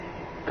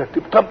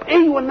الترتيب. طب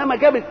ايه وانما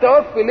جاب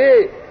التوفي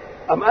ليه؟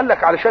 ام قال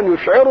لك علشان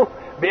يشعره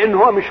بان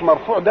هو مش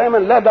مرفوع دايما،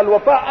 لا ده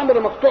الوفاء امر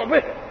مقطوع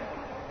به،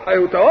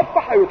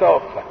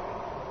 هيتوفى.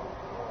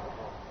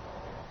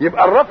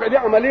 يبقى الرفع دي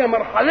عمليه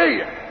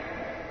مرحليه،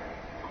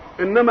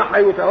 انما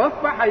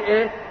هيتوفى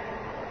ايه؟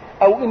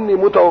 او اني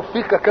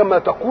متوفيك كما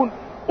تقول.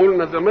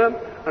 قلنا زمان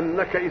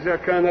انك اذا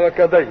كان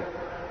لك دين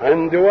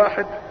عند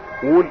واحد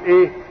يقول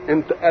ايه؟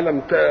 انت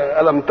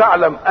الم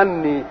تعلم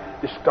اني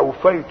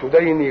استوفيت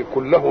ديني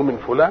كله من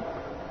فلان؟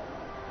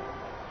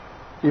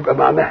 يبقى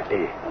معناه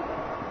ايه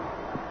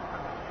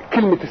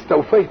كلمة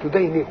استوفيت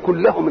ديني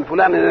كله من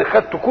فلان؟ يعني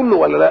خدته كله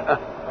ولا لا؟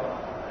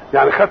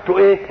 يعني خدته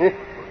ايه؟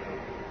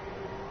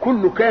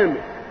 كله كامل.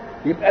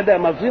 يبقى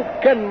ده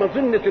كان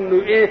مظنة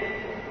انه ايه؟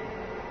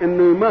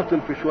 انه يماطل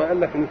في شوية.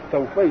 قال لك ان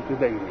استوفيت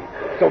ديني،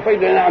 استوفيت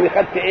ديني يعني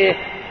خدت ايه؟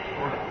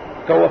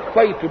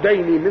 توفيت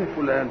ديني من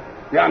فلان،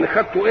 يعني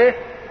خدته ايه؟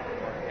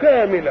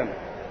 كاملا.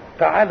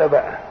 تعال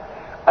بقى،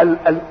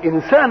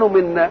 الانسان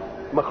منا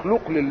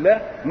مخلوق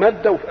لله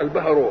مادة وفي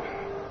قلبها روح،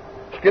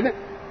 مش كده؟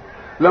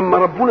 لما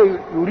ربنا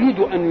يريد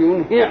ان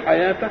ينهي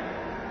حياته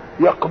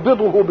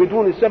يقبضه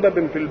بدون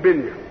سبب في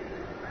البنية،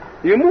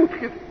 يموت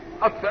كده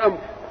حط انفه.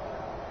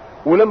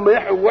 ولما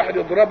يحيي واحد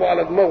يضربه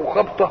على دماغه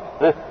خبطة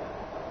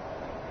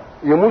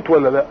يموت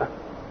ولا لا؟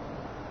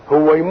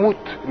 هو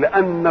يموت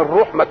لان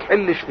الروح ما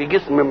تحلش في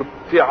جسم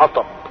فيه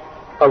عطب.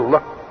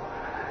 الله.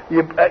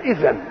 يبقى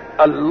اذا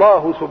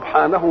الله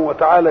سبحانه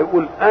وتعالى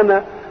يقول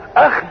انا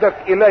اخدك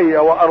الي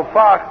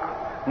وارفعك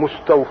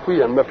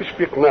مستوفيا، ما فيش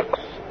فيك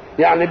نقص.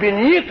 يعني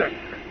بنيتك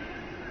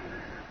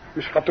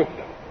مش هتهدم،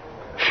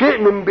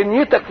 شيء من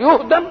بنيتك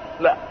يهدم،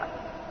 لا،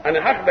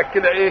 انا هاخدك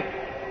كده ايه؟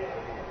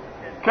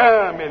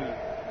 كامل.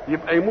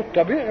 يبقى يموت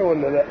طبيعي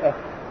ولا لا؟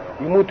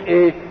 يموت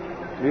ايه؟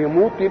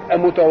 يموت. يبقى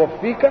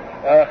متوفيك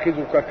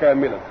اخذك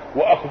كاملا،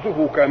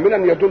 واخذه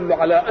كاملا يدل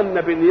على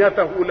ان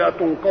بنيته لا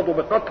تنقض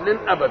بقتل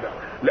ابدا،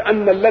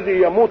 لان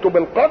الذي يموت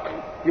بالقتل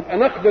يبقى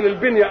نقض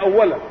للبنيه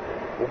اولا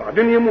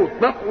وبعدين يموت.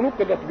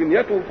 نقضت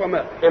بنيته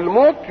فمات.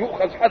 الموت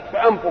يؤخذ حتف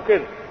انفه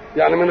كده،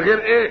 يعني من غير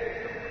ايه؟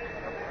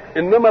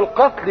 انما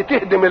القتل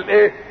تهدم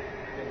الايه؟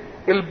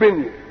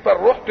 البنيه،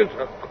 فالروح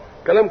تزهق.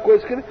 كلام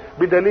كويس كده.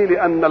 بدليل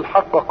ان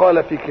الحق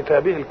قال في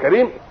كتابه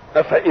الكريم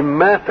افإن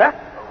مات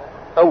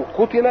او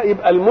قتل،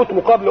 يبقى الموت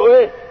مقابله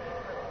ايه؟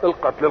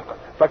 القتل.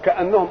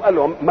 فكأنهم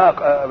قالوا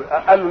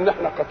ان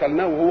احنا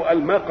قتلناه، وهو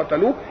قال ما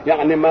قتلوه،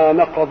 يعني ما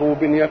نقضوا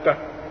بنيته.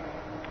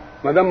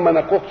 ما دام ما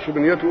نقضش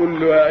بنيته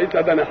يقول له يا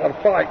عيسى ده انا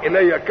هرفعك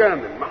الي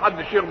كامل، ما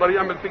حدش يقدر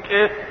يعمل فيك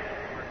ايه؟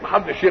 ما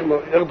حدش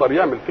يقدر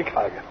يعمل فيك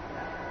حاجه.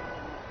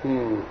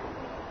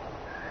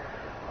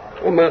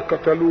 وما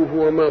قتلوه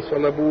وما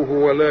صلبوه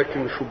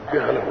ولكن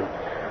شبه لهم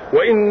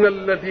وإن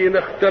الذين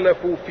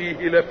اختلفوا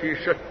فيه لفي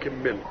شك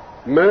منه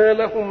ما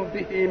لهم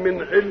به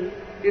من علم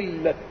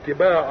إلا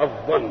اتباع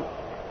الظن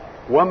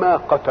وما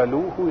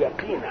قتلوه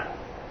يقينا.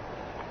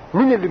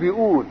 مين اللي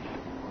بيقول؟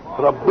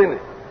 ربنا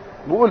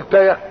بيقول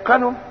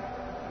تيقنوا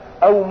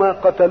أو ما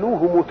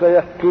قتلوه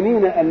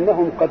متيقنين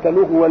أنهم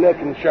قتلوه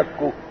ولكن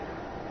شكوا.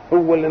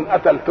 هو اللي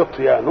انقتل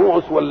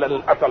تطيانوس ولا اللي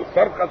انقتل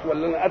سرقس ولا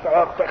اللي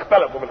انقتل،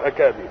 اختلفوا في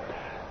الحكايه دي.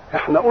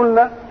 احنا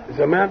قلنا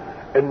زمان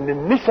ان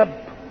النسب،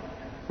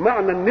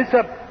 معنى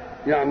النسب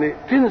يعني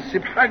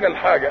تنسب حاجه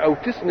لحاجه او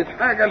تسند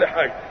حاجه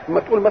لحاجه. لما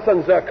تقول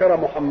مثلا ذاكر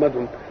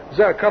محمد،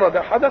 ذاكر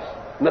ده حدث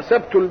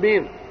نسبته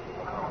لمين؟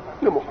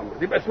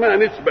 لمحمد، يبقى اسمها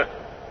نسبه.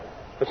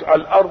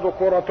 الارض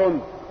كره،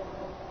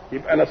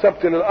 يبقى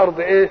نسبت للارض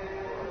ايه؟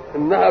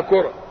 انها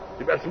كره،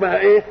 يبقى اسمها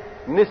ايه؟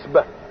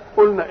 نسبه.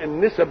 قلنا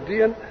النسب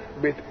دي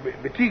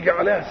بتيجي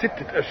عليها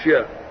 6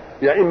 اشياء،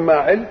 يا اما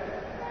علم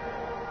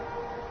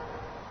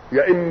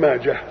يا اما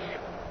جهل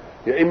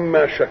يا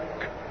اما شك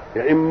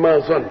يا اما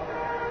ظن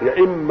يا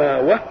اما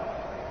وهم.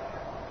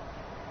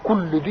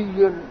 كل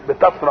دي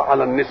بتطرح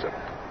على النسب.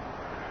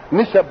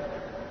 نسب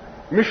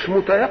مش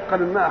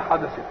متيقن انها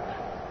حدثت،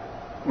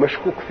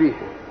 مشكوك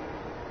فيها،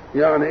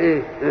 يعني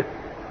ايه؟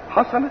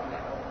 حصلت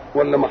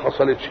ولا ما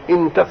حصلتش.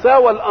 ان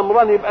تساوى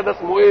الامران يبقى ده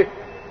اسمه ايه؟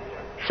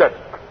 شك.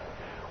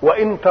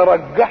 وان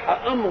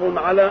ترجح امر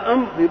على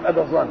امر يبقى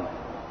ده ظن.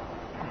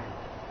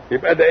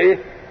 يبقى ده ايه؟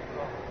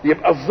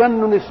 يبقى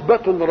الظن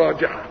نسبة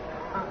راجحة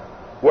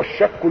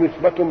والشك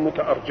نسبة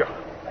متأرجحة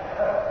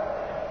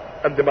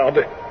قد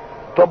بعضها.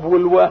 طب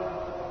والوهم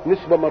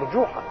نسبة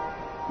مرجوحة.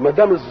 ما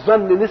دام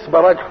الظن نسبة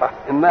راجحة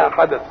انها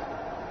حدث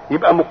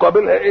يبقى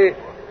مقابلها ايه؟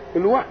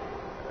 الوهم.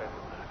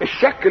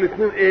 الشك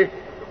الاثنين ايه؟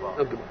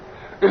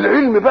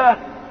 العلم بقى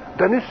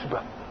ده نسبة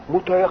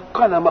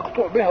متيقنة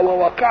مقطوع بها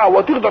وواقعة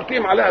وتقدر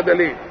تقيم عليها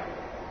دليل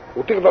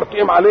وتقدر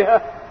تقيم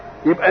عليها.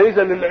 يبقى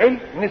اذا العلم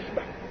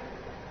نسبة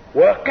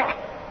واقعة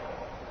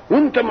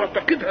وانت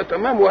معتقدها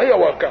تمام وهي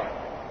واقعة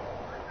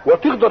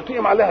وتقدر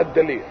تقيم عليها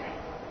الدليل.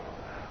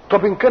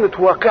 طب ان كانت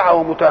واقعة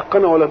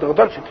ومتيقنة ولا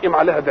تقدرش تقيم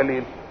عليها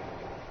دليل،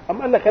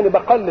 اما قال لك انا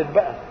بقلد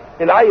بقى.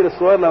 العيل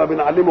الصغير لما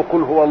بنعلمه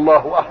قل هو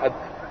الله احد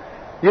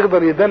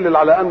يقدر يدلل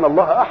على ان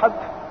الله احد؟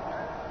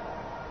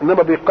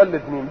 انما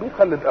بيقلد مين؟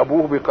 بيقلد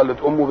ابوه، بيقلد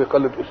امه،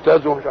 بيقلد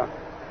استاذه، مش عارف.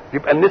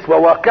 يبقى النسبة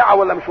واقعة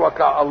ولا مش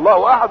واقعة؟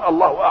 الله احد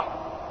الله احد.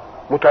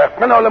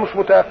 متيقنه ولا مش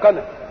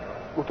متيقنه؟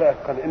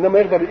 متيقنه. انما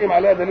يقدر يقيم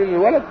عليها دليل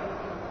الولد،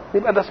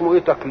 يبقى ده اسمه ايه؟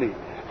 تقليد.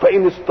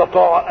 فان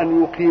استطاع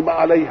ان يقيم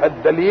عليها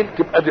الدليل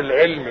تبقى دي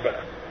العلم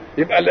بقى.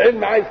 يبقى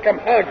العلم عايز كم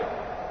حاجه؟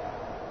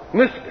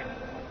 نسبه،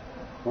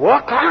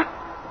 واقعه،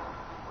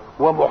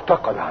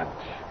 ومعتقد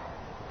عندي،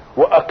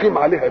 واقيم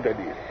عليها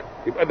دليل.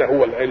 يبقى ده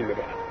هو العلم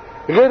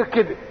بقى. غير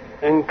كده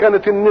ان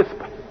كانت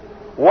النسبه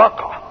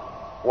واقعه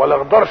ولا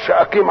اقدرش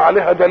اقيم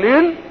عليها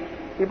دليل،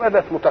 يبقى ده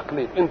اسمه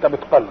تقليد، انت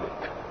بتقلد.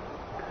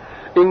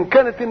 ان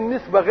كانت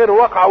النسبه غير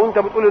واقعه وانت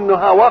بتقول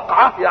انها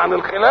واقعه يعني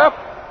الخلاف،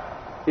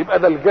 يبقى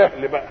ده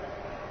الجهل بقى.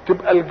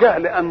 تبقى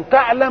الجهل ان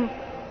تعلم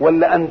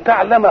ولا ان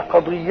تعلم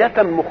قضيه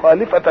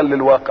مخالفه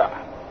للواقع.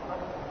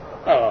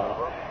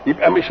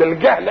 يبقى مش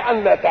الجهل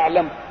ان لا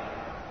تعلم،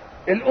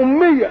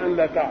 الاميه ان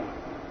لا تعلم،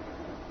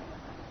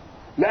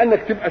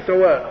 لانك تبقى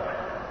سواء.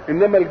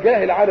 انما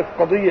الجاهل عارف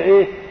قضيه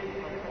ايه؟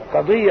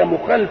 قضيه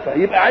مخالفه.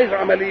 يبقى عايز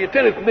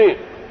عمليتين اثنين.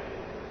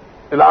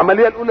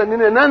 العمليه الاولى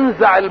اننا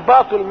ننزع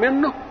الباطل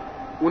منه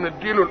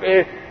ونديله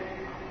الايه؟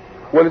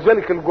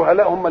 ولذلك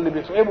الجهلاء هم اللي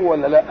بيصعبوا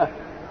ولا لا؟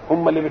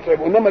 هم اللي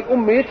بيتعبوا. انما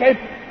الام يتعب،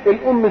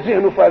 الام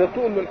ذهنه فارغ،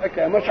 تقول له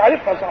الحكايه مش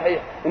عارفها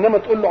صحيح، انما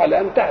تقول له على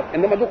ان تعب.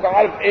 انما دوك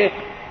عارف ايه؟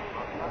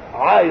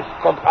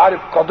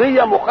 عارف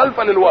قضيه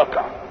مخالفه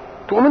للواقع،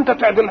 تقوم انت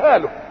تعدلها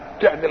له.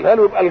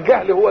 يبقى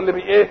الجهل هو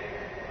اللي ايه؟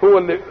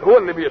 هو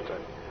اللي بيتعب.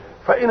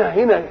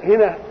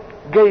 هنا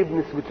جايب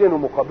نسبتين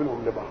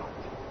ومقابلهم لبعض.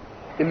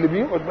 اللي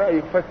بيقعد بقى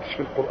يفتش في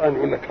القران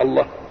يقول لك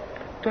الله،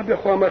 طب يا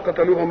اخوان ما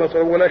قتلوها ما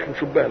صاروا ولكن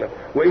شبه له،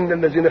 وان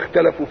الذين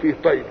اختلفوا فيه،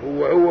 طيب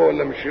هو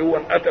ولا مش هو؟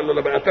 قتل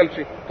ولا ما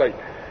قتلش؟ طيب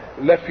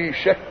لفي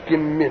شك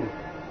منه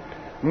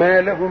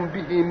ما لهم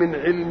به من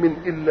علم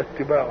الا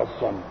اتباع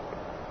الظن.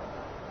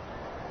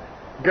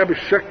 جاب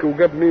الشك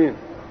وجاب مين؟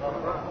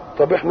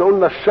 طب احنا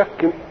قلنا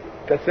الشك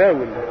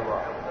تساوي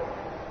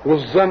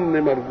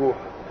والظن مرجوح.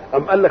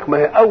 ام قال لك ما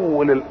هي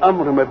اول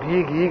الامر ما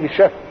يجي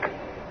شك،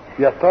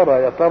 يا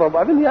ترى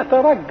وبعدين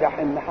يترجح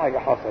ان حاجه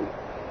حصلت،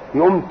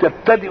 يقوم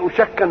تبتدئ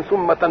شكا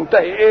ثم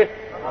تنتهي ايه؟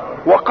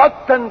 وقد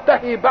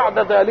تنتهي بعد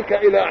ذلك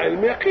الى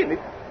علم يقيني.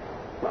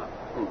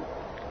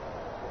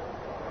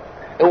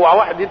 اوعى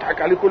واحد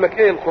يضحك عليك يقول لك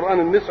ايه القران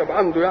النسب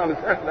عنده يعني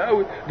سهله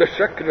قوي، ده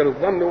الشك غير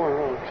الظن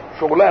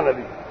شغلانه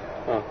دي.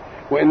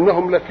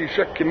 وانهم لفي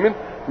شك منه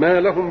ما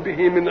لهم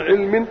به من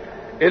علم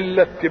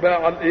الا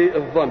اتباع الايه؟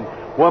 الظن.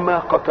 وما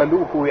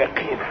قتلوه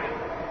يقينا.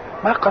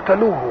 ما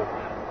قتلوه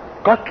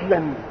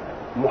قتلا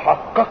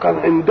محققا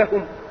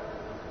عندهم،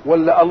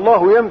 ولا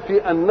الله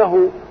ينفي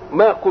انه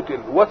ما قتل؟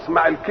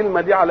 واسمع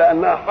الكلمه دي على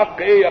انها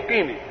حق ايه؟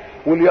 يقيني.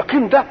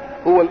 واليقين ده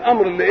هو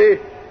الامر اللي ايه؟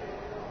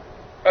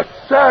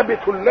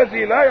 الثابت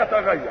الذي لا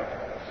يتغير.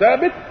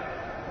 ثابت.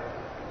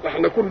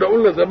 احنا كنا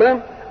قلنا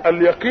زمان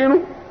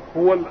اليقين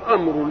هو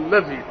الامر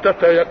الذي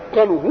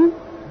تتيقنه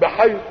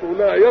بحيث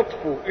لا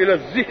يطفو الى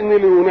الذهن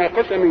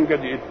ليناقش من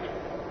جديد.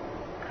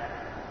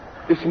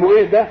 اسمه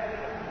ايه ده؟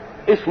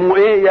 اسمه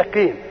ايه؟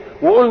 يقين.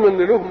 وقلنا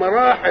ان له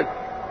مراحل.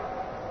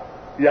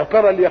 يا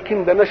ترى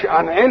اليقين ده ناشئ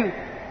عن علم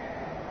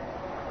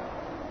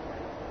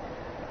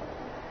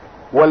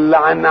ولا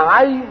عن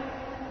عين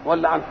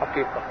ولا عن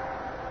حقيقه؟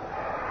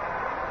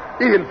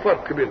 ايه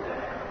الفرق بينهم؟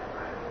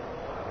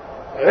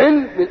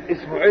 علم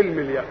اسمه علم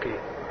اليقين،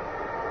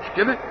 مش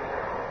كده؟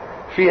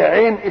 في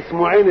عين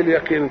اسمه عين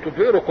اليقين. انتوا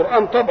تقروا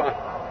القران طبعا.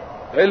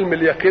 علم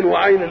اليقين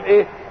وعين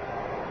الايه؟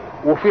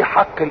 وفي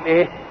حق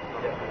الايه؟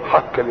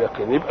 حق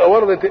اليقين. يبقى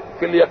وردت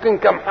في اليقين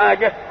كم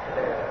حاجه؟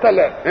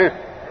 ثلاث.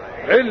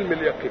 علم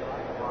اليقين،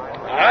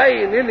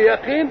 عين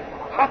اليقين،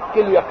 حق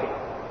اليقين.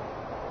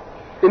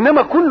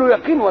 انما كله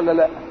يقين ولا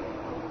لا؟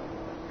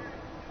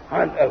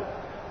 عن الاول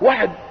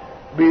واحد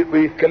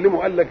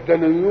بيتكلموا قال لك ده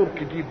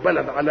نيويورك دي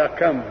بلد على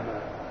كام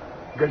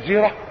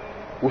جزيره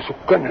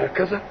وسكانها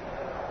كذا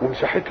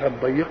ومساحتها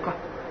الضيقه،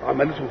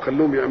 عملتهم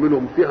خلوهم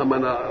يعملوا فيها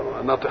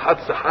ناطحات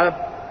سحاب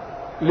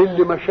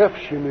للي ما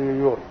شافش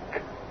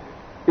نيويورك،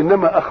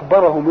 انما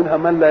اخبره منها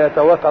من لا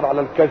يتواتر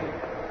على الكذب.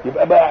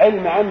 يبقى بقى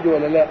علم عندي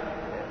ولا لا؟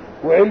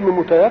 وعلم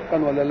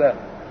متيقن ولا لا؟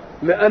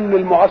 لان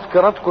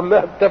المعسكرات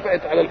كلها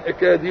اتفقت على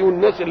الحكايه دي،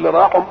 والناس اللي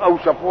راحوا او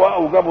شافوها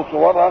او جابوا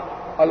صورها،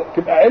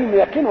 تبقى علم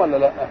يقين ولا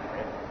لا؟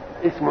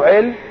 اسمه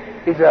علم.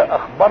 اذا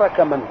اخبرك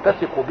من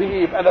تثق به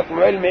يبقى ده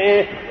اسمه علم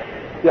ايه؟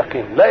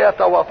 يقين. لا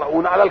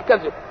يتواطؤون على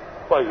الكذب.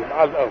 طيب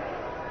على الاول.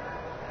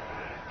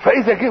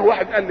 فاذا جه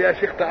واحد قال لي يا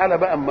شيخ تعالى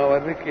بقى اما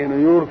اوريك ايه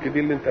نيويورك دي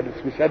اللي انت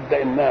مش مصدق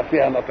انها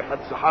فيها ناطحات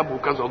سحاب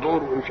وكذا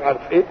دور ومش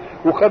عارف ايه،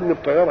 وخدني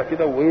بطياره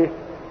كده وايه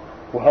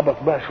وهبط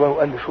بها شويه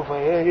وقال لي شوف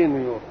ايه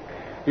نيويورك،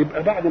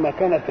 يبقى بعد ما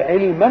كانت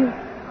علما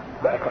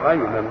بقت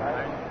عينا.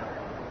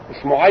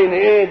 اسمه عين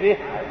ايه دي؟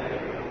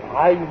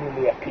 عين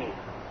اليقين.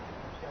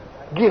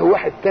 جه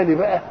واحد تاني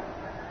بقى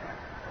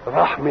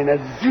راح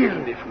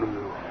منزلني في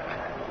نيويورك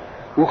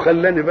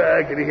وخلاني بقى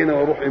اجري هنا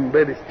واروح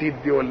امباري ستيت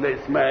دي ولا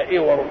اسمها ايه،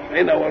 واروح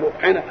هنا واروح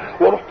هنا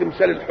واروح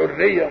تمثال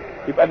الحريه.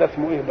 يبقى ده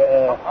اسمه ايه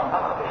بقى؟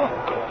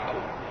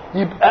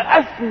 يبقى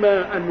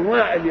اسمى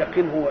انواع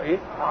اليقين هو ايه؟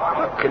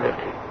 حق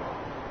اليقين.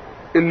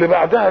 اللي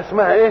بعدها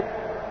اسمها ايه؟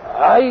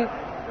 عين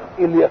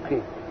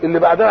اليقين. اللي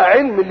بعدها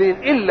علم اللي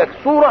ينقل لك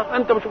صوره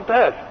انت ما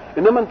شفتهاش.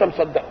 انما انت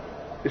مصدقه.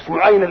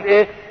 اسمه عين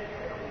الايه؟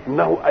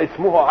 انه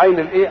اسمه عين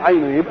الايه؟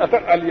 عين.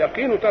 يبقى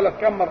اليقين ثلاث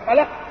كم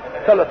مرحله؟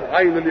 ثلاثه.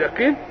 عين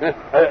اليقين،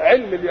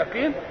 علم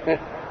اليقين،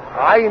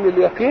 عين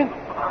اليقين،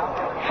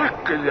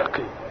 حق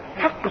اليقين.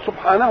 حق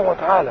سبحانه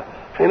وتعالى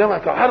حينما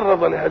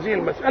تعرض لهذه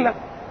المساله.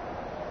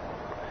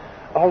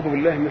 اعوذ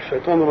بالله من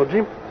الشيطان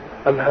الرجيم.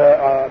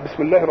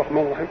 بسم الله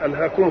الرحمن الرحيم.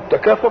 الهاكم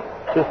التكاثر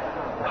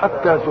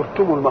حتى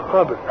زرتم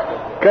المقابر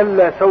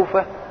كلا سوف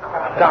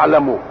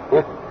تعلمون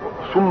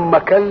ثم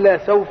كلا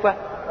سوف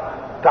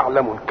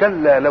تعلمون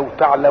كلا لو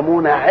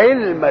تعلمون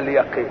علم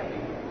اليقين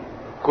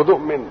خذوه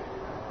مني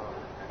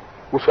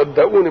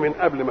وصدقوني من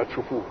قبل ما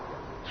تشوفوه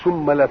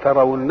ثم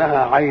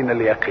لترونها عين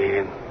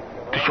اليقين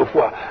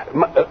تشوفوها.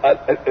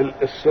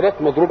 الصراط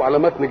مضروب على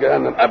متن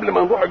جهنم. قبل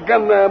ما نروح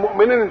الجنه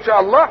مؤمنين ان شاء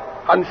الله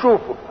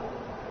هنشوفه.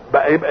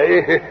 بقى يبقى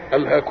ايه؟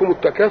 الهاكم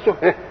التكاثر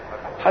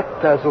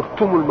حتى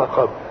زرتم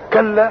المقابر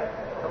كلا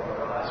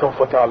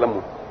سوف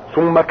تعلمون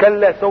ثم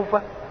كلا سوف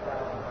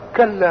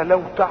كلا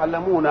لو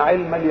تعلمون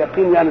علم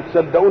اليقين يعني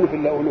تصدقوني في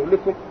اللي اقوله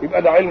لكم.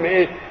 يبقى ده علم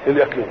ايه؟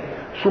 اليقين.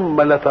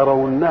 ثم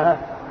لترونها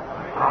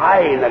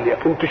عين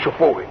اليقين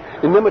تشوفوه.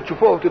 انما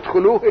تشوفوه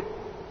وتدخلوه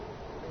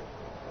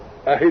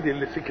اهي دي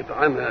اللي سكت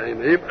عنها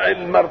هنا. يبقى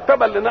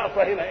المرتبه اللي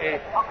ناقصه هنا ايه؟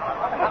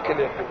 حق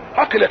اليقين.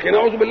 حق اليقين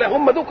اعوذ بالله.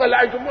 هم دوك اللي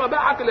هيشوفوها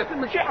بقى حق اليقين،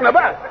 مش احنا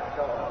بقى.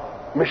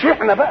 مش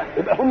احنا بقى.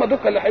 يبقى هم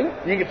دوك اللي هيجي.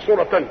 يجي في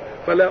سوره ثانيه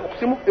فلا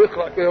اقسم.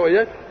 اقرا كده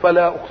وياك.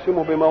 فلا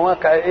اقسم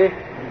بمواقع ايه؟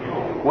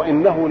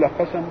 وانه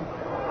لقسم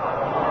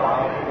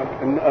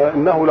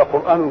انه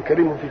لقران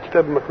كريم في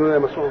كتاب مكنون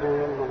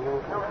مسعود.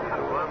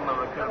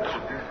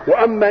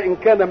 واما ان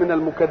كان من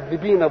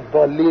المكذبين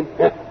الضالين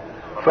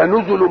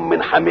فنزل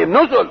من حميم.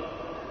 نزل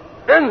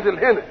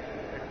انزل هنا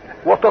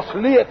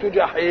وتصلية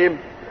جحيم.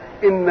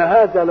 ان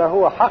هذا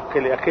لهو حق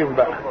اليقين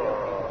بقى.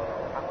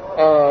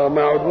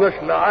 ما عدناش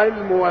لا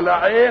علم ولا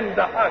عين،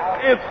 ده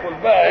حق. ادخل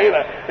بقى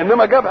هنا.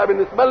 انما جابها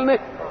بالنسبه لنا؟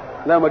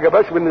 لا ما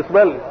جابهاش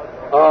بالنسبه لنا.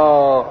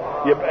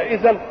 يبقى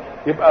اذا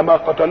يبقى ما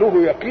قتلوه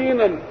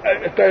يقينا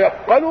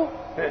تيقنوا.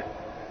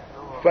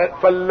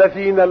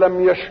 فالذين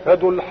لم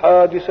يشهدوا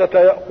الحادثة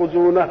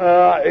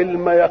يأخذونها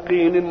علم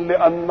يقين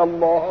لأن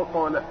الله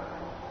قال.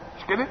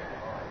 مش كده؟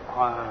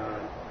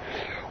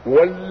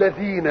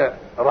 والذين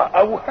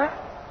رأوها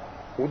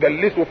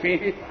ودلسوا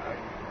فيه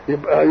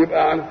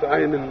يبقى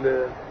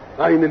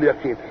عين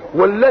اليقين.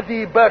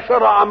 والذي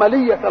باشر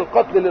عملية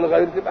القتل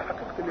للغير تبقى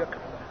حقيقة اليقين.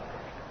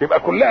 يبقى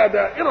كلها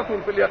دائرة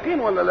في اليقين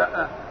ولا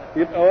لا؟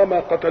 يبقى وما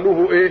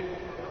قتلوه ايه؟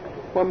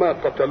 وما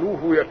قتلوه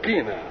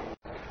يقينا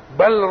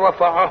بل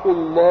رفعه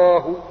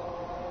الله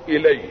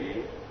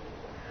إليه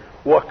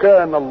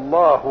وكان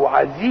الله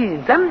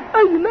عزيزا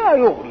أي لا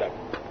يغلب.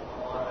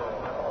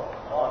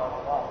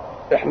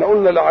 احنا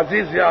قلنا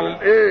العزيز يعني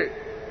الايه؟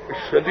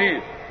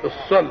 الشديد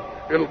الصلب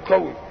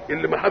القوي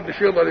اللي ما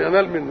حدش يقدر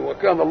ينال منه.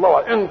 وكان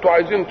الله. انتوا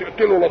عايزين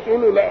تقتلوا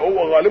رسوله؟ لا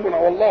هو غالب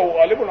والله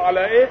غالب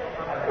على ايه؟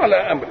 على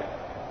امره.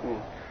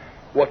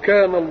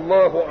 وكان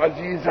الله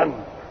عزيزا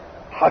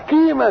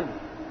حكيما.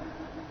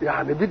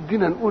 يعني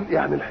بدنا نقول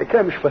يعني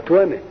الحكايه مش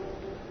فتوانه،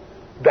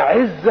 ده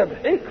عزه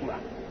بحكمه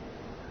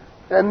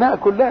لانها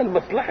كلها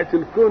لمصلحه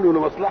الكون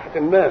ولمصلحه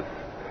الناس.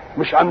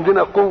 مش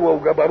عندنا قوه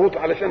وجبروت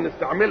علشان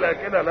نستعملها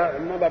كده، لا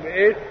انما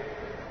بايه؟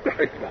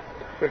 بحكمه.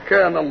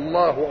 فكان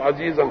الله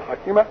عزيزا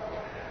حكيما.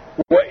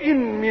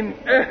 وان من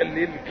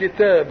اهل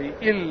الكتاب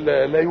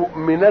الا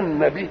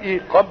ليؤمنن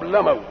به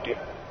قبل موته.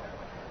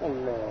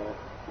 الله.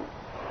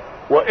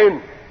 وان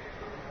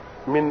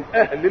من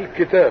اهل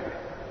الكتاب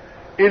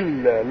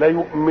الا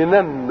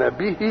ليؤمنن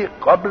به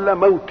قبل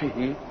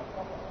موته.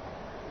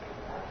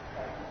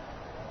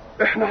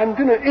 احنا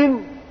عندنا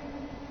ان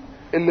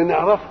اللي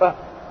نعرفها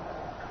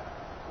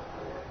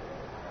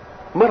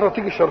مرة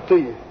تيجي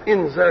شرطية.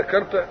 ان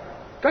ذاكرت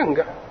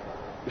تنجح،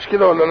 مش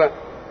كده ولا لا؟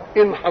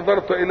 ان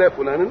حضرت الى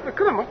فلان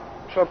اكرمك،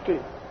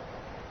 شرطية.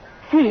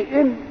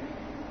 فيه ان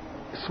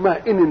اسمها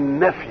ان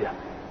النافية.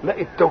 لا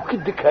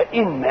التوكيد ديكها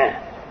إن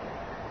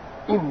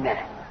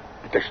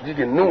بتشديد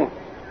النون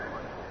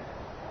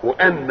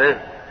وأن.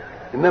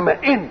 إنما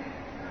إن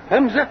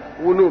همزة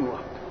ونون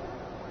واحد.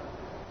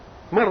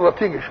 مرة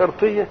تيجي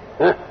شرطية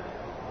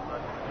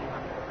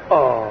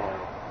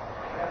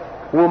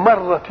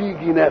ومرة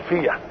تيجي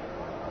نافية.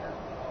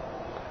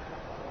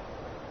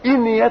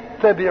 إن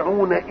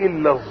يتبعون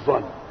إلا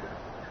الظن.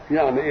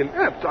 يعني إيه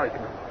الآية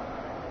بتاعتنا؟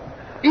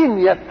 إن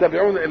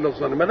يتبعون إلا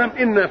الظن. ما دام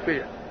إن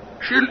نافية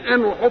شيل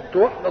إن وحط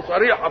واحدة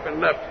صريحة في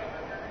النفي.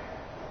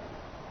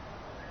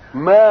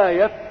 ما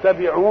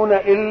يتبعون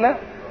إلا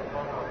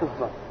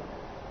الظن.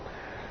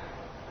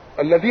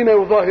 الذين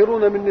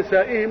يظاهرون من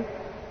نسائهم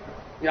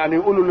يعني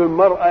يقولوا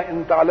للمرأة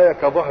انت علي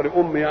كظهر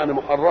امي، يعني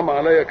محرمة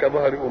علي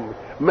كظهر امي.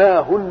 ما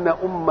هن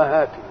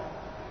امهاتهم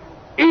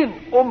ان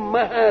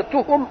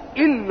امهاتهم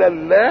الا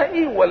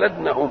اللائي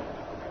ولدنهم.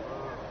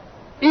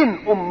 ان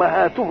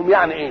امهاتهم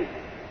يعني ايه؟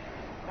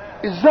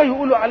 ازاي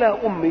يقولوا عليها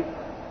امي؟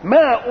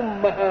 ما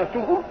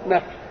امهاتهم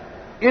نفس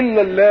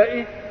الا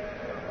اللائي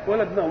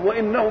ولدنهم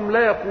وانهم لا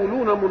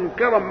يقولون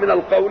منكرا من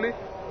القول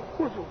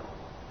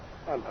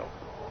وزورا.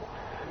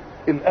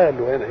 الآية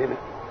هنا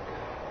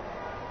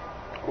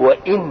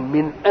وإن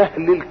من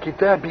أهل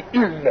الكتاب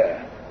إلا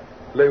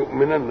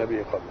ليؤمنن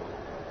به قبل.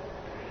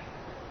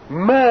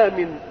 ما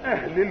من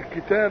أهل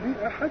الكتاب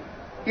أحد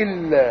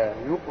إلا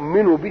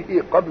يؤمن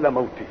به قبل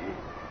موته.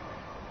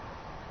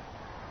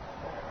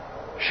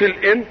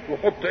 شيل إن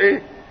وحط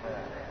إيه؟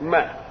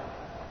 ما.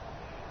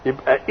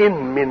 يبقى إن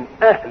من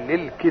أهل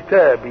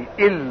الكتاب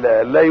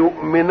إلا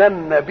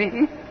ليؤمنن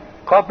به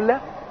قبل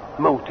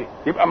موته.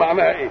 يبقى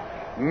معناها إيه؟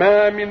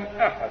 ما من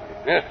أحد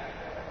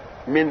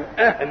من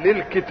أهل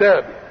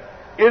الكتاب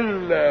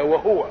إلا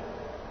وهو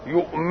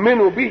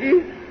يؤمن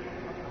به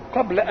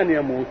قبل أن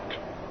يموت.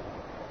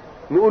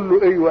 نقول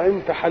له ايوه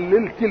انت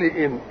حللت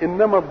لي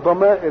انما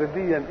الضمائر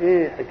دي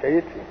ايه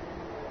حكايتها؟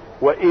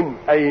 وان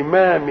اي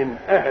ما من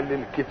اهل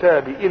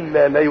الكتاب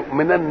الا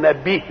ليؤمنن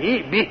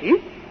به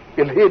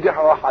الهي دي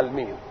راح على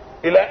المين؟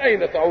 الى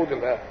اين تعود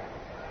الها؟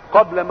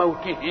 قبل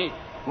موته.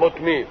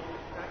 موت مين؟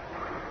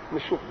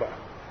 نشوف بقى.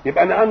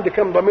 يبقى انا عندي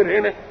كم ضمير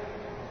هنا؟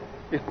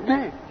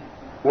 2.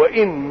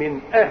 وان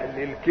من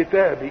اهل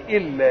الكتاب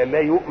الا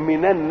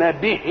ليؤمنن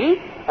به.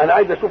 انا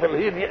عايز اشوف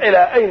الهي دي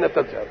الى اين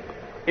تذهب؟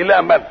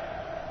 الى من؟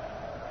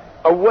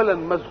 اولا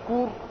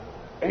مذكور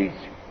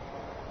عيسى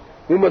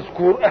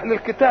ومذكور اهل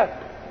الكتاب،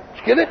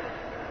 مش كده؟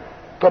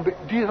 طب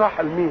دي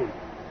راح لمين؟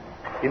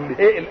 اللي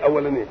ايه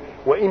الاولانيه؟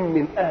 وان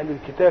من اهل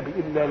الكتاب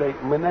الا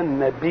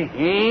ليؤمنن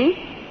به،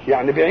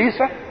 يعني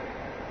بعيسى.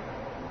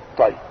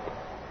 طيب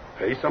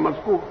عيسى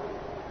مذكور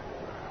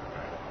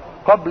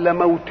قبل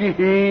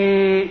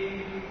موته.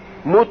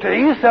 موت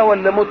عيسى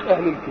ولا موت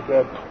اهل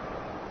الكتاب؟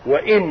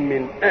 وإن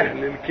من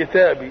أهل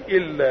الكتاب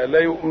إلا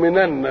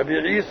ليؤمنن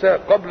بعيسى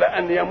قبل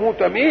أن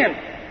يموت مين؟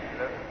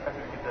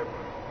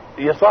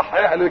 يصح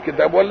أهل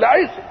الكتاب ولا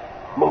عيسى؟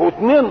 ما هو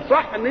 2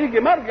 صح ان يجي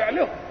مرجع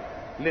لهم.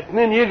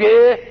 2 يجي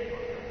ايه؟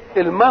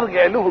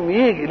 المرجع لهم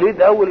يجي ليه؟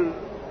 ده أول.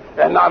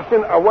 احنا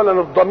عارفين أولا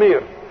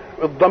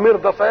الضمير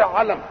ده صحيح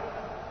علم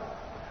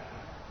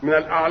من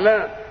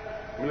الأعلام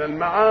من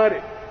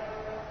المعارف،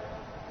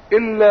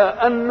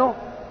 إلا أنه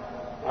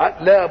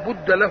لا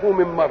بد له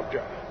من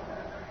مرجع.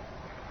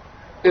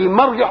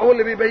 المرجع هو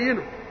اللي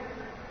بيبينه.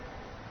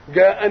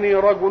 جاءني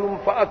رجل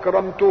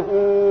فأكرمته،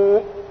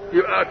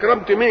 يبقى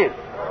أكرمت مين؟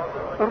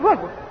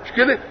 الرجل، مش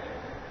كده؟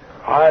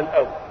 عال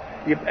قوي.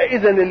 يبقى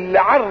إذا اللي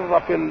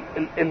عرف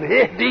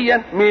الهيه دي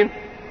مين؟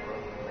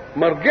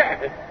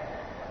 مرجعها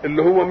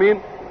اللي هو مين؟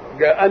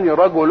 جاءني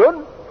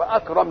رجل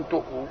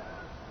فأكرمته.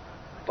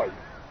 طيب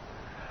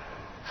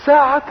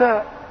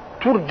ساعة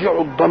ترجع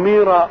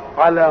الضمير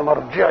على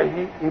مرجعه،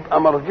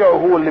 يبقى مرجعه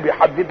هو اللي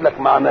بيحدد لك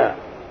معناه.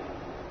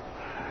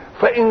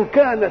 فإن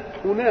كانت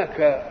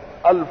هناك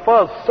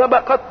ألفاظ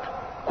سبقت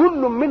كل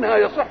منها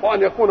يصح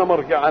أن يكون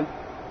مرجعا.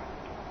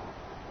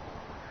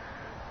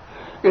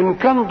 إن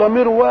كان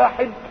ضمير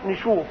واحد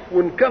نشوف،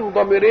 وإن كان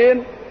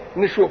ضميرين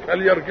نشوف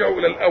هل يرجعوا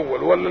إلى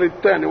الأول ولا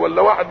للثاني،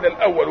 ولا واحد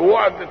للأول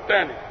وواحد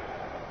للثاني.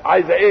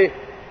 عايزة إيه؟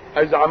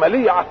 عايزة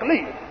عملية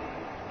عقلية.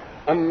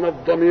 أن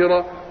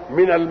الضمير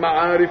من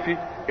المعارف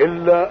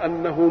إلا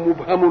أنه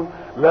مبهم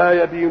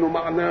لا يبين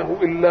معناه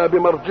إلا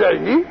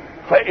بمرجعه.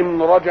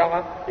 فإن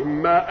رجع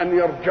إما أن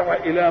يرجع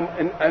إلى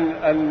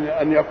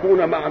أن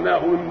يكون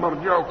معناه من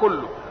مرجعه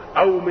كله،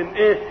 أو من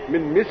إيه؟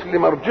 من مثل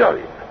مرجعه،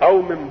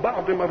 أو من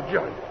بعض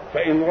مرجعه.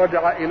 فإن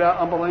رجع إلى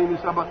أمرين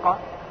سبقا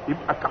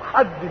يبقى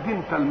تحدد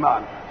انت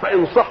المعنى.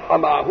 فإن صح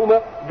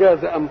معهما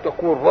جاز أن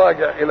تقول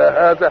راجع إلى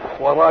هذا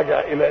وراجع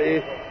إلى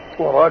إيه؟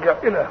 وراجع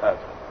إلى هذا.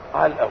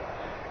 على الأول.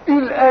 إيه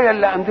الآية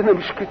اللي عندنا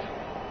مش كده؟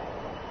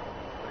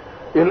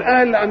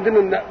 الآية اللي عندنا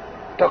إن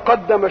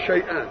تقدم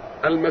شيئان،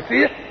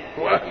 المسيح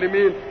واهل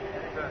مين؟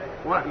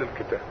 واهل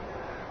الكتاب.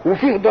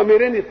 وفيه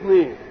ضميرين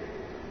 2.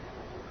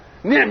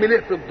 نعمل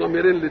ايه في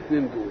الضميرين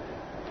 2 دول؟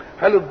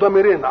 هل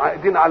الضميرين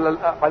عائدين على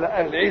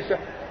اهل عيسى؟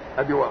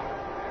 ادي واحد.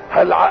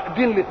 هل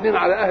عائدين 2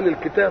 على اهل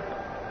الكتاب؟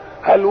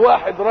 هل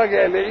واحد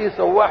راجع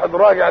لعيسى وواحد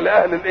راجع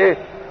لاهل الايه؟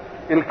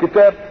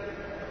 الكتاب؟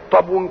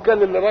 طب وان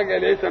كان اللي راجع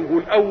لعيسى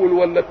نقول الاول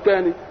ولا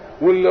الثاني؟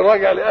 واللي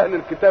راجع لاهل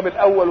الكتاب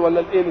الاول ولا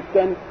الايه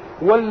الثاني؟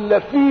 ولا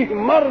فيه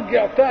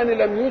مرجع ثاني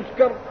لم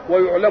يذكر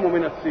ويعلم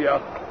من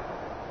السياق؟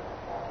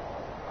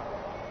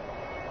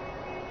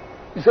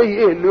 زي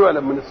ايه اللي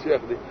يعلم من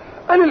السياق دي؟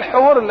 قال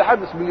الحوار اللي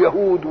حدث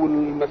باليهود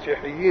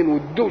والمسيحيين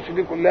والدوش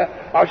دي كلها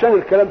عشان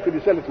الكلام في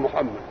رسالة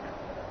محمد،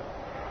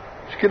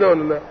 مش كده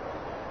ولا لا؟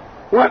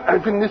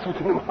 وعارفين نسبة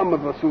ان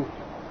محمد رسول،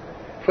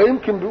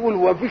 فيمكن بيقول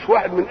هو مفيش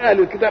واحد من اهل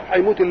الكتاب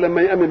هيموت الا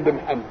لما يامن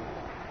بمحمد.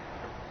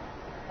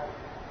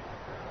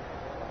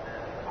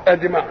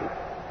 ادي معنى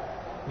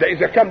ده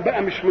اذا كان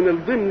بقى مش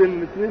من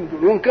ضمن 2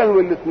 دول. وان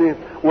كانوا من 2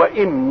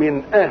 وان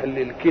من اهل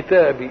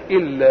الكتاب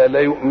الا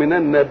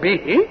ليؤمنن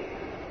به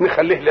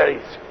نخليه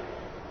لعيسى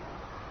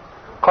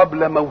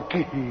قبل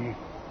موته.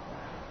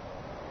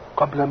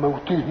 قبل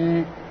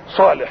موته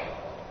صالح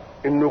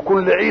انه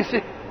يكون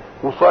لعيسى،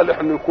 وصالح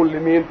انه يكون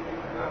لمين؟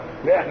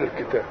 لاهل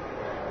الكتاب.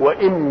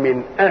 وان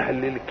من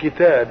اهل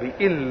الكتاب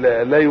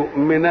الا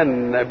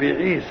ليؤمنن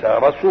بعيسى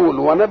رسول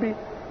ونبي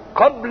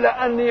قبل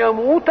ان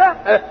يموت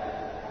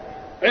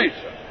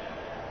عيسى.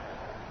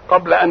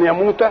 قبل ان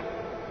يموت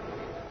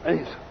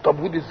عيسى.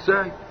 طب ودي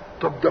ازاي؟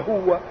 طب ده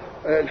هو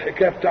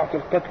الحكايه بتاعت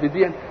القتل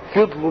دي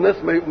فضلوا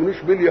ناس ما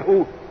يؤمنوش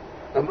باليهود،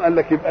 قال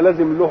لك يبقى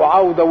لازم له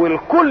عوده،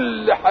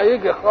 والكل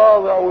هيجي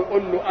خاضع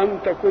ويقول له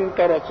انت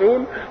كنت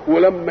رسول،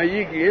 ولما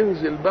يجي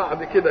ينزل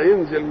بعد كده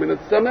ينزل من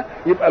السماء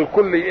يبقى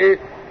الكل ايه؟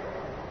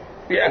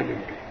 يؤمن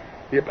به.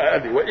 يبقى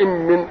ادي وان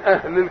من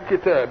اهل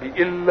الكتاب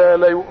الا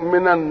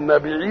ليؤمنن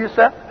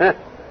بعيسى.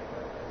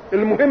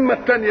 المهمه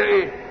الثانيه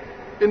ايه؟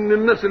 ان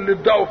الناس اللي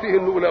ادعوا فيه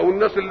انه لا،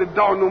 والناس اللي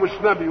ادعوا انه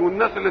مش نبي،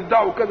 والناس اللي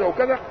ادعوا كذا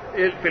وكذا،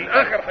 في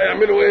الاخر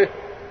هيعملوا ايه؟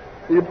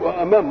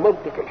 يبقى امام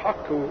منطق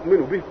الحق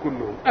ويؤمنوا به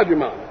كلهم. ادي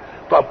معنى.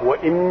 طب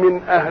وان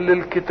من اهل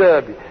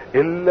الكتاب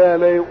الا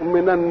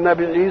ليؤمنن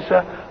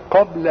بعيسى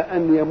قبل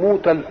ان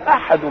يموت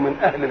الاحد من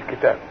اهل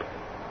الكتاب.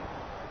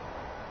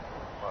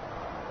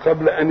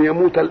 قبل ان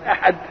يموت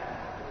الاحد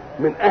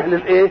من اهل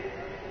الايه؟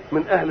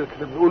 من اهل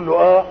الكتاب. يقول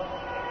له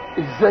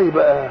ازاي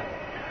بقى؟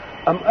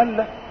 ام قال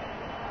لك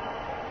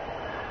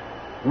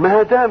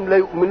ما دام لا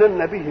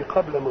يؤمنن به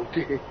قبل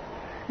موته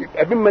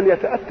يبقى ممن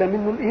يتاتى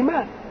منه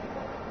الايمان،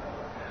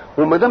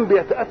 وما دام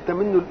بيتاتى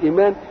منه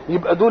الايمان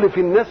يبقى دول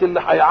في الناس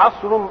اللي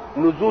هيعصروا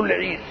نزول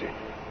عيسى.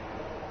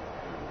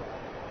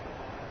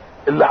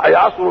 اللي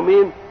هيعصروا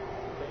مين؟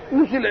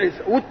 نزول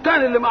عيسى.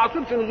 والثاني اللي ما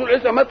عصرش نزول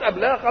عيسى مات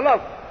قبلها، خلاص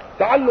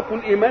تعلق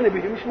الايمان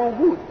به مش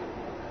موجود.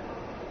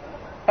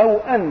 او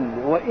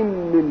ان وان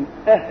من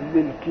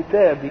اهل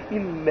الكتاب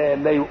الا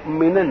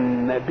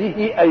ليؤمنن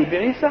به اي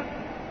بعيسى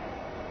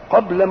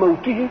قبل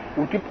موته،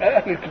 وتبقى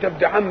اهل الكتاب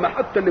دي عامه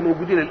حتى اللي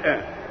موجودين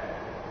الان.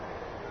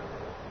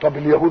 طب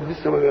اليهود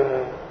لسه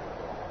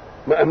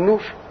ما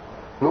امنوش،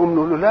 نقوم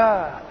نقول له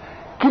لا،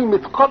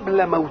 كلمه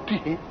قبل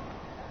موته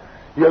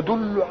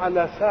يدل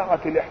على ساعه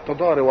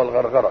الاحتضار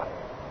والغرغره،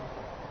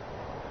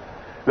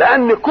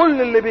 لان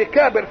كل اللي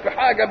بيكابر في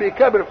حاجه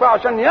بيكابر فيها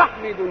عشان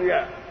يحمي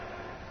دنياه،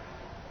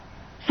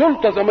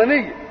 سلطه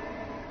زمنيه.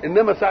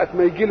 انما ساعه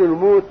ما يجي له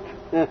الموت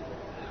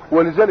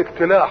ولذلك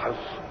تلاحظ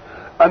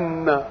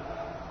ان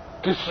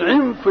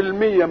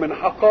 90% من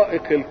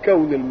حقائق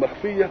الكون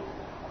المخفيه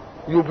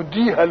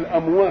يبديها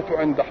الاموات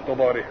عند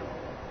احتضارهم،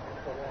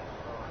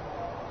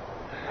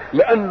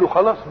 لانه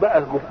خلاص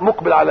بقى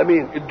مقبل على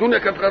مين؟ الدنيا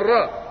كانت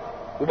غراه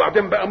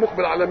وبعدين بقى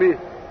مقبل على مين؟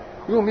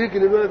 يوم يجي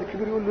للولد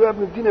الكبير يقول له يا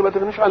ابن الدنيا ما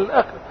تغنيش عن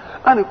الاخره،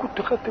 انا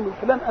كنت خدت من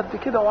فلان قد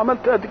كده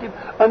وعملت قد كده،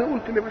 انا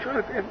قلت لي مش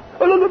عارف ايه،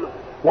 لا لا لا،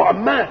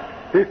 وعمال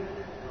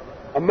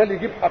عمال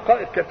يجيب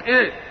حقائق كانت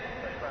ايه؟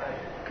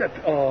 كانت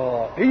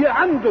هي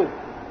عنده،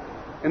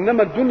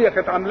 انما الدنيا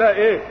كانت عاملاها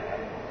ايه؟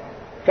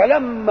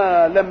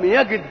 فلما لم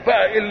يجد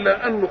بقى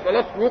الا انه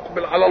خلاص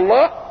يقبل على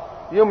الله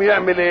يوم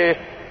يعمل ايه؟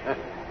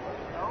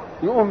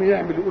 يقوم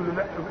يعمل يقول له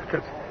لا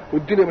كذا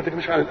والدنيا ما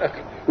تغنيش عن الاكل،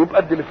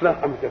 ويبقى قد لفلان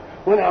عمل كده،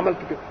 وانا عملت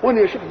كده،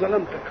 وانا يا شيخ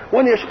ظلمتك،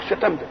 وانا يا شيخ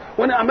شتمتك،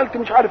 وانا عملت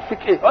مش عارف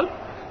فيك ايه.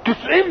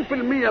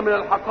 90% من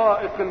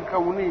الحقائق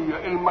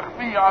الكونيه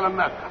المخفيه على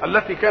الناس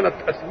التي كانت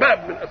اسباب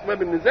من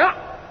اسباب النزاع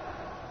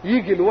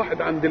يجي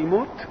الواحد عند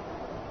الموت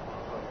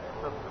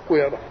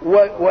ويعرف،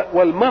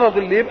 والمرض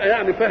اللي يبقى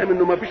يعني فاهم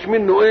انه ما فيش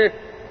منه ايه،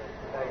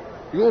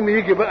 يقوم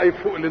يجي بقى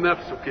يفوق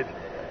لنفسه كده.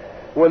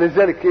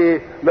 ولذلك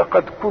ايه؟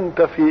 لقد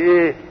كنت في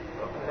ايه؟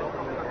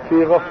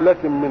 في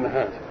غفلة من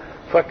هذا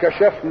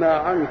فكشفنا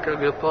عنك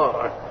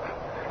غطاءك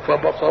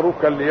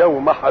فبصرك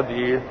اليوم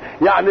حديد.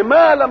 يعني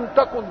ما لم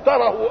تكن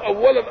تره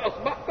اولا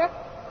اصبحت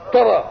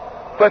ترى،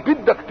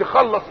 فبدك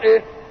تخلص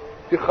ايه؟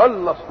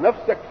 تخلص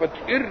نفسك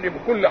فتقر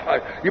بكل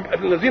حاجه. يبقى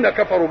الذين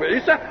كفروا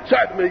بعيسى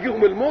ساعه ما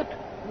يجيهم الموت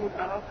يقول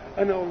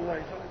انا والله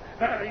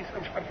عيسى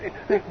مش عارف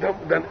ايه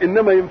ده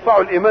انما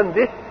ينفعوا الايمان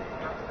ده؟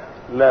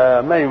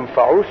 لا، ما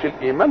ينفعوش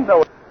الايمان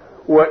ده.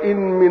 وإن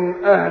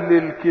من أهل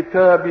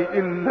الكتاب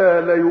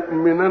إلا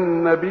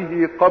ليؤمنن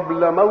به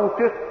قبل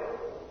موته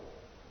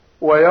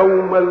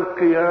ويوم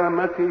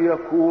القيامة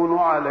يكون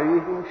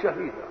عليهم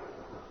شهيدا.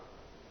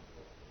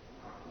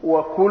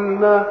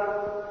 وقلنا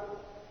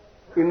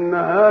إن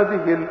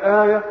هذه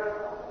الآية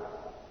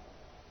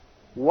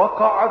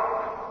وقعت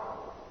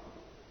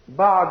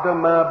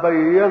بعدما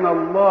بين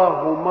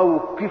الله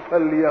موقف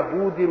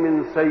اليهود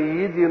من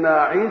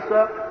سيدنا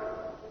عيسى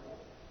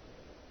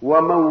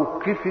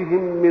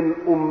وموقفهم من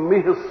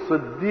أمه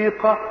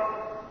الصديقة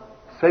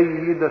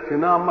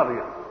سيدتنا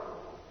مريم،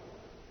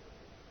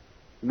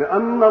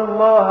 لأن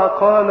الله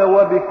قال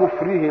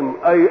وبكفرهم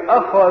أي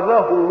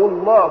أخذهم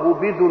الله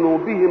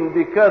بذنوبهم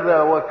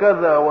بكذا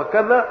وكذا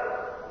وكذا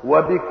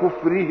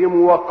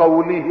وبكفرهم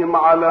وقولهم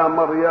على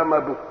مريم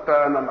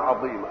بهتانا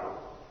عظيما.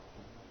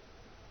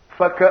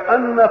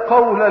 فكأن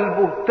قول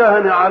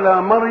البهتان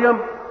على مريم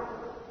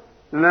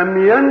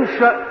لم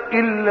ينشأ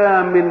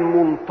إلا من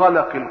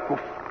منطلق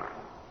الكفر،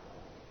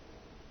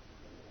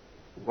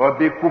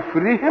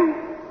 وبكفرهم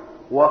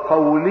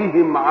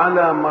وقولهم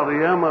على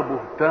مريم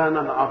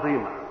بهتانا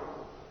عظيما.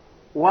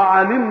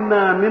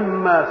 وعلمنا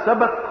مما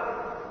سبق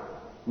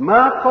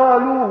ما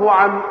قالوه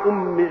عن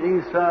أم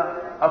عيسى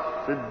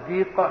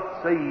الصديقة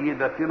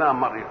سيدتنا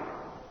مريم،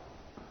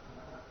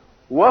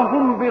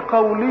 وهم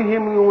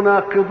بقولهم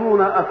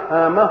يناقضون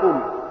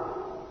أفهامهم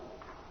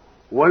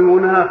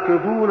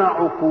ويناقضون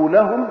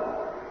عقولهم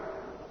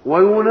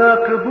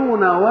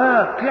ويناقضون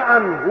واقعا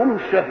هم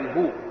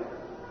شهدوه.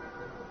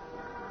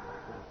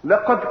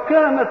 لقد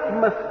كانت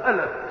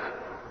مسألة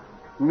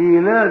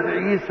ميلاد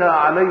عيسى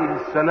عليه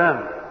السلام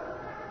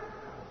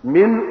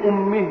من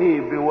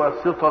أمه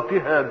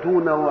بواسطتها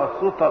دون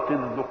واسطة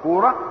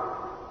الذكورة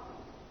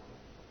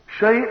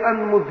شيئا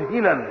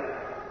مذهلا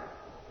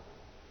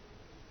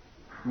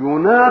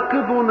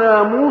يناقض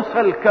ناموس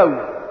الكون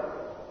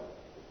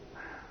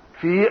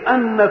في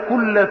أن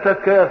كل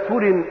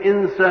تكاثر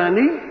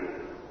إنساني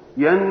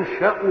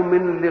ينشأ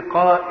من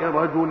لقاء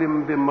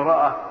رجل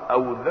بامرأة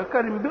أو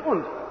ذكر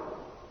بأنثى،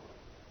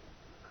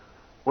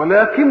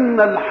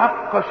 ولكن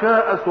الحق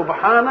شاء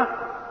سبحانه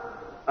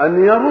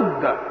أن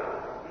يرد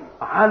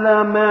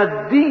على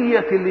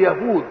مادية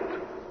اليهود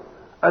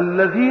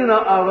الذين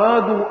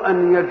أرادوا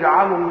أن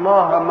يجعلوا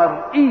الله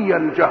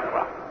مرئيا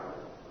جهرا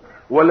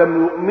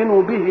ولم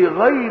يؤمنوا به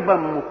غيبا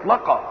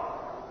مطلقا،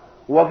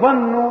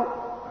 وظنوا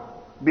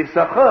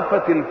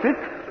بسخافة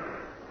الفكر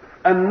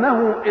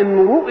أنه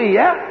إن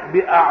رؤي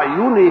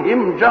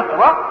بأعينهم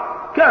جهرا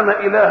كان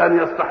إلها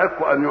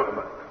يستحق أن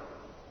يعبد،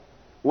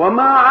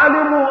 وما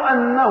علموا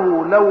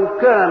أنه لو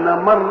كان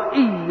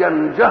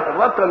مرئيا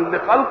جهرة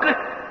لخلقه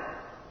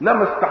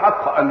لما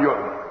استحق أن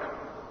يعبد،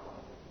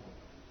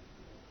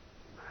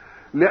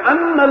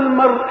 لأن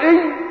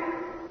المرئي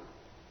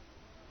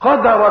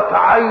قدرت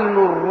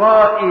عين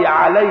الرائي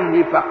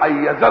عليه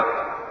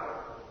فحيزته،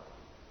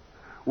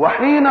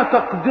 وحين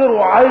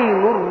تقدر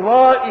عين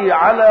الرائي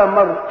على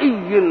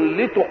مرئي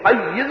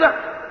لتحيزه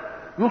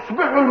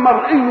يصبح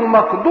المرئي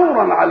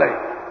مقدورا عليه،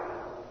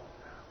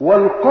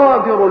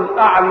 والقادر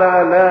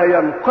الأعلى لا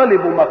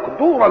ينقلب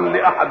مقدورا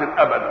لأحد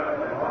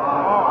أبدا.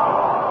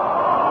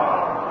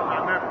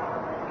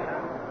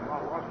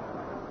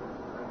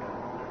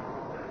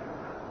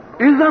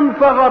 إذن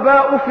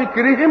فغباء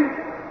فكرهم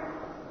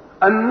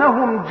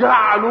أنهم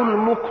جعلوا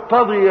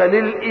المقتضي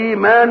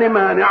للإيمان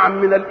مانعا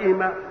من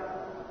الإيمان.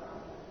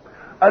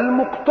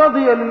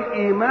 المقتضي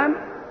للإيمان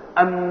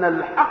أن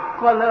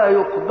الحق لا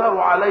يقدر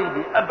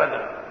عليه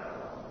أبدا،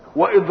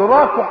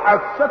 وإدراك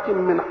حاسة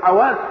من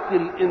حواس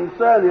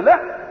الإنسان له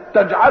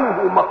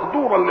تجعله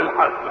مقدورا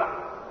للحاسة.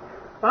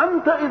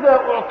 أنت إذا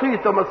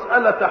أعطيت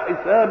مسألة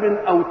حساب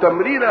أو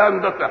تمرير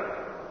هندسة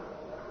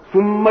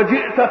ثم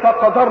جئت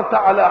فقدرت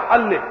على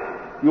حله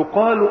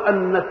يقال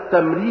أن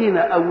التمرين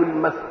أو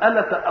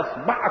المسألة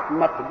أصبحت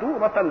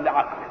مقدورة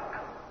لعقلك،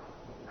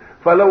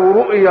 فلو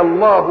رؤي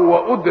الله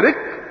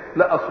وأدرك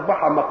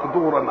لأصبح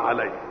مقدورا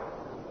عليه،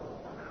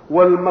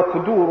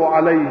 والمقدور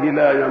عليه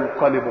لا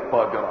ينقلب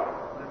قادرا.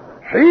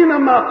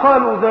 حينما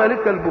قالوا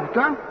ذلك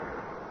البهتان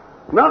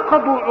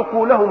ناقضوا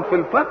عقولهم في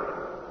الفهم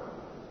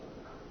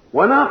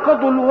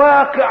وناقضوا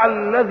الواقع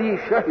الذي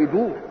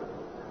شهدوه.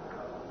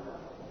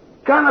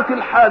 كانت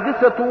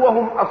الحادثة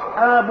وهم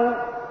أصحاب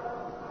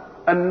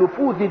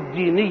النفوذ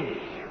الديني،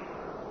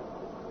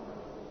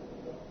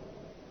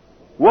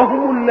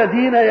 وهم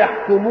الذين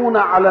يحكمون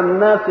على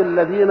الناس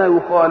الذين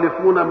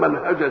يخالفون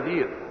منهج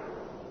دين.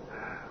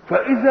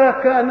 فإذا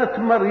كانت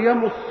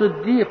مريم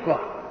الصديقة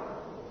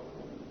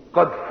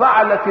قد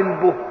فعلت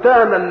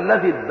البهتان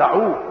الذي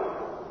ادعوه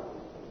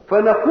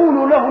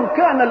فنقول لهم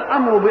كان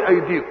الأمر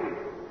بأيديكم،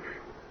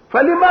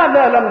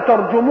 فلماذا لم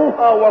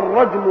ترجموها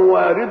والرجم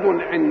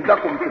وارد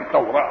عندكم في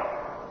التوراة؟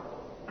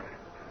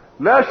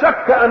 لا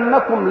شك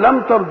أنكم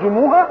لم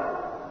ترجموها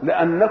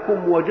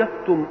لأنكم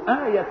وجدتم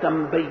آية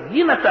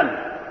بينة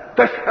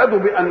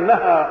تشهد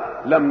بأنها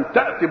لم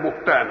تأت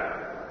بهتانا،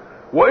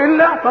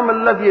 وإلا فما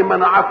الذي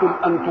منعكم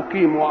أن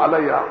تقيموا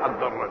عليها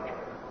حد الرجم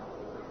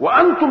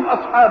وأنتم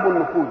أصحاب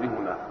النفوذ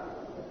هنا؟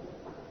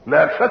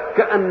 لا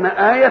شك أن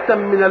آية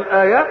من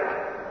الآيات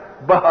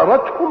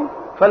بهرتهم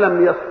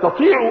فلم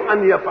يستطيعوا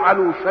أن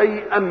يفعلوا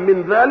شيئا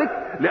من ذلك،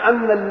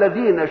 لأن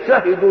الذين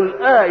شهدوا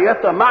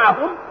الآية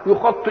معهم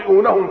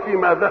يخطئونهم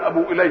فيما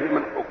ذهبوا إليه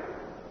من حكم.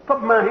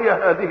 طب ما هي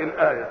هذه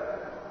الآية؟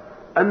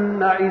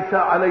 أن عيسى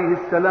عليه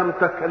السلام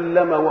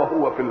تكلم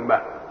وهو في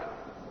المهد،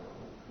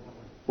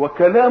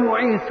 وكلام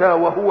عيسى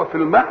وهو في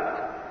المهد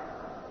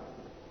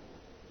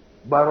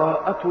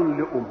براءة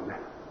لأمه.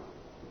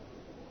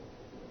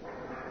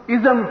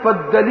 إذن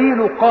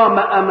فالدليل قام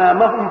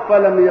أمامهم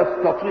فلم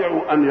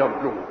يستطيعوا أن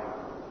يرجموا.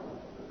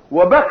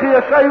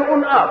 وبقي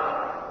شيء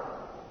آخر،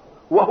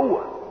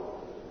 وهو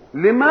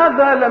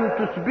لماذا لم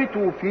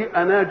تثبتوا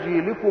في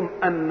أناجيلكم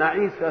أن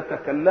عيسى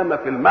تكلم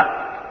في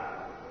المهد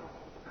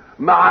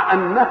مع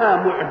أنها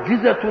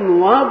معجزة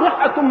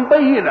واضحة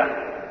بينة،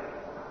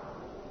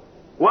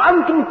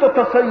 وأنتم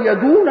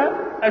تتصيدون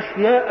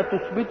أشياء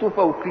تثبت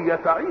فوقية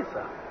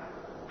عيسى؟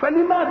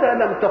 فلماذا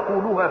لم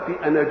تقولوها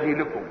في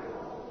أناجيلكم؟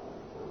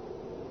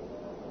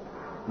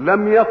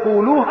 لم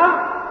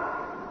يقولوها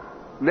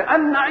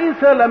لأن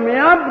عيسى لم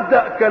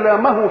يبدأ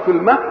كلامه في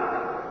المهد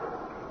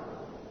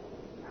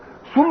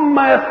ثم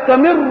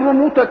يستمر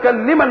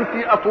متكلما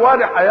في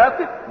أطوار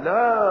حياته،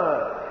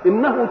 لا،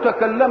 إنه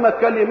تكلم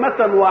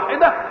كلمة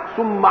واحدة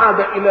ثم عاد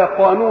إلى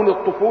قانون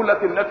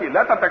الطفولة التي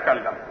لا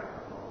تتكلم.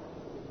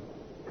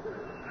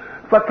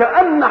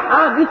 فكأن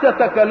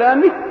حادثة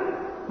كلامه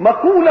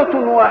مقولة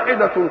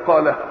واحدة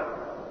قالها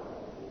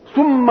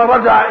ثم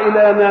رجع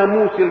إلى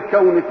ناموس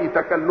الكون في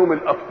تكلم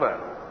الأطفال.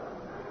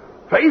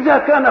 فإذا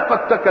كان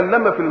قد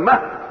تكلم في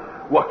المهد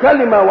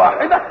وكلمة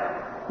واحدة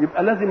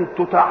يبقى لازم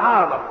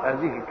تتعارف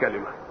هذه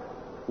الكلمة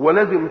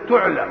ولازم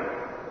تعلم.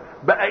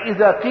 بقى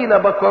إذا قيل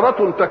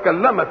بقرة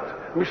تكلمت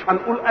مش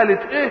هنقول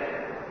قالت إيه،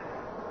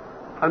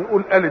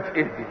 هنقول قالت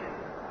إيه دي.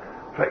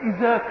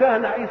 فإذا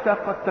كان عيسى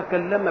قد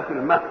تكلم في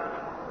المهد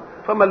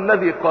فما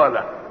الذي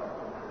قاله؟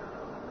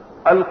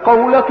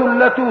 القولة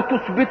التي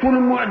تثبت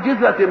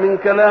المعجزة من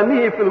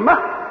كلامه في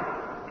المهد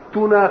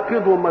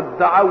تناقض ما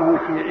ادعوه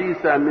في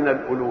عيسى من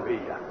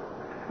الألوهية،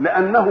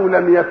 لأنه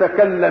لم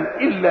يتكلم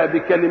إلا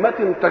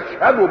بكلمة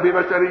تشهد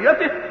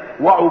ببشريته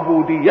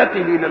وعبوديته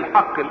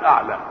للحق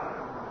الأعلى.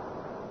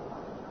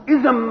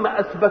 إذا ما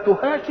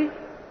أثبتهاش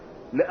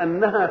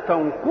لأنها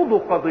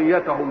تنقض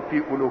قضيتهم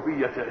في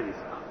ألوهية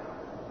عيسى.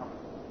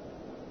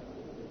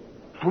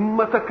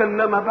 ثم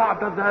تكلم بعد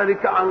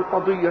ذلك عن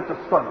قضية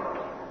الصلب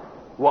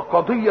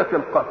وقضية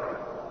القتل.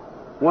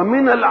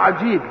 ومن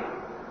العجيب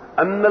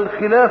أن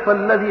الخلاف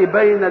الذي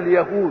بين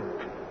اليهود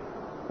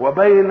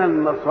وبين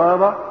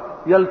النصارى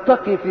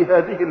يلتقي في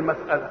هذه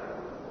المسألة.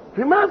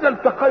 لماذا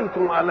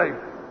التقيتم عليه؟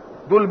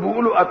 دول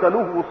بيقولوا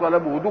قتلوه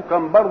وصلبوه، دول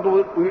كان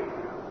برضه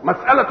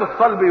مسألة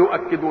الصلب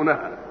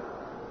يؤكدونها،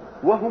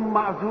 وهم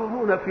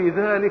معذورون في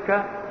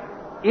ذلك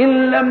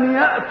إن لم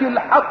يأتي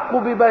الحق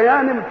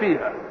ببيان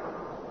فيها.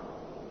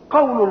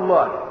 قول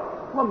الله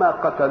وما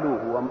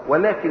قتلوه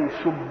ولكن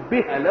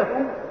شبه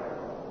لهم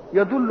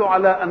يدل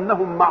على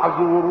أنهم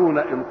معذورون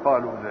إن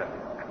قالوا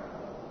ذلك،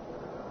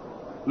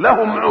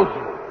 لهم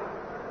عذر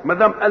ما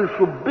دام قال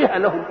شبه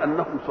لهم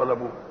أنهم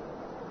صلبوه.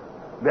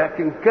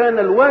 لكن كان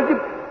الواجب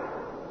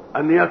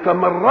أن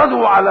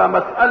يتمردوا على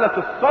مسألة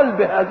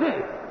الصلب هذه،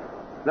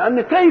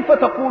 لأن كيف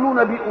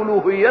تقولون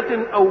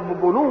بألوهية أو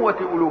ببنوة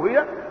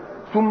ألوهية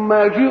ثم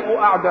يجيء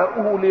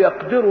أعداؤه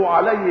ليقدروا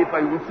عليه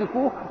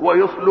فيمسكوه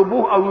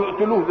ويصلبوه أو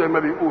يقتلوه زي ما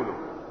بيقولوا؟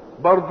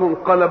 برضو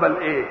انقلب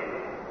الإيه؟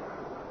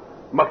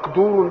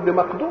 مقدور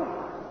لمقدور،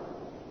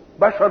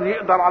 بشر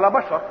يقدر على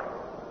بشر.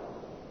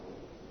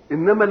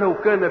 إنما لو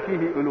كان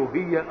فيه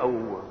ألوهية أو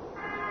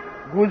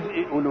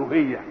جزء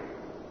ألوهية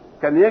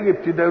كان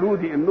يجب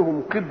تدارودي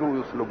إنهم قدروا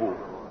يصلبوه.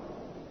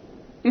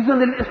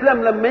 إذن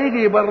الإسلام لما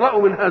يجي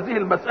يبرأوا من هذه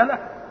المسألة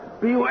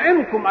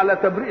بيعينكم على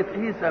تبرئة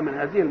عيسى من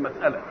هذه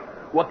المسألة،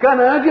 وكان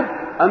يجب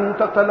أن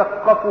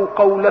تتلقفوا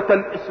قولة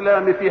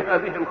الإسلام في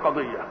هذه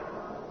القضية،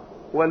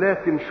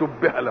 ولكن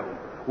شبه لهم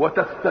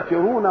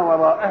وتستترون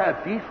وراءها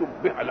في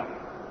شبه لهم.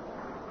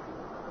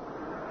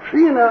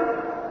 حين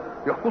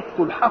يقص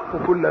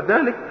الحق كل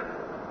ذلك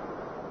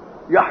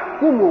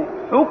يحكم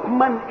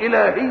حكما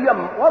إلهيا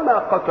وما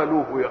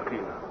قتلوه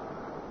يقينا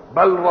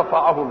بل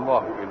رفعه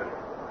الله إليه.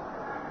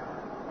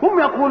 هم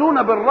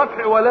يقولون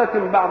بالرفع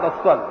ولكن بعد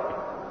الصلب،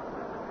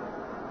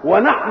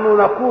 ونحن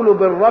نقول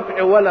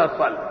بالرفع ولا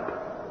صلب.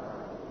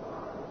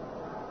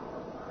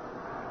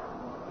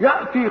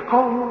 يأتي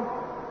قوم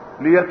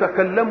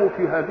ليتكلموا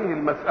في هذه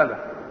المسألة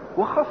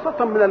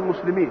وخاصة من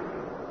المسلمين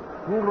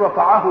يقول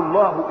رفعه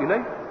الله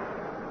إليه،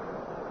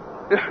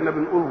 احنا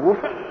بنقول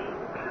رفع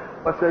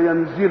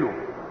وسينزل.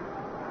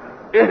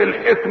 ايه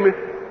الحكمة؟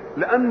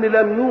 لأن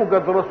لم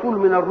يوجد رسول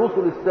من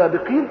الرسل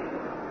السابقين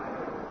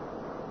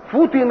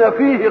فتن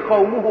فيه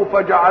قومه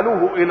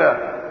فجعلوه إله،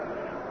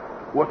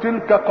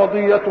 وتلك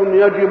قضية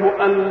يجب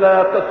أن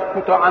لا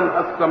تسقط عنها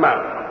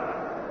السماء،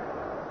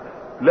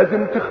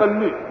 لازم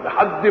تخليه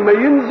لحد ما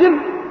ينزل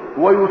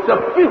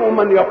ويسفه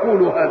من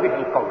يقول هذه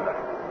القولة،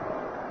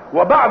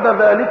 وبعد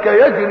ذلك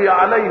يجري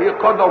عليه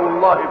قدر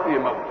الله في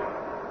موته.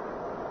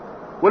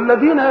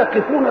 والذين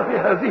يقفون في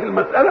هذه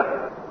المسألة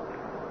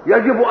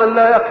يجب أن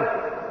لا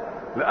يقفوا،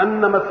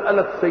 لأن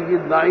مسألة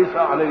سيدنا عيسى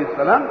عليه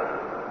السلام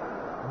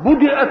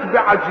بدأت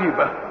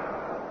بعجيبة،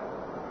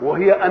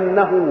 وهي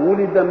أنه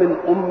ولد من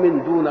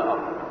أم دون أب،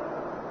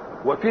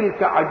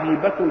 وتلك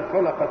عجيبة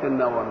خلقت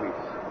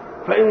النواميس.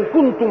 فإن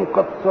كنتم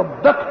قد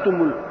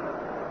صدقتم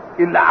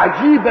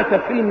العجيبة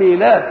في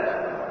الميلاد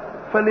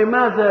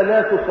فلماذا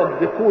لا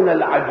تصدقون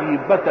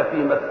العجيبة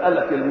في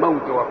مسألة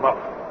الموت والرفع؟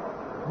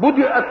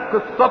 بدأت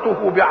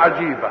قصته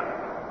بعجيبة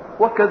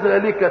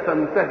وكذلك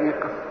تنتهي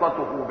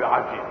قصته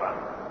بعجيبة.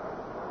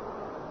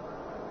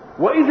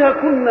 وإذا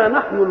كنا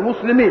نحن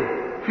المسلمين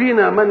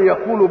فينا من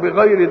يقول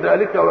بغير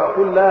ذلك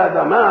ويقول لا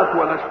ده مات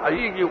ولا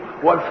هيجي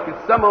ولا في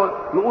السماء،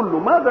 نقول له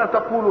ماذا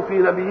تقول في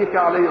نبيك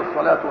عليه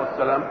الصلاة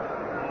والسلام؟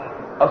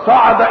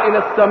 أصعد إلى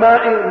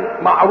السماء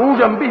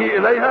معروجا به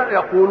إليها؟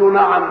 يقول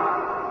نعم.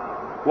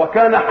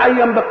 وكان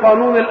حيا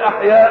بقانون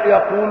الأحياء؟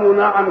 يقول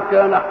نعم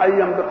كان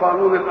حيا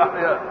بقانون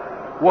الأحياء.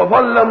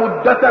 وظل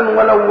مدة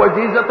ولو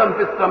وجيزة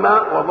في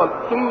السماء وظل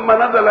ثم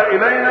نزل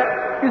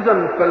إلينا.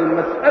 إذن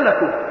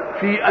فالمسألة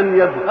في أن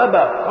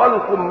يذهب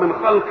خلق من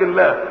خلق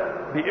الله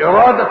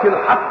بإرادة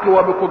الحق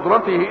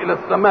وبقدرته إلى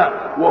السماء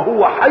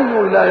وهو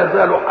حي لا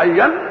يزال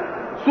حيا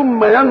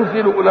ثم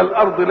ينزل إلى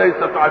الأرض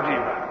ليست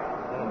عجيبة.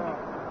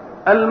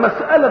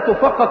 المسألة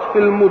فقط في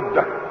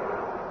المدة،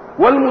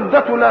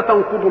 والمدة لا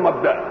تنقض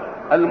مبدأ.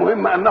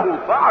 المهم أنه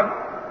صعد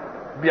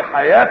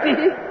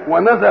بحياته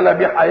ونزل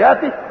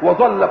بحياته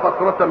وظل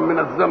فترة من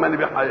الزمن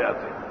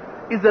بحياته.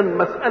 إذا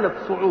مسألة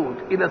صعود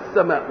إلى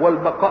السماء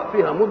والبقاء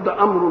فيها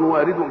مدة أمر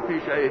وارد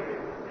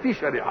في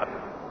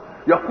شريعته.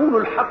 يقول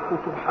الحق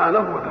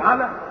سبحانه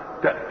وتعالى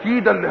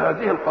تأكيدا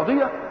لهذه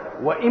القضية: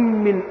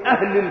 وإن من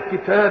أهل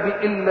الكتاب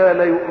إلا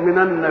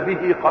ليؤمنن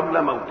به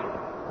قبل موته.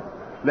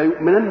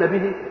 ليؤمنن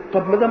به.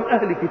 طب ما دام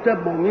أهل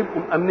كتاب ما هم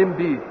يبقوا مأمنين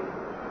به؟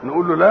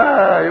 نقول له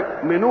لا،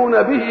 يؤمنون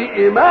به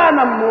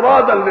إيمانا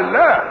مرادا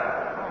لله.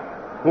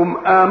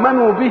 هم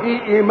آمنوا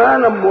به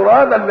إيمانا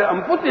مرادا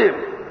لأنفسهم،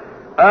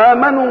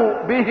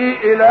 آمنوا به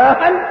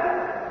إلها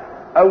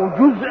أو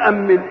جزءا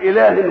من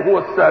إله هو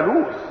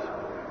الثالوث،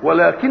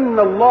 ولكن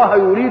الله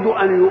يريد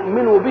أن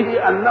يؤمنوا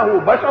به أنه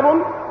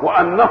بشر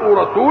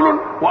وأنه رسول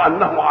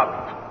وأنه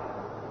عبد.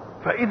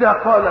 فإذا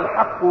قال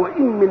الحق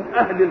وإن من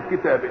أهل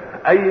الكتاب،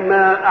 أي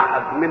ما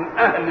أحد من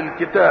أهل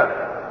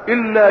الكتاب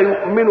إلا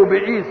يؤمن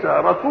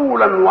بعيسى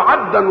رسولا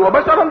وعبدا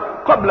وبشرا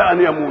قبل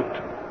أن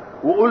يموت.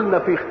 وقلنا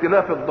في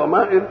اختلاف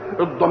الضمائر،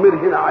 الضمير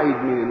هنا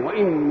عايد مين؟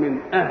 وإن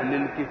من أهل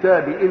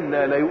الكتاب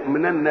إلا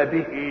ليؤمنن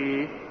به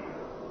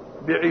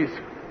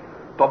بعيسى.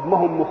 طب ما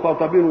هم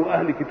مخاطبين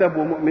أهل كتاب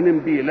ومؤمنين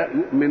به؟ لا،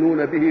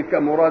 يؤمنون به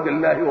كمراد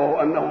الله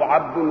وهو أنه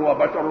عبد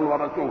وبشر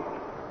ورسول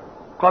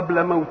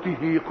قبل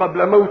موته.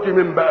 قبل موت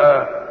من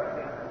بقى؟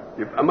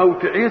 يبقى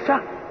موت عيسى.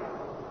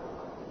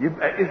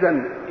 يبقى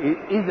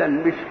إذا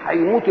مش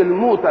هيموت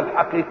الموتة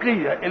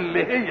الحقيقية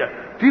اللي هي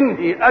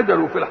تنهي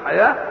أجله في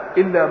الحياة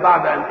إلا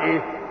بعد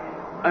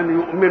أن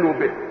يؤمنوا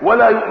به.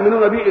 ولا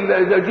يؤمنون به إلا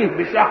إذا جه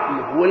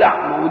بشحمه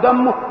ولحمه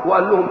ودمه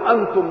وقال لهم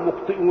أنتم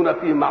مخطئون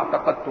فيما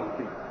اعتقدتم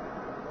فيه،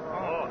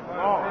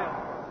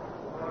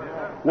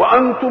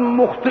 وأنتم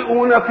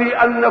مخطئون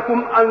في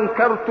أنكم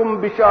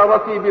أنكرتم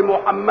بشارتي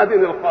بمحمد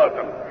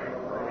الخاتم،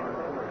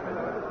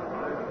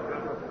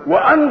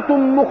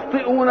 وأنتم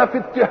مخطئون في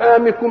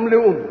اتهامكم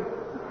لأمي،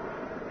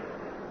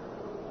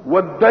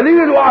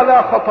 والدليل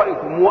على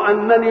خطئكم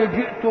وأنني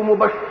جئت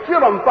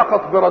مبشرا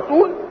فقط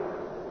برسول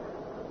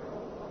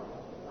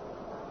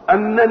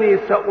أنني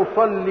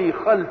سأصلي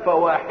خلف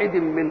واحد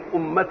من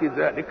أمة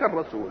ذلك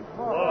الرسول،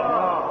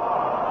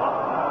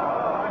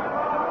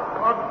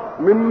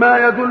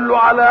 مما يدل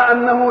على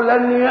أنه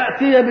لن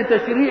يأتي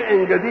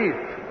بتشريع جديد،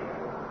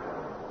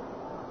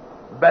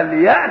 بل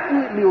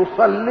يأتي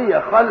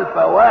ليصلي خلف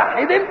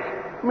واحد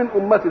من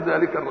أمة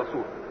ذلك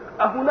الرسول.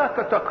 أهناك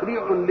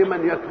تقريع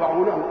لمن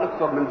يتبعونه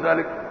أكثر من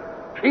ذلك؟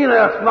 حين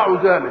يصنع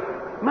ذلك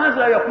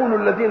ماذا يقول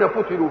الذين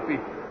فتنوا فيه؟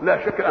 لا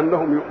شك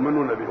أنهم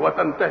يؤمنون به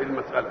وتنتهي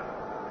المسألة.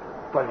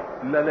 طيب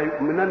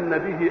ليؤمنن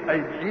به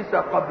أي بعيسى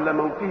قبل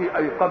موته،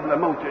 أي قبل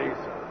موت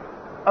عيسى،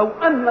 أو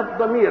أن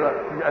الضمير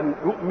أن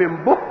يؤمن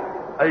به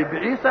أي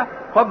بعيسى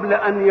قبل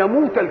أن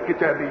يموت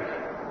الكتابي.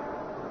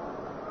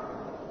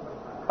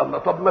 الله،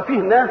 طب ما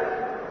فيه ناس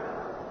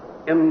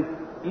إن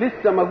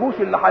لسه ما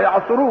جوش اللي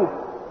هيعصروه،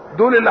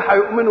 دول اللي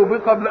هيؤمنوا به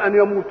قبل أن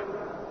يموتوا،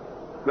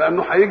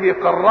 لأنه هيجي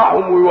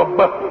يقرعهم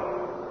ويوبخهم،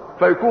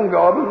 فيكون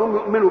جواب أنهم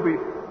يؤمنوا به.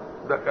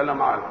 ده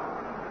كلام عام.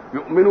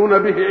 يؤمنون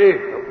به إيه؟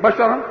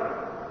 بشرا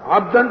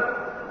عبدا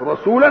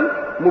رسولا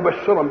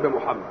مبشرا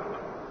بمحمد.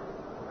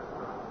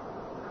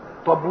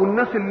 طب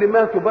والناس اللي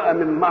ماتوا بقى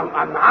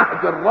عن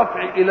عهد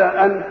الرفع إلى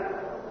أن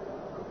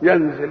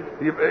ينزل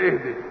يبقى إيه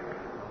دي؟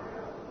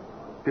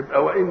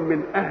 تبقى وإن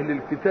من أهل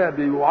الكتاب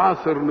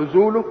يعاصر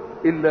نزوله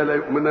إلا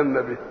ليؤمنن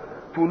به.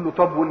 تقول له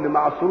طب واللي ما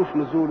عاصروش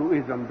نزوله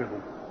إيه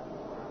ذنبهم؟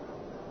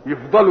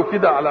 يفضلوا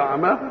كده على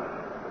عماهم؟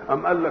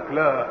 أم قال لك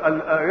لا،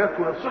 الآيات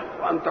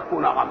يصح أن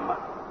تكون عامة.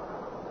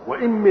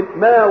 وإن من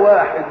ما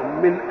واحد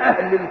من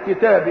أهل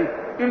الكتاب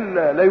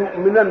إلا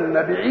ليؤمنن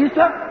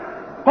بعيسى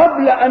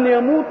قبل أن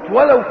يموت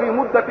ولو في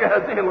مدة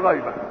هذه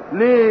الغيبة.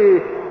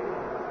 ليه؟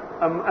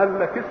 أم قال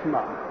لك اسمع،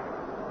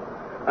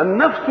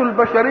 النفس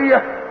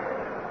البشرية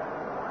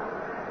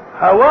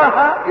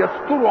هواها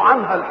يستر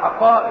عنها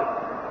الحقائق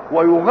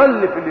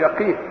ويغلف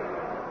اليقين،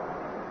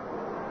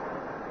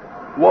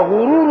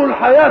 وغرور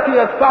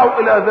الحياة يدفع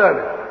إلى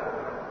ذلك.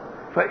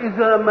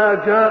 فإذا ما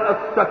جاءت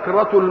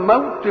سكرة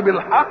الموت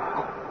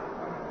بالحق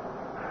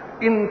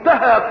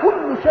انتهى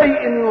كل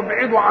شيء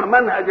يبعد عن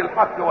منهج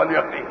الحق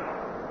واليقين،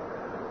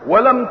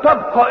 ولم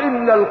تبق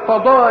إلا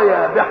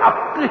القضايا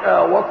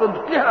بحقها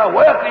وصدقها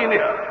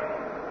ويقينها.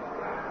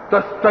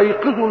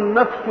 تستيقظ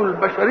النفس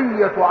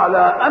البشرية على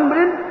أمر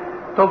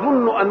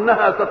تظن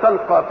أنها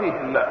ستلقى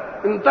فيه الله.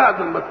 انتهت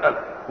المسألة،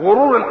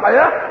 غرور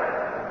الحياة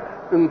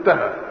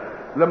انتهى.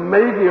 لما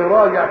يجي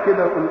يراجع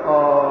كده يقول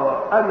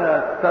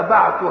أنا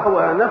اتبعت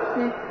هوى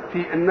نفسي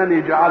في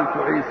أنني جعلت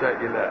عيسى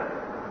إله.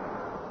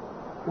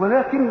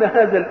 ولكن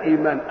هذا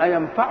الإيمان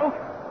أينفعه؟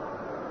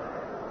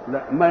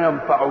 لا، ما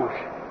ينفعوش.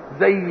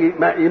 زي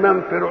ما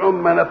إيمان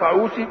فرعون ما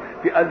نفعوش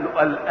في قال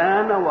له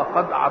الآن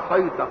وقد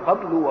عصيت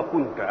قبل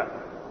وكنت.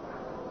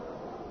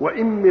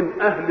 وإن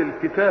من أهل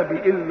الكتاب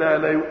إلا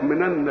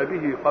ليؤمنن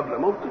به قبل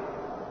موته.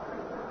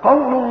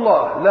 قول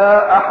الله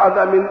لا أحد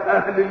من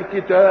أهل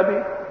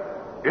الكتاب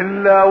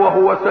إلا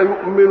وهو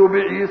سيؤمن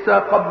بعيسى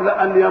قبل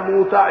أن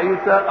يموت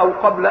عيسى أو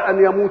قبل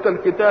أن يموت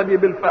الكتاب،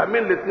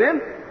 بالفهمين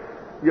الاثنين،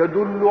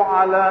 يدل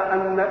على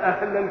أن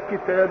أهل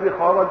الكتاب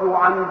خرجوا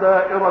عن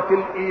دائرة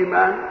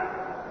الإيمان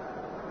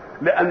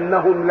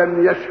لأنهم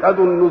لم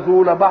يشهدوا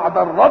النزول بعد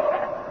الرفع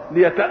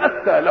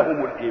ليتأتى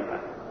لهم الإيمان.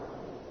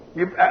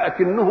 يبقى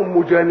أكنهم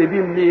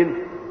مجانبين مين؟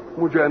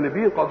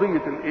 مجانبين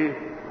قضية الإيه؟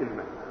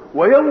 الإيمان.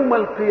 ويوم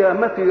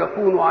القيامة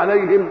يكون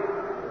عليهم.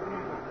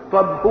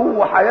 طب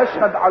هو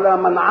هيشهد على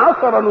من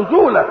عاصر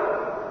نزوله،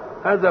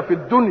 هذا في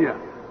الدنيا،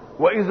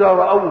 وإذا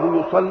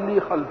رأوه يصلي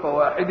خلف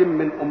واحد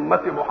من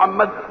أمة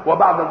محمد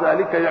وبعد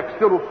ذلك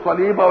يكسر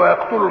الصليب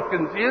ويقتل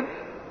الخنزير.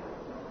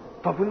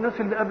 طب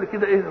الناس اللي قبل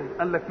كده ايه؟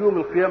 قال لك يوم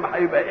القيامة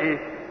هيبقى ايه؟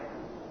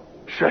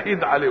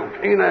 شهيد عليهم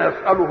حين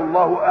يسأله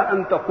الله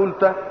أأنت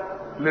قلت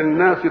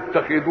للناس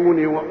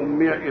اتخذوني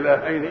وأمي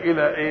إلهين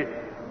إلى ايه؟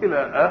 إلى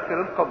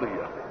آخر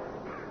القضية.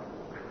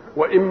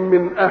 وإن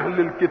من أهل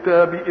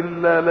الكتاب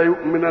إلا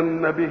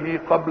ليؤمنن به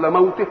قبل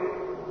موته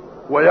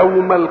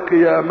ويوم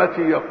القيامة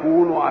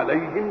يكون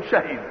عليهم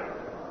شهيدا.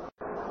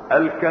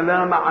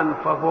 الكلام عن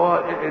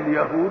فضائل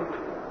اليهود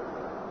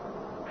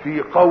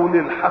في قول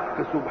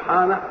الحق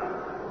سبحانه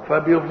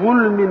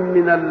فبظلم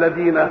من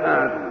الذين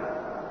هادوا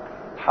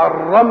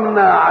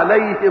حرمنا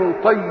عليهم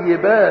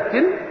طيبات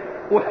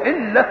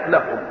أحلت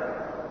لهم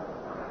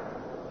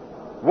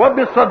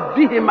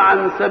وبصدهم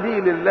عن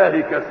سبيل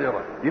الله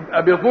كثيرا.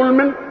 يبقى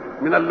بظلم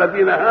من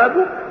الذين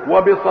هادوا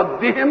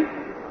وبصدهم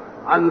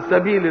عن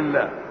سبيل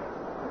الله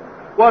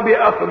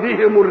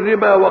وبأخذهم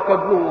الربا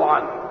وقد نهوا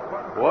عنه.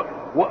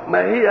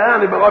 ما هي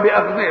يعني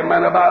وبأخذهم؟ ما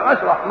أنا بقى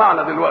أشرح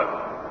معنى دلوقتي.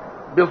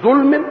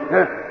 بظلم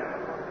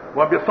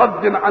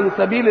وبصد عن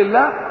سبيل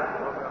الله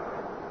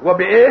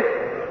وبإيه؟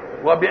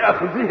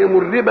 وبأخذهم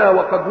الربا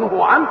وقد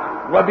نهوا عنه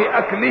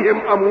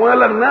وبأكلهم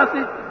أموال الناس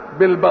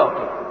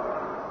بالباطل.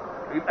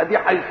 يبقى دي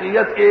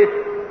حيثيات إيه؟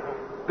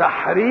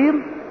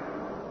 تحريم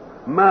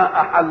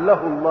ما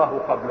أحله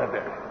الله قبل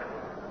ذلك.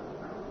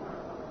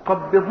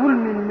 طب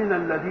بظلم من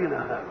الذين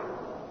هادوا،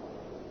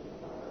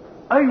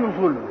 أي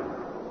ظلم؟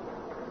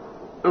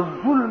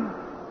 الظلم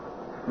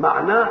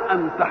معناه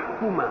أن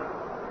تحكم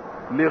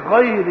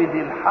لغير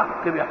ذي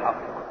الحق بحق،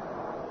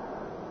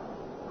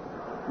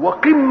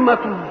 وقمة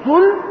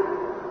الظلم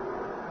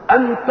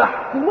أن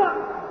تحكم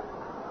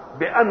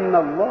بأن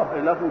الله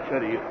له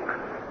شريك.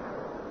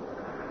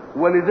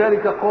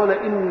 ولذلك قال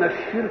إن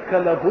الشرك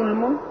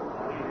لظلم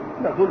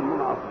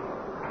عظيم.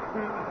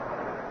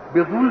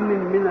 بظلم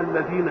من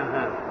الذين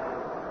هادوا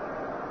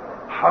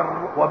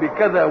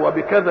وبكذا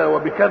وبكذا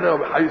وبكذا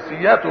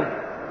وبحيثياته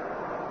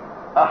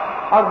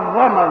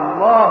حرم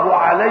الله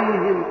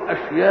عليهم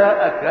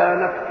أشياء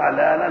كانت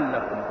حلالا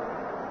لهم.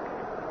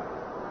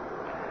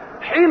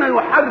 حين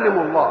يحرم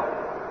الله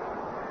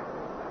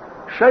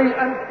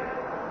شيئا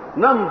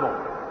ننظر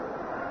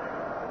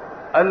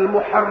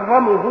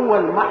المحرم هو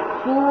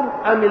المحصور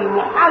أم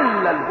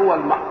المحلل هو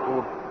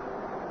المحصور؟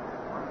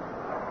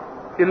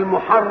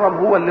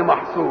 المحرم هو اللي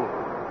محصور،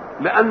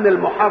 لأن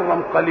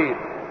المحرم قليل،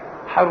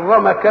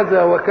 حرم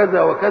كذا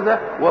وكذا وكذا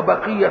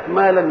وبقية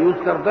ما لم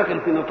يذكر داخل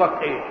في نطاق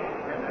ايه؟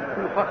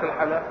 في نطاق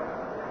الحلال.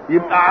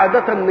 يبقى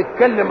عادة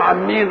نتكلم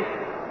عن مين؟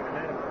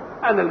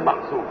 عن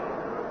المحصور.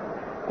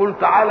 قل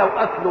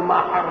تعالوا أتلوا ما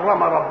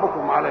حرم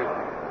ربكم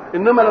عليكم.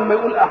 إنما لما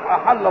يقول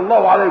أحل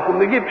الله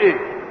عليكم نجيب ايه؟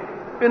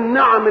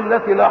 النعم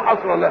التي لا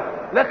حصر لها،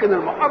 لكن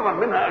المحرم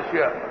منها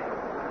أشياء.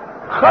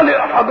 خلق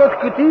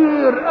حاجات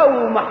كتير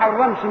أو ما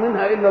حرمش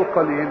منها إلا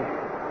القليل.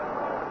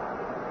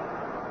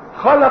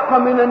 خلق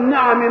من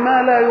النعم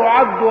ما لا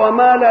يعد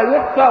وما لا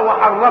يحصى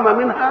وحرم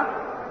منها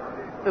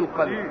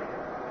القليل.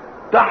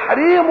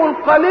 تحريم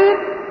القليل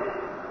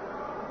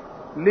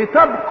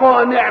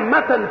لتبقى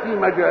نعمة في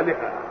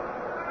مجالها،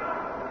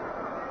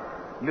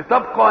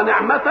 لتبقى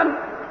نعمة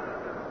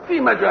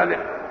في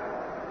مجالها.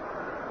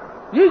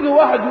 يجي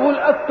واحد يقول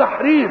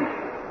التحريم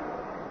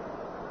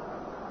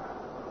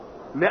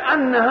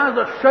لأن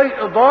هذا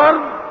الشيء ضار،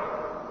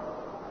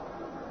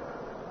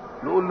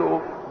 نقول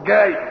له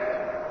جايز،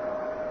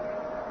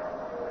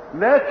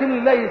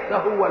 لكن ليس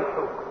هو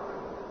الحكم.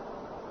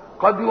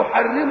 قد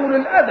يحرم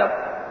للأدب،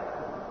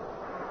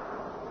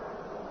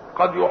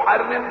 قد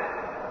يحرم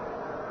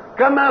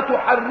كما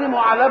تحرم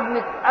على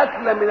ابنك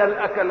أكل من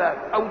الأكلات،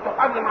 أو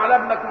تحرم على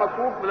ابنك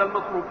مصروف من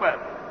المصروفات.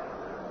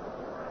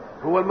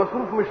 هو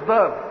المصروف مش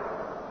ضار،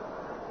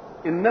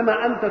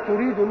 إنما أنت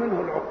تريد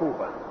منه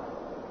العقوبة.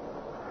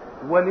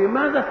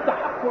 ولماذا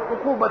استحقوا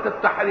عقوبة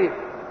التحريم؟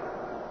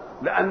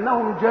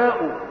 لأنهم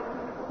جاءوا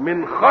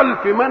من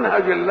خلف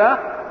منهج الله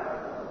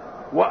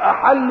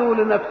وأحلوا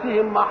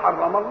لنفسهم ما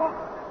حرم الله.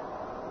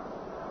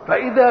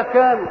 فإذا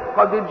كان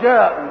قد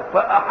جاءوا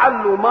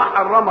فأحلوا ما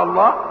حرم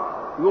الله،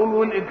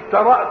 يقولون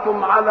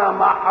اجترأتم على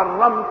ما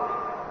حرمت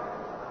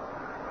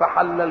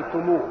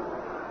فحللتموه،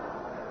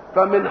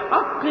 فمن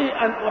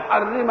حقي أن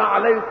أحرم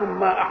عليكم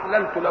ما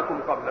أحللت لكم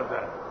قبل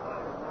ذلك.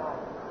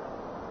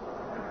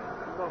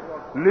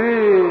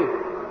 ليه؟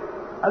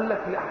 قال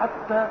لك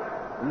لحتى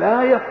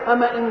لا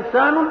يفهم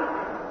إنسان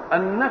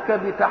أنك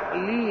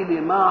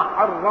بتحليل ما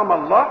حرم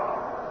الله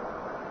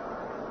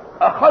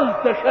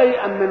أخذت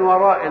شيئا من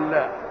وراء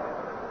الله.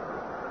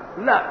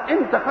 لا،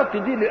 انت خدت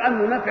دي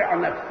لأنه نفع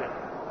نفسك،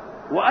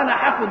 وأنا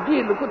هاخد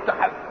دي اللي كنت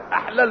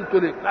أحللت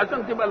لك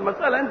عشان تبقى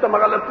المسألة أنت ما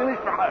غلبتنيش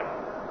في حاجة.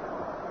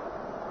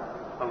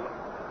 الله.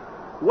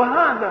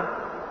 وهذا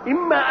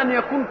إما أن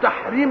يكون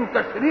تحريم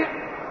تشريع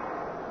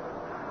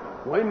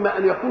وإما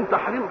أن يكون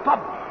تحريم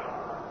طبع.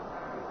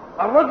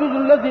 الرجل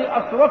الذي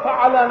أسرف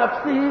على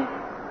نفسه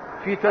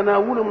في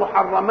تناول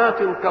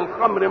محرمات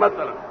كالخمر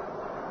مثلا،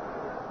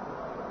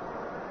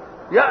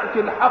 يأتي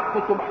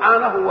الحق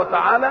سبحانه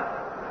وتعالى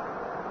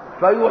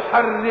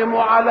فيحرم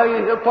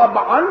عليه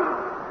طبعا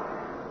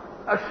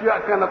أشياء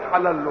كانت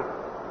حلال له.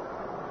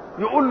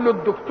 يقول له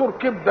الدكتور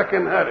كبدك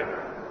انهرت،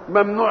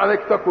 ممنوع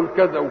عليك تاكل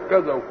كذا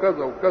وكذا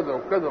وكذا وكذا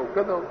وكذا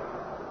وكذا.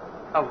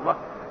 الله،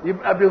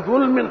 يبقى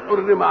بظلم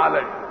حرم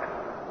عليك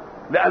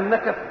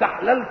لأنك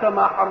استحللت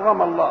ما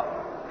حرم الله،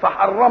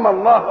 فحرم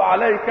الله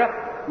عليك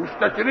مش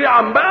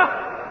تشريعا بقى،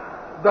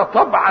 ده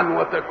طبعا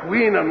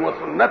وتكوينا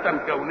وسنة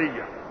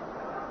كونية.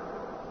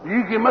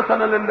 يجي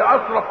مثلا اللي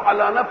أشرف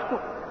على نفسه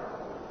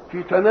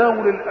في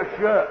تناول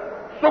الأشياء،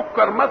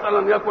 سكر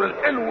مثلا، ياكل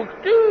الحلو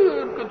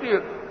كتير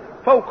كتير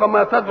فوق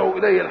ما تدعو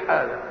إليه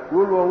الحاجة،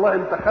 يقول والله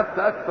أنت خدت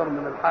أكثر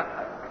من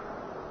الحق،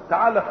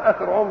 تعال في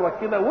آخر عمرك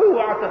كده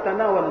واوعى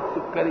تتناول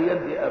السكريات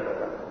دي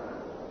أبدا،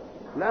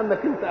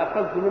 لأنك أنت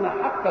أخذت منها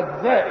حقك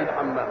زائد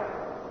عما.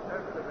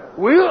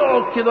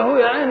 ويقعد كده هو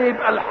يا عيني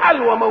يبقى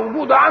الحلوى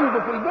موجودة عنده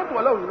في البيت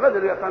ولو مش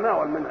قادر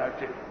يتناول منها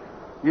شيء،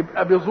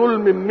 يبقى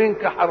بظلم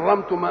منك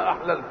حرمت ما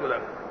أحللت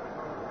لك.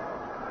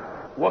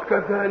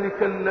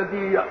 وكذلك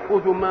الذي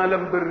يأخذ مالا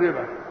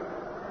بالربا.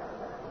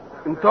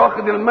 انت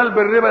واخد المال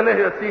بالربا ليه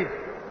يا سيدي؟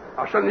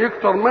 عشان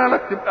يكتر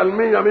مالك تبقى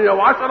 100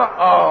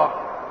 110.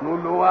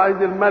 نقول له هو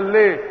عايز المال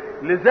ليه؟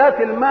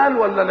 لذات المال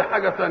ولا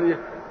لحاجة ثانية؟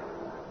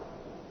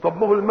 طب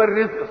ما هو المال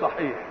رزق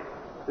صحيح،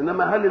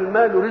 انما هل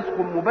المال رزق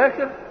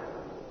مباشر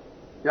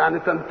يعني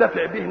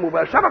تنتفع به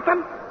مباشرة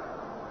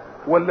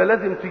ولا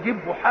لازم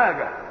تجيبه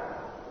حاجة؟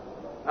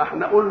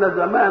 احنا قلنا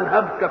زمان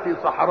هبك في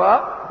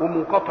صحراء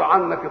ومنقطع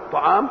عنك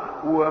الطعام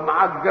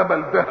ومعاك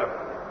جبل ذهب،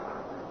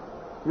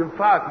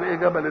 ينفعك بايه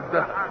جبل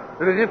الذهب؟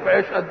 رغيف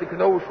عيش قد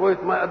كده وشويه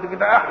ماء قد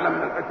كده احلى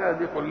من الحكايه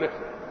دي كلها.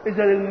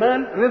 اذا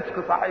المال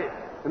رزق صحيح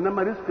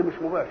انما رزق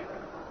مش مباشر.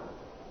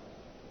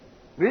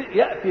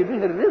 ياتي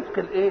به الرزق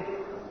الايه؟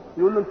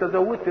 يقول له انت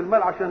زودت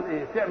المال عشان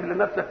ايه؟ تعمل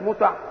لنفسك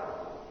متع؟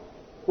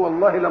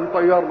 والله لم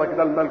طير لك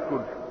ده المال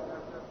كله.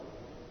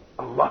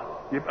 الله،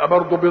 يبقى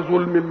برضه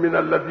بظلم من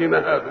الذين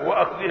هادوا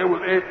واخذهم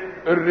الايه؟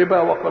 الربا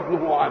وقد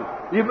نهوا عنه.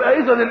 يبقى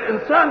اذا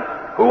الانسان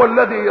هو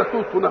الذي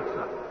يسوس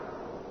نفسه.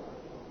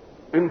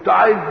 انت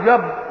عايز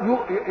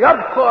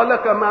يبقى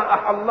لك ما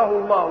احله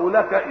الله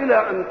لك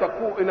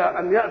الى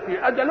ان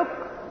ياتي اجلك،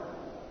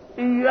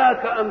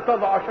 اياك ان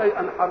تضع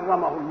شيئا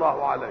حرمه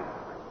الله عليك.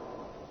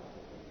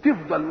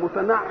 تفضل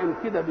متنعم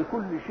كده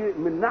بكل شيء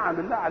من نعم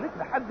الله عليك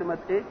لحد ما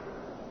ايه؟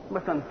 ما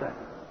تنتهي.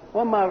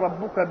 وما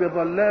ربك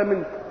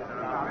بظلام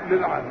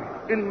للعبيد.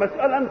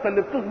 المساله انت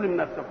اللي بتظلم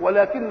نفسك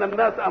ولكن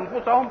الناس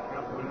انفسهم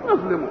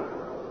يظلمون.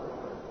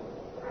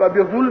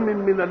 فبظلم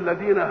من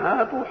الذين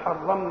هادوا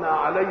حرمنا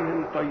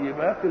عليهم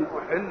طيبات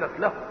احلت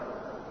لهم.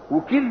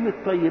 وكلمه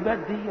طيبات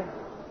دي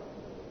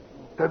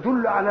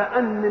تدل على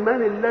ان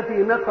من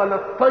الذي نقل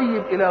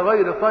الطيب الى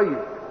غير طيب؟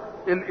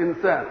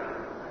 الانسان.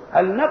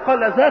 هل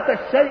نقل ذات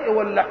الشيء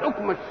ولا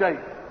حكم الشيء؟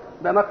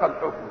 ده نقل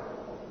حكم،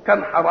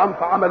 كان حرام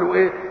فعملوا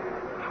ايه؟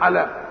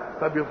 حلال.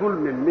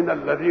 فبظلم من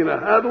الذين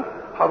هادوا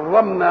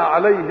حرمنا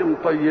عليهم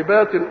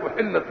طيبات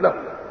احلت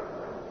لهم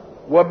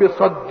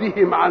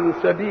وبصدهم عن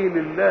سبيل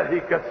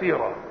الله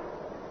كثيرا.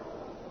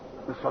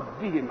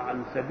 بصدهم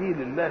عن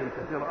سبيل الله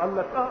كثيرا. قال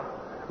لك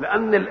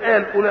لان الايه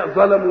الاولى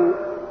ظلموا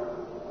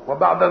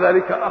وبعد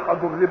ذلك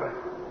اخذوا الربا،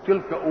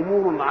 تلك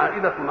امور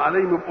عائده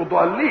عليهم يبقوا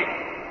ضالين.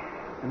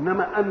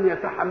 انما ان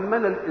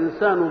يتحمل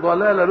الانسان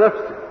ضلال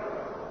نفسه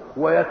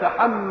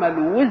ويتحمل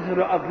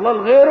وزر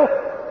اضلال غيره،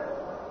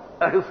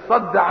 اهي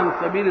الصد عن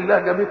سبيل الله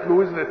جابت له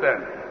وزر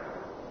ثاني،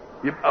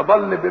 يبقى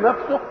ضل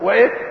بنفسه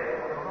وايه؟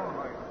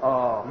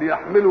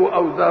 ليحملوا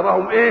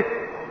اوزارهم ايه؟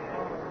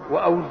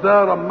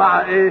 واوزارا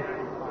مع ايه؟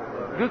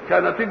 دي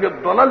نتيجه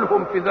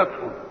ضلالهم في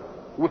ذاتهم،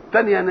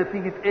 والثانيه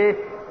نتيجه ايه؟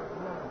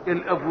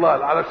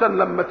 الاضلال. علشان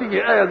لما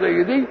تيجي ايه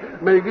زي دي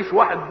ما يجيش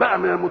واحد بقى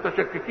من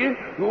المتشككين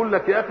يقول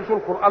لك يا اخي شو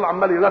القران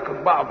عمال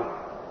يناقض بعضه،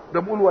 ده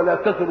بيقول ولا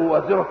تزر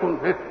وازره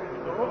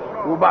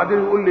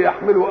وبعدين يقول لي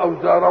يحملوا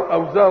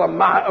اوزارا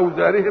مع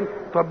اوزارهم.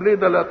 طب ليه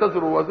ده لا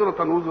تزر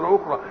وازره وزر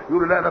اخرى؟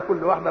 يقول لا، ده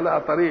كل واحده لها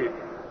طريق،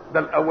 ده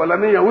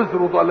الاولانيه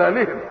وزر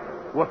ضلالهم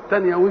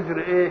والثانيه وزر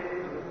ايه؟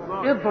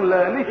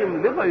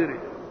 اضلالهم لغيره.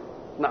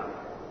 نعم.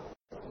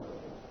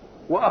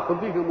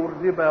 واخذهم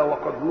الربا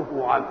وقد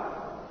نهوا عنه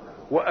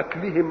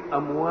واكلهم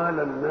اموال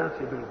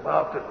الناس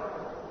بالباطل،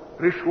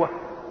 رشوه،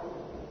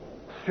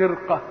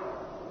 سرقه،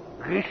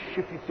 غش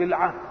في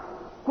سلعه،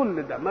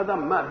 كل ده ما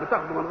دام مال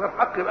بتاخده من غير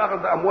حق يبقى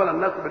اخذ اموال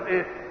الناس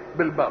بالايه؟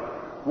 بالباطل.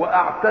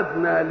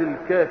 واعتدنا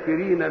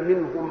للكافرين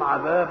منهم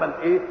عذابا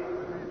ايه؟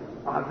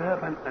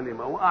 عذابا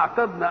اليما.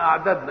 واعتدنا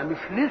اعددنا،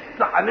 مش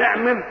لسه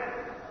هنعمل،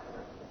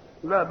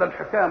 لا، ده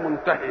الحكايه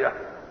منتهيه.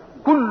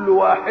 كل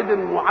واحد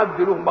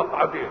معد له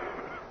مقعدين،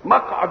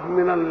 مقعد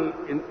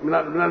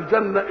من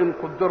الجنه ان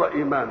قدر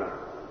ايمانا،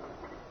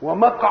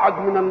 ومقعد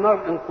من النار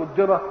ان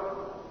قدر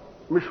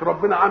مش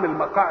ربنا عامل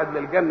مقاعد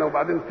للجنه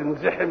وبعدين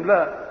تنزحم،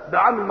 لا، ده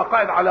عامل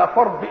مقاعد على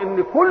فرض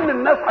ان كل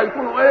الناس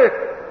هيكونوا ايه؟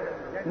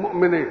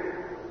 مؤمنين،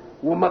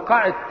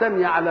 ومقاعد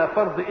ثانيه على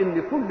فرض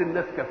ان كل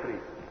الناس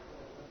كافرين.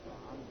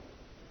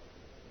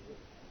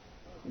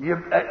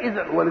 يبقى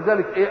اذا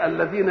ولذلك ايه؟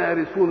 الذين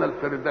يرثون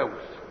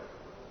الفردوس.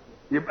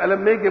 يبقى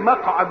لما يجي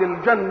مقعد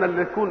الجنه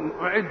اللي يكون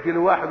اعد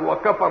لواحد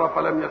وكفر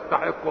فلم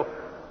يستحقه،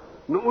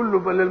 نقول له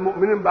بل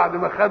المؤمنين بعد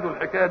ما خدوا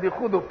الحكايه دي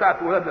خدوا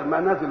بتاعت ولاد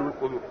المنازل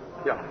وخدوا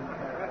يعني.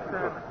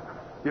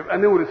 يبقى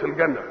نورث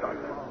الجنه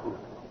بتاعتنا.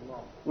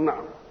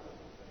 نعم.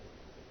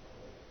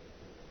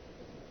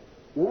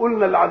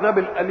 وقلنا العذاب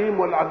الاليم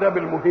والعذاب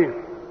المهين.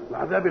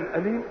 العذاب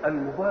الاليم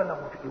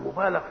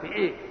المبالغ في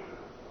ايه؟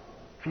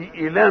 في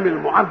ايلام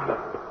المعذب.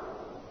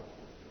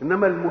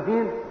 انما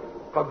المهين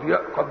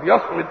قد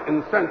يصمد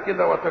انسان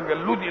كده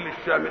وتجلدي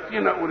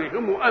للشامسين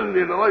اريهم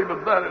اني لريب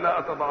الدهر لا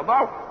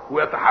اتضعضعه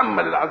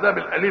ويتحمل العذاب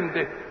الاليم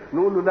ده.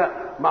 نقول له لا،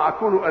 مع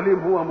كونه اليم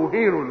هو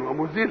مهين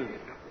ومذل،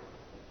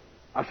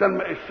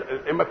 عشان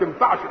ما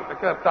تنفعش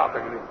الحكايه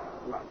بتاعتك دي.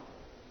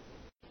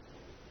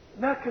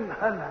 لكن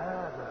هل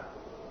هذا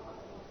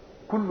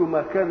كل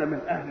ما كان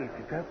من اهل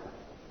الكتاب؟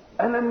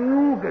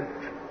 الم يوجد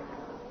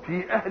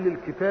في اهل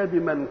الكتاب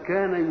من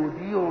كان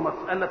يدير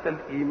مساله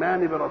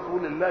الايمان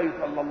برسول الله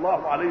صلى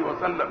الله عليه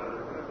وسلم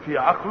في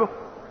عقله،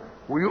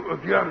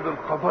 ويقعد يعرض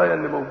القضايا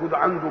اللي موجوده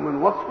عنده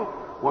من وصفه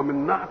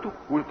ومن نعته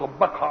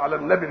ويطبقها على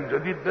النبي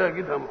الجديد ده؟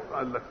 كده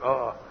قال لك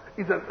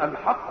اذا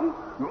الحق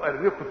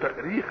يؤرخ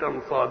تاريخا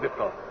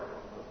صادقا.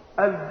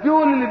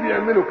 الدول اللي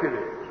بيعملوا كده،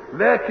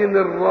 لكن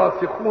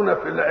الراسخون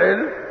في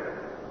العلم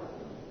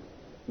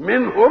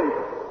منهم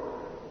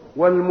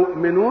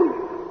والمؤمنون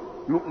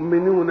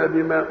يؤمنون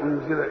بما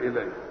أنزل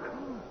إليك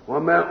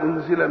وما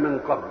أنزل من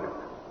قبلك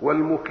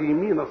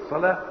والمقيمين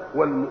الصلاة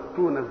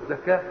والمؤتون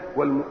الزكاة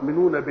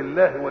والمؤمنون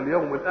بالله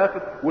واليوم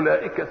الآخر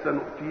أولئك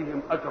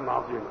سنؤتيهم أجرا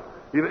عظيما.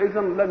 يبقى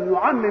إذن لم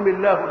يعمم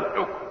الله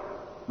الحكم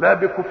لا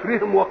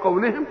بكفرهم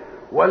وقولهم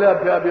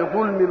ولا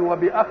بظلم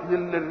وبأخذ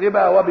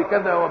للربا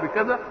وبكذا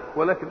وبكذا،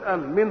 ولكن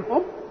قال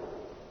منهم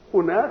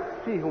أناس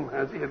فيهم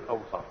هذه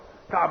الأوصاف.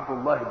 كعبد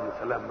الله بن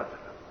سلام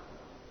مثلا،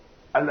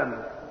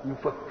 ألم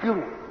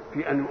يفكروا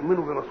في أن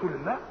يؤمنوا برسول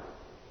الله؟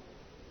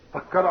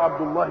 فكر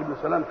عبد الله بن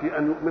سلام في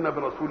أن يؤمن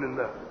برسول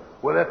الله،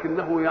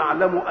 ولكنه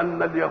يعلم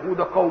أن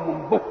اليهود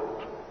قوم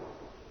بهت.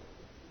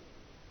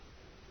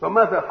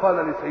 فماذا قال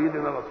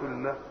لسيدنا رسول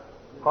الله؟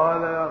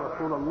 قال يا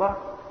رسول الله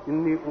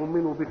إني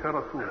أؤمن بك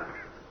رسولا،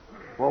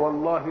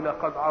 ووالله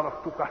لقد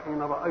عرفتك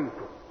حين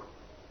رأيتك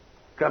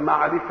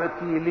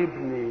كمعرفتي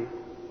لابني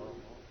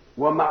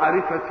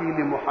ومعرفتي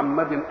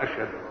لمحمد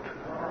أشد.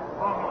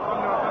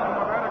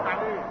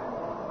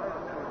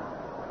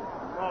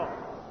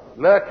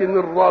 لكن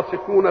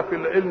الراسخون في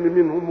العلم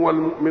منهم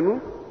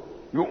والمؤمنون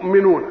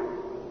يؤمنون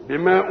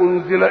بما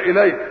أنزل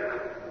إليك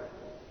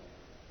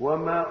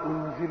وما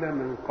أنزل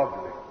من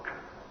قبلك.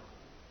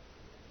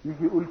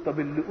 يجي يقول طب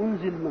اللي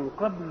أنزل من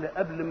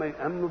قبل ما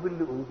يأمنوا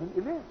باللي أنزل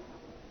إليه،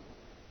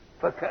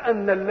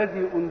 فكأن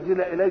الذي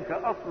أنزل إليك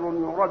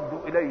أصل يرد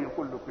إليه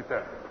كل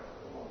كتاب،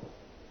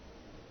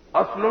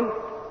 أصل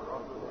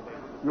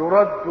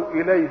يرد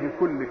إليه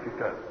كل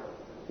كتاب.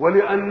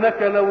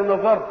 ولأنك لو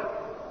نظرت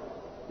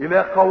إلى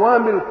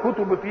قوام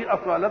الكتب في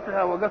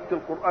أصالتها وجدت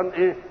القرآن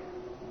إيه؟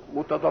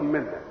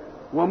 متضمنها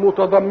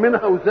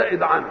ومتضمنها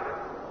وزائد عنها.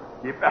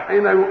 يبقى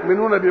حين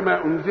يؤمنون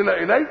بما أنزل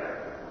إليه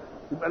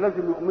يبقى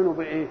لازم يؤمنوا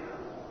بإيه؟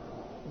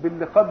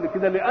 باللي قبل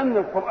كده، لأن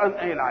القرآن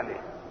قايل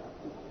عليه.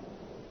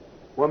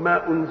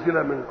 وما أنزل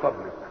من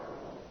قبلك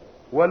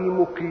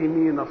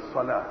والمقيمين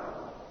الصلاة.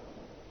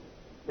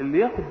 اللي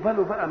ياخد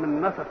باله بقى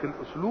من نسق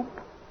الأسلوب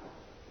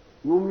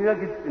يقوم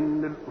يجد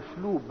إن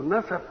الأسلوب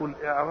نسق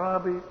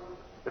الإعرابي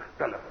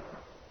اختلف،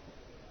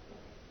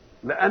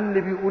 لأن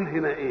بيقول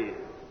هنا إيه؟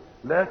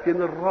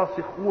 لكن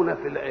الراسخون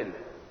في العلم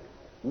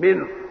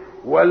منه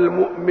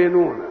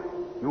والمؤمنون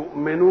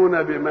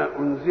يؤمنون بما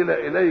أنزل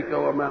إليك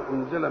وما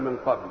أنزل من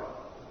قبلك.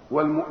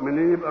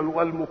 والمؤمنين يبقى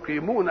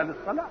والمقيمون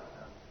للصلاة،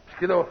 مش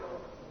كده؟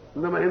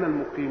 إنما هنا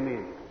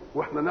المقيمين.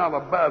 واحنا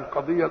نعرف بقى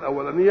القضية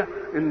الأولانية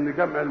إن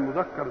جمع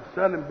المذكر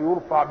السالم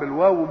بيرفع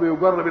بالواو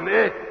وبيجر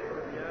بالإيه؟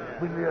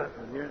 بالياء.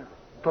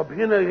 طب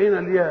هنا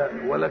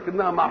الياء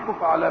ولكنها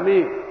معطوفة على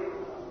مين؟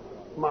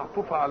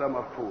 معطوفة على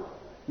مرفوع.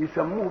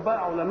 يسموه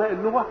بقى علماء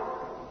اللغة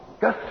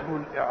كسر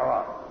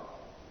الإعراب.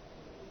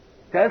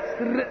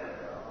 كسر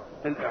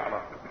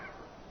الإعراب.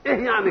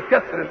 إيه يعني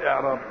كسر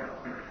الإعراب؟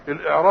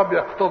 الإعراب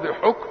يقتضي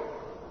حكم،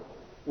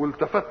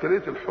 والتفت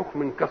لقيت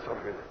الحكم انكسر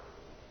هنا.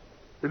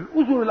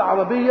 الأذن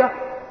العربية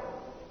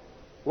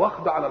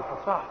واخدة على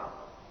الفصاحة،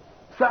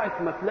 ساعة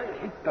ما تلاقي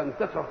حتة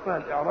انكسر فيها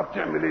الإعراب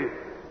تعمل إيه؟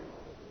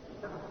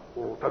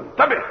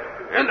 وتنتبه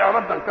ايه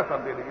الاعراب ده انكسر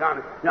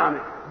ليه؟ يعني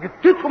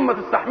جتتهم ما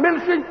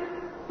تستحملش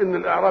ان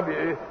الاعراب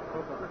ايه؟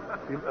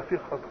 يبقى فيه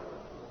خطر.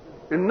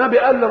 النبي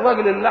قال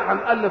للراجل اللحن،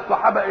 قال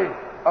للصحابه ايه؟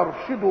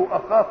 ارشدوا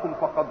اخاكم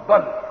فقد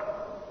ضل.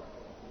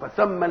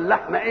 فسمى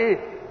اللحن ايه؟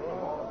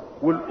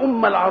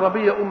 والامه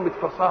العربيه امه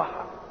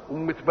فصاحه،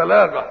 امه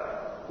بلاغه،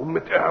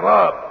 امه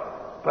اعراب.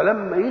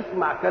 فلما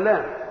يسمع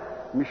كلام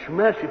مش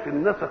ماشي في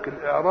النسق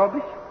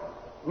الاعرابي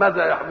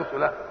ماذا يحدث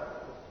له؟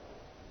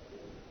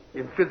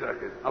 ينفزع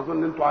كده.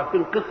 اظن انتوا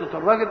عارفين قصه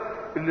الراجل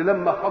اللي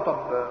لما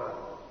خطب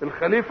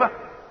الخليفه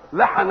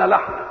لحن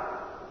لحنه،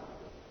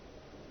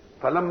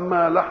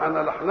 فلما لحن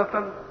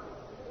لحنه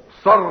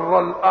صر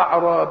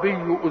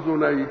الاعرابي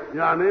اذنيه.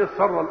 يعني ايه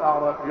صر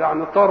الاعرابي؟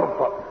 يعني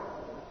طرطق.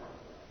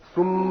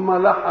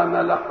 ثم لحن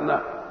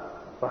لحنه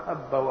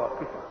فهب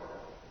واقفا،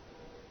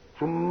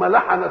 ثم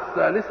لحن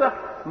الثالثه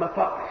ما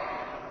طقش.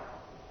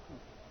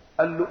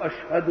 قال له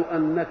اشهد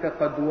انك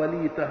قد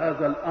وليت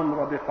هذا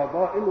الامر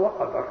بقضاء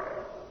وقدر.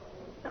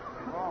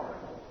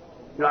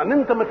 يعني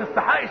انت ما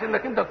تستحقش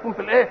انك انت تكون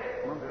في الايه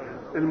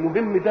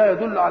المهم. ده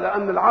يدل على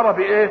ان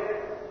العربي ايه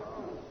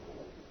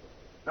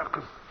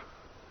نقص.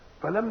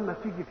 فلما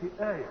تيجي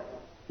في آية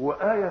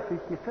وآية في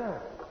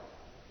كتاب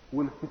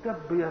والكتاب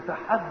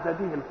بيتحدى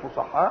به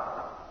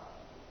الفصحاء،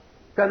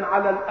 كان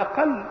على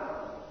الأقل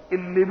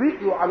اللي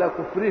بقوا على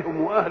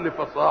كفرهم وأهل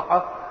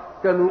فصاحة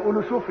كانوا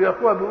يقولوا شوف يا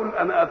أخوة بيقول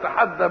أنا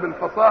أتحدى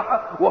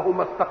بالفصاحة وهو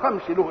ما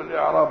استقمش له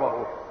الإعراب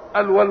أهو.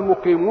 قال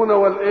والمقيمون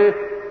والإيه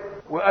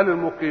وقال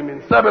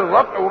المقيمين، ساب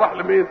الرفع وراح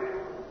لمين؟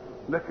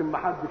 لكن ما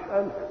حدش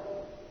قالها،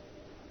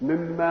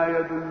 مما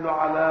يدل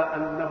على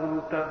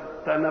انهم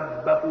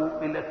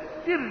تنبهوا الى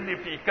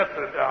السر في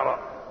كسر الاعراب.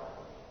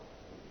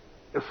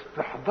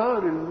 استحضار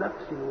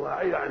النفس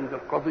الواعيه عند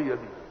القضيه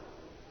دي.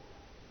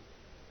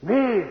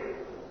 ليه؟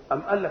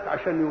 ام قال لك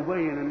عشان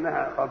يبين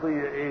انها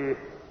قضيه ايه؟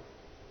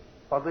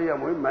 قضيه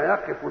مهمه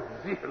يقف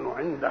الذهن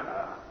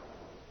عندها.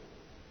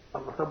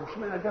 الله طب وش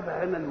معنى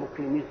جابها هنا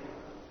المقيمين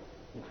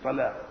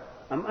الصلاه؟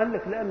 ام قال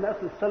لك لان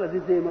اصل الصلاه دي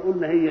زي ما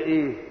قلنا هي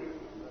ايه؟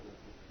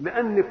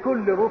 لأن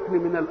كل ركن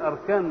من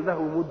الأركان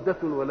له مدة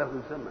وله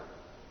زمن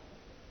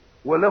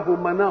وله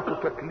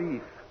مناط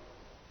تكليف.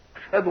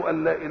 أشهد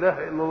أن لا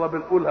إله إلا الله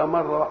بنقولها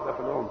مرة واحدة في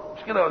العمر،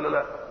 مش كده ولا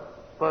لا؟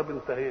 طيب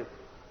انتهينا.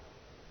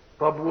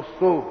 طب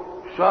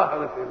والصوم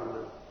شهر في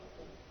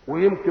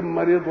ويمكن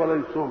مريض ولا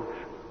يصومش،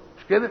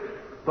 مش كده؟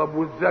 طب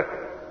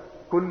والزكاة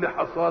كل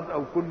حصاد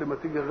أو كل ما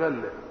تيجي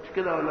غلة، مش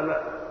كده ولا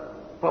لا؟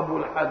 طب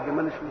والحج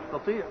مانيش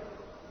مستطيع.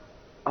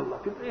 الله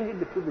تبقى إيه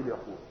اللي فضل يا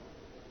أخوه؟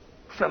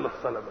 صلى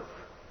الصلاة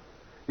بس.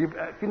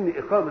 يبقى كني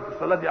إقامة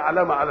الصلاة دي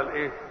علامة على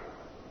الإيه؟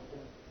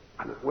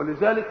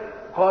 ولذلك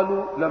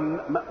قالوا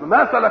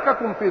ما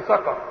سلككم في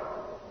سقر؟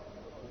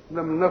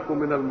 لم نكن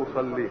من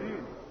المصلين.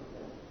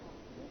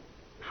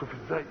 شوف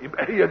ازاي.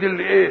 يبقى هي دي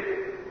اللي ايه؟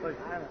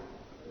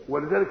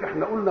 ولذلك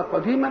احنا قلنا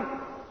قديما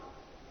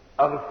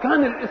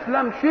أركان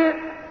الإسلام شيء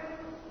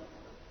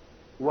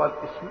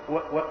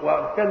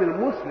وأركان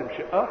المسلم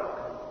شيء آخر.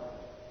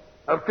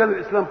 أركان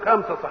الإسلام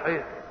 5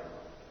 صحيح،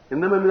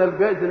 انما من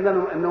الجائز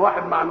ان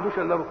واحد ما عندوش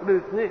الا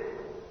ركنين 2،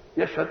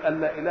 يشهد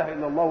ان لا اله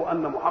الا الله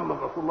وان محمد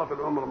رسول الله في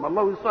العمر ما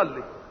الله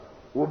يصلي،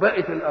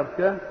 وبقيه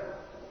الاركان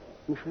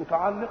مش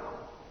متعلقه.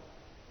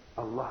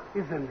 الله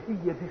اذا هي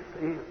دي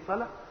ايه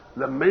الصلاه.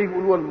 لما يجي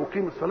يقول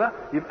والمقيم الصلاه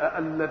يبقى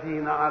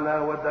الذين على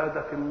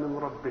وداده من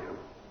ربهم،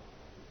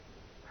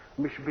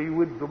 مش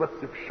بيودوا بس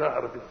في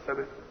الشهر في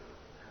السنه،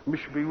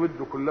 مش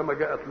بيودوا كلما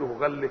جاءت له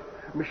غله،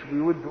 مش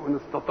بيودوا ان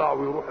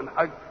استطاعوا يروح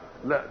الحج،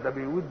 لا ده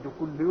بيودوا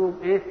كل يوم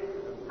ايه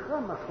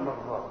 5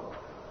 مرات.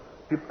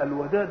 تبقى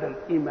الودادة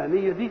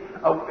الإيمانية دي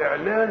أو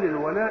إعلان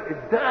الولاء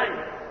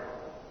الدائم.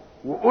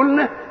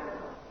 وقلنا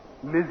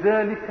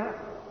لذلك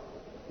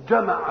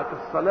جمعت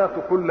الصلاة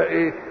كل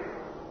إيه؟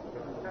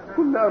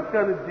 كل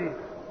أركان الدين.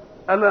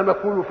 ألا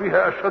نقول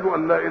فيها أشهد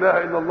أن لا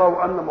إله إلا الله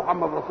وأن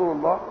محمد رسول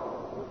الله؟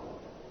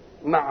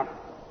 نعم.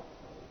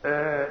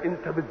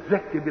 أنت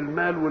بتزكي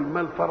بالمال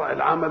والمال فرع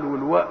العمل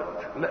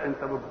والوقت، لا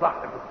أنت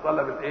بتضحي في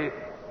الصلاة بالإيه؟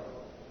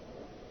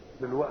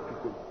 بالوقت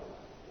كله.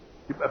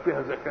 يبقى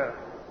فيها زكاة.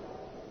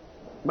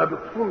 ما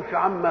بتصومش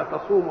عما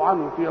تصوم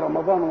عنه في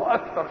رمضان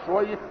واكثر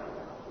شويه.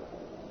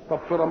 طب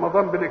في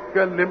رمضان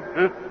بنتكلم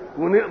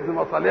ونقضي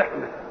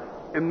مصالحنا،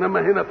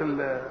 انما هنا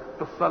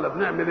في الصلاه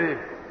بنعمل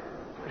ايه؟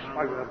 مفيش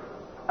حاجه.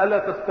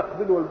 الا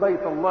تستقبلوا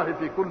البيت الله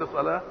في كل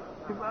صلاه؟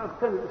 تبقى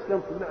اركان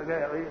الاسلام كلها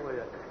جايه ايه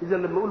وياه. اذا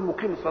لما نقول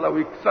مقيم الصلاه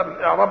ويكسر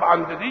الاعراب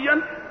عن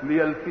ديا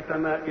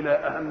ليلفتنا الى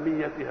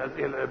اهميه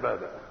هذه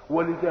العباده.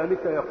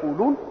 ولذلك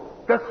يقولون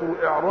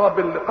كسر اعراب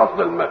لقصد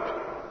المدح.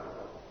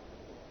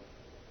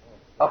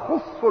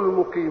 أخص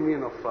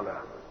المقيمين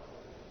الصلاة،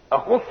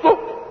 أخص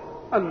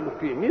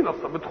المقيمين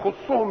الصلاة.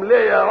 بتخصهم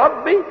ليه يا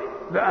ربي؟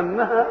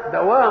 لأنها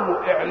دوام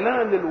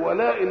إعلان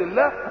الولاء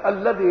لله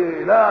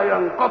الذي لا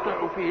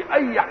ينقطع في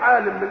أي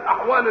حال من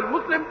أحوال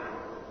المسلم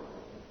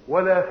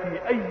ولا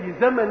في أي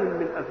زمن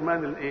من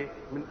أزمان الإيه؟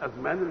 من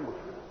أزمان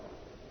المسلم.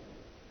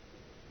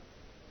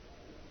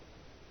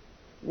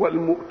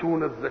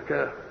 والمؤتون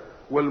الزكاة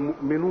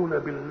والمؤمنون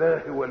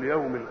بالله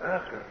واليوم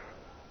الآخر.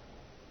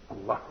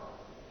 الله.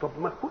 طب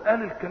ما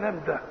قال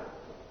الكلام ده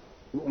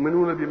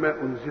يؤمنون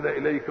بما أنزل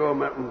إليك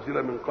وما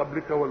أنزل من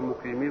قبلك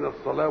والمقيمين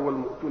الصلاة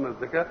والمؤتون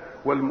الزكاة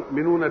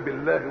والمؤمنون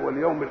بالله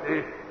واليوم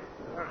الإيه؟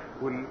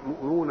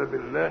 والمؤمنون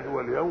بالله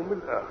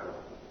واليوم الآخر.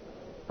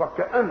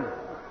 فكأن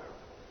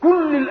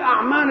كل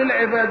الأعمال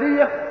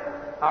العبادية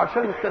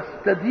عشان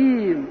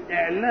تستدين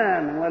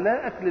إعلان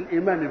ولاءك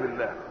للإيمان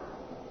بالله.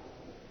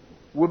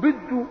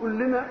 وبده يقول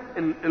لنا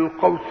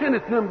القوسين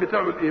اثنين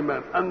بتاعوا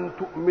الايمان، ان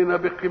تؤمن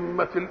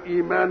بقمه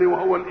الايمان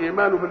وهو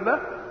الايمان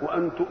بالله،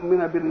 وان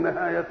تؤمن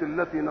بالنهايه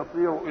التي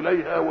نصير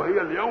اليها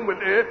وهي اليوم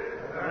الايه؟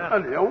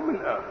 اليوم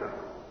الاخر.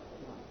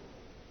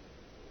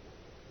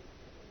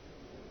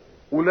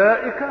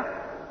 اولئك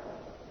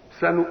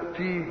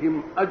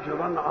سنؤتيهم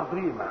اجرا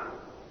عظيما.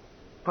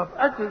 طب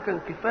اجر كان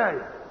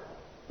كفايه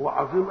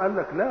وعظيم؟ قال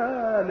لك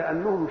لا،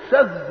 لانهم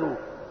شذوا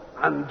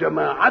عن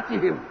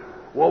جماعتهم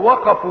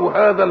ووقفوا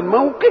هذا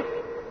الموقف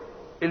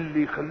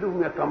اللي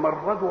يخليهم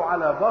يتمردوا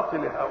على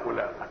باطل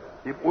هؤلاء،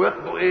 يبقوا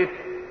ياخدوا ايه؟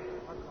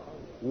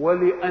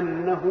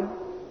 ولانهم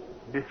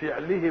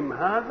بفعلهم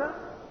هذا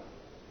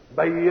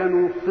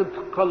بينوا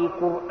صدق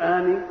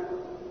القرآن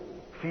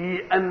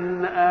في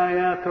ان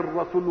ايات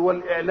الرسول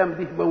والاعلام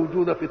به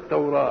موجوده في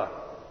التوراه،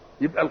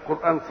 يبقى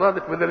القرآن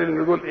صادق، بدليل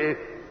ان دول ايه؟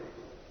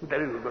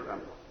 بدليل ان دول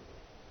امنوا.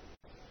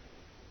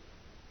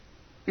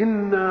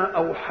 إنا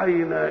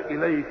أوحينا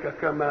إليك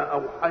كما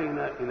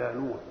أوحينا إلى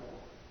نوح.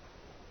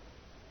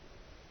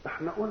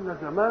 احنا قلنا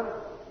زمان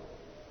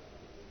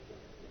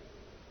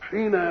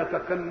حين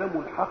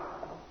يتكلم الحق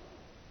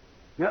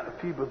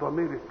يأتي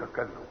بضمير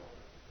التكلم،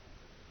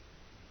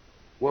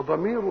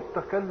 وضمير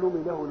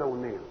التكلم له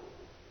لونين،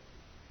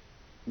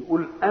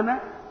 يقول أنا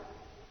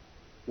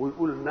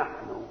ويقول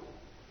نحن.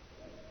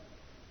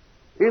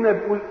 هنا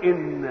بيقول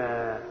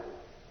إنا،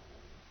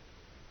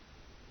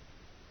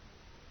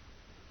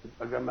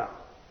 يبقى جماعة.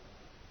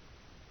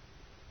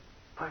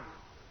 طيب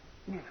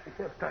ايه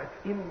الحكايه بتاعت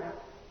إنا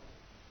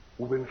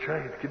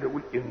وبنشاهد كده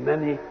يقول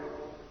إنني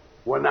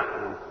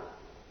ونحن؟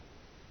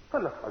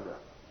 ثلاث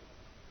حاجات.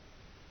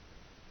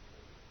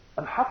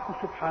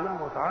 الحق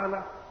سبحانه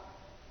وتعالى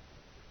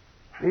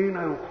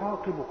حين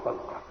يخاطب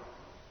خلقه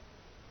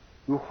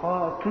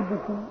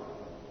يخاطبه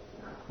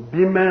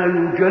بما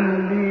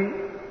يجلي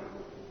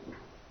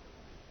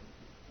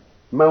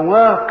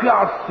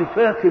مواقع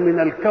الصفات من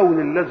الكون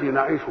الذي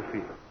نعيش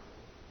فيه.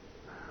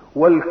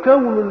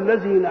 والكون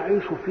الذي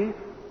نعيش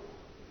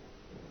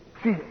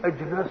فيه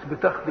أجناس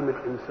بتخدم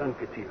الإنسان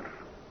كتير.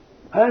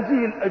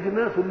 هذه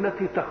الأجناس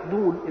التي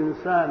تخدم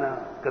الإنسان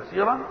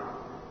كثيرا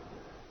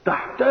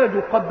تحتاج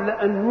قبل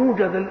أن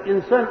يوجد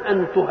الإنسان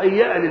أن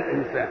تهيأ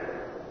للإنسان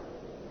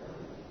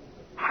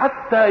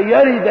حتى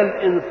يرد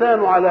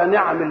الإنسان على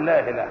نعم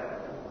الله له.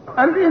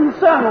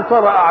 الإنسان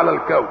طرأ على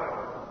الكون،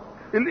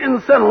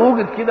 الإنسان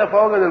وجد كده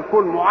فوجد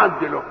الكون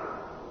معد له،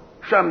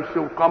 شمس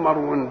وقمر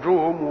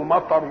ونجوم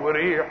ومطر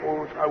وريح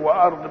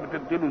وأرض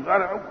بتديله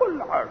زرع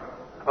وكل حاجة.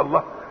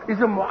 الله،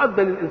 إذا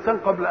معدل الإنسان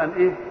قبل أن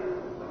إيه؟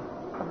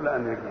 قبل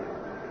أن يجي.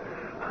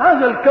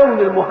 هذا الكون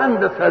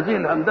المهندس، هذه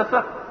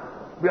الهندسة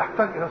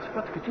بيحتاج إلى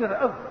صفات كثيرة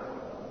أوي،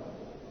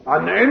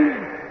 عن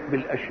علم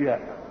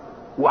بالأشياء،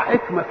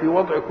 وحكمة في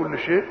وضع كل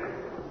شيء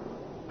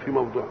في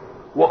موضوع،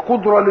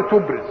 وقدرة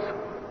لتبرز،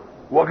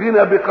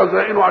 وغنى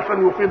بخزائنه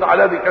عشان يفيض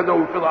على دي كذا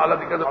ويفيض على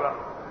دي كذا.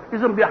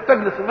 إذا بيحتاج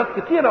لصفات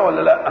كثيرة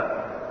ولا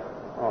لا؟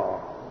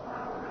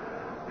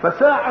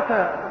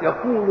 فساعة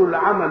يكون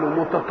العمل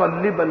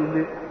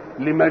متطلبا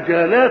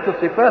لمجالات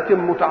صفات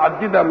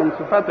متعددة من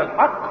صفات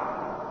الحق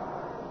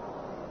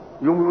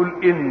يوم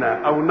يقول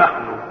إنا أو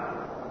نحن.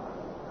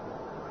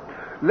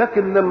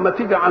 لكن لما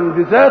تيجي عند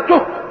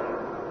ذاته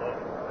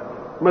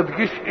ما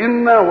تجيش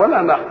إنا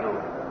ولا نحن.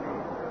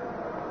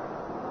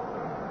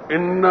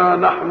 إنا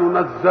نحن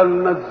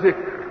نزلنا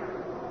الذكر،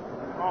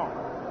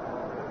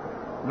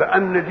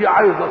 لأن دي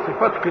عايزة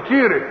صفات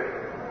كتيرة،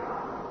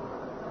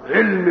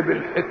 علم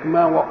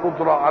بالحكمة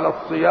وقدرة على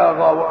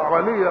الصياغة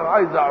وعملية،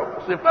 عايزة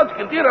صفات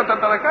كتيرة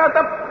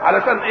تتكاتب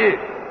علشان إيه؟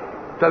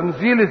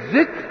 تنزيل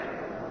الذكر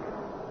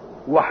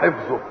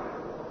وحفظه.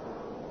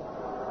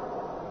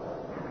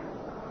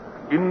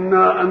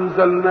 إنا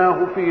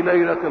أنزلناه في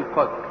ليلة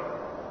القدر،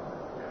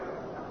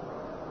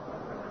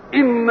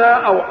 إنا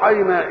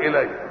أوحينا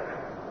إليك.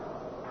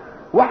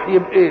 وحي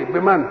بإيه؟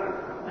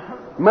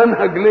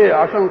 منهج ليه؟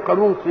 عشان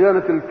قانون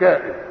صيانة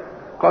الكائن.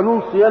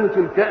 قانون صيانة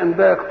الكائن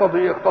ده يقتضي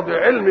ايه؟ يقتضي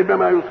علم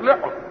بما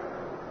يصلحه،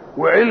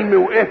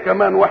 وعلم وايه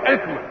كمان،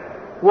 وحكمة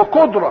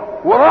وقدرة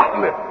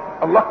ورحمة.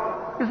 الله،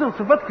 اذا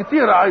صفات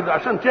كتيرة عايزة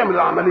عشان تعمل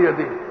العملية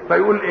دي.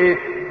 فيقول ايه؟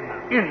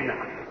 إنا.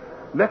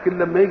 لكن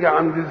لما يجي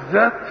عند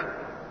الذات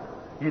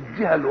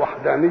يديها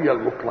الوحدانية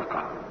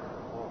المطلقة،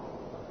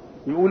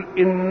 يقول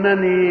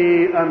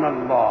إنني أنا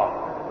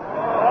الله.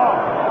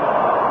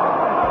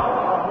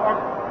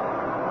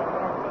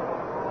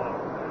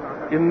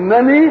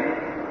 إنني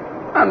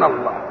أنا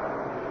الله،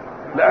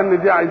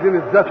 لأن دي عايزين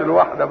الذات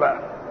الواحدة بقى.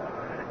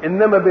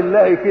 إنما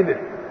بالله كده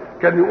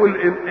كان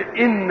يقول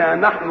إنا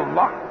نحن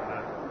الله.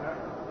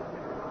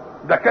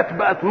 ده كانت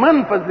بقت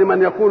منفذ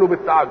لمن يقول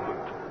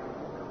بالتعدد.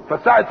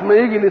 فساعة ما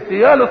يجي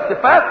لسيال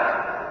الصفات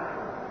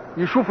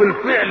يشوف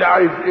الفعل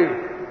عايز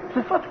ايه.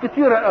 صفات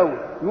كتيرة قوي،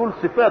 يقول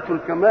صفات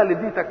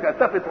الكمال دي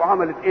تكاتفت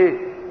وعملت ايه؟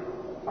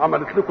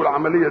 عملت لكم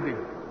العملية دي.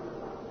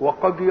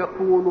 وقد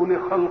يكون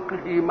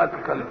لخلقه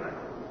مدخل،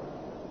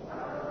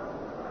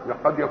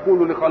 قد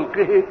يكون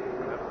لخلقه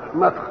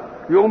مدخل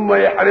يقوم ما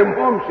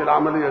يحرمهمش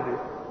العملية دي.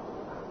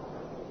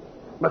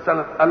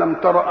 مثلا ألم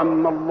تر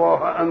أن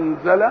الله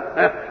أنزل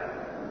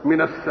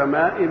من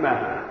السماء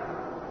ماء.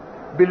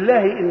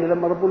 بالله ان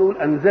لما ربنا يقول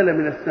انزل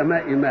من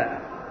السماء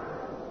ماء،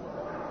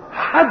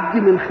 حد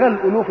من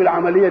خلقه له في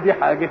العمليه دي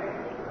حاجه؟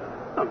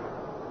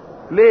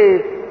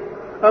 ليه؟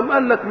 قام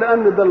قال لك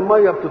لان ده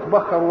الميه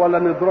بتتبخر ولا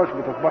ندراش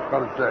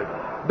بتتبخر ازاي.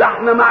 ده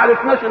احنا ما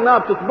عرفناش انها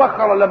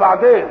بتتبخر الا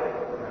بعدين،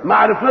 ما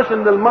عرفناش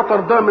ان المطر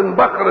ده من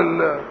بخر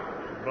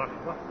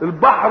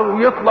البحر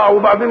ويطلع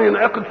وبعدين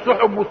ينعقد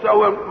سحب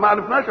ما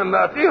عرفناش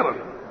الا اخيرا،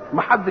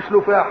 ما حدش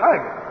له فيها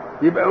حاجه.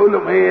 يبقى يقول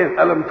لهم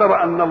ايه؟ الم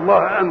ترى ان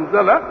الله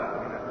انزل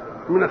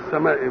من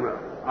السماء ماء،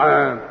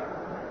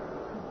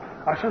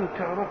 عشان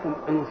تعرفوا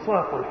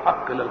انصاف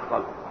الحق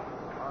للخلق.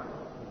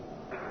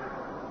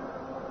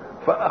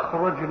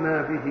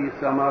 فاخرجنا به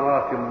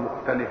ثمرات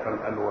مختلفا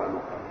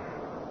الوانها،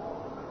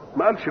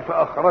 ما قالش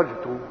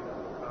فاخرجت.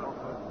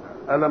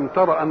 الم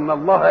ترى ان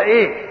الله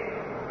ايه؟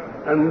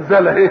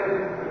 انزل ايه؟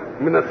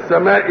 من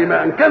السماء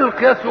ماء. كان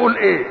القياس يقول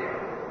ايه؟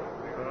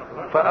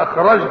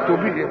 فاخرجت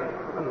به.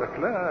 قال لك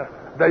لا،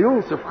 ده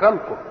ينصف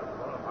خلقه،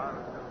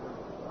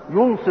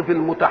 ينصف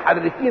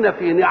المتحركين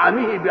في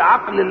نعمه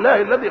بعقل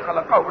الله الذي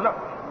خلقه له.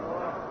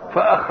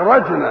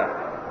 فاخرجنا،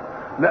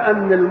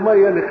 لان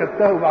الميه اللي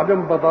خدتها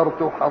وبعدين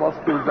بذرت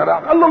وحرست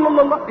وزرعت، الله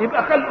الله الله،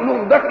 يبقى خلق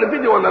لهم دخل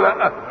فيدي ولا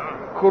لا؟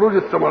 خروج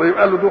الثمر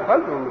يبقى له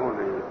دخل.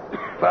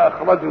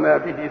 فاخرجنا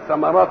به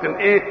ثمرات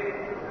ايه؟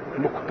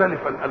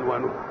 مختلفا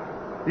الوانها.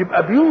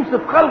 يبقى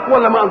بينصف خلق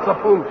ولا ما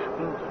انصفهمش؟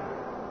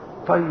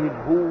 طيب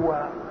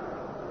هو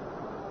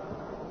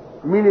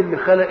مين اللي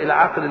خلق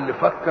العقل اللي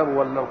فكر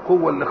ولا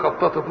القوه اللي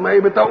خططت؟ ما هي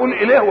بتقول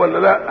اله ولا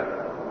لا؟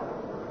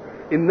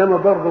 انما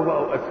برضه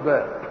بقوا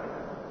اسباب،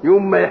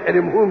 يوم ما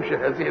يحرمهمش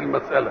هذه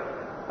المساله.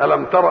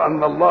 الم ترى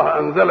ان الله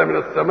انزل من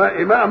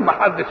السماء ماء، ما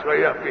حدش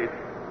وياه فيه.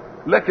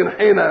 لكن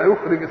حين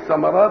يخرج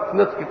الثمرات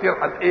ناس كتير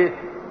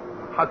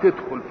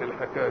هتدخل في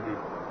الحكايه دي.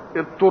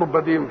 التربه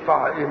دي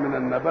ينفعها ايه من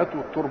النبات،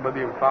 والتربه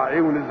دي ينفعها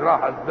ايه،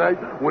 ونزرعها ازاي،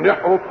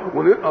 ونحرث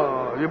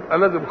يبقى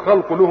لازم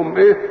خلق لهم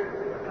ايه؟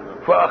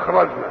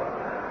 فاخرجنا،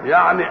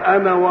 يعني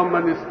انا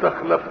ومن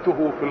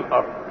استخلفته في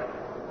الارض،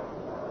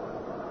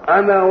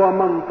 انا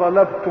ومن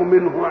طلبت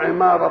منه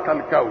عماره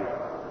الكون،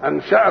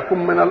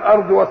 انشاكم من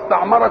الارض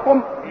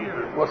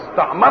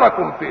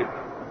واستعمركم فيه.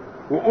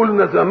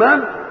 وقلنا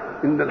زمان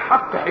ان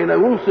الحق حين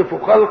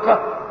ينصف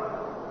خلقه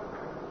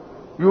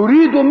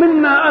يريد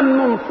منا ان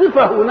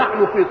ننصفه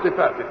نحن في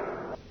صفاته.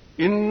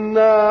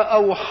 انا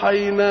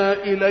اوحينا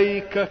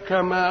اليك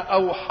كما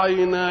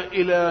اوحينا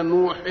الى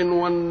نوح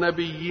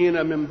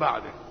والنبيين من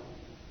بعده.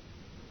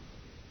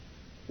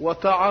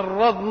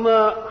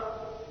 وتعرضنا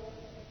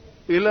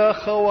الى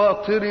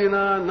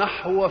خواطرنا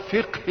نحو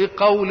فقه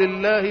قول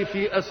الله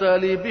في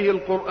اساليبه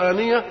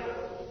القرانيه،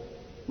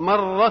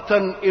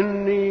 مره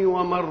اني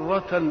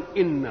ومره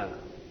انا.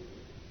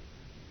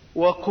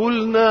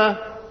 وقلنا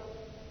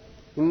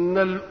ان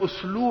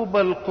الاسلوب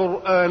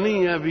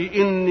القراني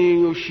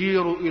باني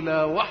يشير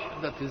الى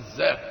وحده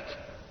الذات،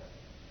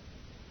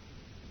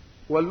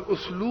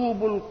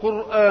 والاسلوب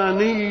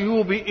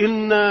القراني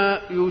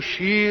بإنا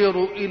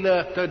يشير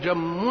الى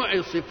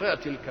تجمع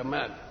صفات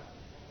الكمال.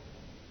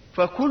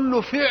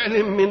 فكل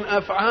فعل من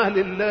افعال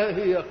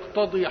الله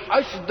يقتضي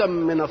حشدا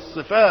من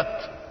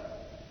الصفات،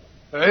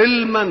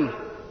 علما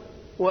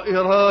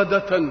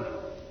واراده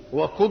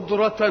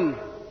وقدره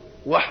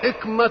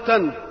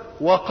وحكمه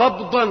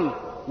وقبضا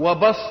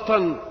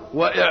وبسطا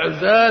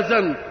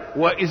واعزازا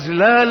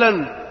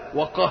واذلالا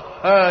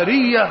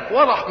وقهاريه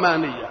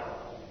ورحمانيه.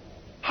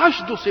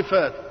 حشد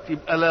صفات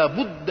يبقى لا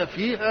بد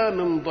فيها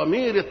من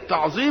ضمير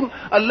التعظيم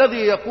الذي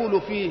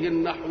يقول فيه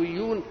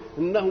النحويون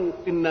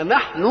إن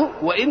نحن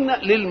وإن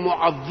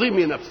للمعظم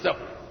نفسه.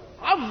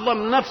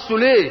 عظم نفسه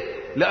ليه؟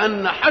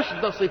 لأن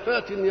حشد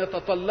صفات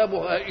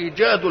يتطلبها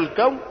إيجاد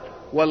الكون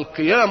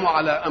والقيام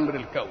على أمر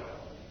الكون.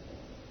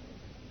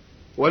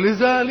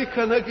 ولذلك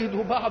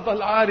نجد بعض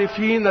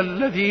العارفين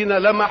الذين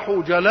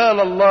لمحوا جلال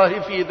الله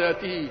في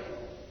ذاته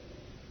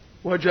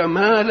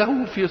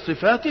وجماله في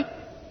صفاته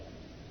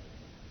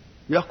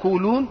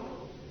يقولون: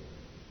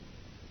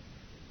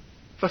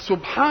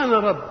 فسبحان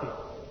ربي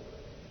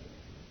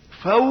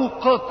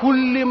فوق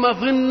كل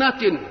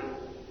مظنة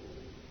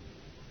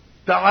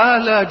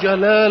تعالى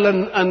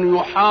جلالا أن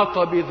يحاط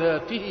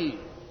بذاته.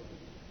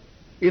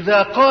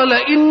 إذا قال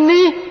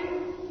إني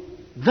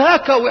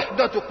ذاك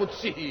وحدة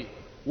قدسه،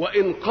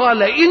 وإن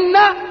قال إن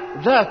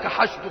ذاك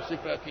حشد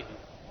صفاته.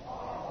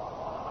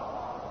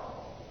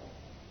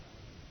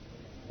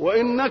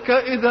 وإنك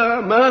إذا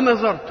ما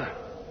نظرت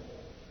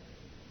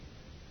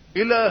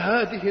إلى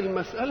هذه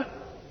المسألة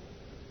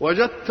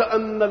وجدت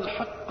أن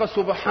الحق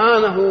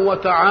سبحانه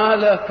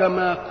وتعالى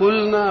كما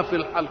قلنا في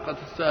الحلقة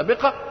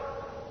السابقة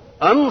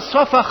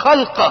أنصف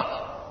خلقه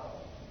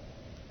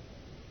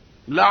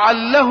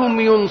لعلهم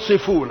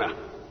ينصفونه.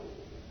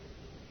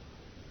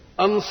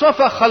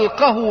 أنصف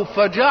خلقه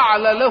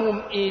فجعل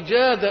لهم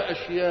إيجاد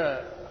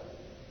أشياء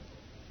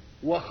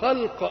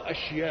وخلق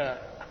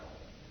أشياء.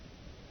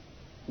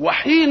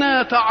 وحين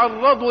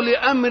يتعرض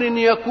لأمر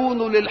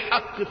يكون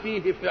للحق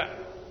فيه فعل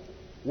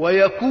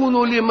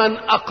ويكون لمن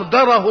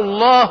أقدره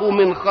الله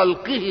من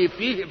خلقه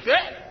فيه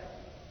فعل،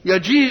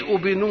 يجيء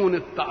بنون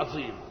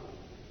التعظيم.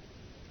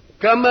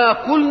 كما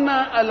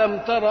قلنا ألم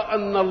تر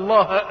أن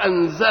الله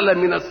أنزل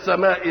من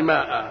السماء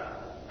ماء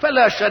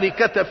فلا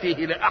شركة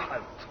فيه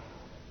لأحد،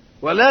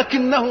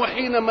 ولكنه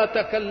حينما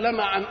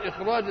تكلم عن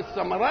إخراج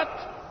الثمرات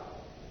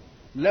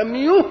لم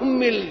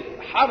يهمل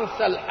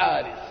حرث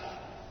الحارث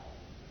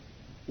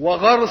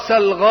وغرس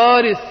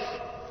الغارث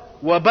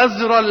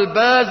وبذر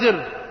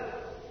الباذر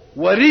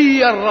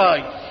وري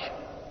الراي،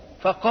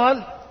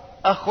 فقال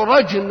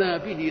أخرجنا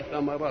به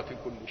ثمرات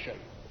كل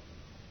شيء.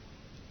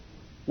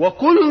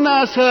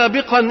 وقلنا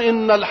سابقا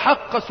إن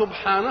الحق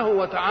سبحانه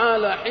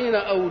وتعالى حين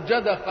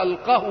أوجد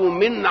خلقه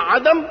من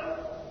عدم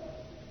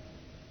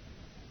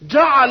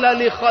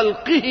جعل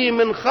لخلقه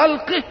من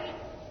خلقه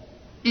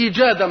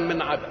إيجادا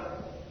من عدم،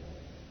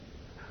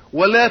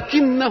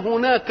 ولكن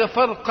هناك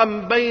فرقا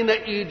بين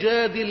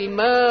إيجاد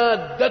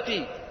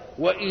المادة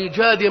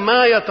وإيجاد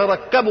ما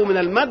يتركب من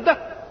المادة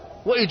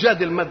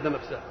وإيجاد المادة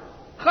نفسها.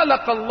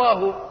 خلق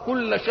الله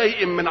كل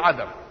شيء من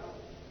عدم،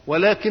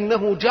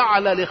 ولكنه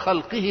جعل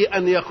لخلقه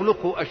أن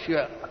يخلقوا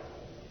أشياء،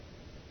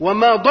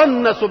 وما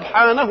ظن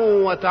سبحانه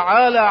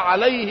وتعالى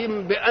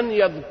عليهم بأن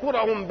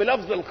يذكرهم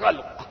بلفظ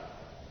الخلق،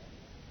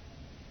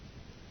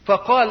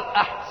 فقال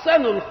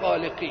أحسن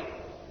الخالقين،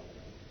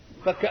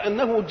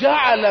 فكأنه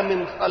جعل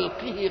من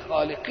خلقه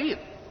خالقين،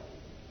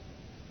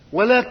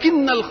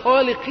 ولكن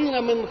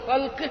الخالقين من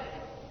خلقه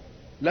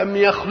لم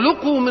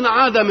يخلقوا من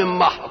عدم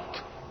محض،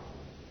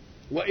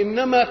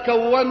 وإنما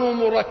كونوا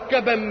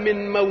مركبا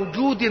من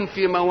موجود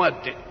في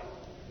مواده،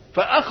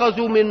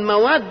 فأخذوا من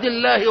مواد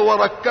الله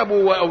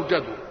وركبوا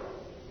وأوجدوا.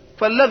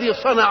 فالذي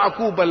صنع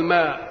كوب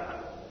الماء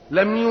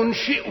لم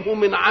ينشئه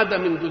من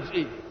عدم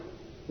جزئي،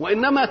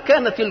 وإنما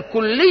كانت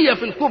الكلية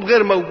في الكوب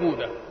غير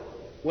موجودة،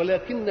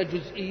 ولكن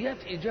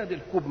جزئيات إيجاد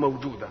الكوب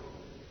موجودة.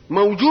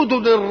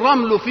 موجود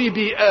الرمل في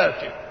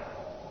بيئاته،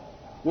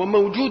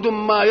 وموجود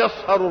ما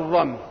يصهر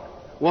الرمل،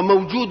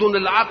 وموجود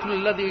العقل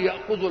الذي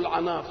يأخذ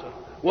العناصر،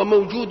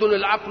 وموجود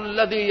العقل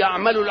الذي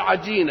يعمل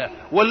العجينة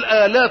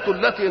والآلات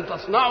التي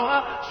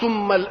تصنعها،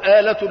 ثم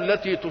الآلة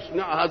التي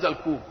تصنع هذا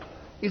الكوب.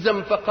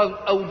 إذن فقد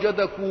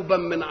أوجد كوبا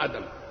من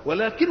عدم،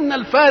 ولكن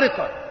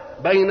الفارق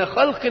بين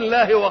خلق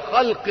الله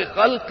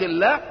وخلق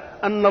الله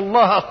أن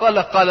الله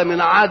خلق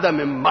من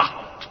عدم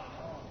محض.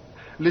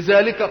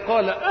 لذلك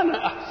قال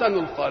أنا أحسن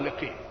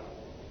الخالقين،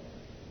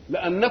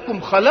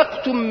 لأنكم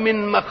خلقتم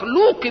من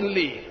مخلوق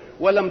لي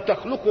ولم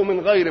تخلقوا من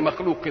غير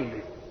مخلوق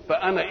لي،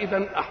 فأنا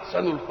إذن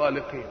أحسن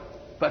الخالقين.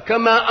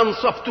 فكما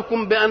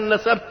أنصفتكم بأن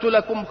نسبت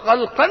لكم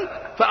خلقا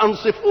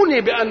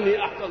فأنصفوني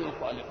بأني أحسن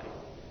الخالقين.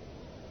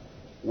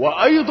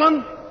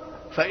 وأيضا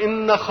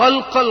فإن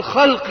خلق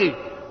الخلق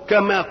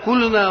كما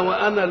قلنا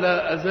وأنا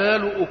لا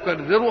أزال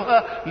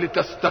أكررها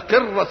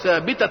لتستقر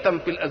ثابتة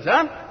في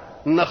الأذهان،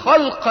 إن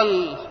خلق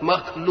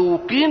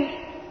المخلوقين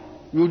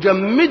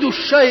يجمد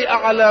الشيء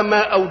على ما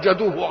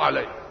أوجدوه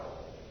عليه،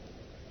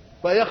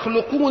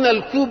 فيخلقون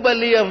الكوب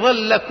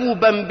ليظل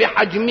كوبا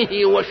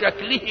بحجمه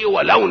وشكله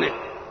ولونه،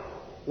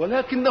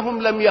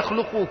 ولكنهم لم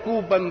يخلقوا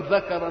كوبا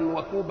ذكرا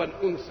وكوبا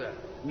أنثى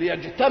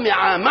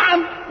ليجتمعا معا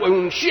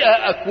وينشئ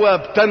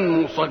أكواب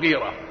تنمو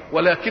صغيرة،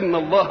 ولكن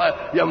الله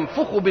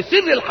ينفخ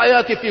بسر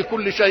الحياة في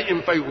كل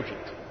شيء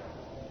فيوجد.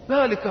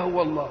 ذلك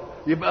هو الله.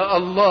 يبقى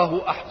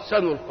الله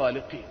أحسن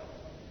الخالقين.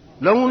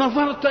 لو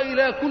نظرت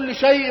إلى كل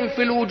شيء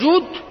في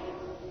الوجود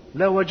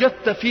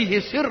لوجدت فيه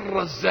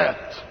سر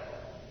الذات،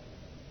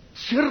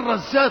 سر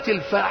الذات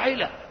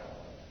الفاعلة.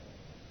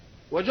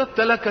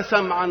 وجدت لك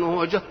سمعا،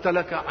 ووجدت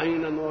لك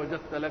عينا،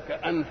 ووجدت لك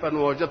أنفا،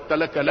 ووجدت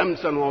لك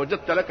لمسا،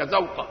 ووجدت لك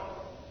ذوقا،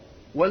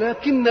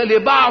 ولكن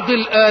لبعض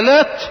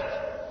الآلات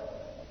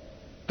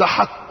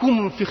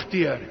تحكم في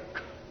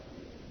اختيارك.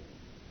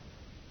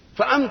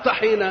 فأنت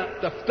حين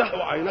تفتح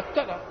عينك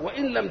ترى،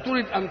 وإن لم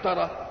ترد أن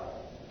ترى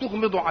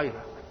تغمض عينك.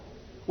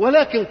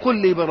 ولكن قل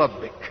لي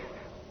بربك،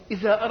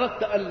 إذا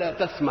أردت ألا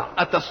تسمع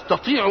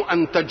أتستطيع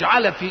أن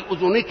تجعل في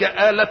أذنك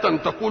آلة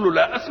تقول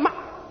لا أسمع؟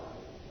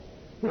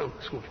 نعم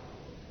مسؤول.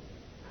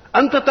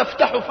 أنت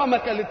تفتح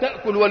فمك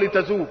لتأكل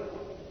ولتذوق،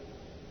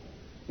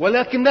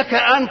 ولكنك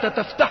أنت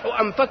تفتح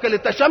أنفك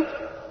لتشم؟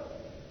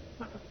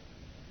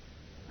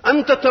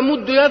 أنت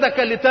تمد يدك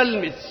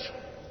لتلمس.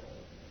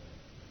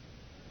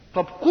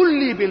 طب قل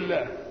لي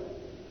بالله،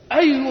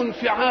 أي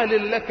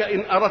انفعال لك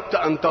إن أردت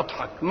أن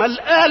تضحك؟ ما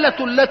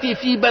الآلة التي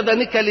في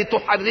بدنك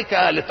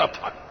لتحركها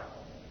لتضحك؟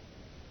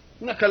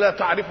 إنك لا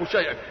تعرف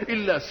شيئا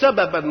إلا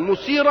سببا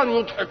مثيرا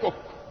يضحكك،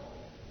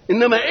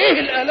 إنما إيه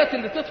الآلات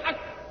اللي تضحك؟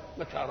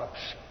 ما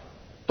تعرفش.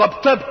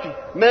 طب تبكي،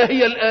 ما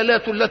هي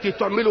الآلات التي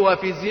تعملها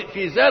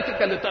في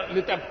ذاتك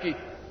لتبكي؟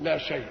 لا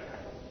شيء.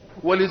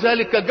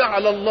 ولذلك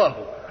جعل الله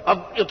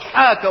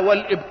الإضحاك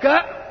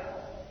والإبكاء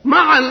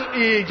مع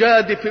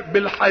الإيجاد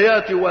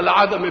بالحياة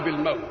والعدم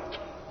بالموت،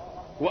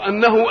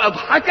 وأنه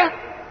أضحك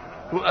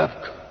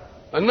وأبكى،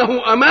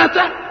 أنه أمات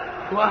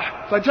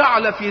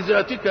فجعل في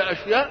ذاتك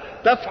أشياء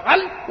تفعل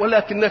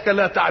ولكنك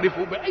لا تعرف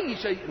بأي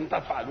شيء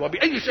تفعل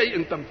وبأي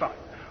شيء تنفعل.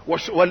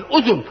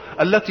 والأذن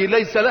التي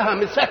ليس لها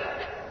مسك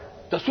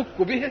تسك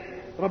به،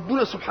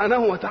 ربنا سبحانه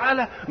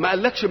وتعالى ما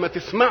قالكش ما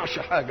تسمعش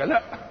حاجة،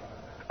 لا،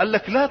 قال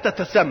لك لا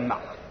تتسمع.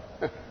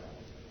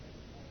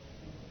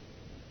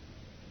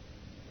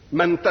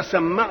 من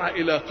تسمع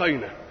إلى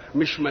قينة،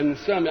 مش من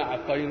سمع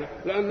قينة،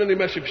 لأنني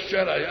ماشي في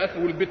الشارع يا أخي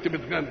والبت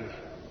بتغني،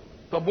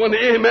 طب وانا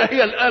ايه ما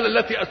هي الآلة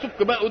التي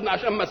أسك بقى أذن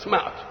عشان ما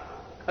اسمعش؟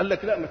 قال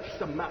لك لا ما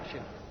تسمعش.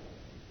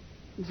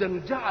 إذا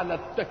جعل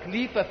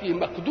التكليف في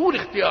مقدور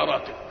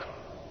اختياراتك،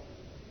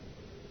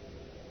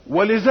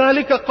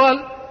 ولذلك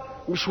قال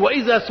مش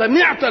وإذا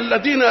سمعت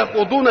الذين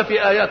يخوضون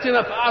في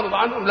آياتنا فأعرض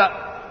عنهم،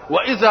 لا،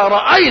 وإذا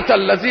رأيت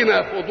الذين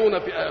يخوضون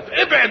في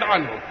آياتنا ابعد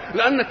عنهم،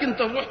 لأنك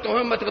أنت رحت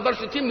وهم ما تقدرش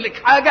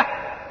تملك حاجة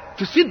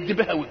تسد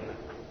بها ودنك.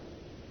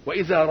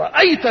 وإذا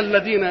رأيت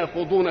الذين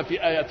يخوضون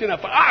في آياتنا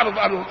فأعرض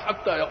عنهم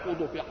حتى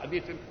يخوضوا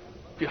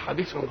في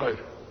حديث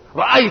غيره.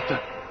 رأيت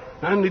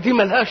لأن دي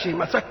ملهاش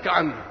مسك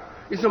عنه.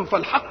 إذن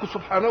فالحق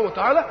سبحانه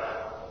وتعالى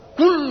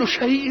كل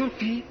شيء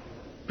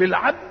في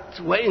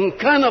العبد وإن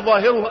كان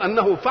ظاهره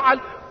أنه فعل،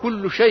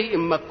 كل شيء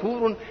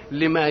مكور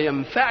لما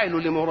ينفعل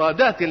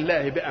لمرادات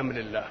الله بأمر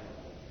الله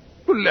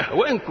كلها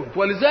وإن كنت.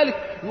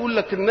 ولذلك يقول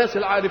لك الناس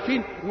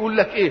العارفين يقول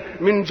لك إيه؟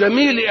 من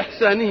جميل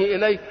إحسانه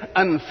إليه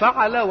أن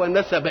فعل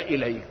ونسب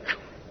إليك.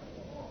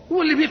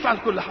 هو اللي بيفعل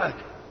كل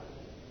حاجة،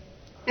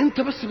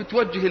 أنت بس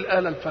بتوجه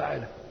الآلة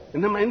الفاعلة،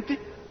 إنما أنت.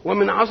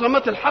 ومن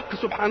عظمة الحق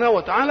سبحانه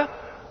وتعالى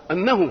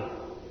أنه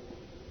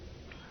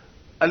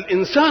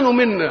الإنسان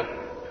منا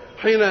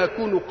حين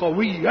يكون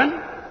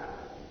قويا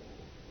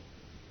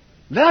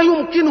لا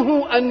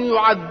يمكنه أن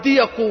يعدي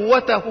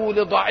قوته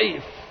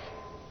لضعيف.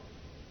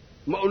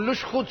 ما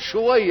أقولوش خد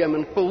شوية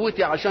من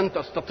قوتي عشان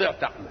تستطيع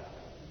تعمل.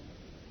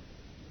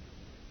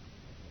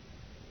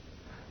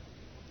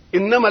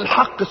 إنما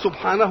الحق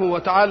سبحانه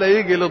وتعالى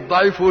يجي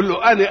للضعيف ويقول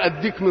له أنا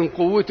أديك من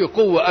قوتي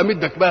قوة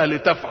أمدك بها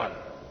لتفعل.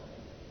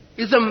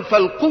 إذن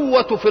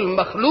فالقوة في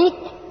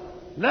المخلوق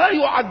لا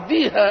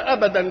يعديها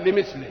أبدا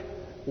لمثله،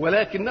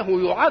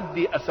 ولكنه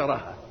يعدي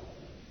أثرها.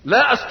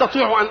 لا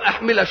أستطيع أن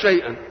أحمل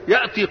شيئا،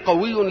 يأتي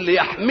قوي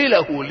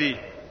ليحمله لي،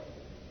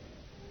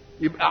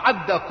 يبقى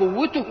عدى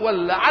قوته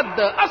ولا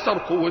عدى أثر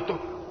قوته؟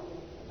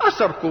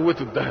 أثر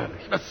قوته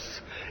ادهالي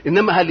بس.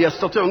 إنما هل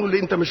يستطيع نقول لي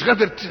أنت مش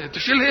قادر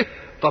تشيلها؟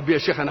 طب يا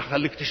شيخ أنا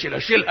هخليك تشيلها،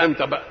 شيلها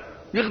أنت بقى.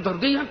 يقدر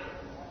دي؟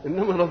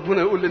 إنما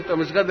ربنا يقول لي أنت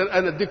مش قادر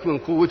أنا أديك من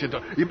قوتي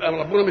ده. يبقى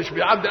ربنا مش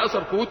بيعدي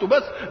أثر قوته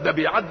بس، ده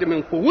بيعدي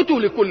من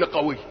قوته لكل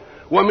قوي،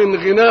 ومن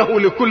غناه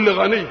لكل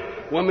غني،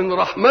 ومن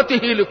رحمته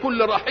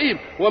لكل رحيم،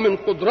 ومن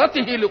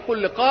قدرته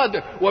لكل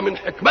قادر، ومن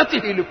حكمته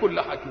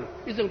لكل حكيم.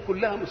 إذن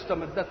كلها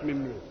مستمدات من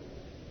مين؟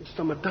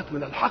 مستمدات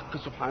من الحق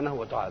سبحانه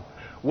وتعالى.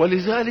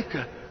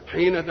 ولذلك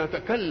حين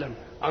نتكلم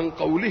عن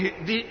قوله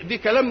دي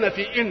كلامنا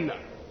في إن،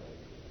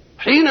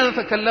 حين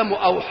نتكلم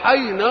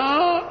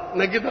أوحينا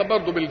نجدها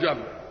برضو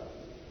بالجمع.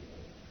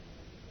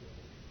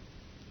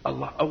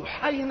 الله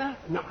أوحينا،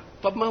 نعم.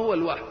 طب ما هو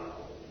الوحي؟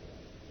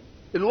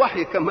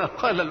 الوحي كما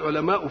قال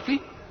العلماء فيه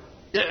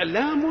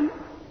إعلام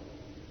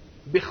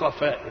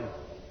بخفاء،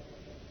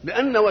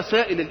 لأن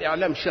وسائل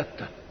الإعلام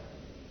شتى.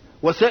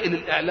 وسائل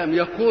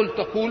الإعلام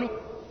تقول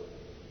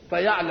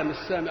فيعلم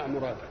السامع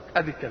مرادك،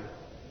 هذه كلمة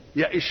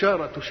يا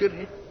إشارة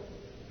تشره،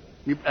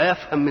 يبقى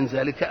يفهم من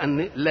ذلك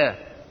أن لا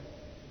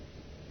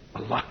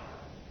الله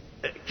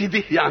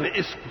كده يعني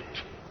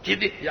اسكت،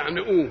 كده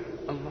يعني قوم.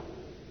 الله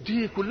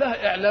دي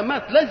كلها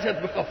إعلامات ليست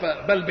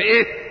بخفاء بل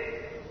بإيه؟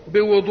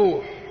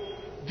 بوضوح.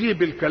 دي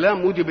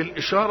بالكلام ودي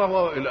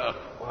بالإشارة وإلى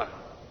آخره.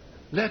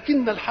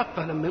 لكن الحق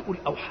لما يقول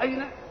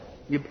أوحينا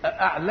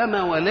يبقى أعلم،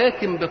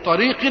 ولكن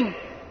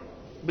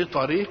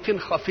بطريق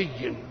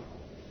خفي.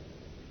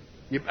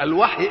 يبقى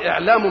الوحي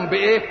إعلام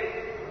بإيه؟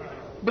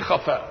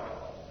 بخفاء.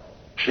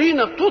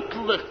 حين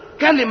تطلق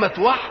كلمة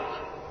وحي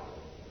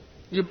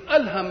يبقى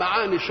لها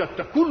معاني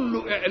شتى.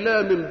 كل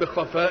إعلام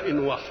بخفاء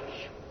وحي،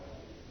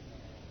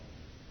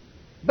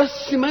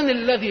 بس من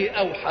الذي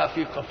أوحى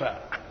في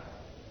خفاء؟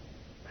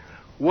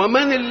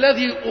 ومن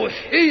الذي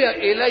أوحي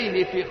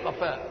إليه في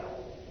خفاء؟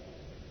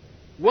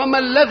 وما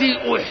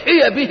الذي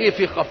أوحي به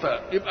في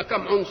خفاء؟ يبقى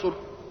كم عنصر؟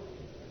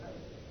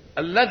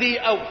 الذي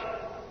أوحى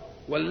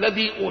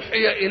والذي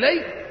أوحي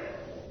إليه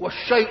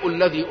والشيء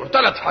الذي أوحي،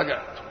 3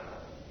 حاجات.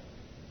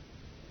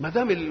 ما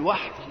دام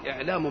الوحي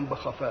إعلام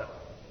بخفاء،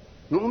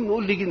 نقوم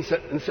نقول لي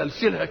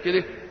نسلسلها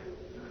كده،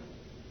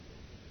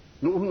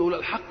 نقوم نقول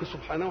الحق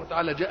سبحانه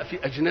وتعالى جاء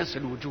في أجناس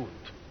الوجود،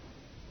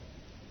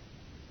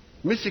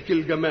 مسك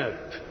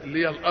الجماد اللي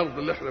هي الأرض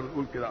اللي احنا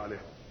بنقول كده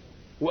عليها،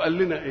 وقال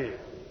لنا إيه؟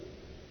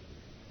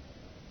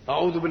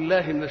 أعوذ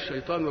بالله من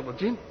الشيطان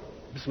الرجيم،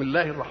 بسم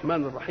الله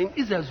الرحمن الرحيم.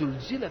 إذا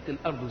زلزلت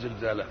الأرض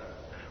زلزالها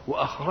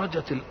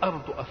وأخرجت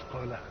الأرض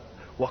أثقالها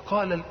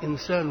وقال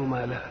الإنسان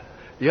ما لها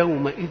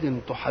يومئذ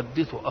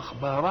تحدث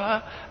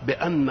أخبارها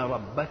بأن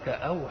ربك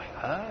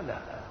أوحى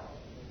لها.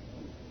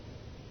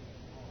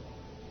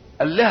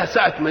 قال لها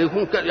ساعة ما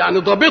يكون يعني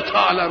ضابطها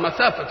على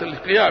مسافة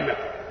القيامة،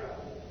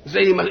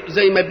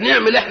 زي ما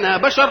بنعمل احنا يا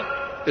بشر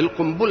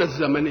القنبلة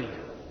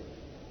الزمنية،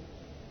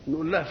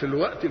 نقول لها في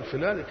الوقت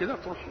الفلاني كده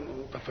تروح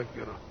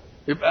متفجرة،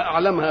 يبقى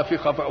أعلمها في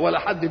خفاء، ولا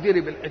حد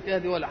دري بالحكاية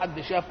دي، ولا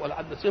حد شاف ولا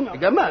حد سمع،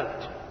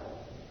 جماد.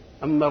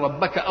 أما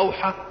ربك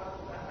أوحى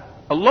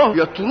الله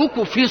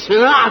يترك في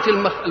صناعة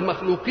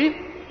المخلوقين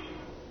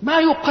ما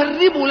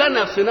يقرب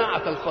لنا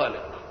صناعة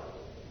الخالق.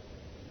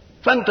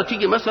 فأنت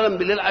تيجي مثلا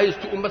بالليل عايز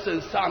تقوم مثلا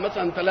الساعة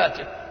مثلا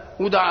 3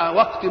 وده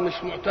وقت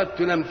مش معتاد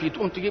تنام فيه،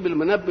 تقوم تجيب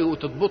المنبه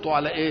وتضبطه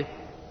على ايه؟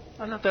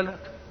 على 3.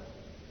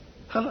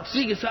 خلاص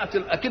يجي ساعة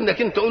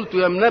أكنك أنت قلت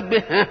يا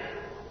منبه،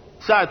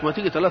 ساعة ما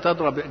تيجي 3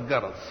 يضرب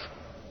الجرس،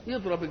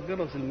 يضرب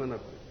الجرس المنبه،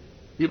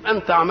 يبقى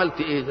أنت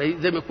عملت إيه؟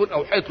 زي ما يكون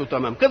أوحيت له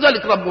تمام.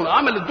 كذلك ربنا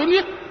عمل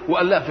الدنيا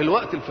وقال لها في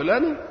الوقت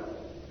الفلاني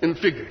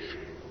انفجري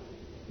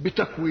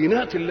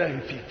بتكوينات الله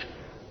فيك،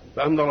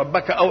 فأن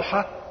ربك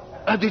أوحى.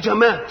 أدي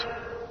جماد.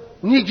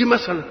 نيجي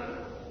مثلا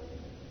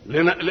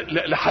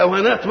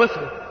لحيوانات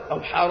مثلا،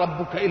 أوحى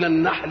ربك إلى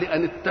النحل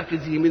أن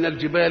اتخذي من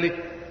الجبال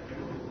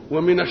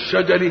ومن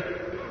الشجر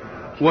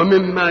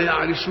ومما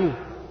يعرشون،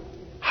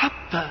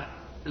 حتى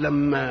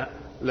لما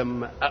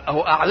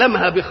أو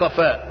أعلمها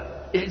بخفاء.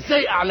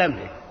 إزاي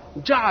أعلمها؟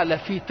 جعل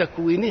في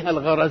تكوينها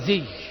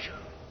الغرزي.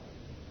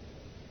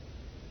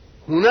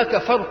 هناك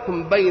فرق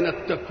بين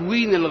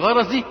التكوين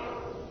الغرزي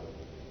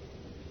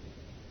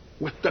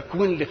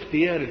والتكوين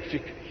الاختياري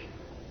الفكري.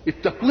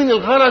 التكوين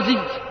الغرزي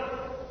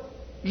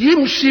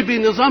يمشي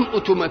بنظام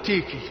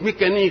اوتوماتيكي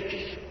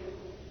ميكانيكي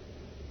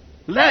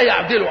لا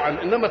يعدل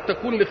عنه، انما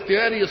التكوين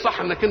الاختياري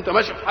صح انك انت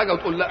ماشي في حاجه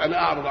وتقول لا انا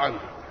اعرض عنه.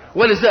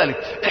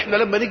 ولذلك احنا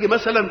لما نيجي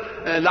مثلا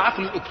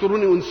العقل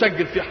الالكتروني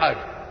ونسجل في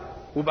حاجه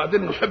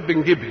وبعدين نحب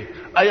نجيبها،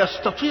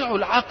 ايستطيع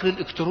العقل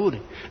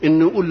الالكتروني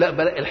انه يقول لا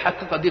بلا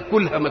الحقيقه دي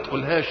كلها ما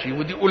تقولهاش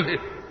ودي قولها،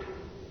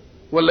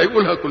 ولا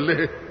يقولها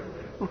كلها؟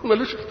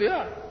 ملوش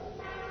اختيار،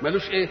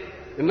 ملوش ايه.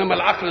 انما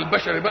العقل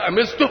البشري بقى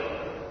ميزته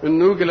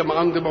انه يجي لما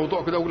عندي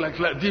موضوع كده يقول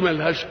لك لا دي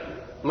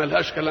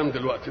ملهاش كلام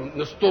دلوقتي،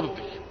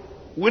 نسترضي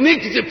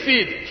ونكذب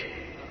فيك.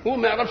 هو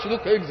ما يعرفش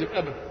دوك هيكذب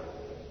ابدا.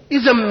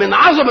 اذا من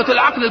عظمه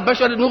العقل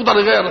البشري انه يقدر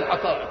يغير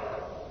الحقائق.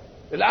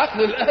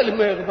 العقل الآلي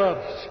ما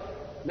يقدرش،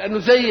 لانه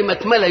زي ما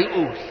اتملى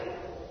يقول.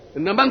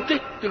 انما انت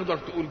تقدر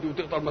تقول دي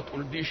وتقدر ما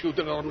تقول ديش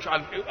وتقدر مش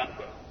عارف ايه.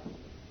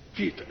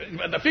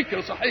 يبقى ده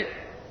فكر صحيح.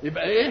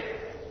 يبقى ايه؟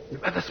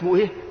 يبقى ده اسمه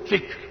ايه؟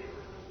 فكر.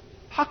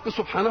 حق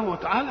سبحانه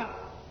وتعالى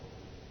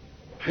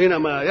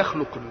حينما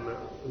يخلق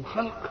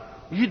الخلق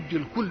يدي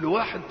لكل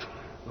واحد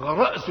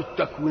غرائزه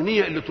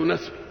التكوينيه اللي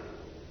تناسبه.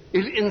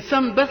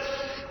 الانسان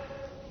بس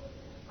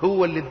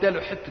هو اللي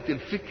اداله حته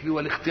الفكر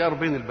والاختيار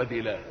بين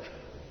البديلات،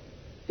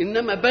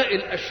 انما باقي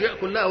الاشياء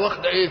كلها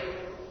واخده ايه؟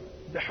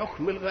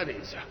 بحكم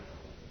الغريزه.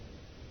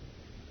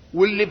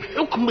 واللي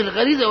بحكم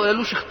الغريزه ولا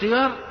لوش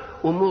اختيار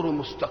اموره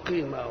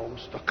مستقيمه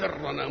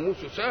ومستقره،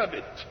 ناموسه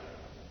ثابت.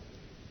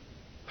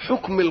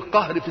 حكم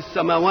القهر في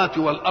السماوات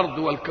والارض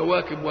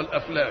والكواكب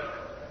والافلاك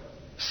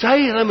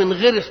سايره من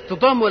غير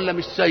اصطدام ولا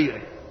مش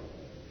سايره؟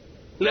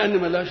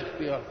 لان ملهاش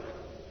اختيار.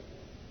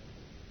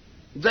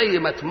 زي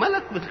ما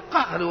اتملت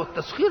بالقهر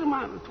والتسخير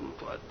مع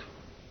تؤدي.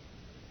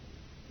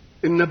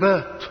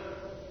 النبات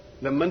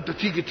لما انت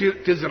تيجي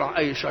تزرع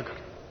اي شجر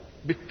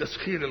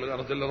بالتسخير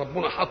الغرض اللي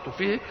ربنا حطه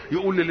فيه،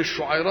 يقول لي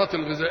للشعيرات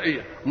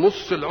الغذائيه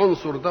مص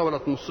العنصر ده ولا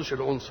تمصش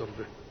العنصر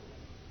ده.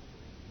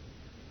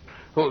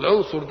 هو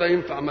العنصر ده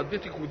ينفع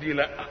مادتك ودي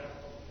لا.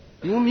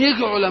 يوم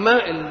يجي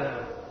علماء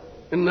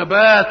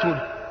النبات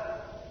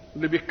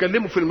اللي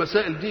بيتكلموا في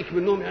المسائل دي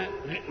منهم يعني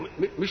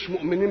مش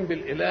مؤمنين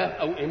بالاله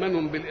او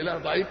ايمانهم بالاله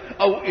ضعيف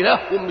او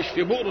الههم مش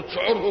في بؤره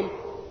شعورهم،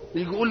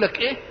 يجي يقول لك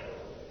ايه؟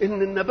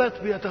 ان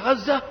النبات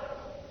بيتغذى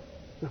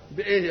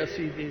بايه يا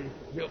سيدي؟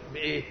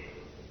 بايه؟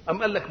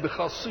 ام قال لك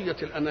بخاصيه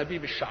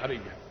الانابيب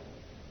الشعريه.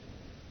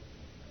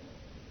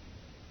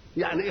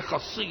 يعني ايه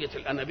خاصيه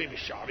الانابيب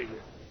الشعريه؟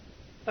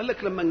 قال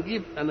لك لما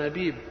نجيب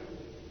انابيب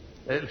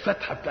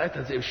الفتحه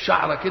بتاعتها زي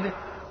الشعره كده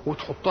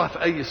وتحطها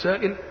في اي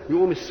سائل،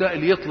 يقوم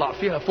السائل يطلع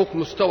فيها فوق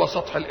مستوى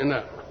سطح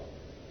الاناء.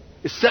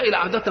 السائل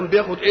عاده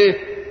بياخد ايه؟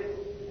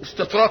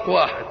 استطراق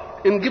واحد.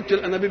 ان جبت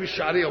الانابيب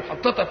الشعريه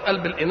وحطيتها في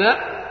قلب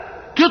الاناء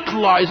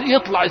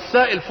يطلع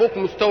السائل فوق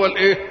مستوى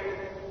الايه؟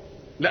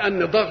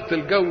 لان ضغط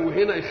الجو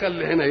هنا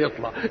يخلي هنا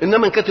يطلع.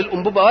 انما ان كانت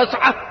الانبوبه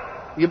واسعه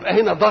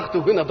يبقى هنا ضغط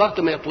وهنا ضغط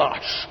ما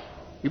يطلعش.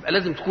 يبقى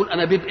لازم تكون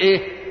انابيب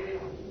ايه؟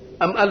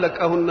 أم قال لك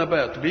أهو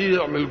النبات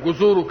بيعمل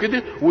جذوره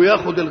كده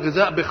وياخد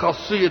الغذاء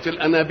بخاصية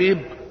الأنابيب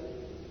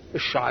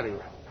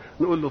الشعرية.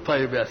 نقول له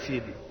طيب يا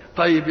سيدي،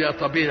 طيب يا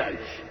طبيعي،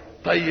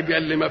 طيب يا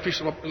اللي ما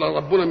فيش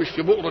ربنا مش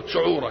في بؤرة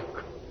شعورك،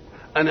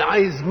 أنا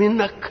عايز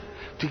منك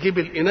تجيب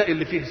الإناء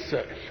اللي فيه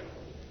السائل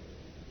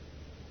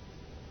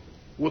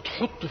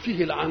وتحط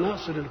فيه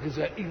العناصر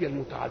الغذائية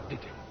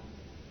المتعددة،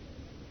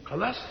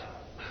 خلاص،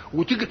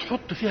 وتيجي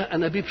تحط فيها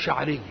أنابيب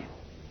شعرية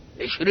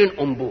 20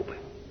 أنبوبة،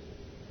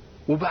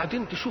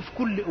 وبعدين تشوف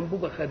كل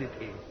أنبوبة خدت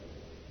ايه.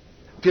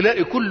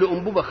 تلاقي كل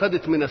أنبوبة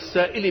خدت من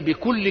السائل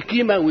بكل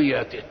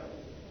كيماوياته.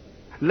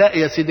 لا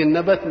يا سيدي،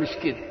 النبات مش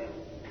كده.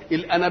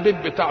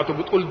 الأنابيب بتاعته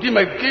بتقول دي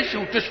ما يبكيش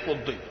وتشفط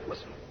دي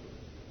مثلا.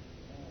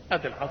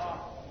 هات العصر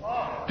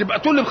تبقى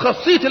تقول لي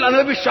بخاصية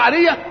الأنابيب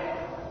الشعرية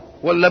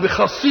ولا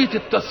بخاصية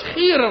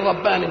التسخير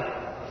الرباني؟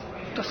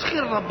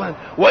 التسخير الرباني.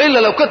 وإلا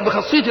لو كانت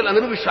بخاصية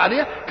الأنابيب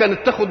الشعرية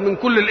كانت تاخد من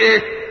كل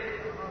الايه؟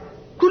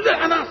 كل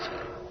العناصر.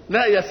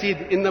 لا يا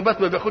سيدي،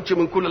 النبات ما بياخدش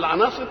من كل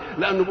العناصر،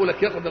 لانه بيقول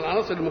لك ياخد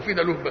العناصر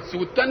المفيده له بس،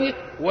 والثانيه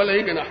ولا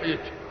يجي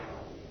ناحيته.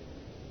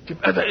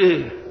 تبقى ده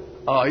ايه؟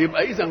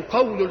 يبقى اذا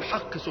قول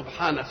الحق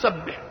سبحانه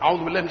سبح،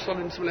 اعوذ بالله من الشيطان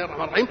الرجيم، بسم الله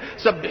الرحمن الرحيم،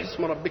 سبح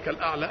اسم ربك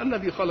الاعلى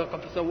الذي خلق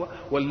فسوى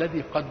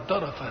والذي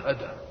قدر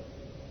فهدى.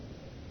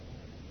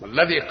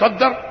 والذي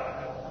قدر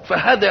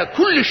فهدى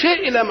كل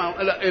شيء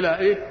الى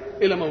ايه؟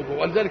 الى موضوع.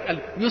 ولذلك قال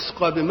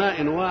يسقى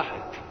بماء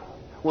واحد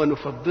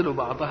ونفضل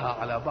بعضها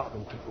على بعض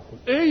في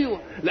الأكل. ايوه،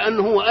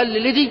 لانه هو قال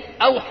لي دي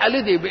اوحى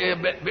لدي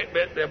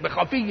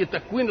بخفي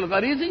تكوين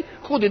الغريزي،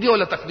 خدي دي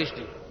ولا تاخديش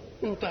دي،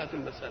 انتهت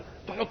المساله.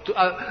 تحط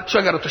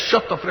شجره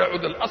الشطه في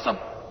عود القصب،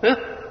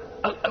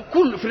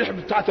 كل في الريحه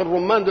بتاعه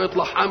الرمان، ده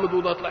يطلع حامض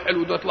وده يطلع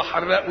حلو وده يطلع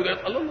حراق وده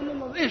يطلع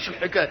الله، ايش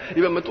الحكايه؟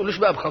 يبقى ما تقولوش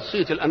بقى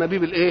بخاصيه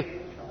الانابيب الايه؟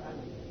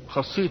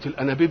 خاصيه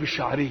الانابيب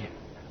الشعريه.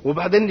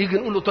 وبعدين نيجي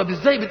نقول له طب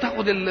ازاي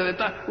بتاخد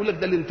يقول لك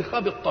ده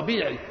الانتخاب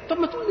الطبيعي. طب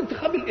ما تقول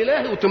الانتخاب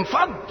الالهي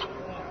وتنفض.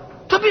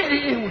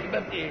 طبيعي ايه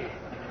وهباب ايه؟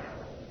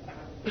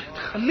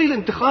 خليه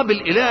الانتخاب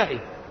الالهي،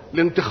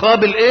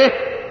 الانتخاب الايه؟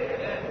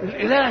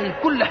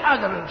 الالهي، كل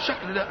حاجه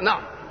بالشكل ده.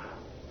 نعم.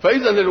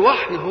 فاذا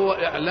الوحي هو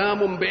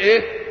اعلام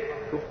بايه؟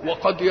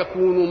 وقد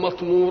يكون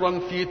مطمورا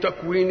في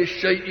تكوين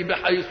الشيء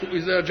بحيث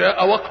اذا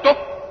جاء وقته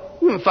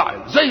ينفعل،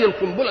 زي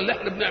القنبله اللي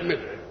احنا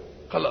بنعملها.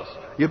 خلاص،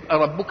 يبقى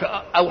ربك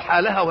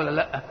اوحى لها ولا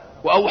لا؟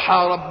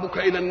 واوحى ربك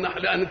الى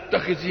النحل ان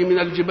اتخذي من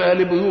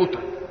الجبال بيوتا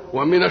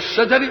ومن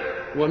الشجر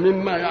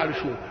ومما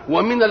يعرشون.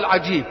 ومن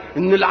العجيب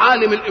ان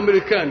العالم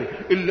الامريكاني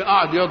اللي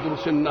قاعد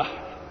يدرس النحل،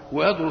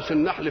 ويدرس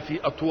النحل في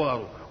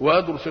اطواره،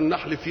 ويدرس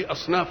النحل في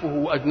اصنافه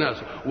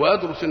واجناسه،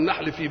 ويدرس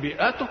النحل في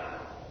بيئاته،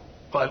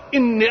 قال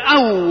ان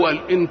اول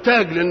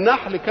انتاج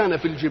للنحل كان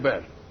في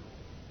الجبال،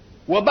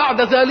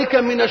 وبعد ذلك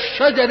من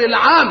الشجر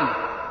العام،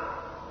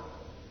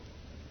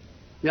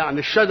 يعني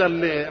الشجر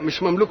اللي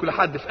مش مملوك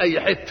لحد في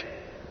اي حته.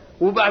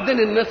 وبعدين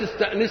الناس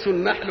استأنسوا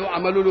النحل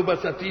وعملوا له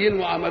بساتين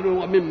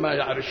وعملوا مما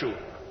يعرشون.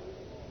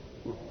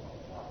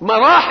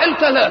 مراحل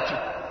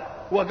 3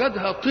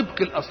 وجدها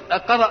طبق الاصل.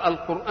 اقرأ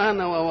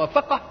القرآن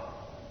ووافقه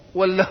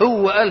ولا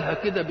هو قالها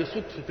كده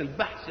بصدفة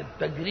البحث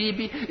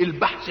التجريبي،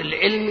 البحث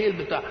العلمي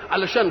البتاع،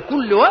 علشان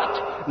كل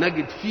وقت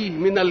نجد فيه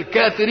من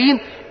الكافرين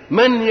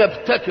من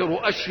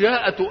يبتكر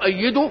اشياء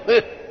تؤيده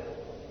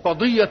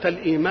قضية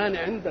الايمان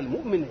عند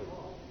المؤمنين،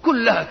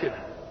 كلها كده.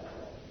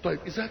 طيب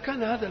اذا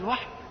كان هذا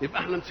الوحي يبقى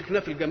احنا مسكناه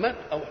في الجماد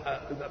او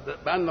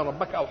بان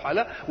ربك اوحى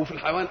له، وفي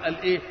الحيوان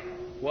قال ايه؟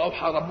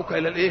 واوحى ربك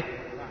الى الايه؟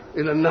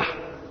 الى النحل.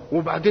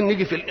 وبعدين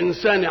نيجي في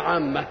الانسان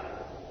عامه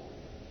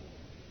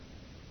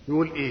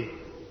يقول ايه؟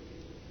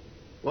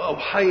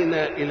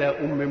 واوحينا الى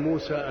ام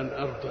موسى ان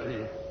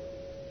ارضعيه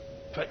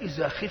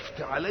فاذا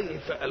خفت عليه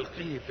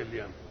فالقيه في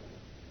اليم.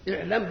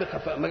 اعلام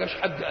بخفاء، ما جاش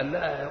حد قال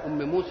لها يا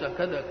ام موسى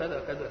كذا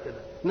كذا كذا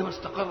كذا، انما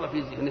استقر في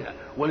ذهنها.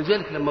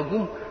 ولذلك لما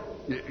جم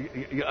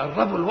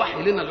يقربوا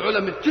الوحي لنا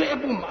العلماء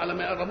تعبوا على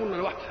ما يقربوا لنا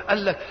الوحي،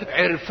 قال لك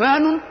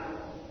عرفان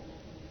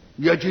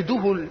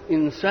يجده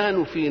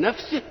الانسان في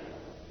نفسه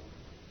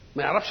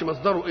ما يعرفش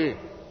مصدره ايه،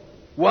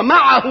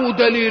 ومعه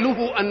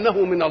دليله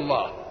انه من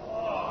الله،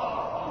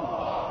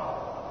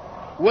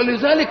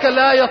 ولذلك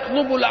لا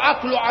يطلب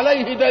العقل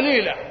عليه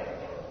دليلا.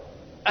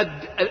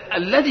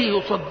 الذي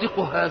يصدق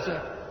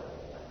هذا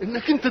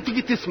انك انت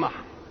تيجي تسمع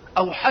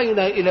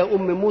اوحينا الى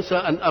ام موسى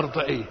ان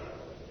ارضعيه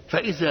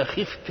فاذا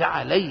خفت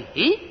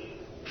عليه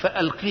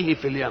فالقيه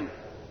في اليم.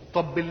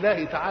 طب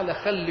بالله تعالى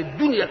خلي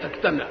الدنيا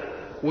تجتمع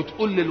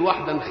وتقول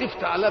للواحده ان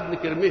خفت على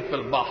ابنك ارميه في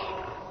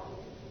البحر،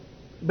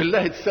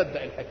 بالله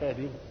تصدق الحكايه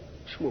دي؟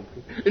 مش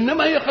ممكن.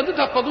 انما هي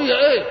خدتها قضيه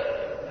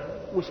ايه؟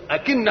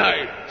 اكنها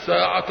ايه؟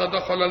 ساعة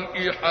دخل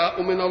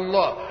الايحاء من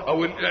الله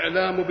او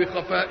الاعلام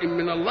بخفاء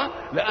من الله،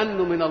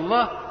 لانه من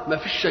الله ما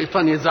فيش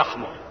شيطان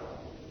يزحمه،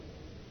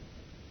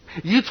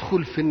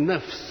 يدخل في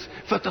النفس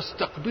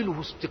فتستقبله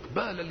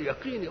استقبال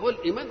اليقين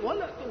والايمان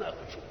ولا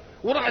تناقشه.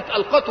 وراحت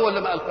القته ولا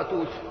ما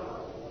القتوش؟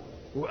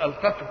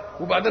 والقته.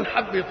 وبعدين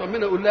حب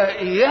يطمنها يقول لها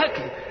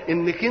اياك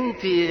انك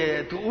انت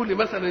تقولي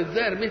مثلا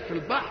ازاي ارميه في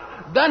البحر،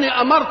 ده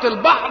انا امرت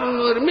البحر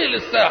انه يرميه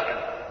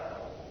للساحل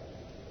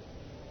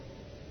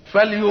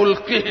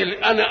فليلقه.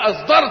 انا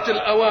اصدرت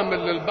الاوامر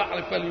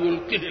للبحر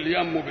فليلقه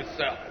اليم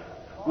بالساحل،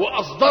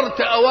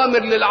 واصدرت اوامر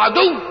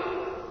للعدو،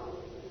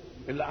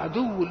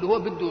 العدو اللي هو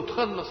بده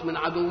يتخلص من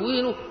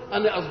عدوينه،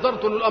 انا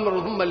اصدرت له الامر ان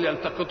هم اللي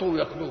يلتقطوه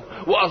وياخذوه،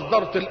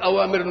 واصدرت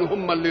الاوامر ان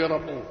هم اللي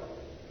يربوه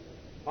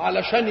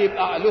علشان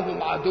يبقى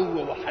لهم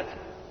عدو وحسن،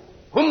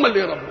 هم اللي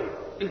يربوه.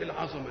 ايه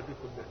العظمه دي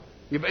كلها؟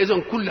 يبقى اذا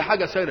كل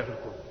حاجه سايره في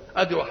الكون.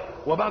 ادي واحده.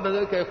 وبعد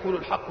ذلك يقول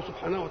الحق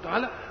سبحانه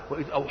وتعالى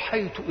واذ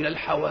اوحيت الى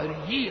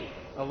الحواريين.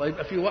 الله،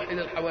 يبقى في وحي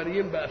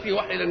للحواريين، بقى في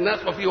وحي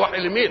للناس وفي وحي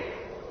لمين؟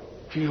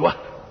 في وحي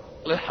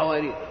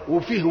للحواريين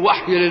وفيه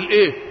وحي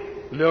للايه؟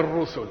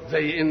 للرسل،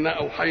 زي إنا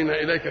أوحينا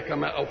إليك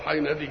كما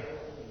أوحينا دي.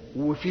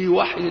 وفي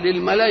وحي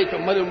للملائكة،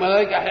 أمال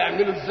الملائكة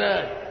هيعملوا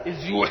إزاي؟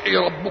 إذ يوحي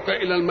ربك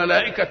إلى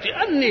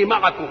الملائكة أني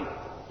معكم.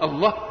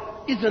 الله،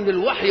 إذا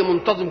الوحي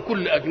منتظم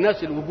كل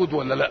أجناس الوجود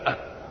ولا لأ؟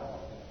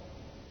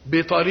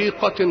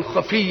 بطريقة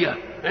خفية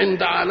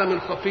عند عالم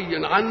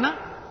خفي عنا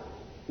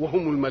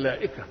وهم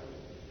الملائكة.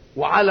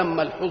 وعلم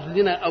ملحوظ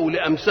لنا او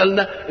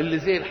لامثالنا اللي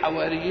زي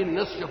الحواريين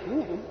ناس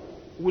شافوهم،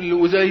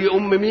 وزي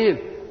مين؟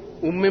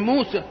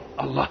 موسى.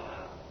 الله،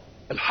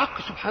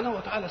 الحق سبحانه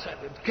وتعالى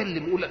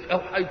بيتكلم يقول لك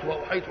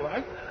اوحيت.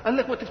 قال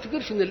لك ما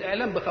تفتكرش ان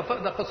الاعلام بخفاء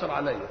ده قصر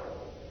عليا،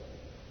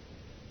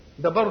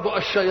 ده برضو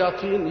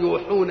الشياطين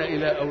يوحون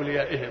الى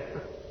اوليائهم،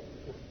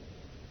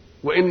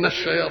 وان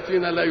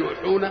الشياطين لا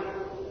يوحون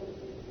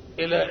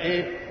الى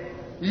ايه؟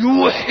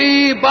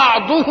 يوحي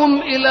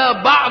بعضهم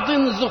الى بعض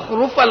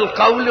زخرف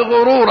القول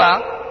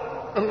غرورا.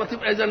 الله،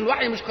 تبقى اذا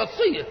الوحي مش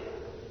خاصيه،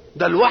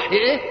 ده الوحي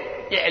ايه؟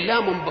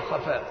 اعلام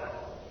بخفاء.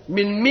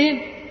 من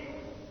مين؟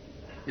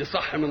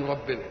 يصح من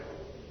ربنا.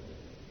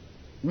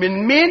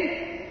 من مين؟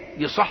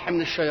 يصح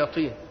من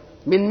الشياطين.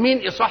 من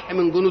مين؟ يصح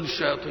من جنود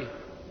الشياطين.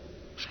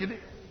 مش كده؟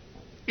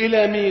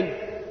 الى مين؟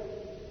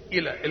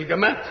 الى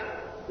الجماد،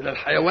 الى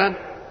الحيوان،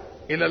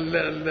 الى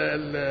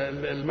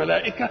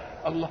الملائكه.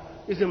 الله،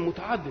 اذا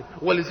متعدد.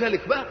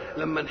 ولذلك بقى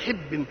لما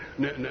نحب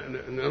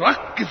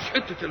نركز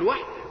حته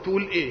الوحي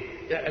تقول ايه؟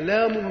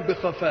 اعلام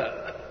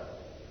بخفاء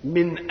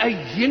من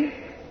اي،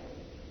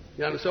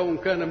 يعني سواء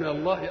كان من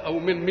الله او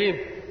من مين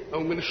او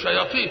من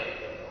الشياطين،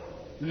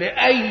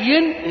 لاي،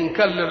 ان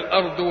كان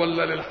للارض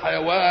ولا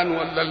للحيوان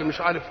ولا اللي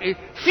مش عارف ايه،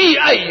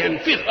 في اي،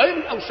 في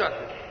خير او شر،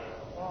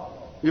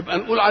 يبقى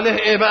نقول عليه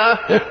ايه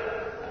بقى؟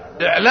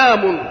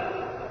 اعلام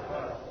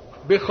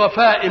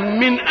بخفاء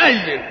من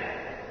اي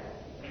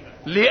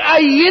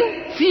لاي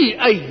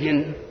في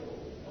اي.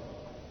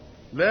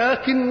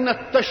 لكن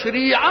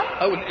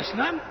التشريع او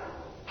الاسلام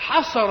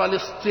حصر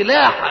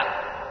الاصطلاح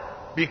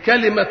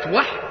بكلمه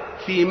وحي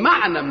في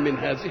معنى من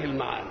هذه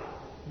المعاني،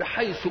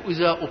 بحيث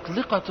اذا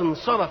اطلقت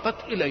انصرفت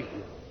اليه.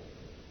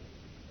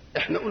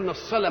 احنا قلنا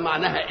الصلاه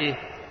معناها ايه؟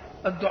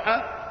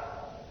 الدعاء،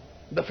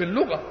 ده في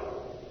اللغه،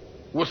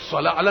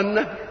 والصلاه على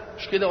النبي،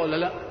 مش كده ولا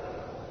لا؟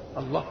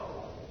 الله،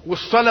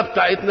 والصلاه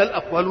بتاعتنا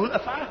الاقوال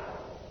والافعال.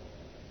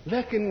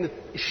 لكن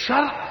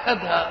الشرع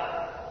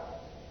خدها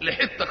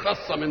لحته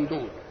خاصه من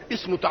دول،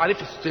 اسمه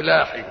تعريف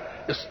اصطلاحي.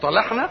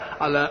 اصطلحنا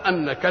على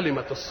ان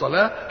كلمه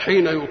الصلاه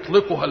حين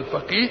يطلقها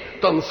الفقيه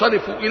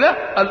تنصرف الى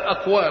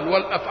الاقوال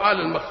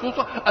والافعال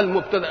المخصوصه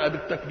المبتدأه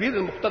بالتكبير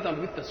المختتم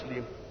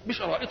بالتسليم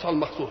بشرائطها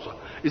المخصوصه.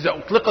 اذا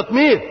اطلقت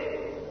مين؟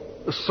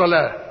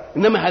 الصلاه.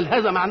 انما هل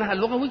هذا معناها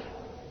اللغوي؟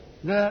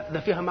 لا، ده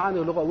فيها معاني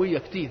لغويه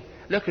كتير.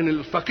 لكن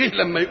الفقيه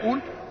لما يقول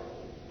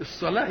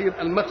الصلاه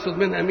يبقى المقصد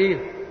منها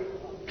مين؟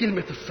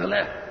 كلمه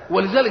الصلاه.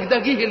 ولذلك ده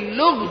جه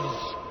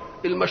اللغز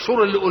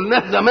المشهور اللي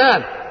قلناه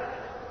زمان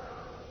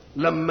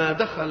لما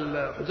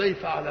دخل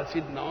حذيفه على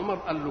سيدنا عمر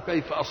قال له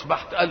كيف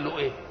اصبحت؟ قال له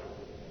ايه؟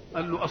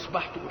 قال له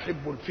اصبحت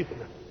احب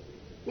الفتنه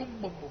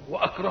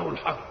واكره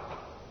الحق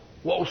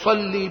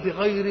واصلي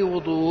بغير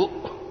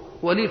وضوء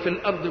ولي في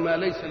الارض ما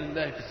ليس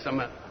لله في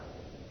السماء.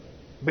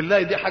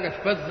 بالله دي حاجه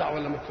تفزع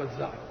ولا ما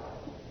تفزع؟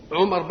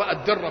 عمر بقى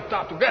الدره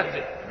بتاعته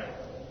جاهزه.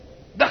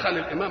 دخل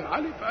الامام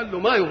علي فقال له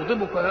ما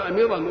يغضبك يا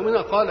امير المؤمنين؟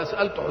 قال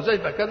سالت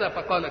حذيفه كذا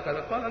فقال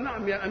كذا. قال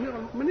نعم يا امير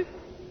المؤمنين،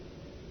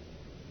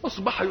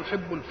 اصبح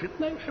يحب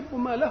الفتنه، يحب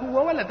ماله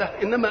وولده،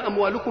 انما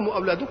اموالكم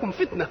واولادكم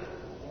فتنه.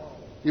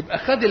 يبقى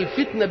خد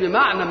الفتنه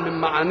بمعنى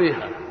من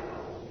معانيها،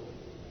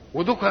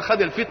 ودك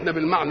خد الفتنه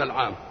بالمعنى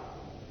العام.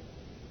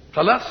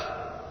 خلاص.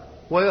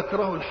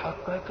 ويكره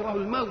الحق، يكره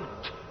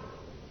الموت،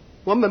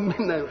 ومن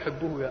منا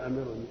يحبه يا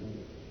امير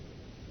المؤمنين؟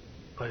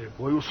 طيب،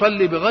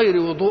 ويصلي بغير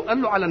وضوء،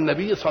 قال له على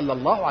النبي صلى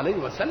الله عليه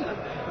وسلم.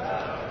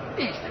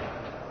 ايش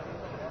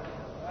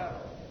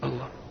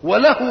الله،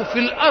 وله في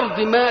الارض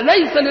ما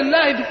ليس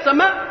لله في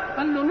السماء،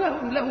 قال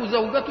له له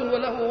زوجة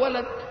وله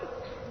ولد.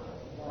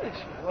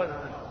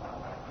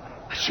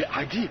 شيء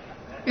عجيب.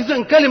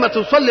 اذا كلمة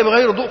تصلي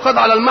بغير وضوء خد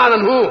على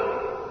المعنى، هو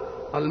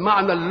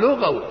المعنى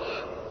اللغوي.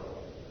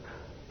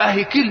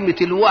 اهي كلمة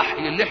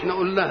الوحي اللي احنا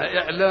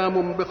قلناها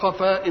اعلام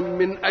بخفاء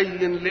من اي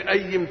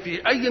لاي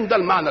في اي، ده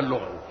المعنى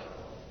اللغوي.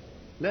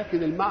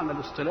 لكن المعنى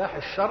الاصطلاحي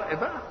الشرعي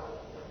بقى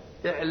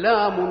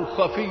اعلام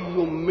خفي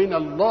من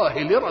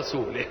الله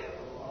لرسوله.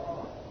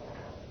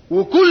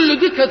 وكل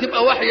دي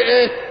هتبقى وحي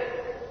ايه؟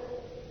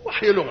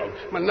 وحي لغوي،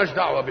 ملناش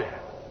دعوه بها.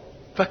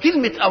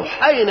 فكلمه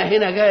اوحينا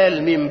هنا جايه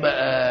لمين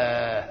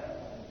بقى؟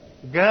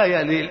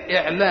 جايه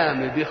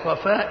للاعلام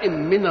بخفاء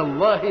من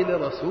الله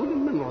لرسول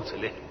من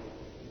رسله.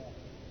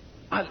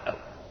 على الأول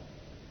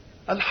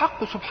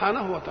الحق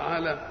سبحانه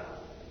وتعالى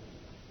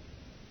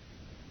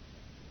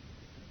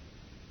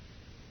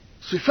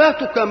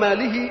صفات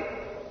كماله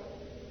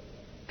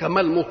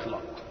كمال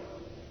مطلق،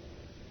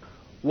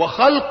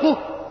 وخلقه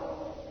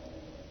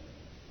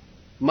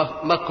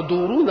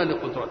مقدورون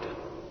لقدرته.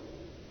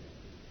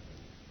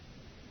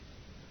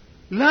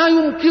 لا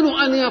يمكن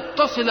أن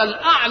يتصل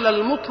الأعلى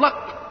المطلق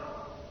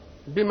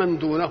بمن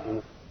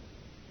دونه.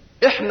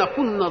 احنا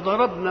كنا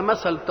ضربنا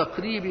مثل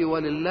تقريبي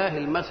ولله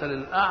المثل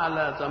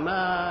الأعلى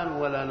زمان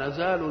ولا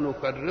نزال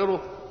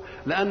نكرره،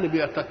 لأن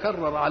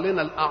بيتكرر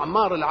علينا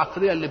الأعمار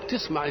العقلية اللي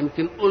بتسمع.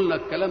 يمكن قلنا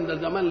الكلام ده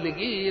زمان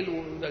لجيل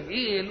وده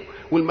جيل،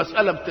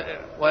 والمسألة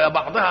ويا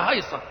بعضها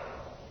هيصة.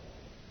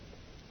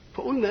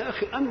 فقلنا يا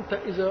أخي أنت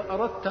إذا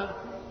أردت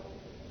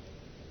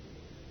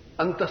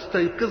أن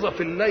تستيقظ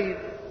في الليل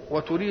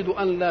وتريد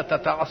أن لا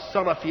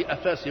تتعثر في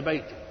أثاث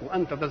بيتك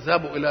وأنت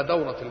تذهب إلى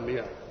دورة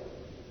المياه.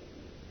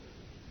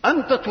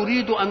 أنت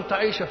تريد أن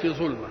تعيش في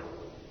ظلمة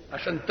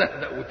عشان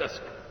تهدأ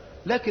وتسكن،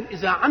 لكن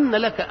إذا عن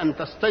لك أن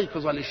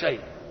تستيقظ لشيء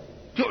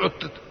تقعد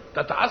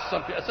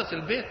تتعثر في أساس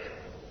البيت،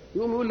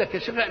 يقوم يقول لك يا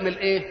شيخ اعمل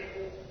إيه؟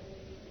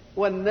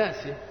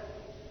 والناس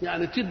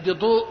يعني تدي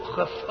ضوء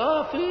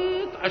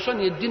خفافت عشان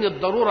يديني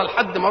الضرورة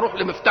لحد ما أروح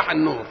لمفتاح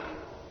النور.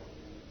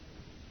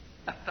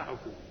 أفتحه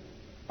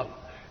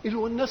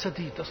الوناسة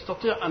دي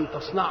تستطيع أن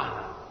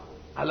تصنعها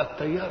على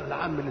التيار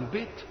العام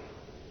للبيت؟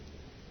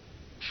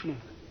 مش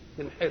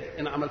ممكن.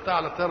 إن عملتها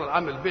على التيار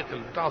العام للبيت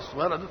بتاع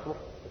الصغيرة دي تروح.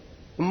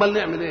 أمال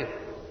نعمل إيه؟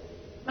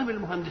 نعمل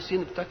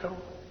المهندسين ابتكروا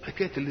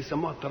حكاية اللي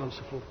يسموها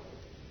الترانسفور،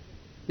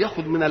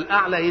 ياخد من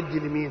الأعلى يدي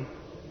لمين؟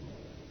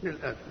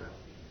 للأدنى.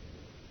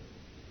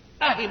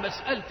 أهي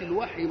مسألة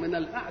الوحي من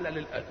الأعلى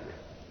للأدنى.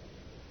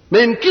 ما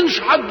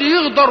يمكنش حد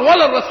يقدر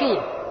ولا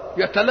الرسول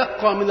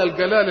يتلقى من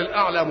الجلال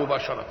الأعلى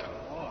مباشرة.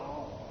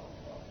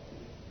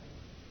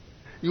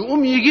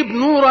 يقوم يجيب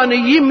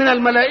نورانيين من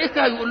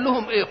الملائكة يقول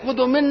لهم ايه؟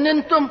 خدوا مني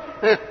انتم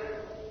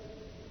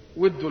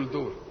وادوا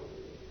لدول.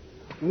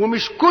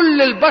 ومش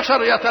كل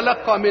البشر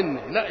يتلقى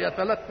مني، لا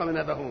يتلقى من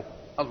هذا هو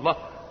الله.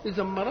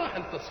 اذا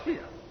مراحل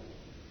تصفية.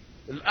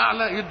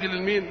 الاعلى يدي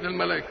للمين؟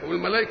 للملائكة،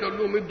 والملائكة يقول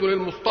لهم ادوا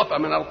للمصطفى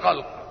من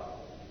الخلق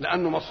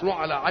لانه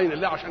مصنوع على عين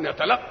الله عشان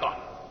يتلقى،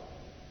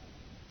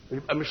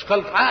 يبقى مش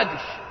خلق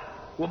عادي.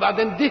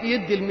 وبعدين ده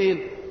يدي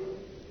لمين؟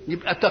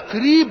 يبقى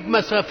تقريب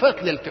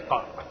مسافات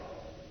الالتقاء،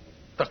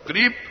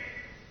 تقريب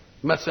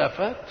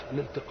مسافات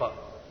الالتقاء.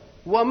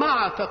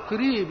 ومع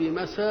تقريب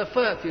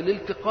مسافات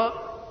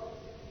الالتقاء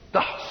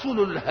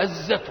تحصل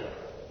الهزة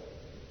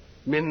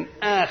من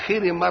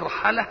آخر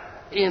مرحلة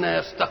حين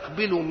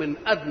يستقبل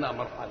من أدنى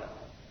مرحلة.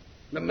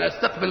 لما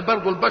يستقبل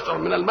برضو البشر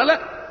من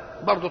الملك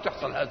برضو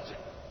تحصل هزة.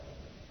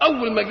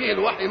 أول ما جه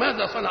الوحي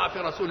ماذا صنع في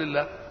رسول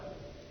الله؟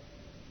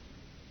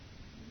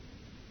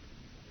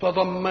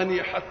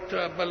 تضمني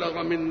حتى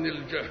بلغ مني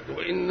الجهد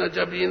وإن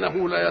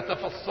جبينه لا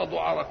يتفصد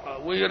عرقا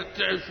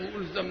ويرتعش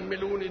ويقول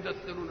زملوني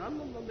دثروني.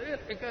 الله ايه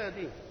الحكايه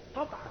دي؟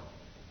 طبعا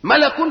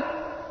ملك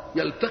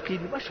يلتقي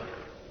ببشر،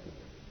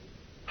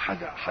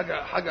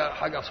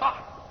 حاجه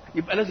صعب.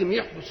 يبقى لازم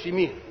يحدث في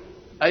مين؟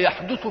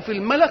 أيحدث في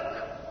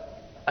الملك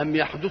أم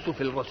يحدث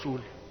في الرسول؟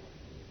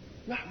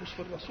 يحدث في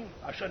الرسول.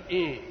 عشان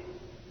ايه؟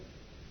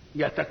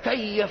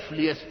 يتكيف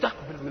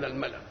ليستقبل من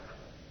الملك.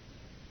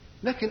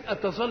 لكن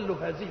أتظل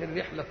هذه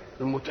الرحلة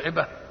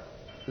المتعبة؟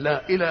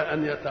 لا، إلى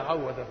أن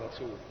يتعود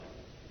الرسول.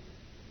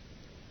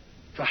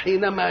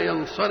 فحينما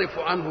ينصرف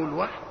عنه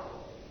الوحي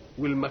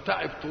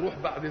والمتاعب تروح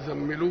بعد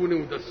زملوني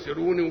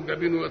ودسروني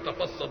وجابينه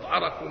يتفصد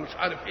عرق ومش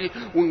عارف ايه،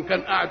 وان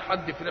كان قاعد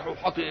حد في ريحه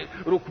وحاطط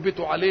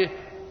ركبته عليه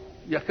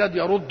يكاد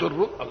يرد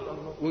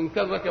وان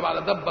كان راكب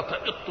على دبه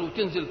تقط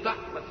وتنزل تحت.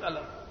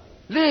 مسألة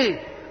ليه؟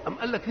 أم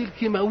قال لك دي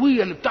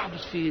الكيماوية اللي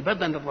بتحدث في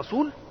بدن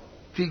الرسول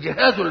في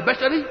جهازه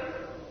البشري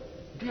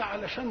دي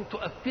علشان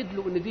تؤكد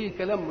له ان دي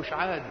كلام مش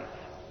عادي.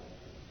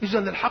 اذا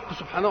الحق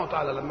سبحانه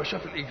وتعالى لما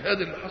شاف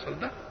الاجهاد اللي حصل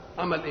ده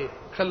عمل ايه؟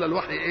 خلى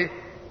الوحي ايه؟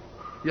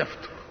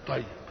 يفتر.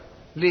 طيب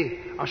ليه؟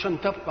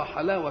 عشان تبقى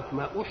حلاوة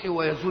ما أوحي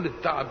ويزول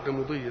التعب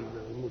بمضي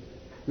المدة.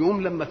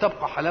 يقوم لما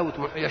تبقى حلاوة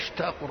ما أوحي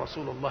يشتاق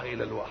رسول الله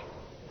إلى الوحي.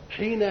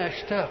 حين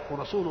يشتاق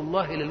رسول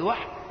الله إلى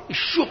الوحي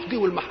الشوق دي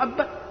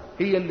والمحبة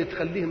هي اللي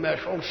تخليه ما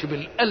يشعرش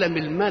بالألم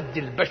المادي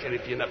البشري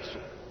في نفسه.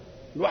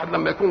 الواحد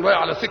لما يكون رايح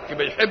على سكة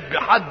بيحب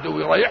حد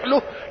ويريح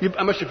له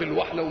يبقى ماشي في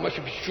الوحلة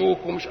وماشي في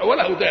الشوك ومش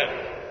ولا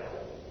هداه.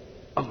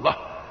 الله.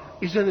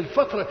 إذن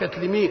الفترة كانت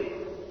لمين؟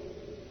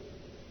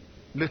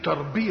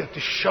 لتربية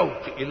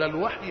الشوق إلى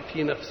الوحي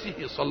في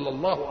نفسه صلى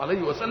الله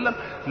عليه وسلم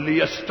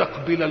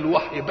ليستقبل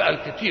الوحي بقى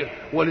الكتير.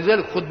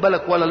 ولذلك خد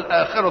بالك ولا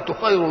الآخرة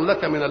خير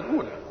لك من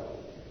الأولى.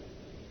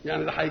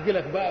 يعني ده هيجي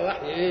لك بقى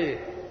وحي إيه؟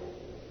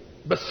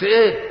 بس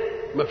إيه؟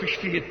 ما فيش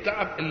فيه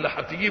التعب اللي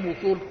هتجيبه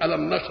طول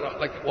ألم نشرح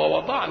لك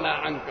ووضعنا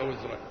عنك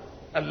وزرك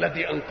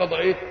الذي أنقض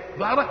إيه؟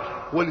 ظهرك.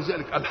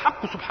 ولذلك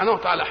الحق سبحانه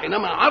وتعالى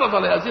حينما عرض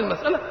لهذه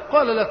المسألة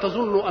قال لا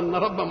تظنوا أن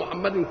رب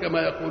محمد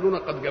كما يقولون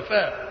قد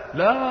جفاه.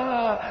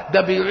 لا،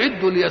 ده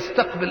بيعد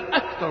ليستقبل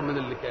أكثر من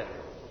اللي كان.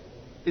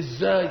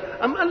 إزاي؟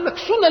 أم قال لك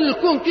سنن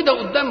الكون كده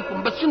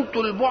قدامكم بس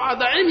انتوا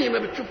البعد عيني ما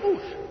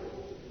بتشوفوش.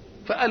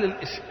 فقال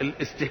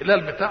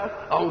الاستهلال بتاعه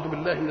أعوذ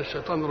بالله من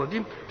الشيطان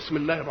الرجيم بسم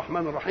الله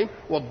الرحمن الرحيم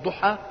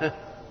والضحى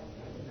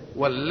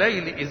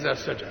والليل إذا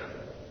سجى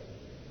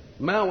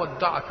ما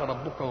ودعك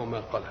ربك وما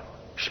قلى.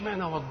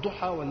 اشمعنى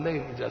والضحى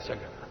والليل إذا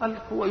سجى؟ قال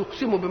هو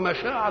يقسم بما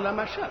شاء على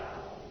ما شاء.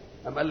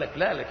 أم قال لك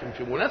لا، لكن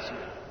في مناسبة.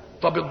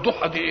 طب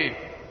الضحى دي إيه؟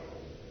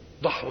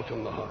 ضحوة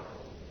النهار.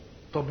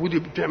 طب ودي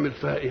بتعمل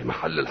فيها إيه؟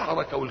 محل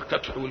الحركة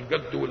والكدح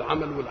والجد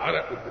والعمل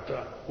والعرق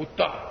والبتاع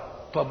والتعب.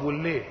 طب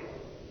والليل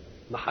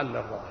محل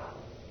الراحة.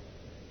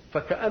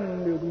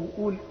 فكأنه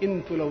بيقول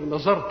انتوا لو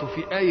نظرتوا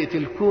في آية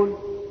الكون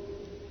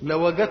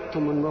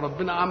لوجدتم ان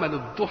ربنا عمل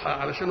الضحى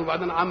علشان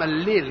وبعدين عمل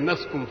ليل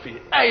نسكن فيه.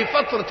 اي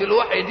فترة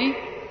الوحي دي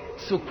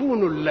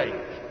سكون الليل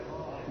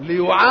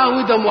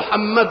ليعاود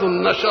محمد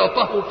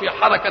نشاطه في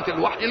حركة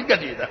الوحي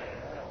الجديدة.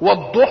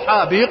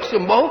 والضحى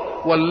بيقسم به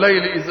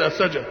والليل إذا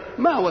سجى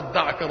ما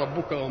ودعك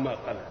ربك وما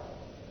قلى.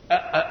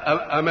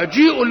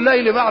 أمجيء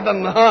الليل بعد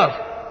النهار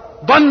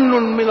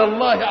ظن من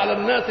الله على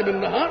الناس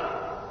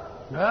بالنهار؟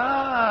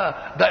 لا،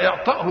 ده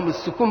إعطائهم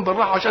السكون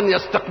بالراحة عشان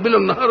يستقبلوا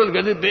النهار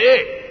الجديد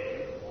بإيه؟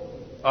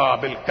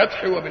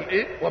 بالكدح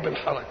وبالإيه؟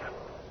 وبالحركة.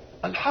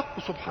 الحق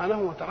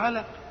سبحانه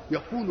وتعالى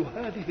يقول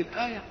هذه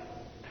الآية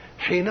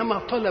حينما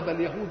طلب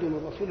اليهود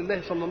من رسول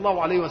الله صلى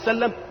الله عليه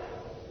وسلم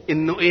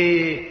إنه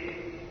إيه؟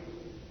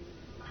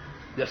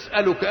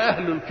 يسألك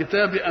أهل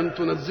الكتاب أن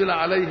تنزل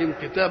عليهم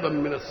كتابا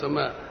من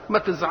السماء. ما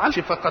تزعلش،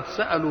 فقد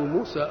سألوا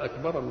موسى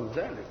أكبر من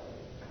ذلك.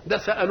 ده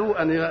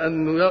سألوه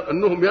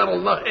أنهم يروا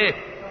الله إيه؟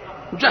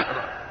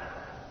 جهرا.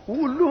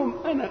 وقول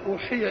لهم أنا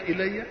أوحي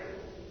إلي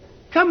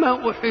كما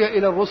أوحي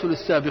إلى الرسل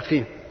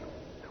السابقين.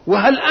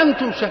 وهل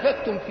أنتم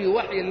شككتم في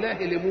وحي الله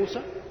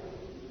لموسى؟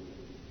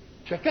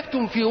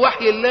 شككتم في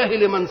وحي الله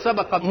لمن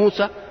سبق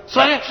موسى؟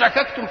 صحيح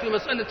شككتم في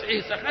مسألة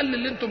عيسى، خلي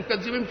اللي انتم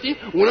كذبين فيه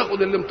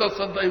وناخد اللي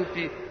متصدقين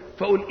فيه.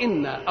 فقل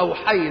إنا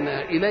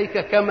أوحينا إليك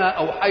كما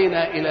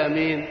أوحينا إلى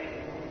مين؟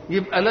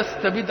 يبقى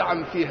لست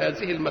بدعا في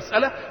هذه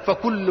المسألة.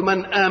 فكل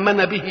من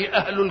آمن به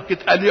أهل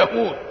الكتاب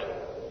اليهود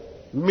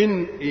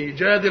من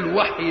إيجاد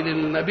الوحي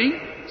للنبي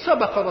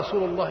سبق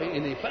رسول الله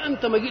إليه،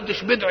 فأنت ما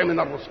جئتش بدع من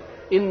الرسل.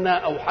 إنا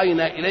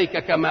أوحينا إليك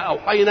كما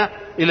أوحينا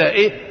إلى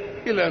إيه؟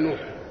 إلى نوح.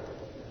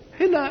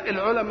 هنا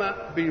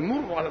العلماء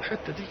بيمروا على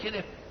الحتة دي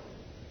كده،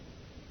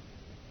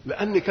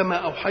 لأن كما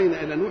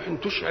أوحينا إلى نوح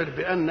تشعر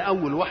بأن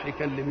أول وحي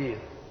كان لمين؟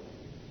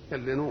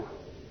 كان لنوح،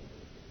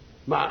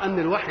 مع أن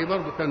الوحي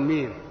برضه كان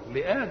مين؟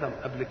 لآدم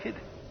قبل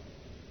كده.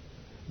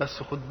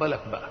 بس خد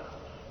بالك بقى،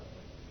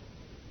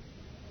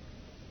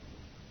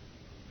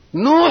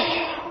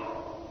 نوح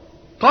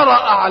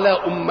طرأ على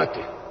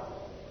أمته،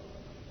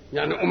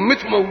 يعني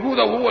أمته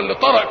موجودة وهو اللي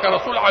طرأ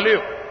كرسول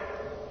عليهم،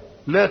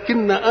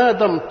 لكن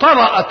آدم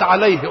طرأت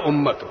عليه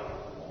أمته.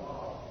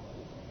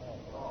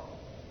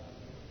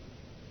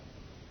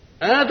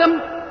 آدم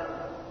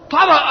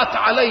طرأت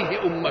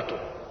عليه أمته،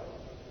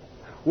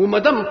 وما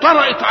دام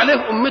طرأت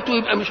عليه أمته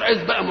يبقى مش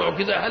عايز بقى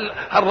معجزة.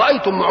 هل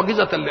رأيتم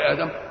معجزة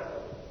لآدم؟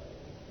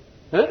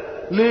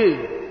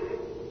 ليه؟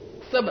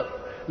 السبب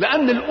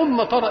لأن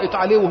الأمة طرأت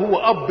عليه وهو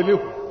أب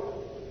له،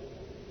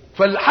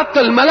 فحتى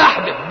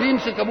الملاحدة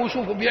بيمسك أبوه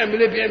يشوفه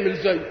بيعمل إيه، بيعمل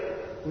زيه.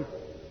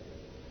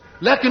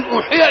 لكن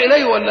أوحي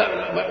إليه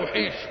ولا ما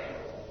أوحيش؟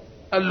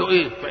 قال له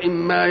إيه؟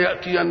 فإما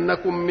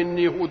يأتينكم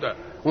مني هدى.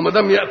 وما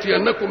دام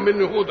يأتينكم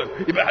مني هدى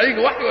يبقى هيجي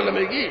وحي ولا ما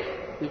يجيش؟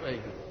 يبقى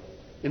يجي.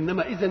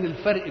 إنما إذن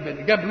الفرق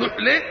بين جاب نوح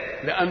ليه؟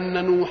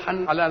 لأن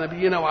نوحا على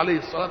نبينا وعليه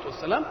الصلاة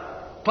والسلام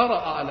طرأ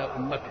على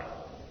أمته،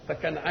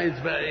 فكان عايز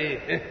بقى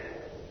إيه؟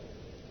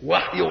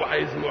 وحي،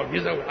 وعايز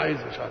معجزة، وعايز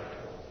مش عارف.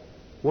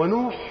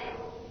 ونوح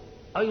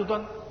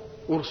أيضا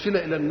أرسل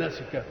إلى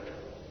الناس كافة.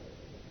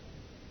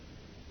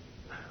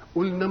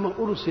 قلنا ما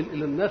أرسل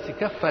إلى الناس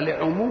كافة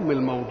لعموم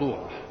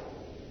الموضوع،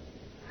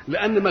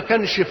 لأن ما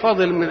كانش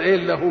فاضل من إيه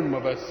إلا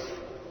هم بس،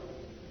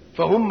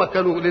 فهم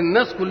كانوا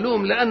للناس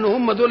كلهم، لأن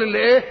هم دول اللي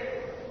إيه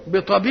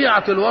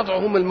بطبيعة الوضع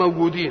هم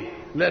الموجودين.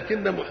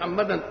 لكن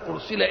محمدا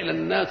أرسل إلى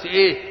الناس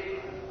إيه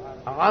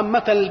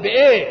عامة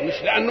بإيه؟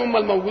 مش لأن هم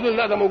الموجودين،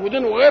 لا، ده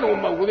موجودين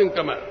وغيرهم موجودين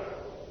كمان.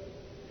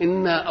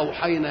 إنا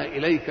أوحينا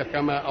إليك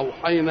كما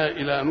أوحينا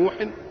إلى نوح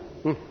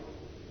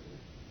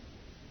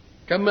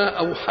كما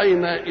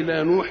أوحينا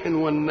إلى نوح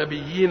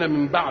والنبيين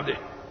من بعده.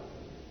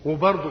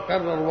 وبرضه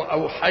كرر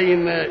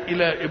وأوحينا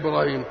إلى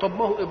إبراهيم. طب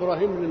ما هو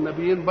إبراهيم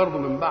للنبيين برضه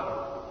من بعد،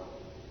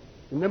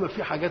 إنما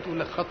في حاجات يقول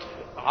لك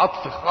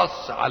عطف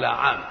خاص على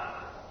عام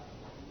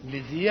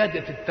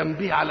لزيادة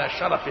التنبيه على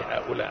شرف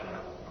هؤلاء.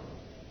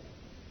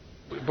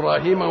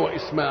 إبراهيم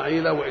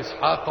وإسماعيل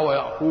وإسحاق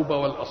ويعقوب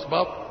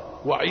والأسباط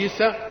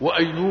وعيسى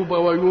وأيوب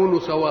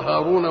ويونس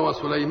وهارون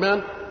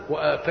وسليمان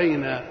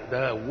وآتينا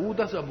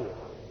داود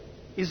زبورا.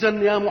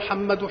 إذن يا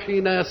محمد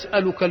حين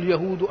يسألك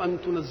اليهود أن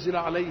تنزل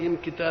عليهم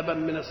كتابا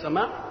من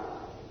السماء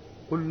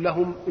قل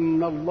لهم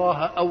إن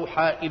الله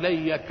أوحى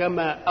إلي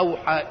كما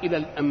أوحى إلى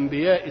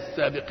الأنبياء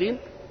السابقين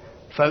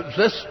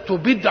فلست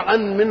بدعا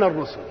من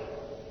الرسل.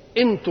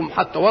 انتم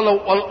حتى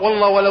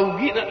ولو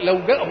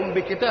جاءهم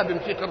بكتاب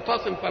في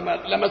قرطاس فما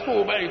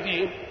لمسوه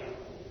بايديهم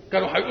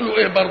كانوا هيقولوا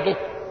ايه برضه؟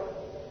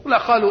 لا،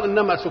 قالوا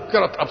انما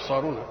سكرت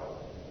ابصارنا.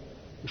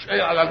 مش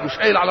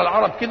قايل على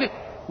العرب كده؟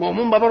 ما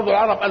هم برضه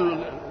العرب قالوا،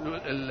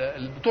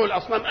 بتوع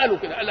الاصنام قالوا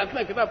كده، قال هات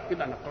لنا كتاب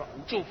كده نقرا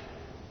نشوف.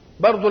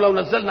 برضه لو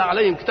نزلنا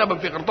عليهم كتابا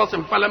في قرطاس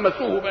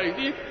فلمسوه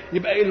بايديهم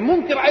يبقى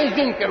المنكر عايز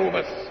ينكر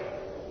وبس.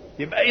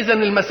 يبقى اذا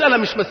المساله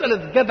مش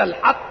مساله جدل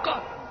حق،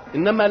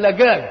 انما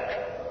لجاج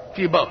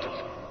في باطل.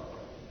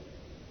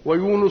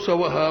 ويونس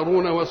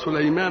وهارون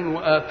وسليمان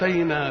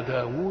وآتينا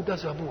داود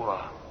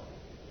زبورا.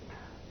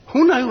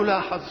 هنا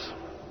يلاحظ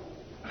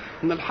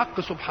أن الحق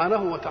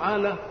سبحانه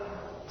وتعالى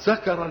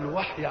ذكر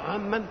الوحي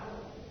عاما،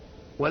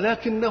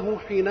 ولكنه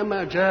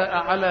حينما جاء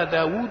على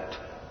داود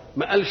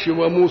ما قالش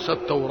وموسى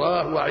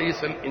التوراة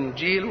وعيسى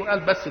الإنجيل، وقال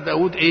بس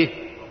داود إيه؟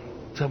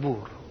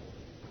 زبور.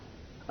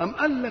 أم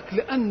قال لك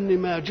لأن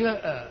ما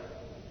جاء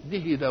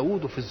به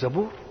داود في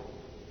الزبور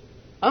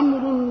أمر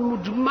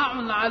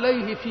مجمع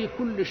عليه في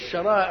كل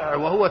الشرائع،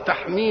 وهو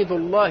تحميد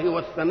الله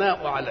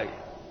والثناء عليه.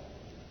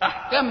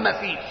 أحكام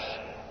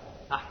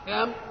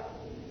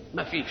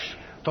ما فيش.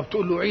 طب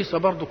تقول له عيسى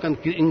برضه كان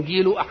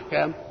إنجيله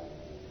أحكام؟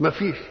 ما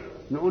فيش.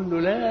 نقول له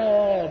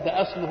لا،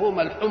 ده أصله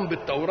ملحوم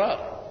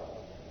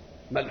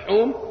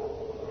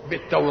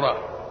بالتوراة.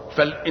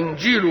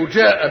 فالإنجيل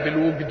جاء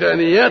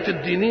بالوجدانيات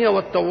الدينية،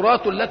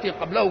 والتوراة التي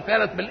قبله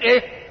كانت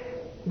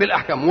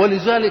بالأحكام.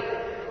 ولذلك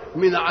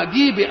من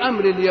عجيب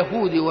أمر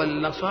اليهود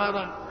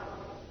والنصارى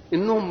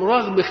إنهم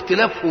رغم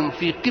اختلافهم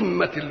في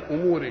قمة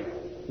الأمور،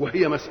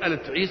 وهي مسألة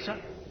عيسى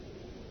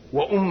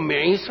وأم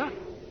عيسى،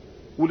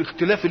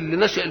 والاختلاف اللي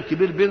نشأ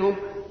الكبير بينهم،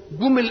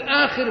 جم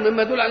الآخر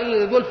مما يدل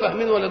على ان دول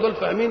فاهمين ولا دول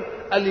فاهمين،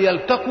 قال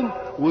يلتقوا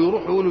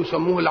ويروحوا يقولوا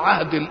يسموه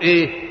العهد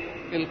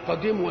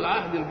القديم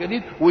والعهد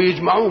الجديد،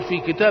 ويجمعوه في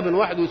كتاب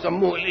واحد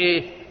ويسموه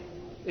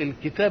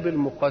الكتاب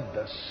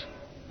المقدس.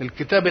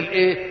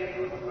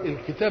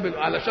 الكتاب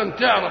علشان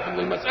تعرف ان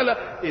المسألة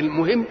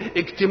المهم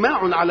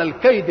اجتماع على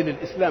الكيد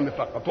للإسلام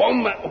فقط،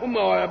 وهم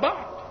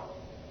وبعض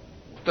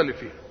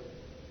مختلفين.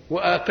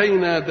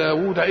 وآتينا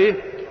داود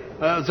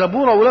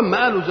زبورا. ولما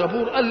قالوا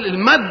زبور قال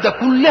المادة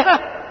كلها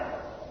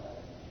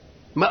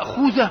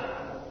مأخوذة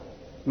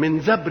من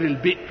زبر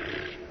البئر.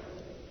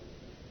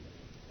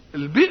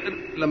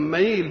 لما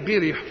يجي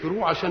البئر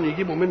يحفروه عشان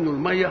يجيبوا منه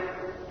المية،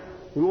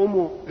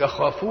 يقوموا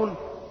يخافون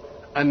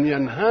أن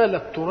ينهال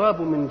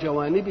التراب من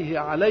جوانبه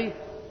عليه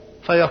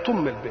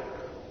فيطم البئر.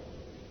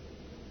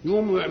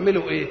 يقوموا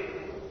يعملوا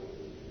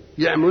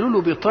يعملوا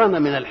له بطانة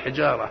من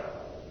الحجارة.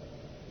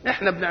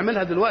 احنا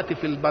بنعملها دلوقتي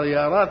في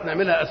البريارات،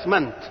 نعملها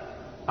أسمنت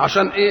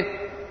عشان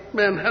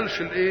ما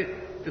ينهلش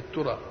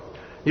التراب.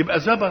 يبقى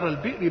زبر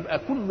البئر، يبقى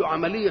كل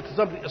عملية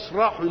زبر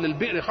إصلاح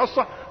للبئر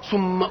خاصة،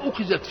 ثم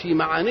أخذت في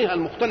معانيها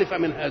المختلفة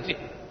من هذه.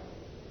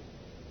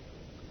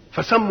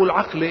 فسموا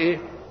العقل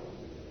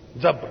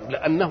زبر،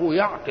 لأنه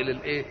يعقل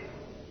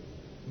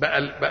بقى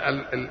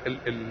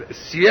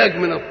السياج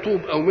من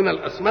الطوب أو من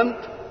الأسمنت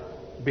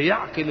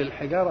بيعقل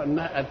الحجارة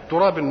انها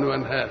التراب انه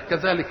ينهال.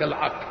 كذلك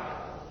العقل.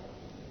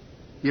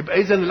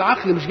 يبقى إذن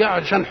العقل مش جاي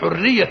عشان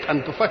حرية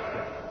أن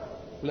تفكر،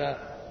 لا،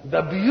 ده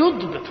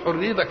بيضبط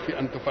حريتك في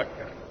أن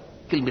تفكر.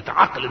 كلمة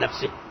عقل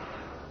نفسه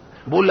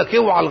بقول لك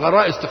اوعى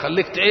الغرائز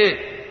تخليك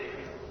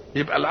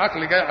يبقى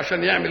العقل جاي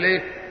عشان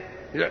يعمل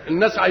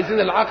الناس عايزين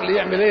العقل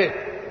يعمل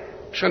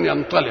عشان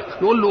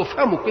ينطلق. نقول له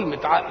افهموا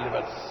كلمة عقل،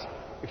 بس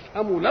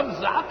افهموا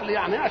لفظ عقل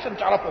يعني عشان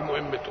تعرفوا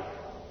مهمته.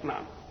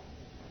 نعم.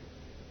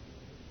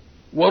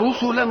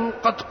 ورسلا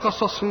قد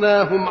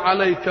قصصناهم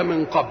عليك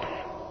من قبل،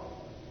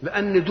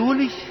 لأن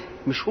دولي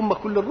مش هم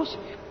كل الرسل.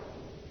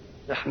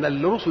 احنا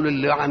الرسل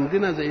اللي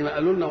عندنا زي ما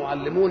قالوا لنا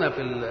وعلمونا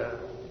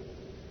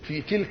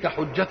في تلك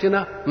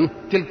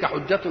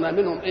حجتنا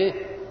منهم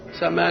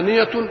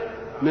 8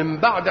 من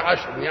بعد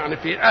 10. يعني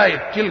في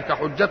آية تلك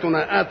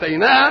حجتنا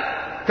آتيناها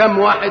كم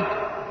واحد؟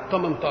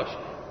 18.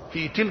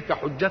 في تلك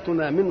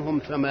حجتنا منهم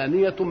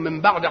 8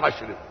 من بعد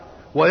 10،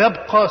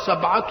 ويبقى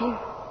 7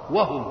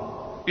 وهم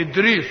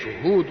إدريس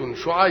هود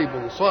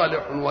شعيب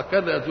صالح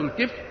وكذا ذو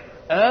الكفل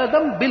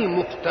آدم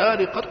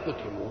بالمختار قد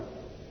ختموا.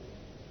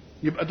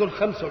 يبقى دول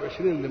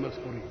 25 اللي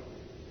مذكورين،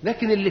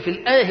 لكن اللي في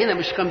الآية هنا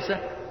مش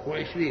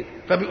 25.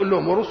 فبيقول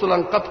لهم ورسلا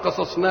قد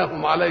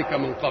قصصناهم عليك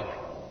من قبل،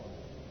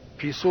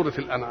 في سورة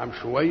الأنعام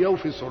شوية،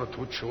 وفي سورة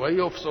هود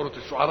شوية، وفي سورة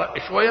الشعراء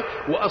شوية،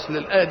 وأصل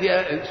الآية دي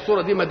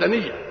السورة دي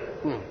مدنية.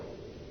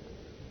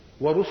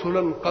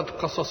 ورسلا قد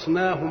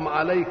قصصناهم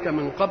عليك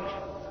من قبل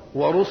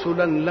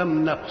ورسلا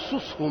لم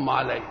نقصصهم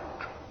عليك.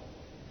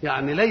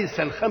 يعني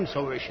ليس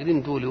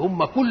 25 دول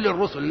هم كل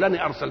الرسل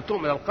اللي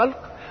أرسلتهم إلى الخلق،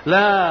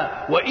 لا،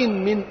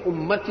 وإن من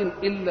أمة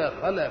إلا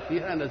خلا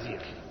فيها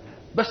نذير.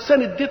 بس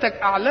أنا اديتك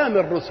أعلام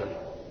الرسل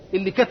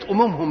اللي كانت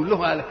أممهم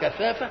لها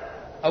كثافة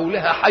أو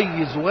لها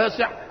حيز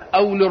واسع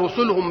أو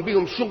لرسلهم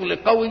بهم شغل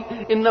قوي.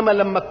 إنما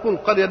لما تكون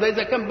قرية، ده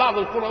إذا كان بعض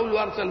القرى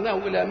يقولوا أرسلناه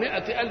إلى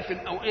 100,000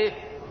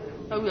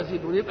 أو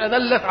يزيدون، يبقى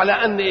دلت على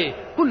أن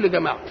كل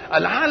جماعة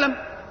العالم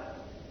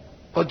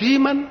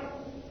قديما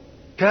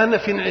كان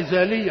في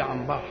انعزالية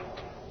عن بعض،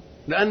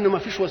 لأن ما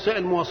فيش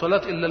وسائل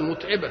مواصلات إلا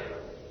المتعبة.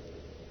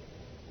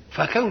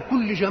 فكان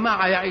كل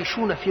جماعة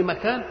يعيشون في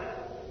مكان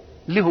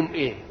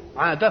لهم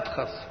عادات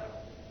خاصة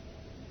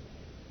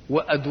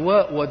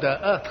وأدواء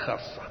وداءات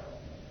خاصة.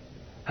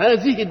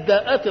 هذه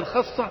الداءات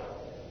الخاصة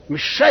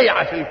مش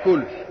شائعة في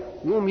الكل،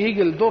 يوم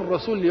يجي لدور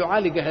رسول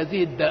ليعالج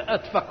هذه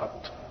الداءات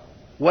فقط،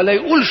 ولا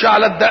يقولش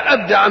على الداءات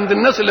دي عند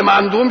الناس اللي ما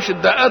عندهمش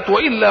الداءات،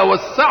 وإلا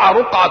وسع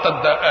رقعة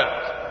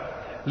الداءات.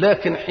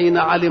 لكن حين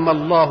علم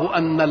الله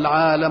أن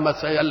العالم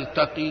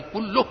سيلتقي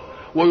كله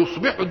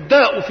ويصبح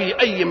الداء في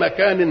أي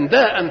مكان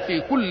داء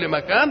في كل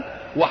مكان،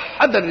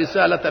 وحد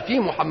الرسالة في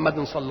محمد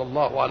صلى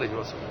الله عليه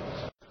وسلم.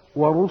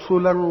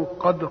 ورسلا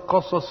قد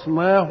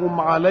قصصناهم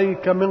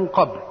عليك من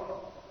قبل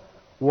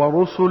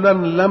ورسلا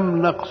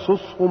لم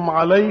نقصصهم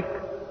عليك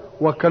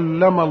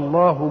وكلم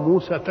الله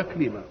موسى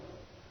تكليما.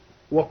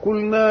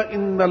 وقلنا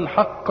إن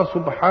الحق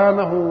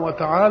سبحانه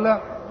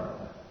وتعالى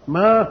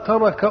ما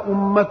ترك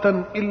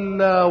أمة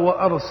إلا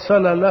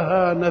وأرسل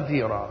لها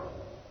نذيرا.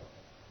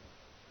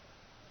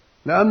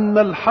 لأن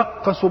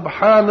الحق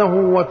سبحانه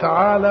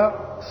وتعالى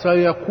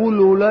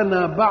سيقول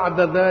لنا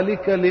بعد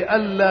ذلك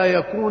لئلا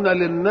يكون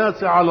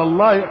للناس على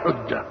الله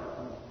حجة.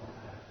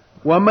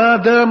 وما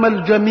دام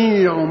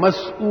الجميع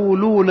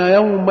مسؤولون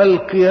يوم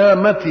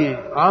القيامة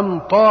عن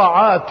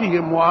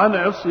طاعاتهم وعن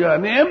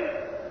عصيانهم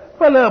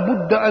فلا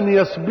بد أن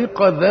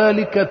يسبق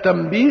ذلك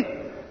تنبيه،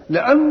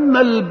 لأن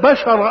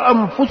البشر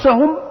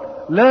أنفسهم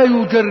لا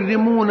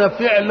يجرمون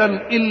فعلا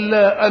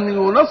إلا أن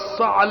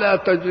ينص على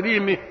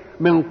تجريمه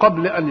من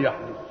قبل أن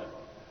يحدث.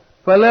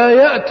 فلا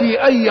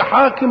يأتي أي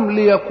حاكم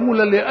ليقول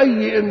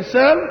لأي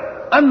إنسان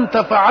أنت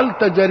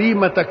فعلت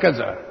جريمة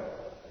كذا،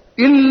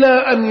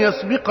 إلا أن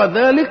يسبق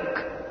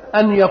ذلك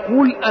أن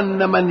يقول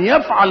أن من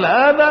يفعل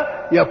هذا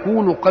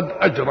يكون قد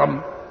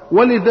أجرم.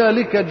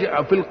 ولذلك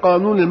جاء في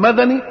القانون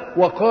المدني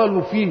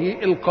وقالوا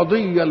فيه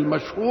القضية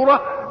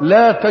المشهورة: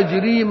 لا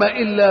تجريم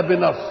إلا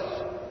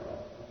بنص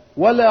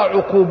ولا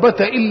عقوبة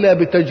إلا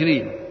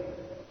بتجريم.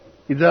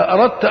 إذا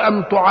أردت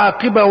أن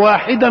تعاقب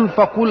واحدا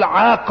فقل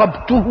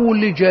عاقبته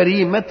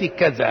لجريمة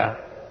كذا،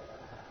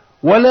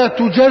 ولا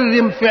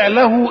تجرم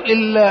فعله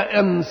إلا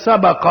أن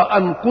سبق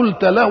أن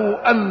قلت له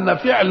أن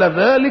فعل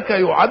ذلك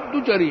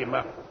يعد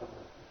جريمة.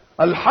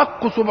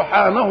 الحق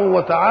سبحانه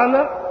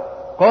وتعالى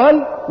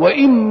قال: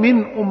 وإن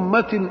من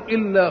أمة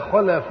إلا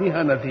خلا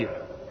فيها نذير.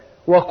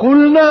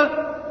 وقلنا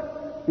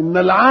إن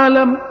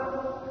العالم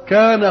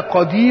كان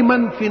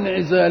قديما في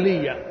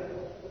انعزالية،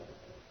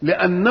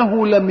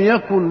 لأنه لم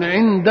يكن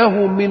عنده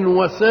من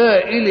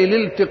وسائل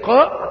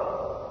الالتقاء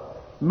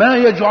ما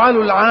يجعل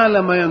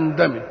العالم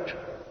يندمج.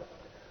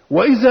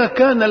 وإذا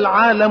كان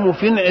العالم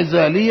في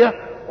انعزالية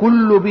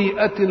كل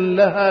بيئة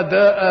لها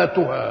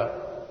داءاتها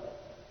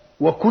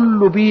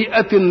وكل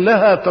بيئة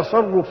لها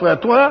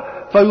تصرفاتها،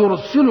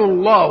 فيرسل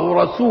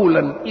الله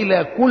رسولا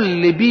إلى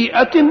كل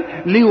بيئة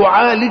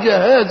ليعالج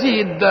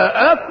هذه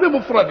الداءات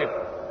بمفرده،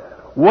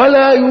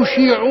 ولا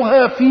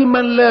يشيعها في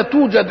من لا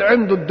توجد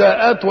عنده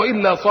الداءات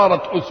وإلا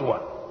صارت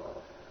أسوة.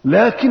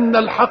 لكن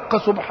الحق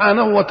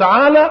سبحانه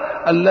وتعالى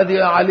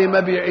الذي علم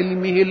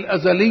بعلمه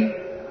الأزلي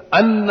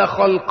أن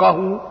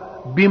خلقه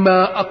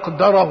بما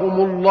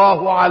أقدرهم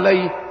الله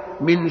عليه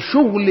من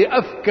شغل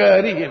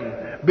أفكارهم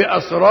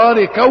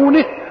بأسرار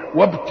كونه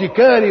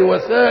وابتكار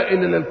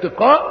وسائل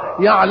الالتقاء،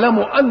 يعلم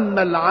أن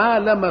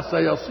العالم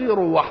سيصير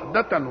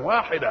وحدة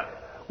واحدة،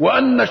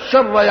 وأن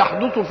الشر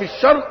يحدث في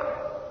الشرق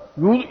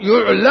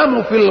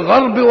يعلم في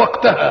الغرب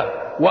وقتها،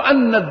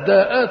 وأن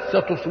الداءات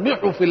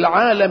ستصبح في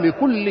العالم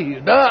كله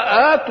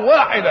داءات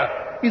واحدة.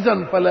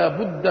 إذن فلا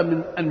بد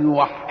من أن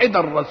يوحد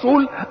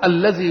الرسول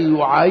الذي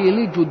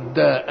يعالج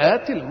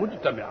الداءات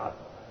المجتمعة.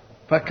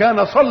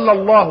 فكان صلى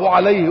الله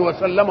عليه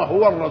وسلم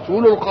هو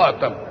الرسول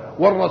الخاتم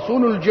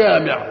والرسول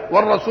الجامع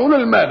والرسول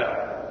المانع.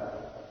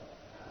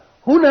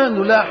 هنا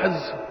نلاحظ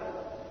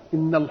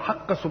إن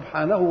الحق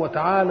سبحانه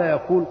وتعالى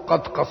يقول: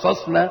 قد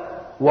قصصنا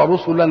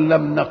ورسلا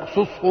لم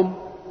نقصصهم،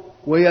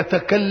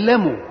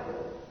 ويتكلم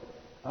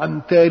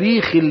عن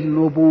تاريخ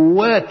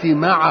النبوات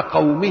مع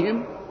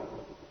قومهم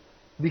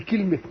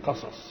بكلمة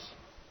قصص.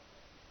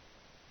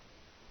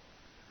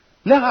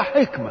 لها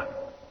حكمة،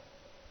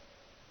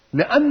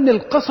 لأن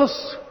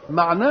القصص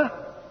معناه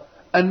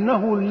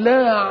أنه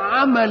لا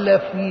عمل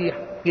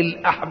في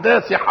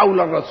الأحداث حول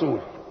الرسول،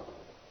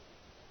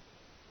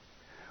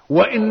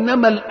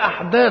 وإنما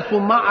الأحداث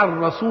مع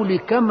الرسول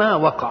كما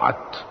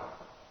وقعت.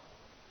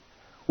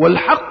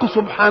 والحق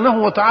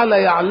سبحانه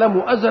وتعالى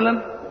يعلم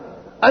أزلا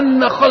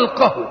أن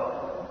خلقه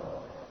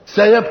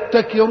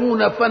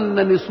سيبتكرون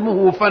فنا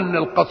اسمه فن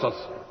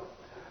القصص،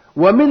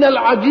 ومن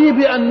العجيب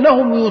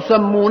أنهم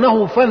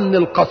يسمونه فن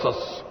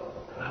القصص،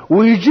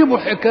 ويجيبوا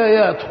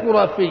حكايات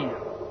خرافية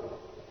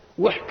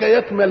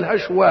وحكايات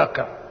ملهاش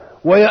واقع،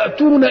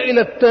 ويأتون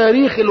إلى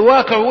التاريخ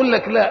الواقع ويقول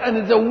لك: لا،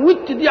 أنا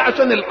زودت دي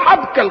عشان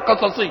الحبكة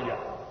القصصية.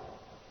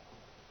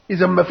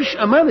 إذا ما فيش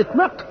أمانة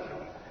نقل.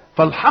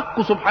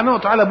 فالحق سبحانه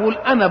وتعالى بيقول: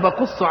 أنا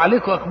بقص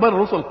عليكم أخبار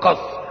الرسل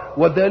قص،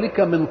 وذلك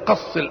من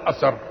قص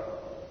الأثر.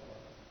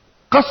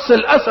 قص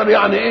الأثر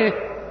يعني إيه؟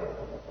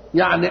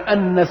 يعني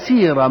أن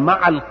نسير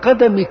مع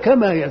القدم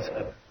كما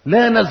يذهب،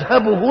 لا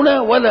نذهب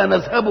هنا ولا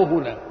نذهب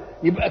هنا.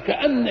 يبقى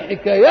كأن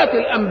حكايات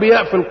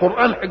الأنبياء في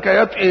القرآن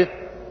حكايات إيه؟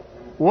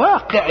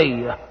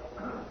 واقعية.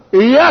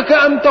 إياك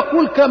أن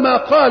تقول كما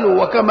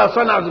قالوا وكما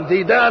صنع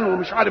زيدان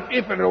ومش عارف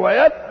إيه في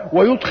الروايات،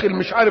 ويدخل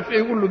مش عارف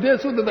إيه، يقول له: دي يا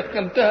سيدة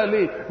دخلتها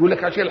ليه؟ يقول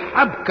لك: عشان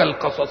الحبكة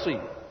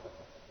القصصية.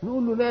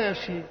 نقول له: لا يا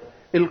شيخ،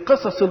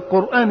 القصص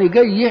القرآني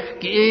جاي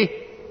يحكي إيه؟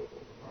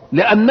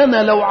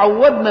 لأننا لو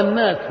عودنا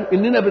الناس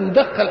إننا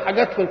بندخل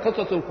حاجات في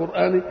القصص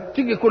القرآني،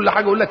 تيجي كل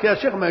حاجة يقول لك: يا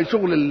شيخ ما هي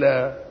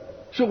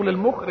شغل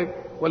المخرج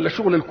ولا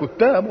شغل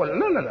الكتاب ولا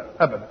لا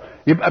أبدا.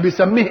 يبقى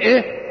بيسميه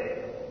إيه؟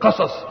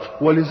 قصص.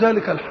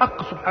 ولذلك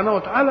الحق سبحانه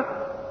وتعالى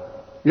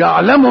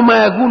يعلم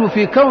ما يقول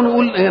في كونه،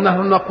 يقول: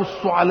 نحن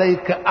نقص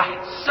عليك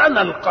أحسن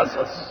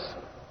القصص،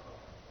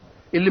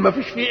 اللي ما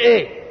فيش فيه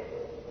إيه؟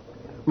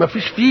 ما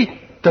فيش فيه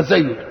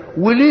تزين.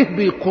 وليه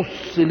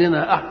بيقص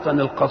لنا أحسن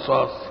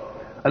القصص؟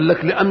 قال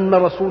لك: لأن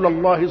رسول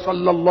الله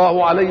صلى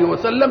الله عليه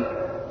وسلم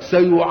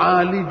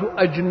سيعالج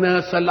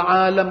أجناس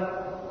العالم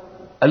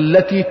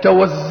التي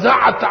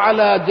توزعت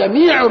على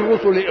جميع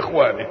الرسل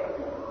إخوانه.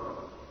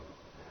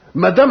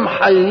 ما دام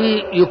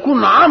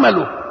يكون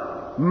عمله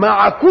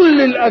مع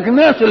كل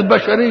الأجناس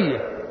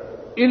البشرية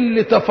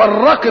اللي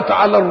تفرقت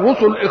على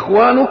الرسل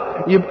إخوانه،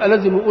 يبقى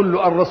لازم يقول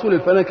له الرسول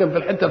الفلاني كان في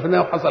الحتة الفلانية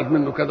وحصل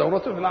منه كذا،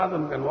 والرسول في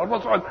العالم كان،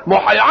 والرسول ما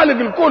هو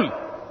هيعالج الكل.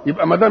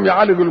 يبقى ما دام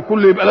يعالج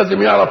الكل يبقى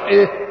لازم يعرف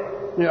إيه؟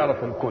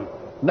 يعرف الكل.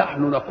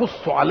 نحن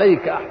نقص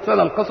عليك أحسن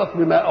القصص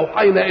بما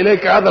أوحينا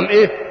إليك هذا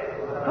الإيه؟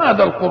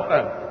 هذا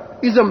القرآن.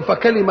 إذا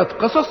فكلمة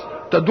قصص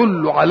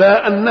تدل على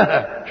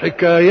أنها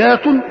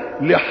حكايات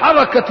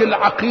لحركة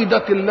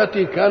العقيدة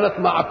التي كانت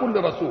مع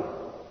كل رسول.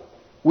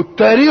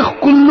 والتاريخ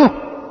كله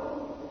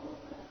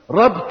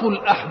ربط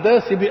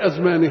الأحداث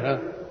بأزمانها.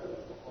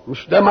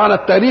 مش ده معنى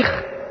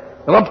التاريخ؟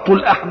 ربط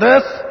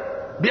الأحداث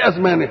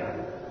بأزمانها.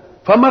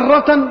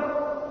 فمرة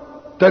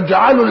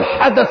تجعل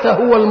الحدث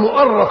هو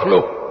المؤرخ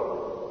له،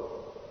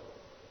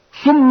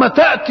 ثم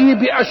تأتي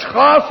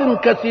بأشخاص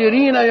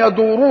كثيرين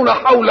يدورون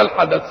حول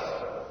الحدث،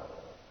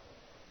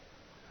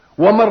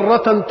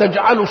 ومرة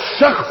تجعل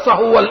الشخص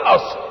هو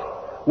الأصل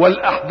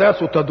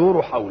والأحداث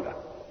تدور حوله.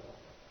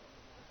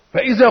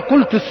 فإذا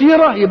قلت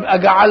سيرة يبقى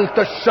جعلت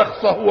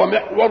الشخص هو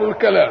محور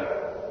الكلام،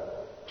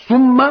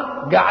 ثم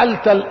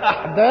جعلت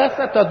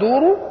الأحداث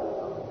تدور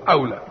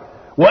حوله.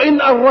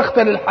 وإن أرخت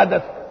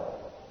للحدث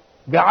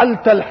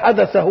جعلت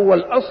الحدث هو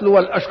الأصل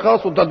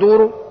والأشخاص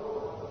تدور.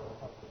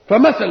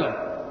 فمثلا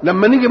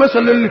لما نيجي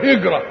مثلا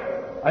للهجرة،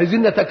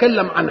 عايزين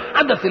نتكلم عن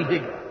حدث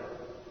الهجرة،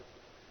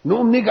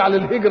 نقوم نجعل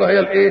الهجرة هي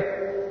الايه؟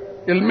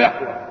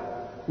 المحور،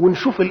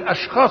 ونشوف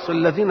الأشخاص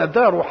الذين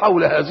داروا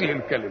حول هذه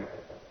الكلمة.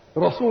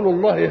 رسول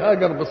الله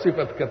هاجر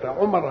بصفة كذا،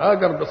 عمر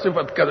هاجر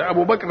بصفة كذا،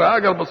 أبو بكر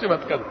هاجر بصفة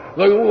كذا،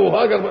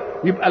 غيره هاجر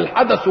يبقى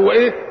الحدث هو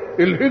ايه؟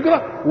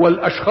 الهجرة،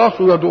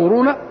 والأشخاص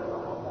يدورون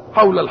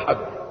حول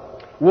الحدث.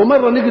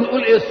 ومرة نيجي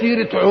نقول ايه؟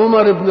 سيرة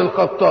عمر بن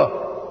الخطاب،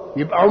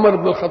 يبقى عمر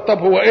بن الخطاب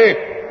هو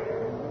ايه؟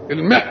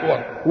 المحور،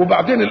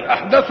 وبعدين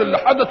الأحداث اللي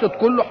حدثت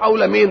كله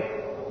حول مين؟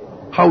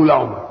 حول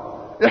عمر.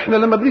 احنا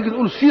لما بنيجي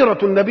نقول سيرة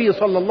النبي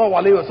صلى الله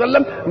عليه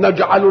وسلم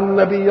نجعل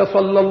النبي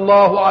صلى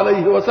الله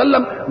عليه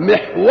وسلم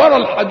محور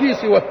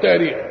الحديث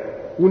والتاريخ،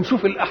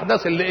 ونشوف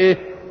الأحداث اللي ايه؟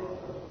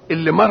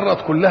 اللي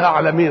مرت كلها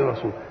على مين؟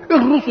 رسول.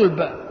 الرسل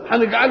بقى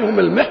هنجعلهم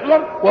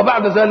المحور،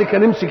 وبعد ذلك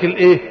نمسك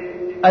الايه؟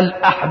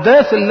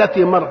 الأحداث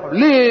التي مرت.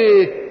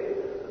 ليه؟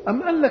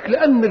 أم قال لك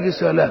لأن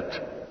الرسالات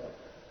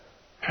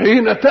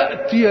حين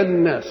تأتي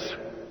الناس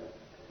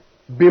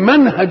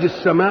بمنهج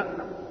السماء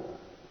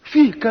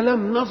فيه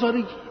كلام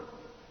نظري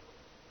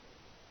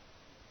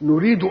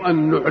نريد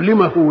أن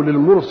نعلمه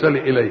للمرسل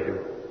إليهم،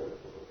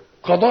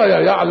 قضايا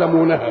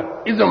يعلمونها،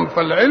 إذن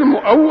فالعلم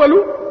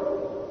أول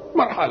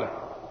مرحلة.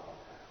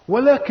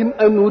 ولكن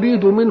أن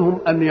نريد منهم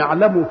أن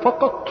يعلموا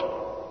فقط،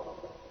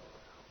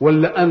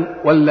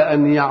 ولا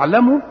أن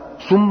يعلموا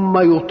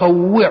ثم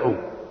يطوعوا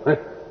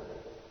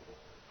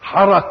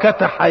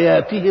حركة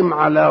حياتهم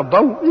على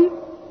ضوء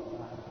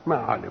ما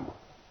علموا.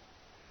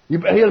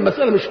 يبقى هي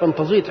المسألة مش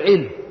فانتظية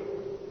علم،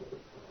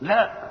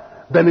 لا،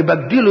 ده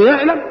نبدله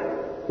يعلم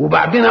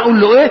وبعدين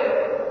أقول له إيه؟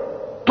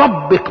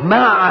 طبق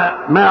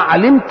ما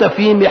علمت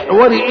في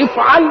محور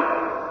افعل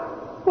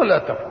ولا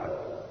تفعل.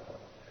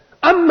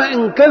 أما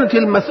إن كانت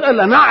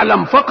المسألة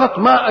نعلم فقط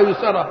ما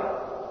أيسرها.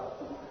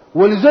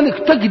 ولذلك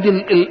تجد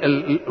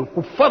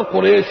الكفار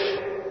قريش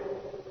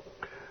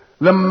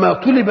لما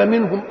طلب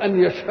منهم أن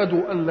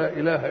يشهدوا أن لا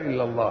إله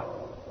إلا الله،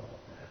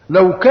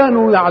 لو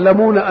كانوا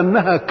يعلمون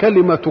أنها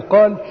كلمة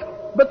تقال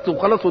بس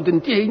وخلاص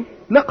وتنتهي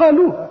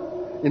لقالوها،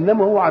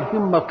 إنما هو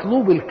عارفين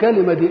مطلوب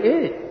الكلمة دي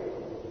إيه.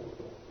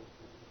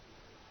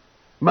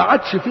 ما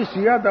عادش فيه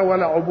سيادة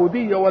ولا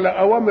عبودية ولا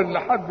أوامر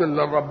لحد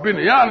إلا ربنا،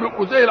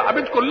 يعملوا زي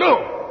العبيد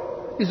كلهم.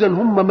 إذا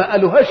هم ما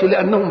قالوهاش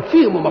لأنهم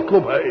فهموا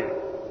مطلوبها إيه،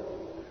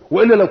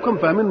 وإلا لو كانوا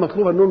فاهمين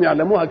مطلوبها أنهم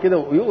يعلموها كده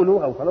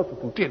ويقولوها وخلاص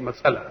وتنتهي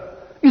المسألة.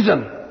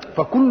 إذا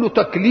فكل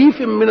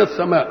تكليف من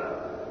السماء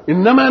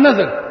إنما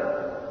نزل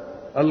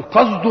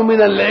القصد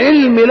من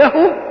العلم له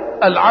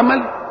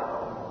العمل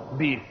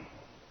به.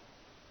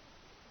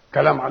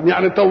 كلام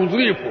يعني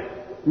توظيفه،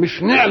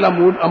 مش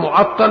نعلم ويبقى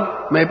معطل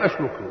ما يبقاش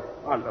مفهوم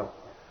على الأول.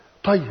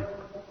 طيب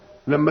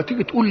لما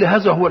تيجي تقول لي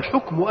هذا هو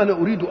الحكم وأنا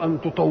أريد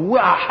أن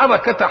تطوع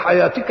حركة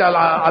حياتك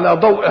على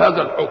ضوء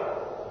هذا الحكم،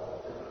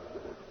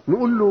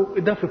 نقول له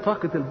ده في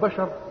طاقة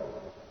البشر؟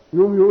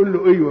 يوم يقول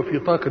له ايوه في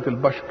طاقة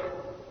البشر،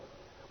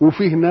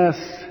 وفيه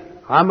ناس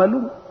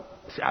عملوا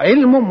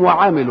علمهم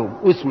وعاملهم،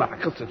 واسمع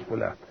قصة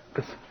فلان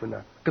قصة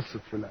فلان قصة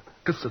فلان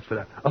قصة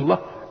فلان. الله،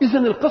 إذا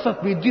القصص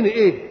بيديني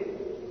ايه؟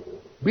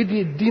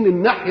 بيديني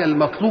الناحية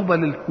المطلوبة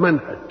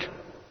للمنهج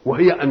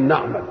وهي أن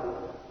نعمل.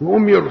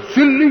 يقوم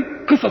يرسل لي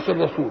قصص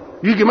الرسول،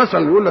 يجي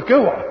مثلا يقول لك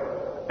اوعى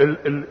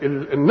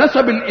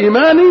النسب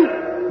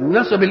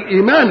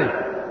الإيماني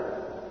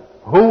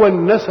هو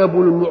النسب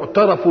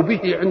المعترف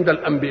به عند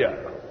الأنبياء.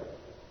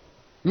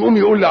 يقوم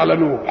يقول لي على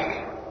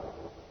نوح،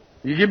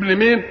 يجيب لي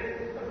مين؟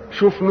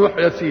 شوف نوح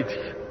يا سيدي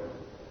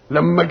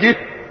لما جه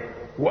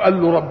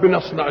وقال له ربنا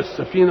اصنع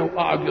السفينة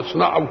وقعد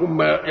يصنعها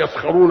وهم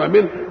يسخرون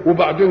منه،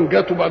 وبعدين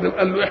جات وبعدين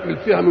قال له احمل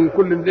فيها من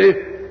كل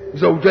ايه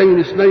زوجين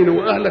اثنين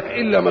واهلك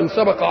الا من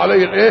سبق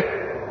عليه الايه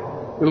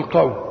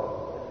القول.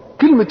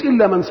 كلمه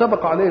الا من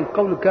سبق عليه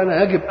القول كان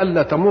يجب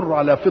الا تمر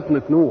على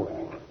فطنه نوح،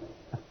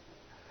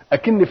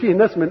 اكن فيه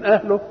ناس من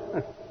اهله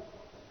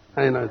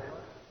اين.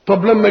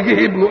 طب لما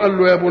جه ابنه قال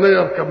له يا بني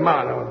اركب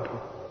معنا،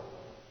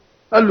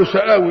 قال له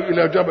سآوي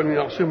الى جبل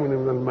يعصمني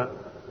من الماء،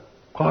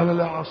 قال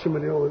لا عاصم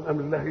اليوم من امر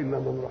الله الا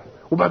من رحم.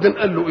 وبعدين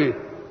قال له ايه؟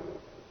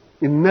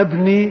 ان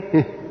ابني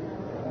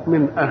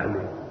من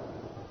اهلي.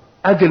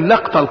 ادي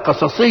اللقطه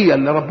القصصيه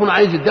اللي ربنا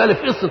عايز يديها لي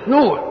في قصه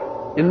نوح،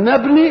 ان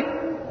ابني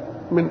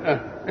من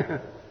اهلي.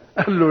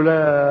 قال له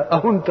لا،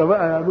 اهو انت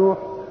بقى يا نوح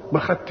ما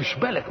خدتش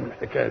بالك من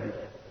الحكايه دي.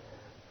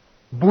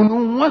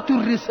 بنوة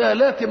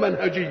الرسالات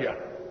منهجيه،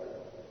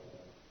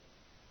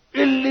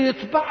 اللي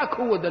يتبعك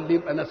هو ده اللي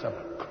يبقى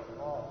نسبك،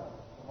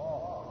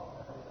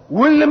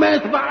 واللي ما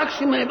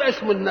يتبعكش ما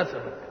يبقاش من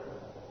نسبك.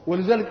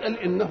 ولذلك قال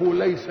انه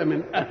ليس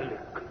من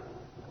اهلك.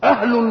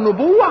 اهل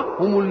النبوه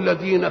هم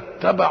الذين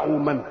اتبعوا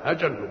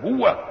منهج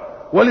النبوه،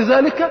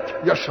 ولذلك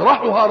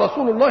يشرحها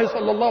رسول الله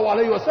صلى الله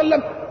عليه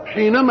وسلم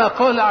حينما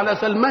قال على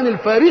سلمان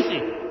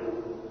الفارسي،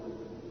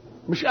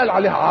 مش قال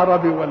عليه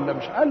عربي ولا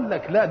مش، قال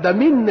لك لا ده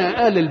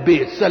منا آل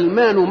البيت،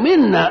 سلمان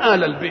منا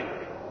آل البيت.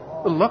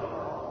 الله،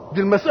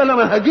 دي المسألة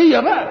منهجية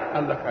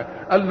بقى.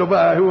 قال له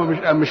بقى هو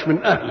مش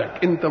من أهلك،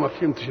 أنت ما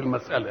فهمتش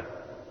المسألة.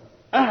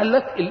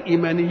 أهلك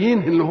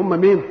الإيمانيين اللي هم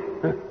مين؟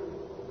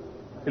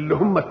 اللي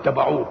هم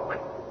اتبعوك.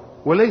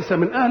 وليس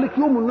من أهلك،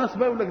 يوم الناس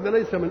بقى يقول لك ده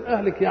ليس من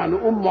أهلك يعني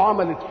أمه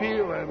عملت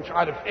فيه ومش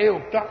عارف إيه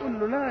وبتاع. قول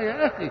له لا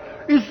يا أخي،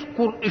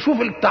 اذكر،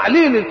 شوف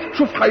التعليل،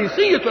 شوف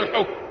حيثية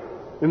الحكم.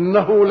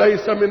 إنه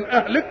ليس من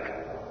أهلك،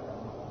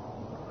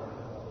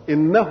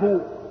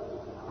 إنه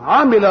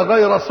عمل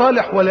غير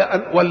صالح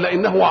ولا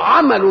إنه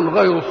عمل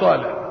غير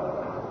صالح.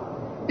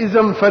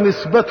 إذا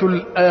فنسبة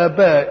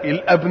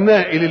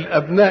الأبناء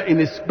للأبناء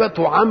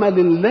نسبة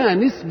عمل، لا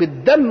نسبة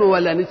دم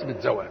ولا نسبة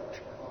زواج.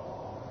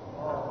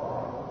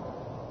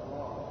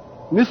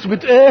 نسبة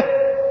إيه؟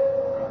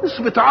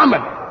 نسبة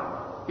عمل.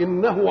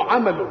 إنه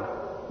عمل.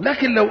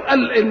 لكن لو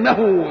قال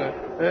إنه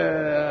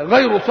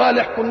غير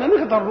صالح كنا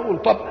نقدر نقول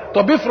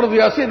طب افرض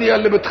يا سيدي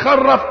اللي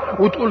بتخرف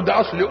وتقول ده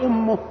أصل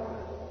أمه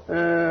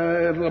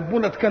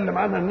ربنا اتكلم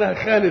عنها انها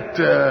خانت.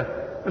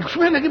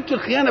 اشمعنى جبت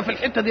الخيانه في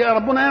الحته دي يا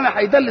ربنا؟ انا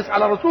هيدلس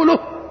على رسوله؟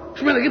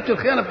 اشمعنى جبت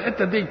الخيانه في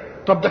الحته دي؟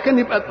 طب ده كان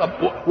يبقى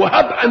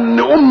وهب ان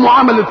امه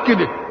عملت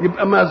كده،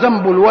 يبقى ما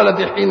ذنب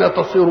الولد حين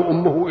تصير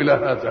امه الى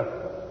هذا؟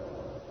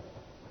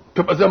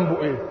 تبقى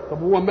ذنبه ايه؟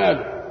 طب هو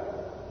ماله؟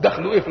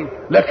 دخله ايه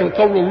لكن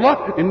قول الله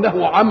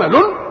انه عمل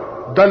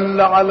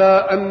دل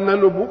على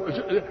ان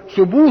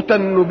ثبوت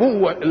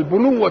النبوه،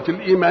 البنوه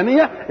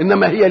الايمانيه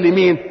انما هي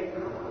لمين؟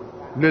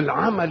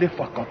 للعمل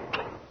فقط،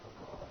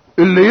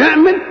 اللي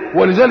يعمل.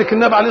 ولذلك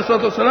النبي عليه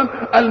الصلاه والسلام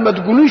قال ما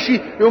تقولوش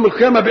يوم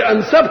القيامه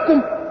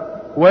بانسابكم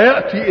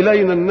وياتي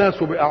الينا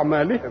الناس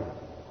باعمالهم.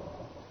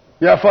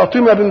 يا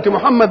فاطمه بنت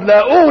محمد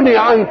لا اغني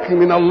عنك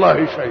من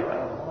الله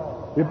شيئا.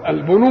 يبقى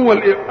البنوه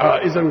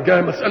اذا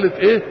جاء مساله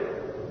ايه؟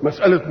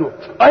 مساله نور.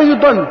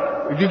 ايضا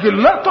يجي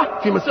اللقطه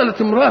في مساله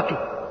امراته،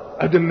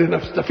 ادي اللي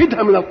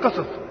نستفيدها من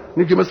القصص.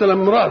 نيجي مثلا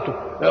امراته،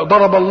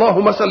 ضرب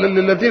الله مثلا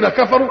للذين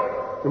كفروا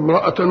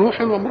امرأة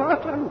نوح وامرأة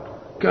لوط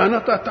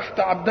كانتا تحت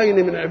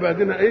عبدين من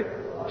عبادنا ايه؟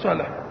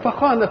 صالح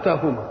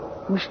فخانتاهما.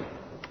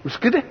 مش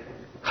كده؟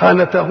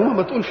 خانتاهما،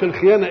 ما تقولش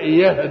الخيانة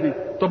اياها دي.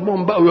 طب ما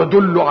هم بقوا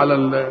يدلوا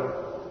على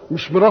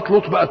مش مرات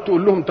لوط بقت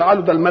تقول لهم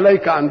تعالوا ده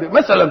الملائكة عندي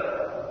مثلا،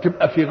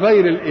 تبقى في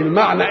غير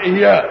المعنى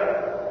اياه.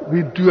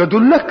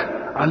 يدلك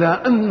على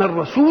ان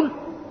الرسول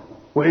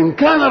وان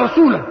كان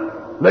رسولا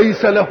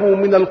ليس له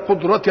من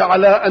القدرة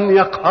على ان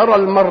يقهر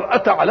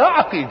المرأة على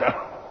عقيدة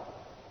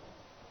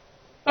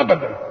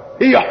ابدا.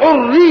 هي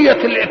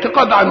حرية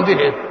الاعتقاد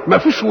عندهم، ما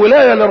فيش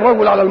ولاية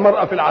للرجل على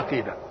المرأة في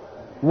العقيدة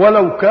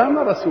ولو كان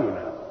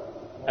رسولا.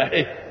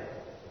 اهي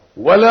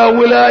ولا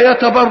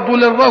ولاية برضو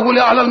للرجل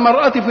على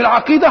المرأة في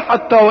العقيدة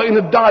حتى وان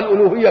ادعى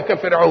الالوهية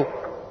كفرعون.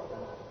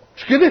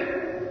 مش كده؟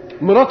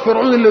 مرات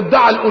فرعون اللي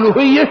ادعى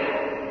الالوهية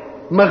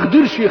ما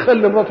قدرش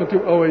يخلي مراته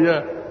تبقى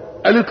وياه.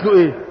 قالت له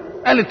ايه؟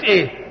 قالت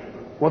ايه؟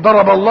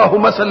 وضرب الله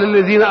مثل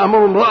الذين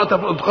امروا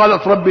امرأة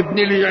قالت رب ابن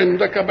لي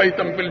عندك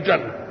بيتا في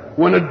الجنة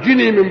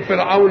ونجني من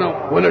فرعون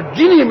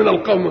ونجني من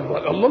القوم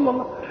الظالمين. الله الله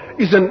الله.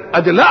 اذا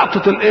ادي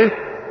لقطه الايه؟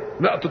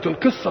 لقطه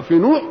القصه في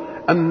نوح،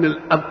 ان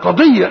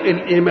القضيه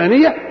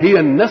الايمانيه هي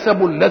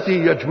النسب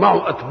الذي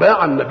يجمع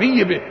اتباع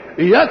النبي به.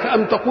 اياك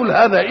ان تقول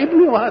هذا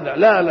ابني وهذا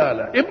لا لا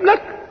لا،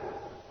 ابنك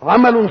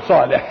عمل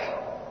صالح.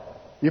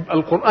 يبقى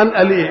القران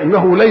قال ايه؟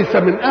 انه ليس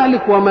من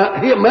اهلك.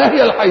 وما هي ما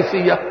هي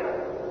الحيثيه؟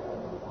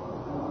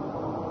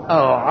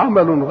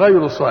 عمل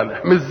غير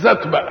صالح. مش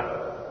ذات بقى،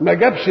 ما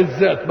جابش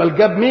الذات بل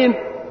جاب مين؟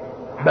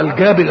 بل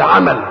جاب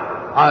العمل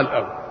على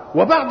الأول.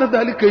 وبعد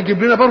ذلك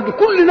يجيب لنا برضو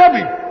كل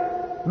نبي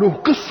له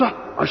قصة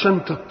عشان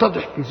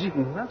تتضح في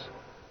ذهن الناس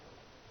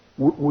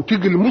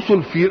وتيجي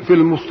المثل في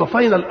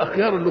المصطفين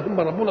الأخيار اللي هم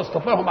ربنا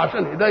اصطفاهم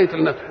عشان هداية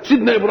الناس.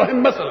 سيدنا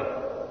إبراهيم مثلا،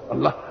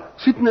 الله،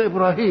 سيدنا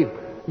إبراهيم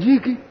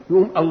يجي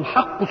يوم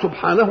الحق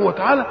سبحانه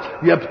وتعالى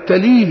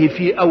يبتليه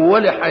في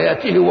أول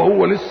حياته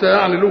وهو لسه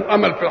يعني له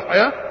أمل في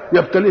الحياة،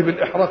 يبتليه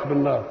بالاحراق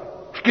بالنار،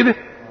 مش كده؟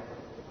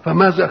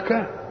 فماذا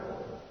كان؟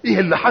 ايه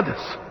اللي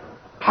حدث؟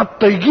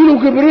 حتى يجي له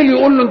جبريل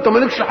يقول له انت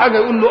مالكش حاجه،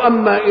 يقول له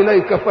اما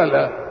اليك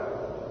فلا.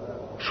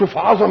 شوف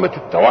عظمه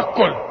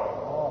التوكل،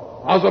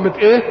 عظمه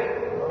ايه؟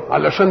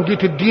 علشان دي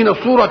تدينا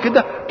صوره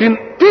كده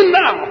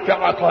تنقع في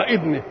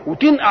عقائدنا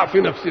وتنقع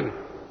في نفسنا.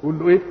 يقول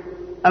له ايه؟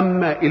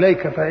 اما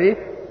اليك فايه؟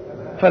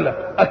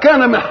 فلا.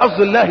 اكان من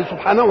حظ الله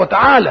سبحانه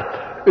وتعالى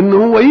ان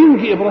هو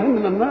ينجي ابراهيم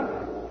من النار؟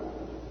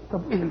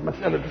 طب ايه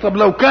المساله دي؟ طب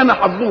لو كان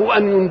حظه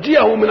ان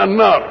ينجيه من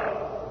النار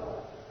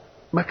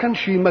ما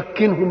كانش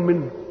يمكنهم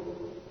منه؟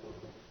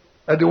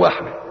 ادي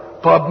واحده.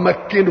 طب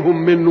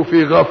مكنهم منه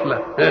في غفله،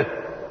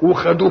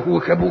 وخدوه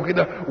وكبوه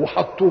كده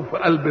وحطوه في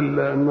قلب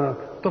النار.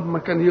 طب ما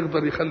كان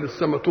يقدر يخلي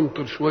السماء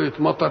تمطر شويه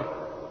مطر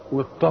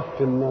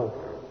وتطفي النار.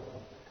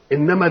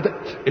 انما ده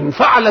ان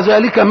فعل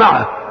ذلك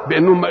معه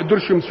بانهم ما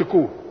قدرش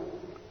يمسكوه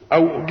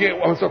او جه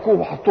ومسكوه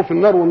وحطوه في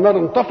النار والنار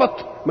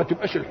انطفت، ما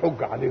تبقاش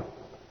الحجه عليهم،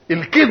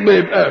 الكذب ما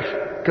يبقاش.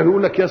 كان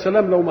يقول لك يا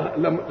سلام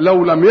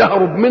لو لم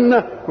يهرب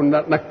منا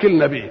كنا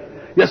نكلنا بيه،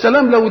 يا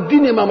سلام لو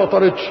الدنيا ما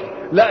مطرتش.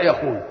 لا يا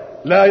اخوي،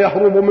 لا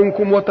يهرب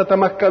منكم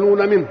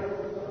وتتمكنون منه،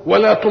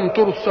 ولا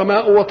تمطر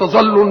السماء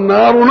وتظل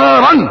النار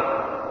نارا،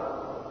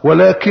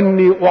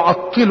 ولكني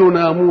أعطل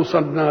ناموس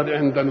النار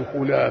عند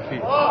نخولها فيه،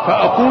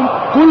 فأقول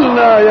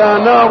قلنا يا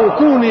نار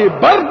كوني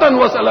بردا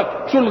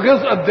وسلاما. شو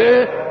الغيظ قد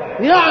ايه؟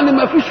 يعني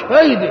ما فيش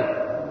فايدة،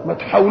 ما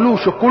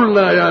تحاولوش.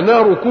 قلنا يا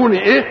نار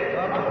كوني ايه؟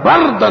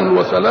 بردا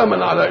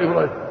وسلاما على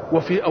إبراهيم.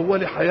 وفي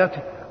أول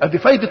حياته ادي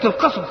فايدة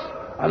القصص،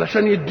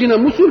 علشان يدينا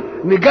مثل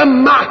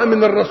نجمعها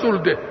من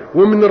الرسول ده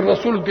ومن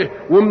الرسول ده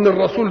ومن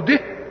الرسول ده،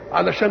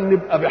 علشان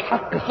نبقى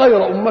بحق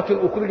خير أمة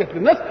أخرجت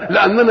للناس،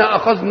 لأننا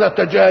أخذنا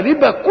تجارب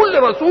كل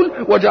رسول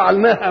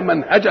وجعلناها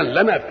منهجا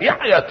لنا في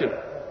حياتنا.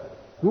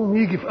 يوم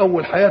يجي في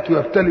أول حياته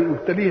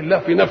يبتليه الله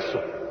في نفسه،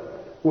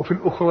 وفي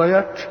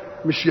الأخريات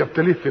مش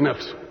يبتليه في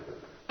نفسه.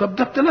 طب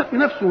ده ابتلاه في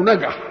نفسه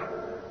ونجح،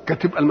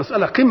 كانت تبقى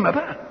المسألة قمة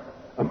بقى.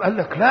 أم قال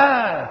لك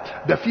لا،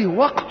 ده فيه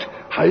وقت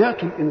حياة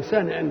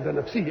الإنسان عند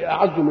نفسه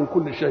أعز من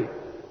كل شيء،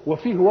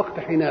 وفيه وقت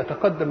حين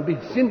يتقدم به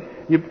السن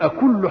يبقى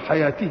كل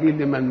حياته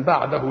لمن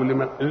بعده،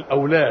 لمن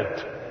الأولاد.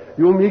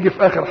 يوم يجي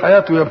في آخر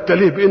حياته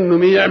يبتليه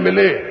بإنه يعمل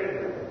إيه؟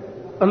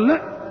 قال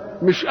لا،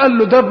 مش قال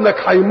له ده ابنك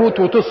هيموت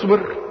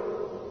وتصبر،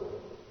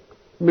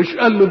 مش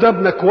قال له ده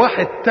ابنك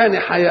واحد تاني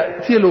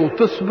هيقتله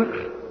وتصبر،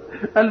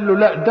 قال له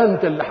لا ده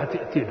انت اللي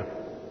هتقتله.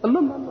 الله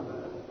الله الله،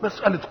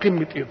 مسألة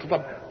قمة ايه؟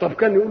 طب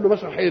كان يقول له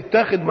مثلا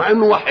هيتاخد مع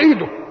انه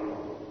وحيده،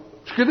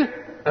 مش كده؟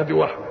 ادي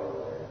واحدة.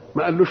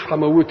 ما قالوش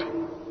هموته،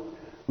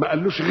 ما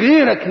قالوش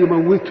غيرك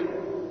يموته،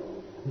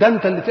 ده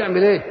انت اللي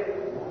تعمل ايه؟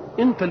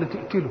 انت اللي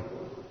تقتله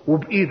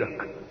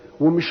وبايدك،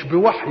 ومش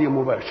بوحي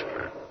مباشر،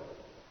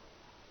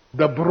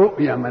 ده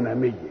برؤية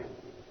منامية.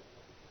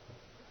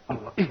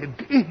 الله،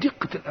 ايه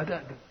دقة الاداء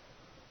ده؟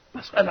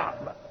 مسألة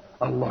عامة.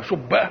 الله، شوف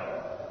بقى،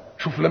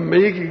 شوف لما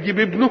يجي يجيب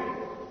ابنه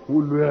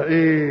يقول له يا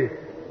ايه؟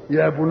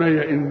 يا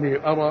بني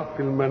اني ارى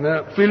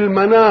في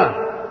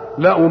المنام.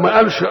 لا، وما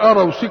قالش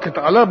ارى وسكت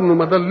على ابنه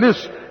ما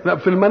دلش، لا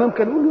في المنام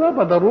كان يقول له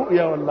يابا ده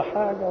رؤيا ولا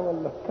حاجه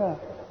ولا بتاع،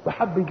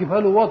 فحب يجيبها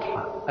له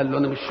واضحه. قال له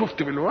انا مش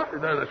شفت بالوحي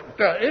ده، انا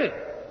شفتها ايه؟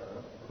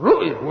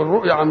 رؤيا،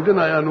 والرؤيا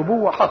عندنا يا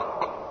نبوه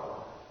حق.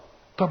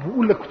 طب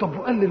يقول لك طب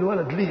وقال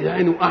للولد ليه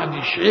يعني وقعد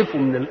يشعفه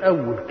من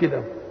الاول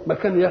كده؟ ما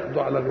كان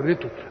ياخده على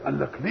غيرته. قال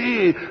لك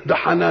ليه؟ ده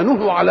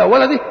حنانه على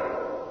ولده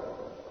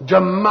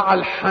جمع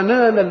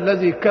الحنان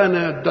الذي كان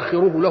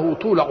يدخره له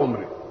طول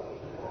عمره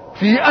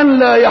في أن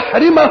لا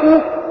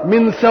يحرمه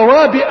من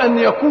ثواب أن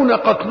يكون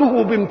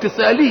قتله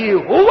بامتثاله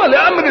هو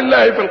لأمر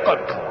الله في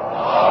القتل،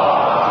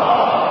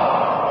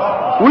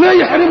 ولا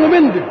يحرمه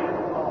من ده.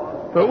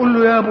 فيقول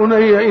له يا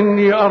بني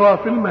إني أرى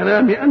في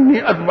المنام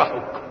أني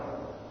أذبحك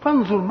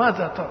فانظر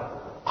ماذا ترى.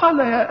 قال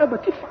يا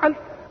أبت افعل،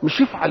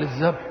 مش افعل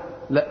الذبح،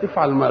 لا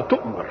افعل ما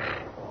تؤمر.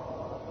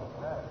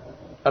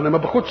 انا ما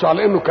باخدش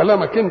على انه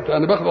كلامك انت،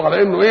 انا باخده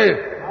على انه ايه؟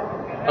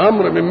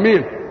 امر من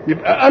مين؟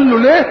 يبقى قال له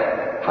ليه؟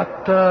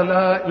 حتى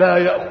لا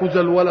ياخذ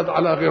الولد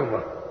على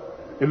غره.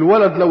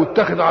 الولد لو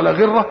اتخذ على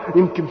غره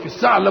يمكن في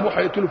الساعه اللي ابوه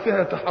هيقتله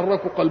فيها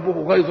يتحرك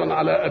قلبه غيظا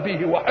على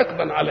ابيه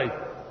وحقدا عليه.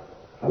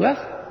 خلاص؟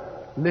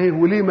 ليه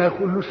وليه ما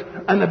يقولوش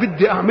انا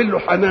بدي اعمل له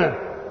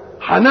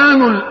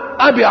حنان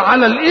الاب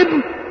على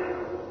الابن،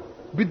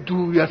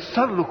 بده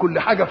ييسر له كل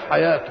حاجه في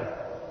حياته،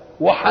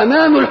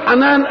 وحنان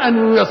الحنان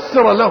ان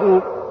ييسر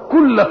له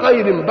كل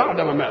خير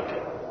بعد مماته.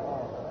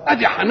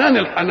 ادي حنان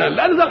الحنان،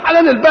 لان ده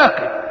الحنان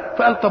الباقي.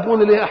 فقال طب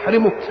وانا ليه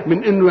احرمه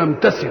من انه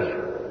يمتثل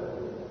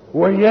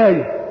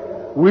وياي،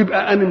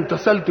 ويبقى انا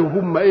امتثلت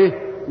وهم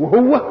ايه؟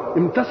 وهو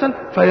امتثل،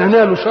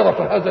 فينال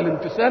شرف هذا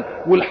الامتثال،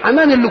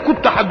 والحنان اللي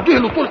كنت هديه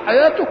له طول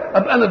حياته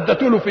ابقى انا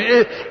اديته له في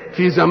ايه؟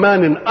 في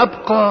زمان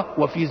ابقى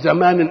وفي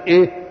زمان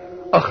ايه؟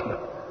 اخلى.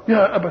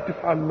 يا ابت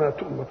افعل ما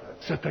تؤمر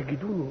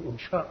ستجدوني ان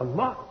شاء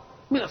الله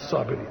من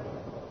الصابرين.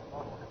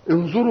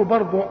 انظروا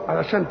برضو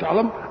علشان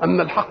تعلم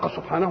ان الحق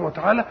سبحانه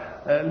وتعالى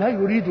لا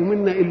يريد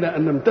منا الا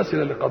ان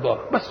نمتثل لقضاه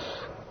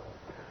بس.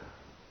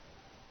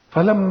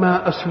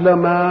 فلما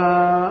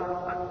اسلما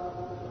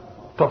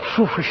طب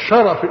شوف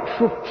الشرف،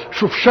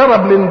 شوف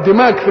شرب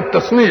الاندماج في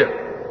التصنيع.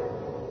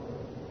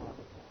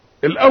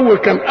 الاول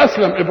كان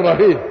اسلم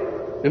ابراهيم،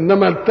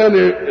 انما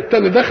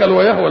الثاني دخل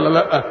وياه ولا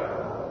لا؟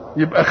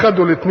 يبقى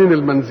خدوا الاثنين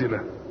المنزله.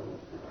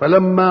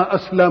 فلما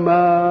اسلما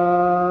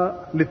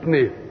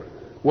الاثنين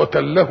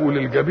وتله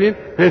للجبين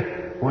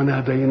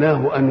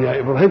وناديناه ان يا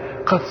ابراهيم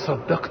قد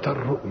صدقت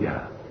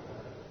الرؤيا.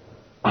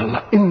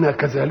 الله، انا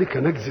كذلك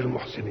نجزي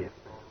المحسنين.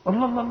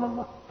 الله الله الله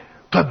الله.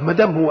 طب ما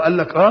دام هو قال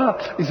لك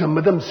اذا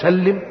ما دام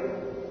سلم،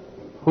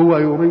 هو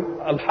يريد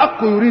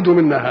الحق، يريد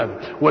منا هذا.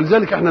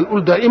 ولذلك احنا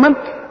نقول دائما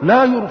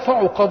لا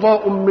يرفع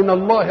قضاء من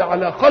الله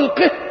على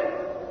خلقه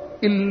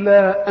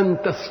الا ان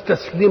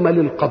تستسلم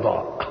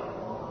للقضاء.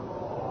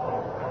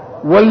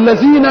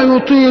 والذين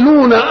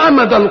يطيلون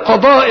امد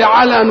القضاء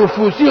على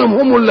نفوسهم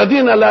هم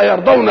الذين لا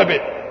يرضون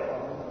به.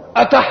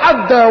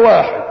 اتحدى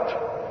واحد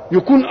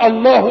يكون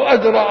الله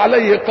اجرى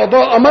عليه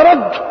قضاء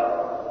مرض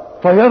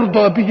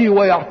فيرضى به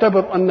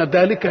ويعتبر ان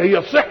ذلك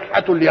هي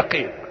صحة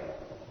اليقين،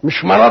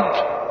 مش مرض،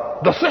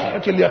 ده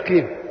صحة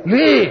اليقين.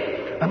 ليه؟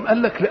 أم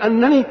قال لك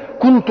لأنني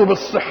كنت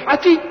بالصحة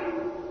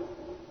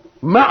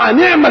مع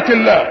نعمة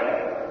الله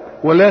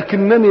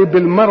ولكنني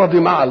بالمرض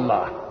مع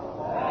الله.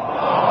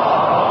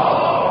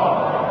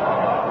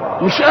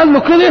 مش قال له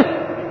كده؟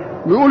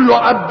 بيقول له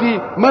عبدي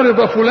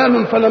مرض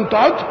فلان فلم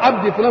تعد،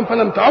 عبدي فلان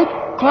فلم تعد.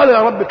 قال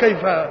يا رب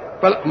كيف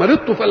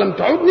مرضت فلم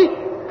تعدني؟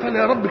 قال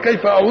يا رب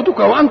كيف أعودك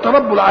وأنت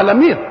رب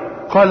العالمين؟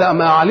 قال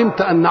أما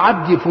علمت أن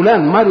عبدي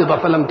فلان مرض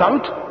فلم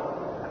تعد؟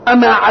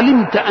 أما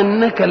علمت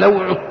أنك لو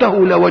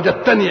عدته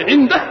لوجدتني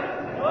عنده؟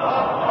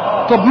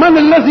 طب من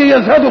الذي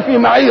يزهد في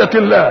معية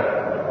الله؟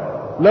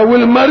 لو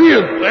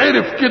المريض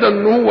عرف كده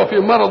أنه هو في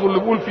مرض اللي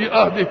بيقول فيه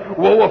أهدي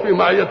وهو في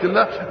معية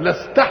الله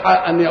لاستحى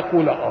أن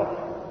يقول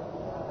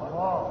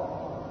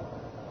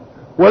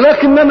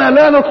ولكننا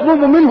لا نطلب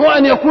منه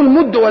أن يقول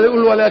مد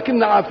ويقول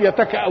ولكن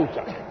عافيتك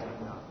أوسع.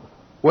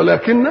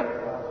 ولكن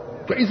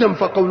فإذا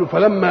فقول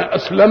فلما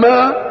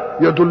أسلما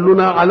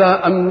يدلنا على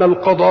أن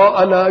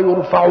القضاء لا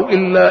يرفع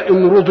إلا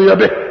إن رضي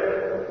به.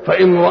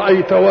 فإن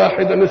رأيت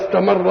واحدا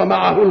استمر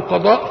معه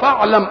القضاء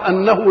فاعلم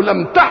أنه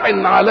لم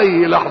تحن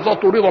عليه لحظة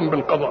رضا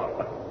بالقضاء.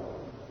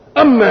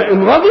 أما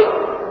إن رضي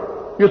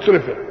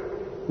يترفع،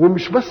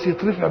 ومش بس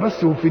يترفع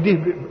بس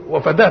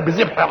وفداه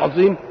بذبح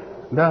عظيم،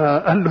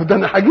 لا، قال له ده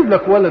أنا هجيب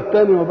لك ولد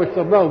تاني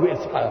وبشرناه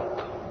بإسحاق.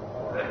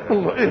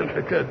 الله، إيه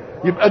الحكاية دي؟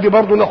 يبقى دي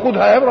برضه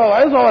ناخدها عبرة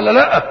وعظة ولا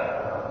لأ؟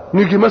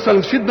 نيجي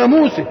مثلا سيدنا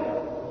موسى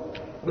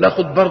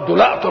ناخد برضه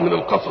لقطة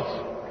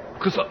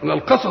من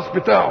القصص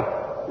بتاعه،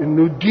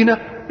 انه يدينا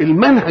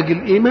المنهج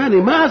الايماني،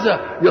 ماذا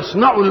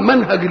يصنع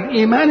المنهج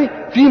الايماني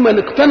في من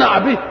اقتنع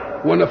به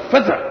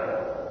ونفذه.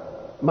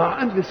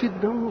 مع ان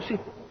سيدنا موسى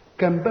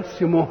كان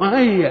بس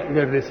مهيأ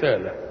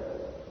للرسالة،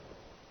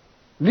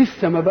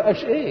 لسه ما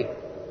بقاش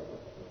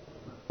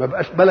ما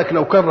بقاش بالك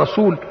لو كان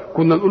رسول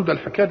كنا نقول ده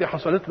الحكايه دي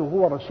حصلت له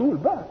وهو رسول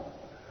بقى.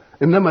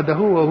 انما ده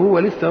هو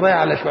لسه رايح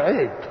على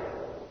شعيب،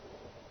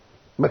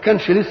 ما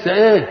كانش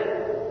لسه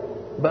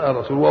بقى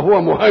رسول،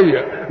 وهو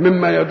مهيأ،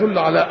 مما يدل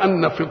على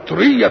ان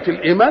فطرية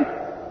الايمان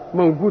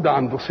موجودة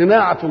عنده،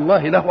 صناعة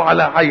الله له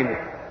على عينه.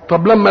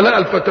 طب لما لقى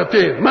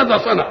الفتاتين ماذا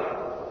صنع؟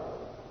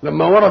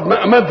 لما ورد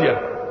ماء مدين،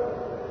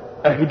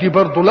 دي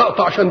برضه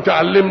لقطة عشان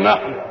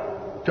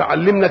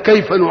تعلمنا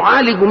كيف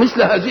نعالج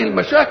مثل هذه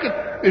المشاكل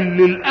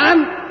اللي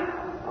الآن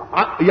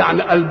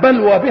يعني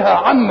البلوى بها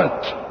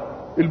عمت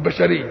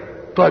البشرية.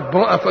 طيب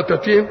رأى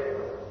فتاتين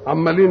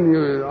عمالين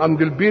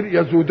عند البير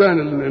يزودان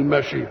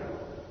الماشية.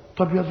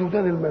 طب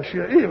يزودان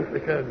الماشية ايه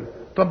الحكاية دي؟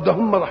 طب ده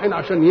هم رايحين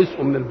عشان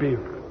يسقوا من البير،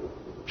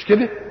 مش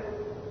كده؟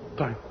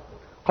 طيب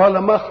قال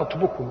ما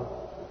خطبكم؟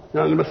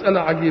 يعني المسألة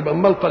عجيبة،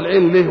 امال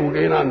طالعين ليه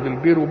وجايين عند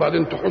البير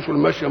وبعدين تحوشوا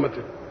الماشية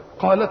متى؟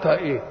 قالتها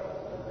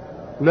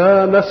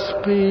لا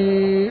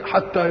نسقي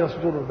حتى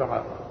يصدر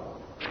الرعاء،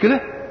 مش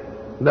كده؟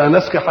 لا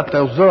نسقي حتى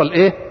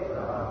يصدر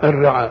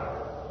الرعاء،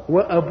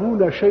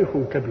 وابونا شيخ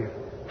كبير.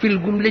 في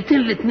الجملتين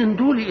الاثنين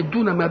دول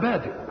يدونا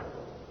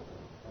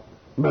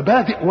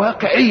مبادئ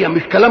واقعية،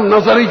 مش كلام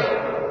نظري.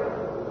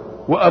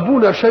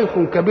 وابونا شيخ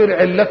كبير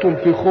علة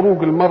في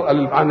خروج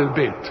المرأة عن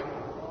البيت.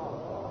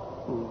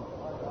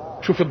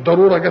 شوف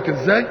الضرورة جت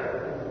ازاي،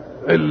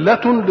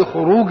 علة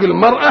لخروج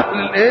المرأة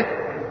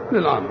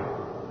للعمل.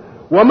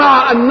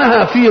 ومع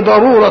انها في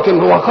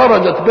ضرورة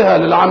وخرجت بها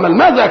للعمل،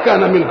 ماذا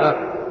كان منها؟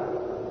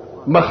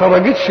 ما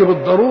خرجتش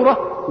بالضرورة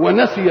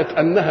ونسيت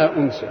انها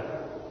انثى.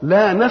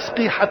 لا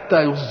نسقي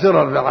حتى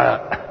يصدر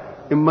الرعاء،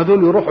 اما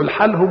دول يروحوا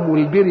لحالهم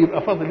والبير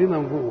يبقى فاضل لنا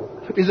جوه.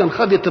 اذا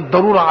خدت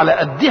الضرورة على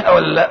قدها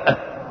ولا لا؟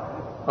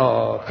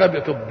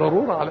 خدت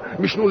الضرورة على،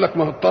 مش نقول لك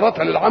ما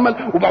اضطرتها للعمل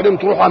وبعدين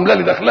تروح عامله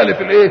لي داخله لي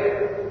في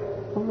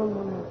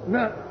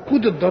لا،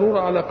 خد الضرورة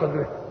على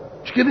قدرها،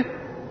 مش كده؟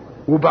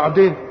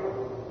 وبعدين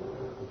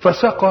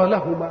فسقى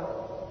لهما.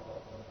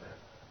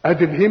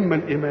 ادي الهمة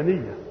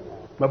الإيمانية.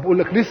 ما بقول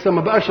لك لسه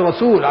ما بقاش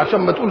رسول عشان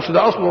ما تقولش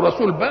ده اصله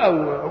رسول بقى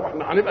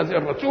واحنا هنبقى زي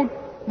الرسول،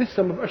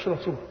 لسه ما بقاش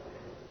رسول.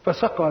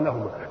 فسقى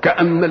لهما،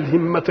 كأن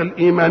الهمة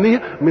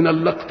الإيمانية من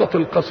اللقطة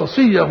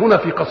القصصية هنا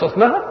في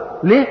قصصناها.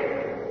 ليه؟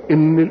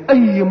 إن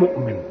أي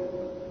مؤمن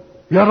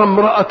يرى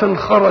امرأة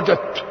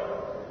خرجت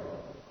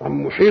عن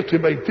محيط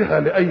بيتها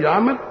لأي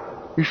عمل،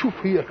 يشوف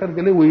هي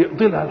خارجة ليه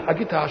ويقضي لها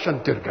حاجتها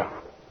عشان ترجع.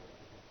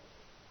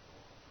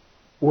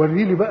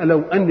 وريلي بقى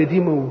لو أن دي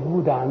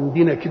موجودة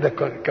عندنا كده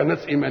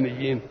كناس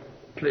إيمانيين،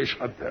 تلاقيش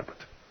حد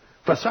أبدا.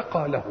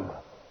 فسقى لهما.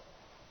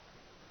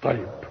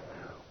 طيب،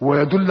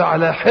 ويدل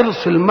على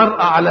حرص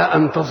المرأة على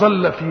أن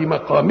تظل في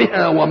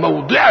مقامها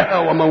وموضعها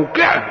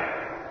وموقعها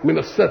من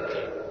الستر.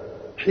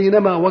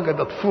 حينما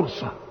وجدت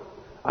فرصة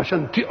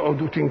عشان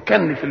تقعد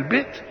وتنكن في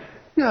البيت،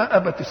 يا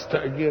أبا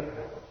تستأجر،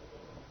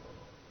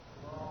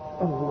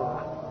 الله،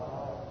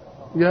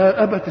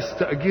 يا أبا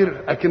تستأجر،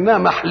 أكنها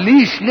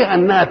محليش لها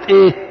انها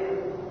ايه،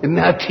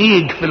 انها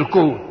تهيج في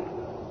الكون.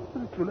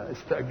 قلت له لا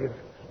استأجر.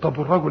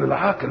 طب الرجل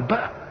العاقل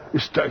بقى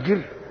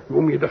استأجر،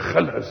 يقوم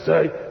يدخلها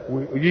ازاي؟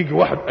 ويجي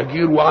واحد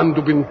اجير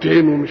وعنده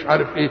بنتين ومش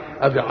عارف ايه،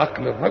 ادي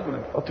عقل الرجل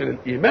الفاطن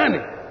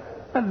الايماني.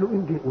 قال له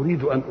اني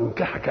اريد ان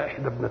انكحك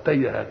احدى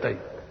ابنتي هاتين،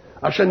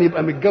 عشان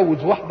يبقى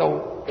متجوز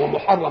واحده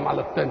ومحرم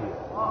على الثانيه.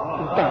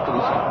 انتهت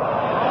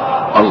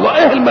المسألة. الله،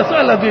 ايه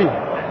المسألة دي؟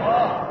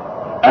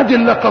 ادي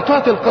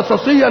اللقطات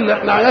القصصية اللي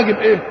احنا يجب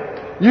ايه؟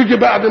 يجي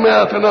بعد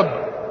ما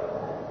يتنبأ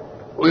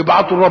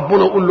ويبعثوا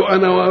ربنا ويقول له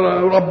انا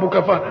وربك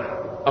الله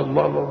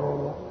الله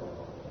الله،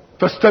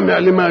 فاستمع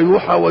لما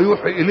يوحى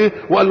ويوحي اليه،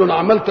 وقال له انا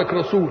عملتك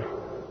رسول.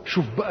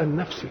 شوف بقى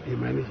النفس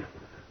الايمانيه.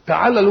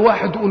 تعالى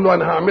الواحد يقول له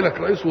انا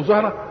هعملك رئيس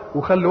وزراء،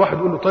 وخلي واحد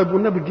يقول له طيب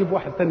والنبي تجيب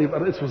واحد تاني يبقى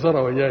رئيس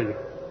وزراء وياي.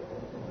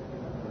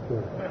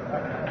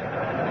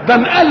 ده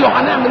قال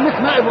له هنعمل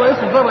لك نائب رئيس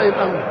وزراء،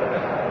 يبقى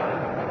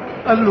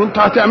قال له انت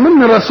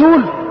هتعملني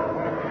رسول؟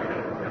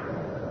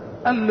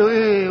 قال له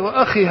ايه،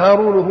 واخي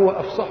هارون هو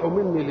افصح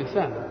مني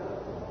لسانا.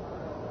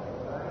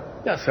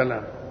 يا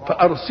سلام،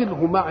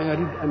 فارسله معي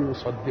يريد ان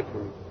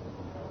يصدقني.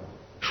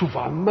 شوف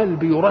عمال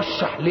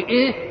بيرشح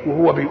لايه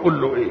وهو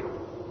بيقول له ايه،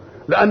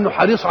 لانه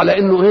حريص على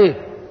انه ايه،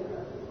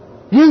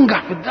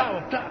 ينجح في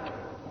الدعوه بتاعته.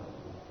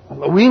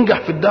 وينجح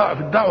في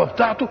الدعوه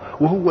بتاعته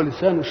وهو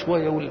لسانه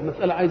شويه،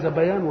 والمساله عايزه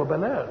بيان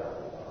وبلاغ.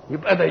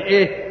 يبقى ده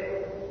ايه؟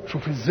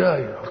 شوف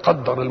ازاي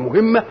قدر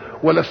المهمه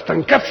ولا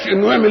استنكفش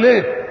انه يعمل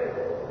ايه،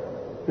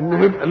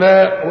 انه يبقى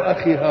لا،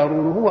 واخي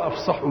هارون هو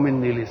افصح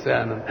مني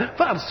لسانا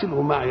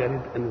فارسله معي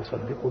يريد ان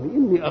يصدقني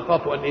اني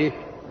اخاف ان ايه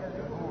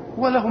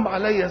ولهم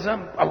علي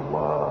ذنب.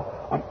 الله،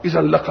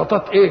 اذا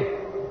لقطات ايه؟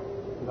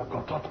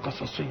 لقطات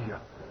قصصيه.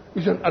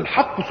 اذا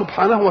الحق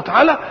سبحانه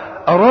وتعالى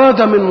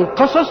اراد من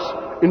القصص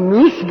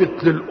انه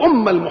يثبت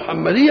للامه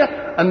المحمديه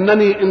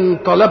انني ان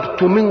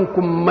طلبت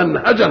منكم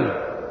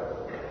منهجا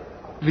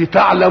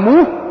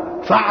لتعلموه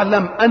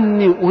فاعلم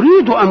اني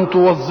اريد ان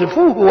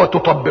توظفوه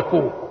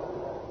وتطبقوه،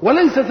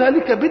 وليس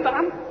ذلك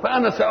بدعا.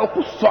 فانا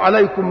ساقص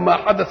عليكم ما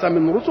حدث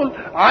من رسل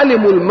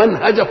علموا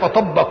المنهج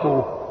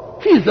فطبقوه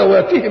في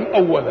ذواتهم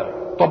اولا،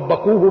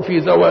 طبقوه في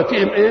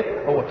ذواتهم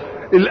ايه اولا.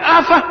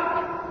 الآفة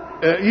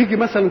يجي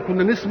مثلا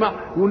كنا نسمع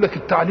يقول لك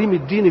التعليم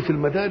الديني في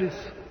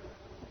المدارس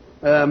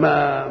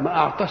ما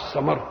اعطاش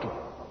ثمرته.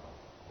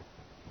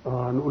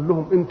 نقول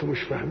لهم انتوا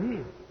مش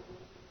فاهمين،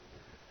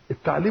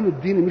 التعليم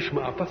الديني مش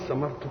ما اعطاش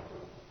ثمرته،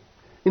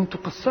 انتوا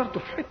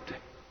قصرتوا في حته.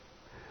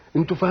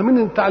 انتوا فاهمين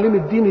ان التعليم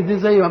الديني دي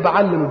زي ما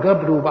بعلم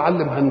جبر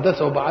وبعلم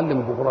هندسه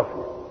وبعلم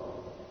جغرافيا.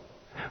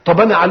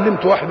 طب انا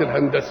علمت واحد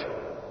الهندسه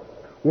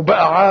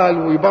وبقى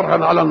عال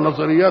ويبرهن على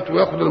النظريات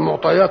وياخد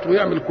المعطيات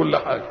ويعمل كل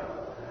حاجه،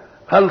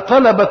 هل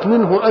طلبت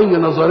منه اي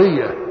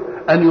نظريه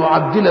ان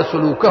يعدل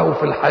سلوكه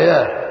في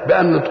الحياه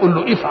بان تقول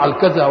له افعل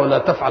كذا ولا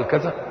تفعل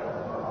كذا؟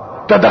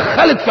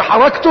 تدخلت في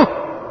حركته؟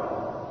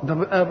 ده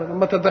ابدا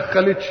ما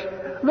تدخلتش.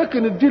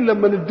 لكن الدين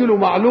لما نديله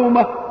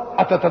معلومه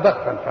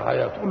هتتدخل في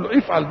حياته، تقول له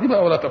افعل دي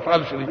بقى ولا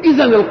تفعلش دي.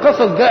 اذا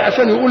القصص ده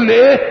عشان يقول لي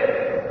ايه؟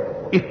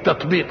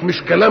 التطبيق،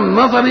 مش كلام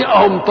نظري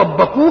اهم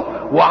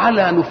طبقوه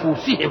وعلى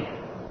نفوسهم.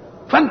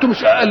 فانتم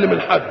مش اقل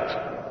من حد،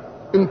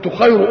 انتوا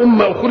خير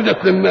امه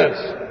اخرجت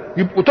للناس،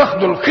 يبقوا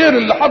تاخدوا الخير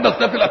اللي حدث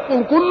ده في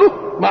الكون كله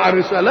مع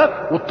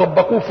الرسالات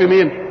وتطبقوه في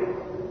مين؟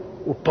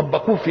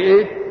 وتطبقوه في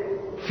ايه؟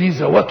 في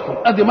ذواتكم.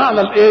 ادي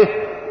معنى الايه؟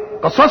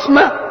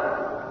 قصصنا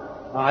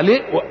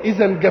عليه.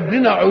 واذا جاب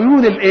لنا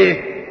عيون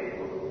الايه؟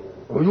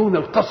 عيون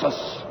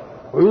القصص،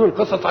 عيون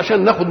القصص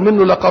عشان ناخد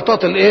منه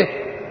لقطات الايه؟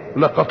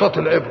 لقطات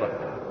العبره.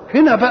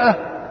 هنا بقى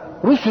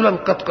رسلا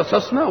قد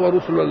قصصنا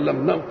ورسلا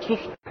لم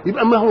نقصص.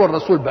 يبقى ما هو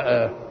الرسول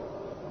بقى؟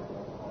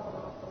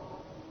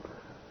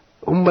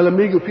 هم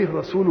لما يجوا فيه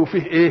رسول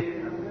وفيه ايه؟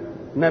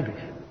 نبي،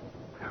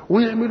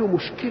 ويعملوا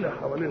مشكله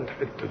حوالين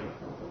الحته دي،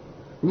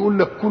 يقول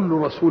لك كل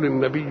رسول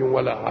نبي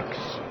ولا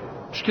عكس،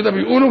 مش كده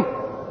بيقولوا؟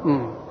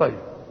 طيب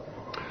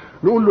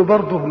نقول له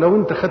برضه لو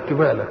انت خدت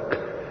بالك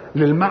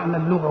للمعنى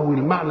اللغوي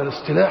والمعنى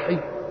الاصطلاحي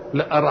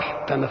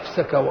لأرحت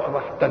نفسك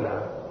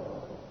وأرحتنا.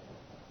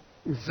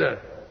 ازاي؟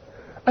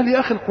 قال يا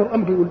اخي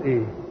القرآن بيقول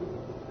ايه؟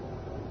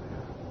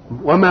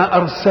 وما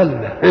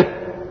أرسلنا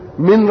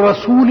من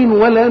رسول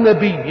ولا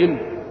نبي.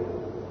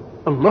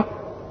 الله،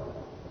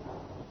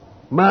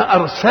 ما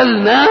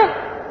أرسلنا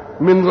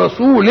من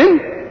رسول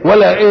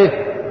ولا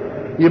ايه؟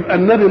 يبقى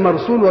النبي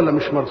مرسول ولا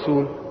مش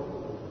مرسول؟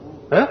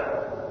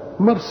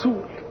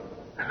 مرسول.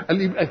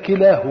 قال يبقى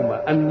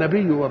كلاهما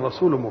النبي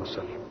والرسول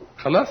مرسل.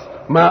 خلاص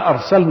ما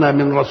ارسلنا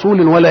من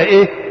رسول ولا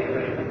ايه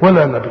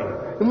ولا نبي.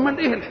 امال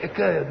ايه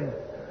الحكايه دي؟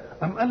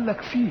 ام قال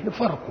لك فيه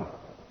فرق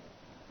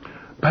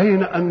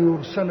بين ان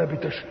يرسل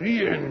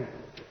بتشريع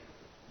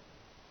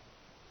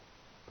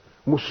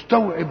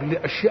مستوعب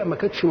لاشياء ما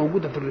كانتش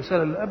موجوده في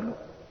الرساله اللي قبله،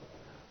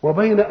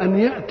 وبين ان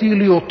ياتي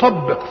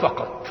ليطبق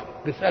فقط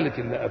رساله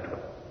اللي قبله.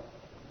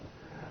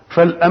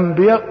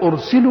 فالانبياء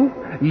ارسلوا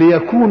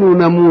ليكونوا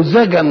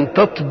نموذجا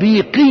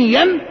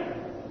تطبيقيا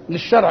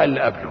للشرع اللي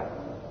قبله،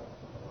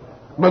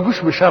 ما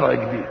جوش بشرع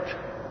جديد،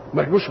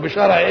 ما جوش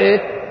بشرع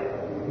ايه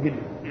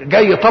جديد،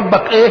 جاي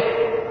يطبق ايه.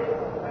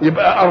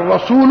 يبقى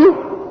الرسول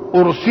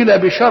ارسل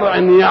بشرع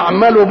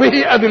يعمل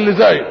به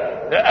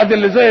ادي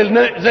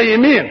اللي زي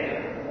مين؟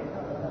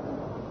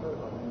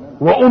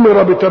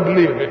 وامر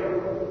بتبليغه.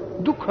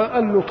 دوكها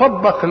قال له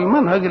طبق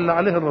المنهج اللي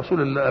عليه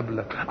الرسول اللي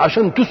قبلك،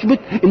 عشان تثبت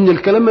ان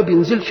الكلام ما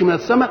بينزلش من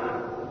السماء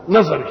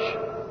نظري،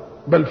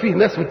 بل فيه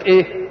ناس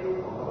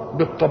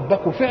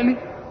بتطبقه فعلي،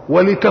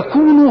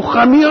 ولتكونوا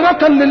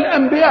خميرة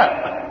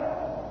للأنبياء.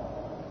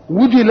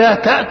 ودي لا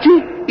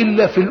تأتي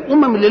إلا في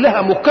الأمم اللي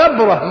لها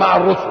مكابرة مع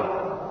الرسل.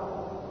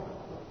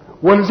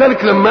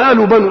 ولذلك لما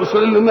قالوا بنو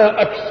إسرائيل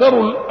إنها أكثر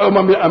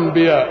الأمم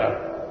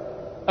أنبياء،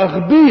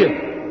 أغبياء،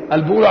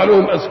 قال بيقولوا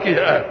عليهم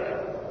أذكياء.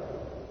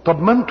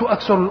 طب ما أنتوا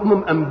أكثر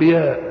الأمم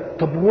أنبياء،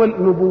 طب هو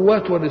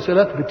النبوات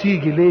والرسالات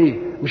بتيجي ليه؟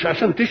 مش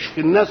عشان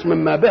تشفي الناس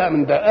مما بها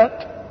من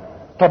داءات؟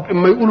 طب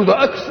اما يقولوا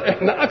ده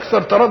احنا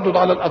اكثر تردد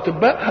على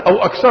الاطباء او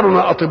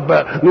اكثرنا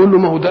اطباء، نقول له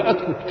ما هو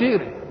داءاتكم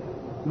كتير،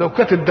 لو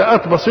كانت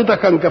الداءات بسيطه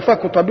كان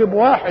كفاكوا طبيب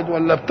واحد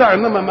ولا بتاع،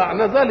 انما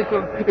معنى ذلك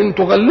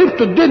انتوا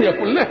غلبتوا الدنيا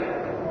كلها.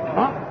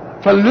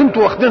 فاللي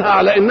انتوا واخدينها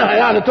على انها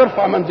يعني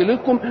ترفع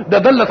منزلتكم، ده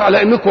دلت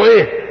على انكم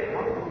ايه؟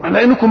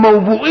 على انكم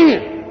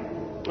موبوئين.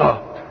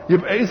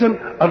 يبقى اذا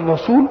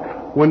الرسول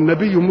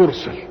والنبي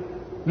مرسل،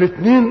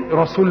 الاثنين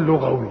رسول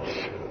لغوي،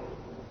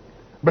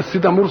 بس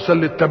ده مرسل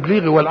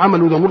للتبليغ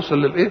والعمل، وده مرسل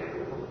للايه؟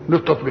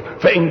 للتطبيق.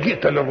 فان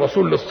جئت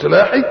للرسول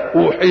الاصطلاحي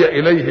اوحي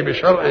اليه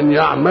بشرع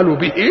يعمل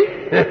به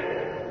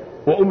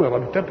وامر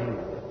بتبليغ.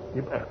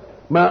 يبقى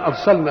ما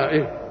ارسلنا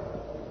ايه؟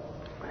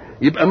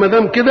 يبقى ما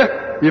دام كده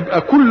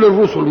يبقى كل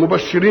الرسل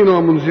مبشرين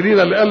ومنذرين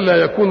لئلا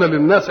يكون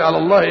للناس على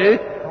الله ايه؟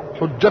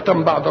 حجة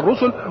بعد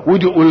الرسل.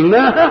 ودي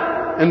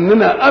قلناها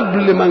اننا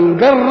قبل ما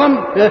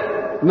نجرم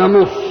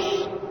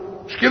ننص،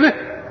 مش كده؟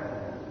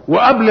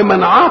 وقبل ما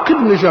نعاقب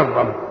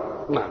نجرم.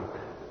 نعم.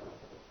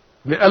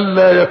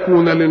 لئلا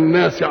يكون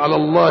للناس على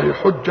الله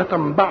حجة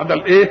بعد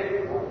الايه؟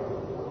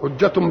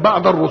 حجة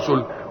بعد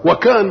الرسل،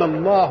 وكان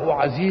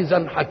الله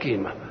عزيزا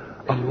حكيما.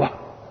 الله،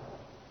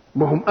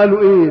 ما هم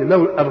قالوا ايه؟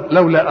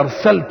 لولا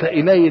ارسلت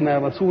الينا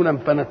رسولا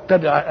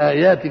فنتبع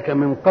اياتك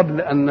من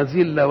قبل ان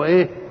نزل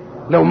وايه؟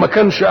 لو ما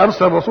كانش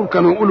ارسل رسول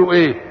كانوا يقولوا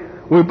ايه؟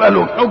 ويبقى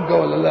لهم حجة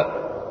ولا لا؟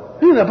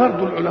 هنا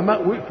برضو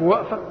العلماء وقفوا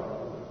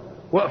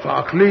وقفة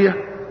عقلية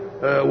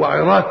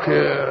وعراك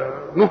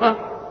نهى،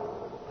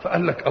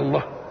 فقال لك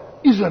الله،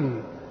 اذا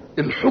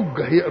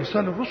الحجة هي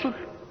ارسال الرسل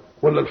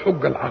ولا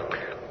الحجة العقل؟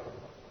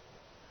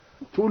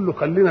 تقول له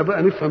خلينا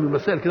بقى نفهم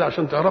المسائل كده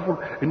عشان تعرفوا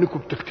انكم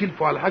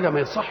بتختلفوا على حاجة ما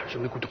يصحش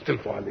انكم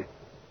تختلفوا عليه.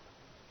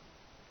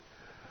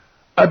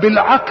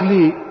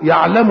 أبالعقل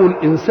يعلم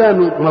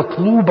الإنسان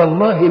مطلوب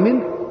الله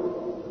منه،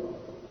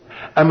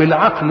 أم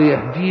العقل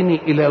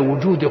يهديني إلى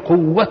وجود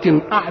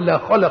قوة أعلى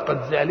خلقت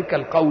ذلك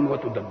القول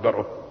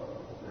وتدبره؟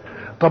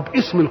 طب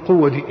اسم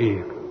القوة دي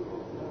إيه؟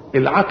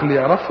 العقل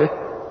يعرفه؟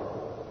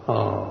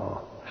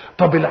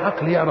 طب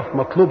العقل يعرف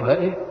مطلوبها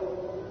إيه؟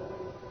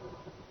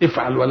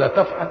 افعل ولا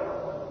تفعل.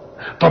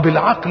 طب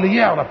العقل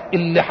يعرف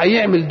اللي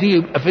هيعمل دي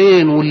يبقى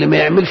فين واللي ما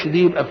يعملش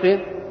دي يبقى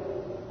فين؟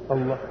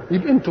 الله.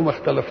 يبقى انتم ما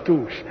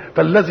اختلفتوش.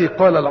 فالذي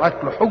قال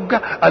العقل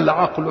حجة،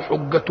 العقل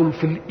حجة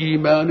في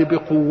الإيمان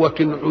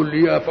بقوة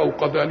عليا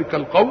فوق ذلك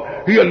القول،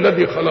 هي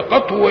الذي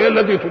خلقته وهي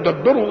الذي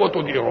تدبره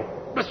وتديره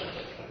بس.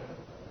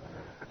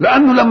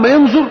 لأنه لما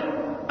ينظر،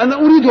 أنا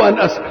أريد أن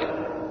أسأل،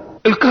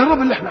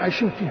 الكهرباء اللي احنا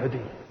عايشين فيها دي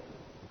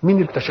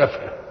مين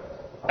اكتشفها؟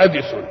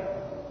 أديسون.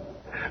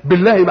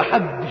 بالله ما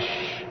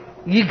حدش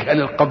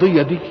يجهل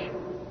القضية دي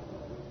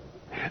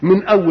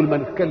من أول ما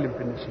نتكلم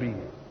في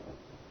النسبية،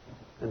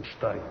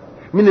 اينشتاين،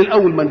 من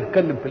الأول ما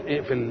نتكلم في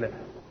الايه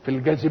في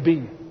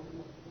الجاذبية،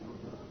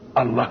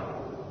 الله،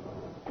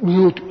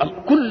 نيوتن،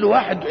 كل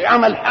واحد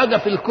عمل حاجة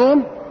في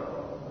الكون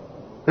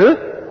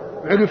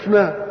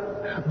عرفناه.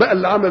 بقى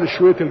اللي عمل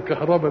شوية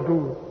الكهرباء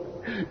دول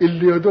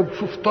اللي يا دوب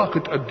شوف طاقة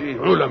قد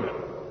ايه، علماء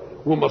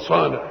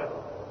ومصانع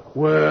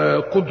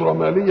وقدرة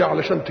مالية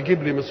علشان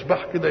تجيب لي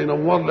مصباح كده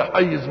ينور لي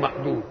حيز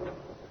محدود.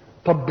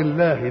 طب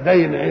بالله ده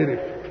ينعرف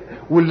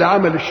واللي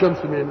عمل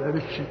الشمس ما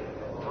ينعرفش؟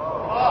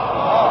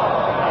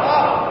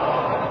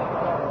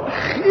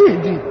 ايه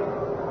دي؟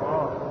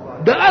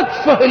 ده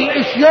اتفه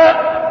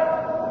الاشياء.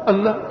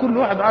 الله، كل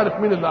واحد عارف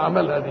مين اللي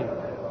عملها دي.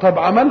 طب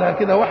عملها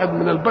كده واحد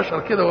من البشر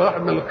كده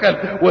وواحد من الكلب،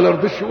 ولا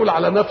رضيش يقول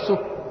على نفسه؟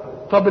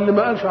 طب اللي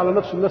ما قالش على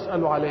نفسه الناس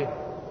قالوا عليه.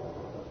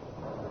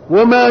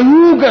 وما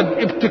يوجد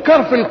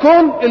ابتكار في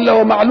الكون الا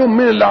ومعلوم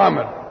مين اللي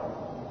عمل.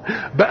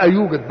 بقى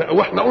يوجد بقى،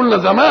 واحنا قلنا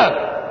زمان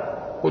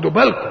خدوا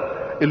بالكم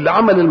اللي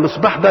عمل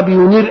المصباح ده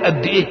بينير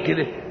قد ايه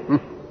كده؟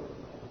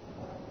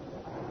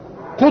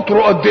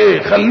 قطره قد ايه؟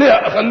 خليه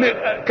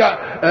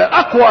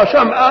اقوى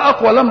شمعه،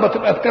 اقوى لمبه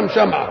تبقى بكام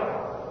شمعه؟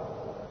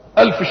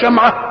 1000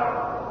 شمعه،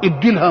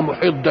 ادي لها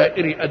محيط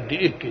دائري قد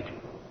ايه كده،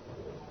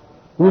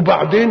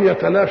 وبعدين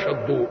يتلاشى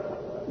الضوء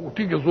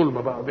وتيجي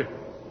ظلمه بعدها،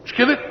 مش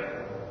كده؟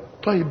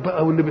 طيب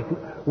بقى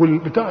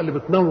والبتاع اللي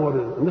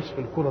بتنور نصف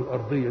الكره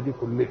الارضيه دي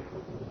كلها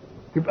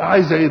يبقى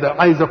عايزه ايه؟ ده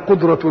عايزه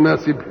قدره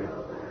تناسبها،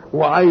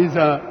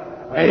 وعايزه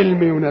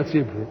علم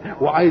يناسبها،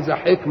 وعايزه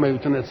حكمه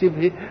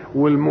تناسبها،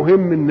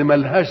 والمهم ان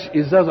ملهاش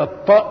ازازه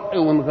طق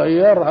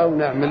ونغيرها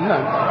ونعمل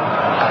لها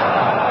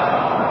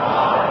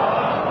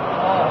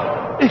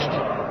ايش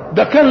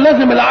ده كان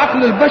لازم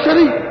العقل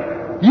البشري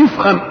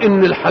يفهم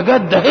ان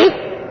الحاجات ده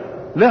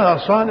لها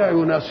صانع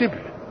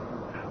يناسبها،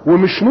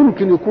 ومش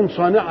ممكن يكون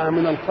صانعها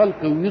من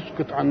الخلق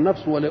ويسكت عن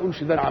نفسه ولا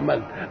يقولش ده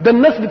عمل. ده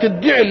الناس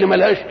بتدعي اللي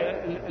ملهاش،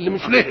 اللي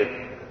مش ليه،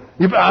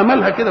 يبقى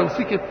عملها كده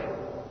وسكت.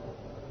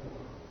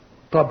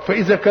 طب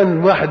فاذا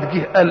كان واحد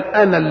جه قال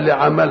انا اللي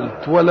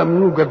عملت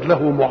ولم يوجد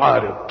له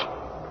معارض،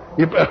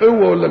 يبقى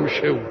هو ولا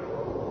مش هو؟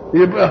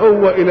 يبقى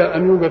هو الى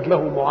ان يوجد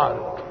له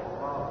معارض،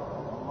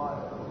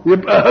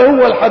 يبقى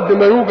هو لحد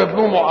ما يوجد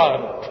له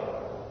معارض.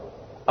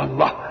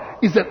 الله،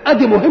 اذا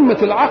ادي مهمه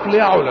العقل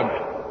يا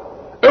علماء.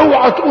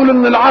 اوعى تقول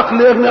ان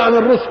العقل يغني عن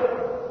الرسل.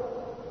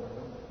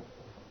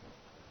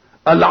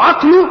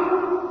 العقل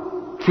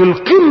في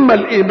القمه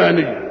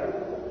الايمانيه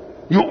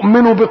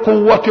يؤمن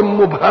بقوه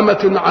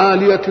مبهمه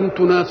عاليه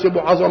تناسب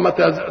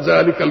عظمه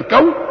ذلك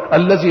الكون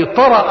الذي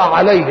طرأ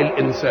عليه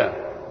الانسان،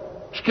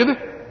 مش كده؟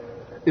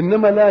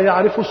 انما لا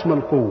يعرف اسم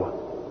القوه،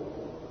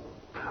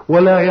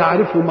 ولا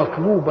يعرف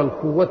مطلوب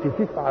القوه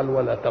تفعل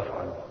ولا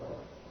تفعل،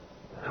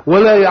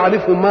 ولا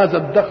يعرف ماذا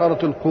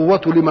ادخرت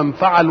القوة لمن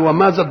فعل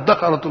وماذا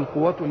ادخرت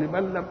القوة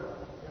لمن لم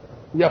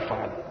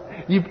يفعل.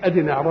 يبقى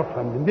دي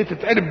نعرفها من دي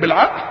تتعرف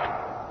بالعقل؟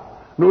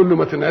 نقول له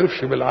ما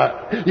تنعرفش بالعقل،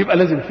 يبقى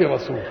لازم في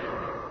رسول.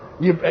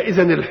 يبقى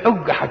اذا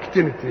الحجة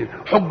حاجتين اتنين،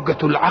 حجة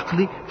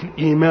العقل في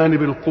الإيمان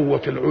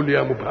بالقوة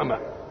العليا مبهمة،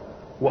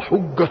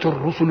 وحجة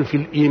الرسل في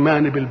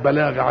الإيمان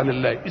بالبلاغ عن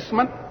الله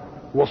اسما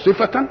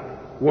وصفة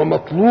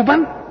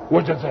ومطلوبا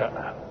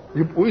وجزاء.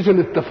 يبقوا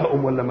اذا اتفقوا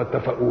ولا ما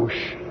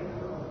اتفقوش؟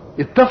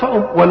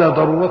 اتفقوا ولا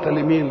ضرورة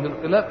لمين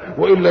للخلاف،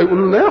 والا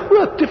يقولوا لنا يا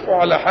اخويا اتفقوا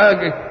على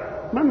حاجه،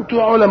 ما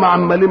انتوا علماء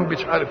عمالين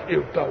مش عارف ايه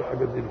وبتاع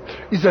وحاجات دي.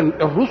 اذا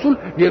الرسل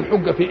هي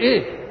الحجه في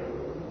ايه؟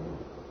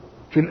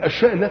 في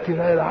الاشياء التي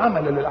لا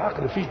عمل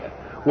للعقل فيها.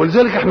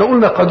 ولذلك احنا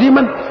قلنا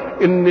قديما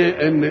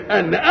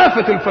ان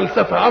آفة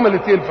الفلسفه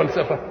عملت ايه؟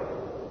 الفلسفه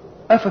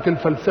آفة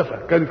الفلسفه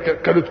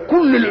كانت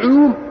كل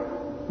العلوم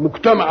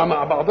مجتمعه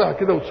مع بعضها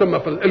كده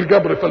وتسمى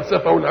الجبر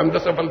فلسفه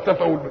والهندسه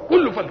فلسفه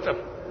وكله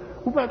فلسفه.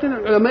 وبعدين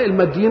العلماء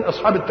الماديين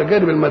اصحاب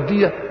التجارب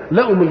الماديه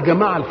لقوا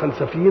الجماعه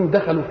الفلسفيين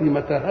دخلوا في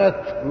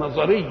متاهات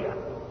نظريه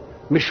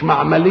مش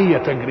معمليه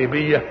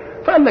تجريبيه،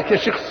 فقال لك يا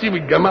شيخ سيب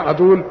الجماعه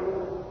دول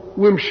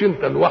وامشي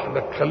انت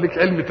لوحدك، خليك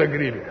علم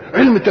تجريبي.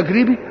 علم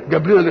تجريبي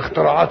جاب لنا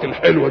الاختراعات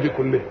الحلوه دي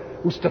كلها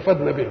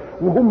واستفدنا بها،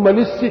 وهم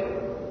لسه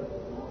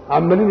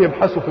عمالين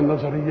يبحثوا في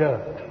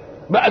النظريات،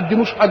 ما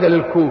قدموش حاجه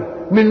للكون.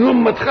 من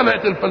يوم ما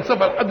اتخلقت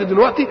الفلسفه لحد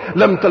دلوقتي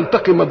لم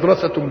تلتقي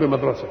مدرسه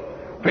بمدرسه.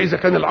 فاذا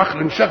كان العقل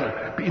انشغل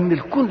بان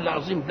الكون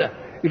العظيم ده،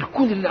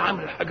 الكون اللي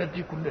عامل الحاجات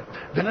دي كلها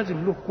ده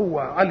لازم له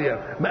قوه عاليه،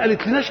 ما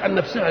قالت لناش عن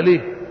نفسها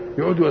ليه؟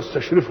 يقعدوا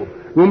يستشرفوا.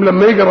 يوم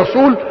لما يجي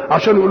رسول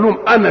عشان يقول لهم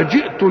انا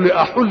جئت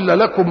لاحل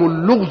لكم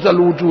اللغز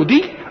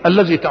الوجودي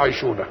الذي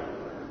تعيشونه،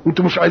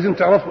 انتوا مش عايزين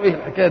تعرفوا ايه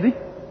الحكايه دي؟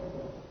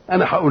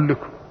 انا هقول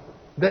لكم،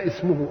 ده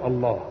اسمه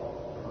الله.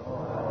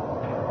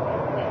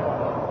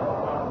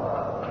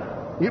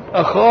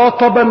 يبقى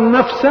خاطب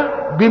النفس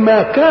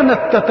بما كانت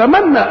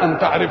تتمنى ان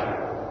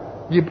تعرفه.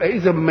 يبقى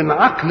اذا من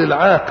عقل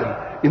العاقل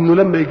انه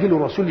لما يجي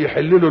له رسول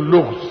يحل له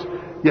اللغز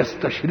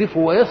يستشرفه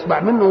ويسمع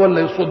منه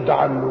ولا يصد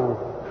عنه؟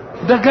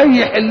 ده جاي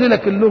يحل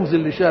لك اللغز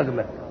اللي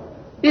شاغلك.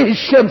 ايه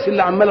الشمس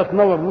اللي عماله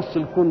تنور نص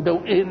الكون ده،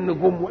 وايه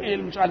النجوم، وايه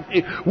مش عارف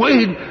ايه،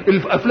 وايه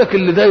الافلاك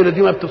اللي دايره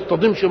دي ما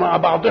بتصطدمش مع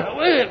بعضها،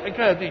 وايه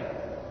الحكايه دي؟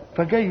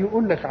 فجاي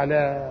يقول لك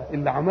على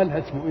اللي عملها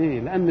اسمه ايه،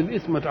 لان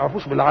الاسم ما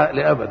تعرفوش بالعقل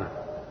ابدا.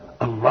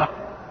 الله،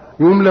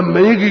 يوم لما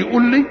يجي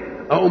يقول لي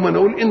اقوم انا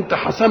اقول انت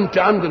حسمت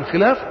عند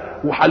الخلاف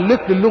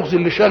وحلت لي اللغز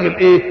اللي شاغل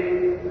ايه؟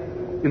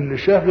 اللي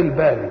شاغل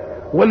بالي.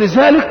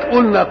 ولذلك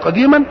قلنا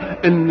قديما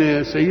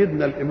ان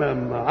سيدنا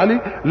الامام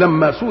علي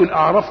لما سئل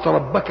اعرفت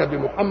ربك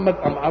بمحمد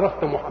ام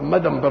عرفت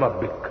محمدا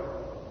بربك؟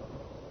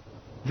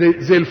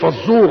 زي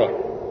الفزوره،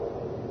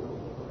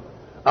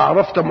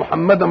 اعرفت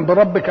محمدا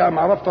بربك ام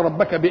عرفت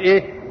ربك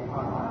بايه؟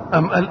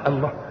 ام قال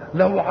الله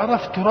لو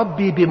عرفت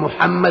ربي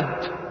بمحمد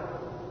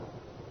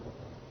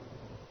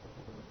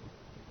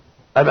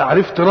انا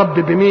عرفت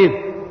ربي بمين؟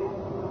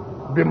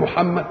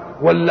 بمحمد،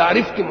 ولا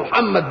عرفت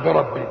محمد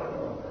بربي؟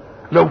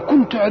 لو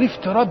كنت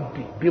عرفت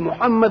ربي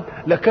بمحمد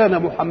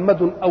لكان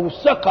محمد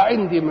اوثق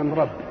عندي من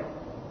ربي،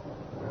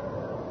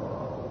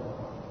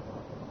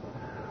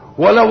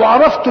 ولو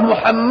عرفت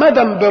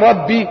محمدا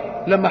بربي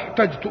لما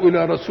احتجت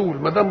الى رسول،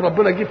 ما دام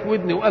ربنا جه في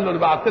ودني وقال له انا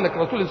بعت لك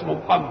رسول اسمه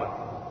محمد،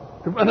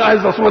 يبقى انا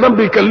عايز رسول، دام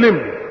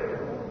بيكلمني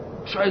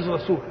مش عايز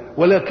رسول،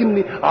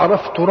 ولكني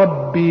عرفت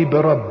ربي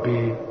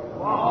بربي.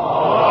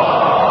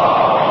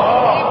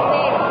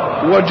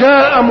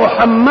 وجاء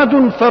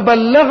محمد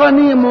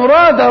فبلغني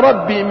مراد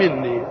ربي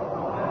مني.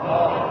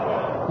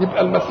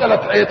 يبقى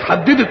المسألة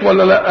اتحددت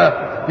ولا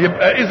لا؟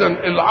 يبقى إذن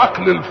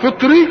العقل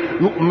الفطري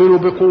يؤمن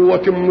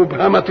بقوة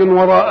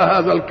مبهمة وراء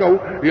هذا الكون،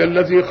 هي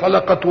الذي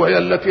خلقت وهي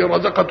التي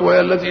رزقت وهي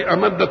التي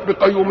أمدت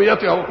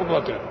بقيوميتها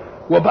وقدرتها.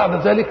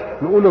 وبعد ذلك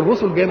نقول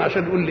الرسل جايين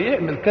عشان يقول لي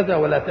اعمل كذا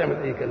ولا تعمل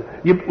اي كذا.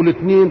 يبقوا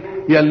الاثنين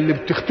يا اللي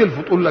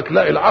بتختلفوا تقول لك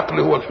لا العقل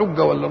هو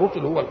الحجه ولا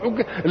الرسل هو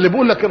الحجه، اللي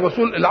بيقول لك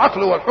الرسول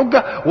العقل هو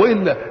الحجه،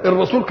 والا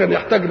الرسول كان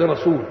يحتاج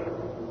لرسول.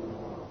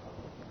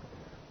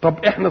 طب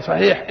احنا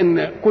صحيح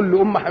ان كل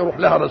امه هيروح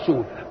لها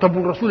رسول، طب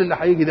والرسول اللي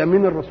هيجي ده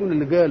مين الرسول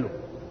اللي جاله؟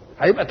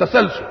 هيبقى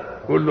تسلسل.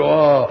 يقول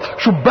له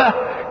شوف بقى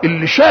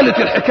اللي شالت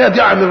الحكايه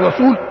دي عن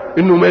الرسول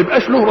انه ما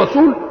يبقاش له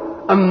رسول،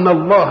 ان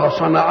الله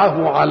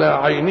صنعه على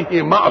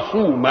عينه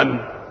معصوما.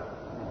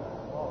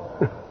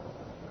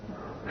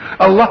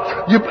 الله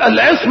يبقى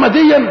العصمه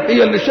دي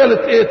هي اللي شالت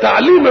ايه؟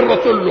 تعليم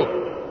الرسول له.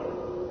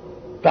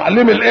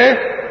 تعليم الايه؟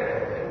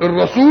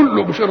 الرسول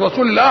له، مش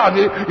الرسول اللي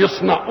قاعد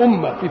يصنع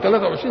امه في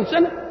 23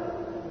 سنه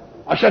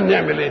عشان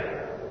نعمل ايه؟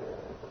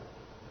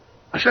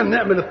 عشان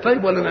نعمل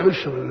الطيب ولا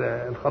نعملش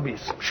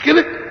الخبيث، مش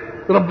كده؟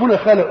 ربنا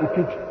خلقه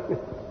كده.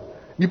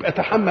 يبقى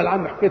تحمل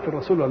عنه حكايه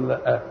الرسول ولا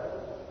لا؟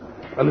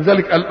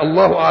 ولذلك قال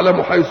الله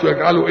اعلم حيث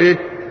يجعله ايه؟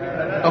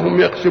 اهم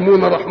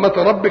يقسمون رحمه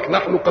ربك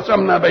نحن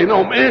قسمنا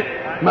بينهم ايه؟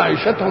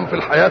 معيشتهم في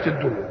الحياه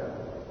الدنيا.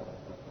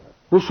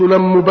 رسلا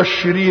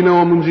مبشرين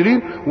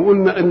ومنذرين،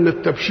 وقلنا ان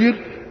التبشير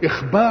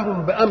اخبار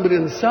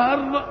بامر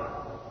سار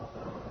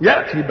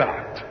ياتي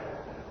بعد،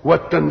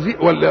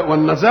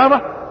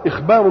 والنذاره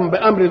اخبار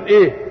بامر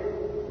ايه؟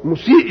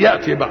 مسيء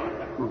ياتي بعد،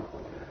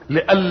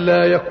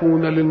 لئلا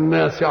يكون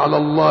للناس على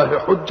الله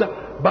حجه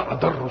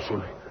بعد الرسل،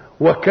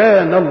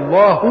 وكان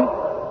الله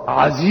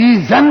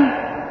عزيزا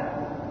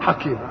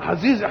حكيما.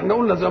 عزيز احنا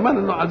قلنا زمان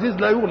انه عزيز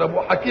لا يغلب،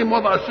 وحكيم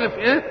وضع الشيء في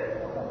ايه؟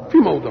 في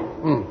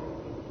موضعه.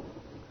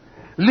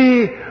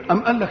 ليه؟ أم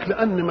قال لك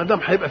لأن ما دام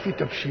هيبقى فيه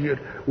تبشير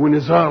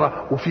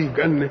ونزارة وفيه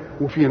جنة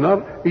وفيه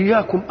نار،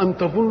 إياكم أن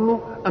تظنوا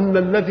أن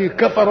الذي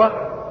كفر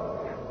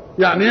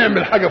يعني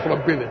يعمل حاجة في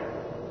ربنا.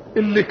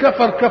 اللي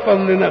كفر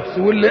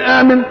لنفسه، واللي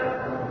آمن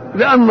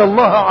لأن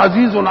الله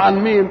عزيز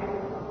عن مين؟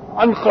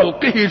 عن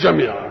خلقه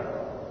جميعا.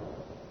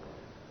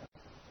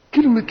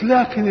 كلمة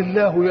لكن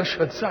الله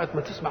يشهد، ساعة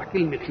ما تسمع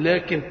كلمة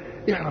لكن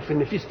اعرف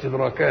ان في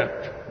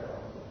استدراكات.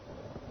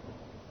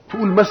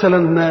 تقول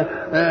مثلا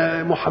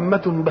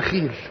محمد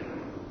بخيل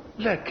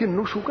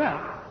لكنه شجاع،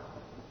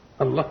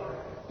 الله،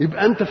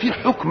 يبقى انت في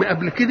حكم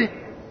قبل كده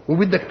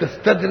وبدك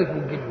تستدرك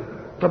وتجيبه.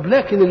 طب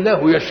لكن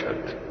الله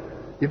يشهد،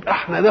 يبقى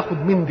احنا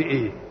ناخد من دي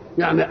ايه؟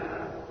 يعني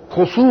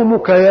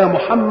خصومك يا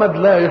محمد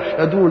لا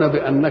يشهدون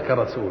بانك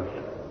رسول،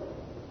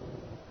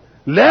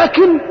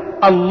 لكن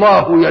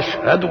الله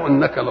يشهد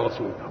انك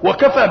لرسول،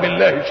 وكفى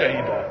بالله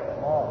شهيدا،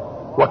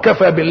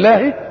 وكفى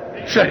بالله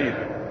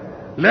شهيدا.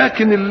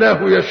 لكن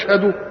الله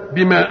يشهد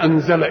بما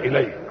انزل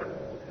اليك،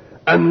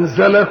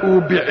 انزله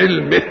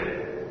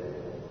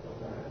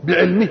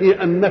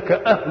بعلمه انك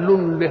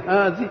اهل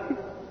لهذه،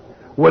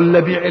 ولا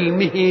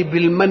بعلمه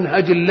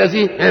بالمنهج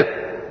الذي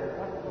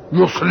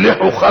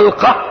يصلح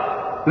خلقه.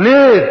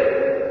 ليه؟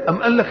 ام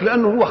قال لك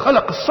لانه هو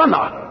خلق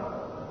الصنعه،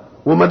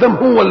 وما دام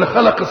هو اللي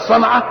خلق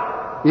الصنعه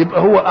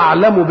يبقى هو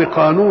اعلم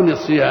بقانون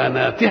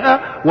صياناتها،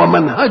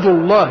 ومنهج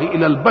الله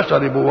الى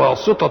البشر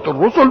بواسطه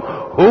الرسل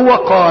هو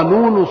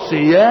قانون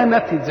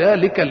صيانه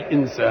ذلك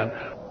الانسان.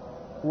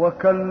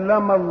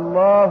 وكلم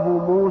الله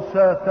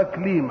موسى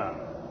تكليما.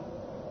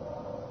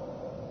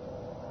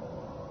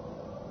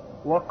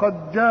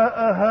 وقد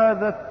جاء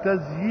هذا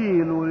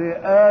التسجيل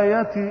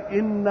لآية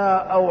إنا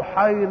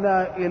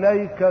أوحينا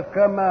إليك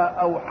كما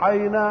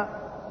أوحينا،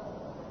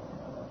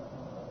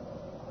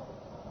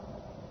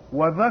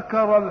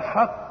 وذكر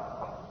الحق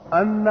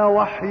أن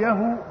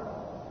وحيه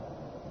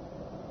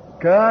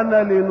كان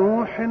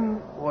لنوح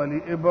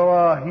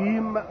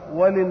ولإبراهيم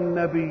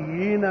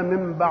وللنبيين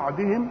من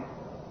بعدهم،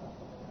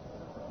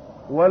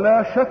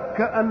 ولا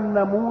شك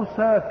أن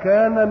موسى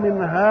كان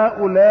من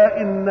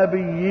هؤلاء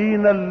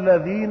النبيين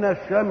الذين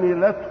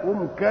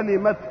شملتهم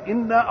كلمة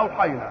إنا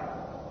أوحينا.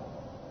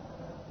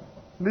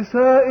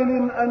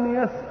 لسائل أن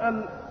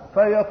يسأل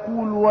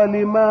فيقول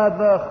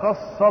ولماذا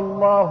خص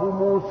الله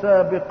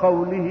موسى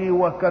بقوله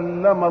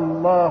وكلم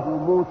الله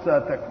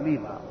موسى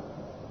تكليما؟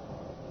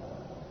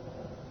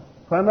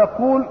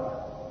 فنقول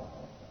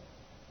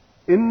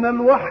إن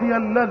الوحي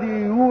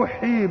الذي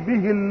يوحي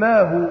به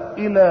الله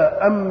إلى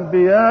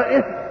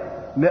أنبيائه،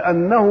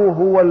 لأنه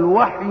هو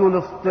الوحي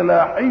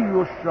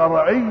الاصطلاحي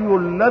الشرعي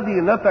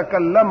الذي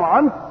نتكلم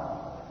عنه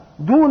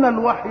دون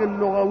الوحي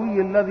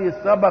اللغوي الذي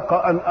سبق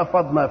أن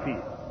أفضنا فيه.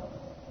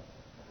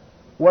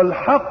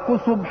 والحق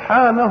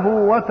سبحانه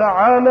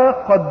وتعالى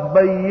قد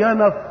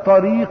بين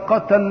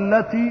الطريقة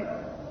التي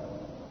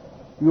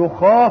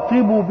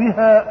يخاطب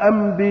بها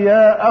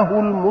أنبياءه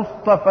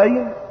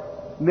المصطفين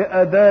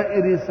لأداء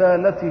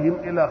رسالتهم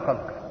إلى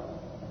خلقه.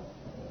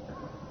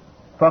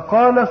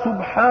 فقال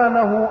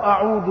سبحانه: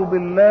 أعوذ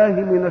بالله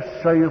من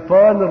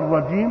الشيطان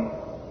الرجيم.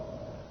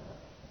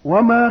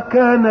 وما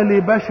كان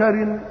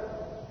لبشر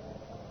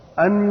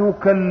أن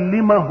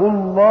يكلمه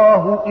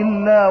الله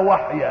إلا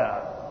وحيا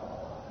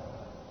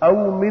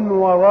أو من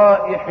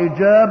وراء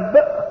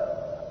حجاب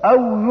أو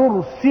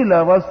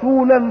يرسل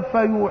رسولا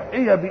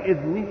فيوحي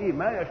بإذنه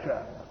ما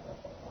يشاء.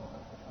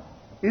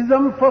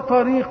 إذن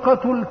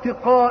فطريقة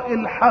التقاء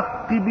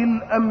الحق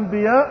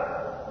بالأنبياء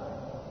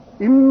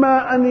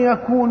إما أن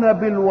يكون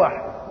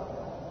بالوحي،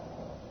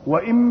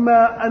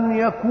 وإما أن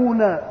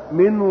يكون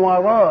من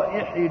وراء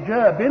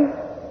حجاب،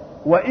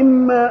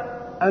 وإما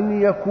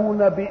أن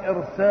يكون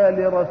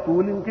بإرسال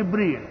رسول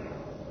جبريل.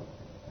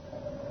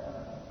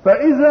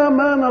 فإذا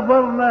ما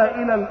نظرنا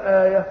إلى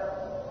الآية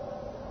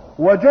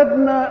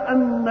وجدنا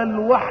أن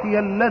الوحي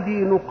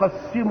الذي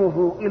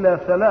نقسمه إلى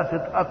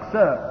 3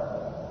 أقسام: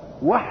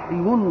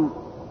 وحي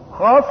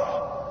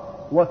خاص،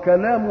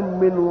 وكلام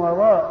من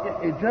وراء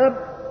حجاب،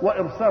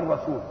 وإرسال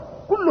رسول.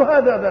 كل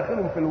هذا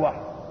داخل في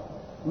الوحي،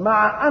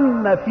 مع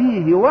أن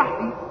فيه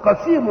وحي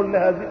قسيم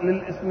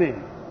للإثنين: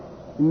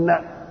 إن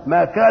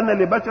ما كان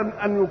لبشر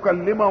أن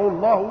يكلمه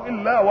الله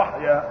إلا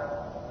وحيا،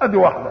 أدي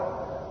واحدة.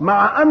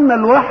 مع أن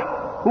الوحي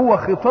هو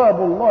خطاب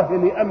الله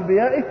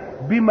لأنبيائه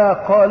بما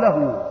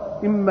قاله،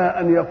 إما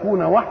أن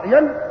يكون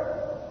وحيا،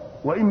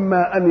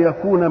 وإما أن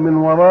يكون من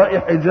وراء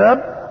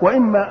حجاب،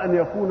 وإما أن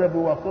يكون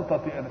بواسطة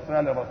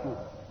إرسال رسول.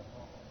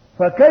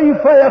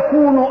 فكيف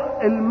يكون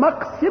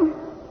المقسم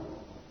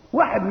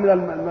واحد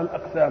من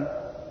الأقسام؟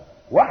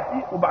 وحي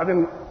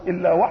وبعدين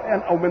إلا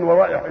وحيا أو من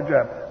وراء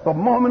حجاب. طب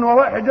ما هو من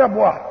وراء حجاب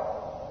واحد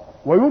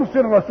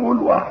ويرسل رسول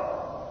واحد،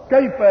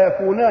 كيف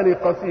يكونان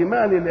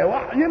قسيمان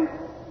لوحي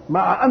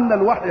مع أن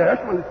الوحي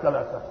يشمل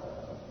 3؟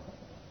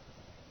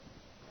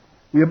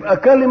 يبقى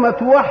كلمة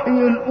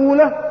وحي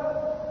الأولى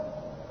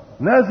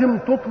لازم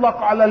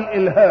تطلق على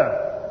الإلهام،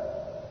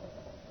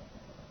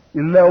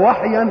 إلا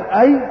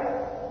وحيا أي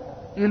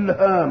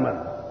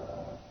إلهاما.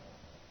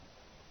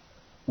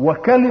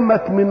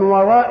 وكلمة من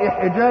وراء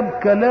حجاب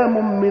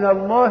كلام من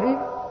الله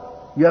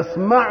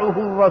يسمعه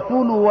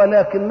الرسول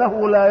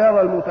ولكنه لا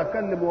يرى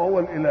المتكلم وهو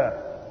الإله،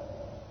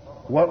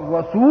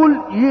 والرسول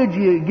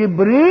يجي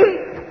جبريل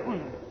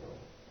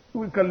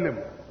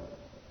ويكلمه.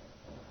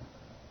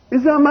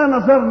 إذا ما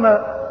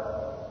نظرنا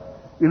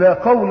إلى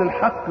قول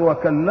الحق: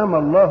 وكلم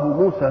الله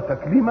موسى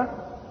تكليما،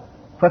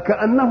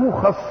 فكأنه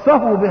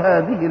خصه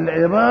بهذه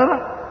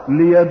العبارة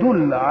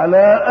ليدل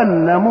على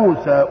أن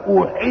موسى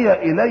أوحي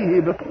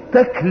إليه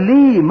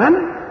تكليما.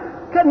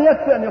 كان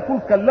يكفي أن يقول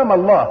كلم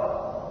الله،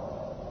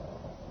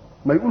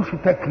 ما يقولش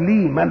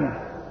تكليما.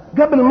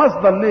 جاب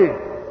المصدر ليه؟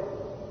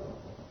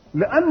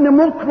 لأن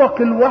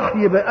مطلق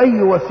الوحي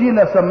بأي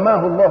وسيلة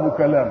سماه الله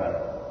كلاما.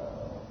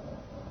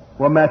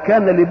 وما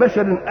كان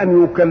لبشر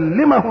أن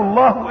يكلمه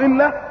الله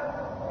إلا،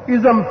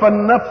 إذا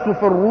فالنفس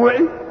في الروع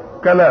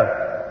كلام،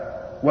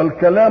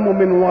 والكلام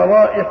من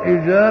وراء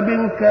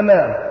حجاب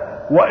كلام،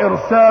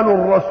 وإرسال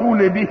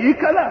الرسول به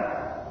كلام.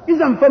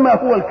 إذا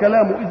فما هو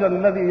الكلام إذا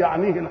الذي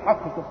يعنيه الحق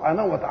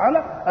سبحانه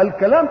وتعالى؟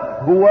 الكلام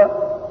هو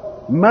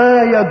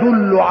ما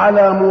يدل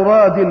على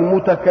مراد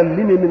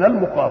المتكلم من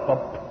المخاطب.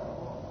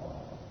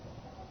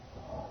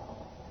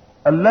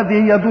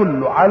 الذي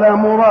يدل على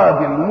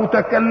مراد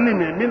المتكلم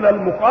من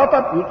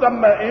المخاطب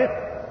يسمى ايه؟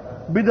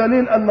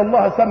 بدليل ان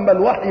الله سمى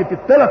الوحي في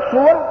ال3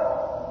 صور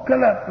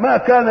كلام. ما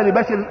كان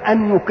لبشر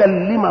ان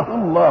يكلمه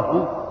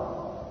الله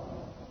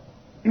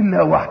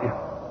الا وحيا.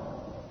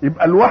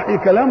 يبقى الوحي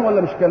كلام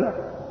ولا مش كلام؟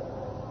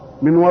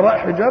 من وراء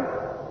حجاب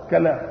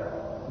كلام،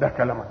 ده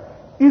كلام.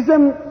 اذا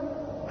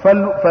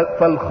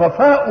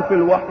فالخفاء في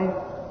الوحي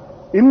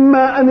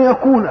اما ان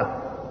يكون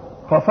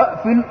خفاء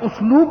في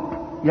الاسلوب،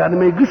 يعني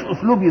ما يجيش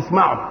اسلوب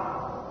يسمعه،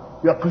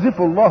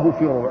 يقذف الله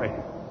في روعه،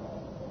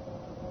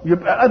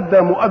 يبقى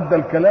ادى مؤدى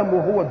الكلام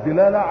وهو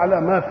الدلاله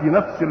على ما في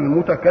نفس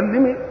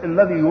المتكلم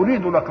الذي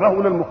يريد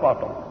نقله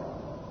للمخاطب،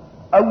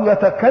 او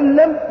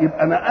يتكلم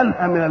يبقى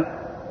نقلها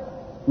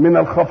من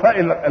الخفاء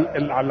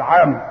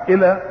العام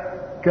الى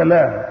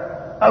كلام،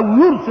 او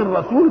يرسل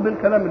رسول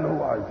بالكلام اللي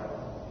هو عايزه.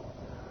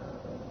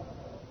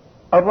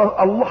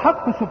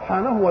 الحق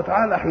سبحانه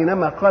وتعالى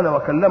حينما قال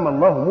وكلم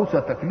الله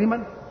موسى تكليما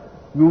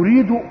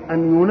يريد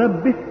أن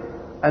ينبه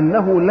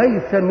أنه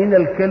ليس من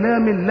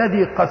الكلام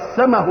الذي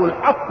قسمه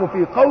الحق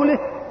في قوله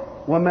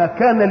وما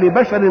كان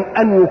لبشر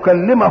أن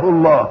يكلمه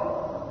الله.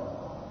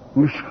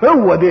 مش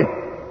هو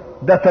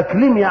ده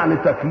تكليم يعني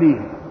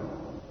تكليم،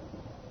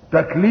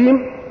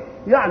 تكليم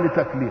يعني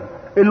تكليم.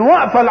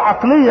 الوقفة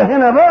العقلية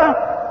هنا بقى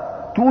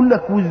تقول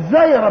لك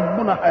وازاي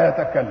ربنا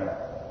هيتكلم؟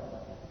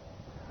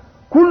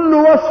 كل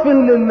وصف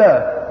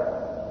لله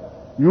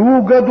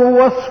يوجد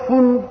وصف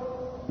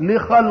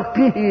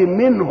لخلقه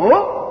منه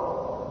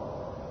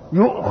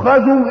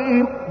يؤخذ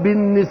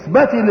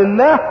بالنسبة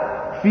لله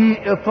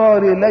في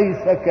إطار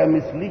ليس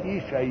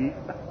كمثله شيء.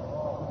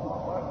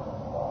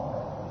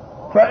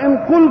 فإن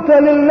قلت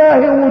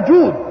لله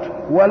وجود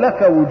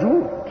ولك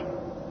وجود،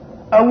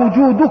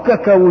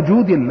 أوجودك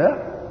كوجود الله؟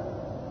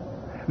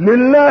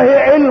 لله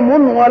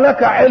علم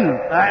ولك علم،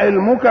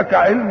 أعلمك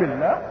كعلم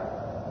الله؟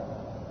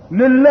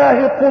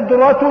 لله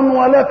قدرة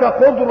ولك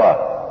قدرة،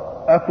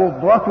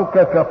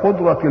 أقدرتك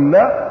كقدرة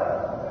الله؟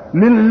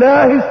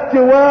 لله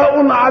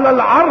استواء على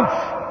العرش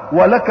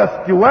ولك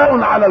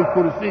استواء على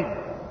الكرسي،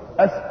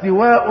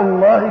 استواء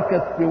الله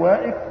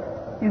كاستوائك؟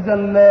 إذا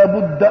لا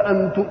بد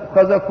أن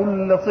تؤخذ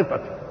كل صفة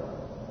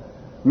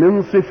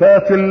من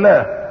صفات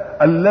الله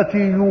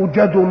التي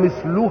يوجد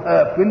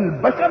مثلها في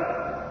البشر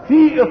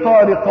في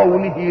إطار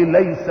قوله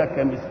ليس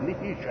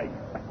كمثله شيء.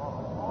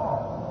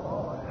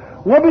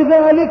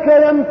 وبذلك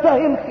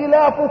ينتهي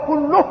الخلاف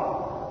كله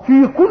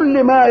في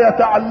كل ما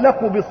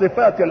يتعلق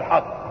بصفات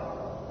الحق.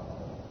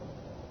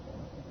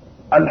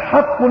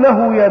 الحق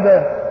له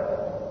يدان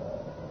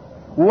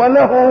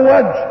وله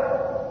وجه،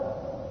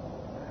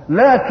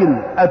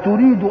 لكن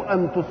أتريد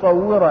أن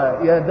تصور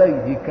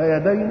يديه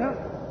كيدينا؟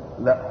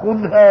 لا،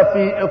 خذها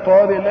في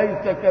إطار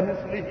ليس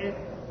كمثله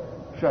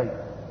شيء.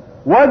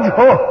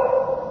 وجهه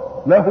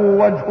له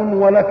وجه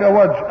ولك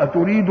وجه،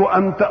 أتريد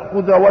أن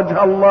تأخذ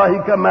وجه الله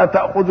كما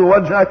تأخذ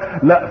وجهك؟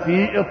 لا،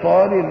 في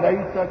إطار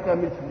ليس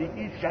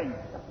كمثله شيء.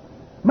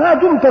 ما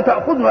دمت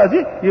تأخذ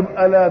هذه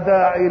يبقى لا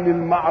داعي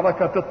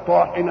للمعركة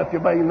الطاحنة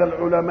بين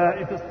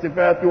العلماء في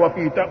الصفات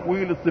وفي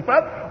تأويل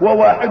الصفات،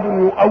 وواحد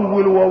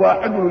يؤول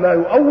وواحد لا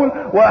يؤول،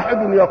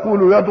 واحد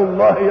يقول يد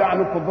الله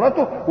يعني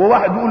قدرته،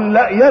 وواحد يقول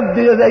لا يد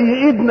زي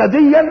ايدنا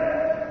ديا.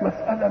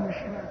 مسألة مش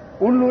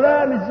قول له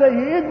لا مش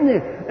زي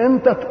ايدنا،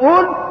 انت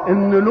تقول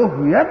ان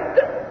له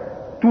يد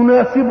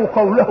تناسب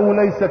قوله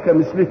ليس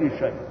كمثله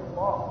شيء.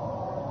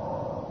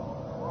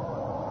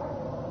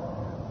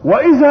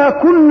 وإذا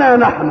كنا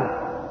نحن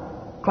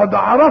قد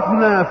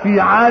عرفنا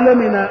في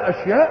عالمنا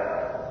أشياء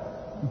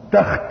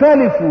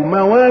تختلف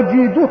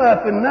مواجيدها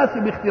في الناس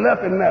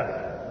باختلاف الناس،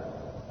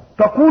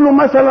 تقول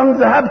مثلا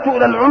ذهبت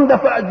إلى العمدة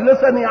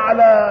فأجلسني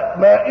على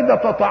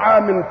مائدة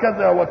طعام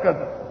كذا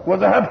وكذا،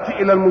 وذهبت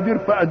إلى المدير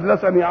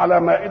فأجلسني على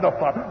مائدة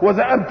طعام،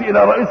 وذهبت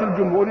إلى رئيس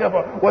الجمهورية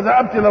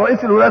وذهبت إلى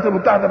رئيس الولايات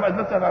المتحدة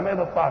فأجلسني على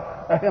مائدة الطعام.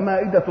 أهي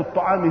مائدة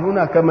الطعام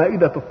هنا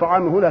كمائدة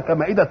الطعام هنا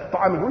كمائدة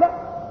الطعام هنا؟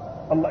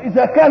 الله،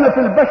 إذا كان في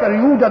البشر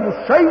يوجد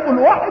الشيء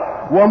الواحد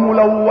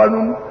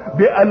وملون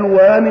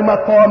بألوان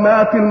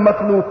مقامات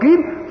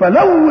المخلوقين،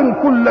 فلون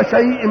كل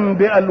شيء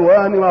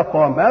بألوان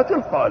مقامات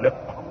الخالق،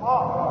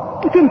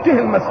 وتنتهي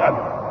المسألة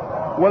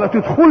ولا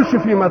تدخلش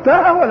في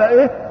متاهة ولا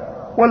إيه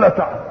ولا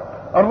تعب.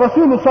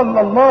 الرسول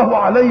صلى الله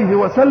عليه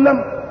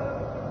وسلم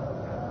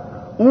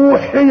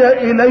أوحي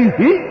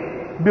إليه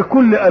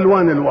بكل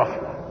ألوان الوحي.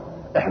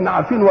 احنا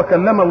عارفين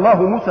وكلم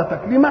الله موسى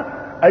تكليما،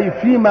 أي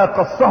فيما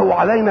قصه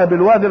علينا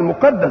بالوادي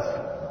المقدس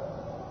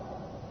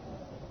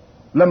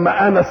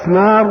لما آنس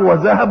نار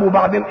وذهب،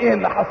 وبعدين إيه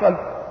اللي حصل؟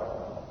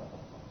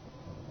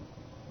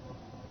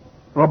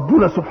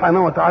 ربنا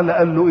سبحانه وتعالى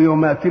قال له إيه؟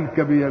 وما تلك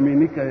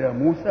بيمينك يا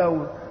موسى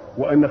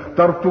وأن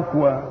اخترتك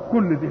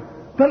وكل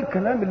ده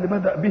الكلام اللي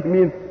بدأ به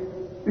مين؟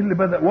 اللي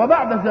بدأ.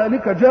 وبعد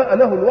ذلك جاء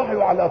له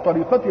الوحي على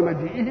طريقة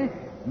مجيئه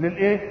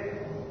للإيه؟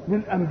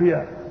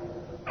 للأنبياء.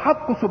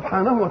 حق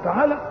سبحانه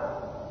وتعالى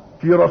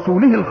في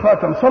رسوله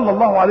الخاتم صلى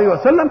الله عليه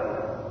وسلم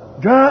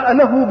جاء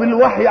له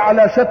بالوحي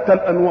على شتى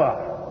الأنواع.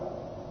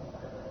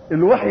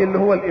 الوحي اللي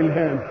هو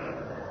الإلهام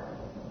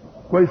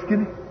كويس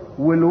كده،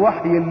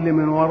 والوحي اللي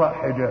من وراء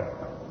حجاب،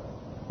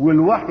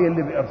 والوحي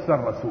اللي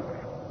بإرسال رسول.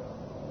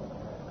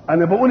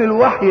 أنا بقول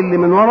الوحي اللي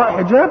من وراء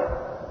حجاب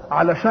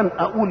علشان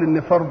أقول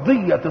إن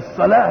فرضية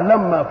الصلاة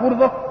لما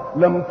فرضت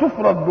لم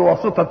تفرض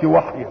بواسطة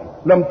وحي،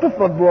 لم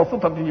تفرض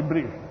بواسطة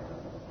جبريل،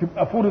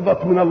 تبقى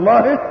فرضت من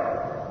الله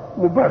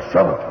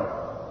مباشرة.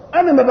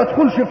 أنا ما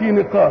بدخلش في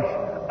نقاش.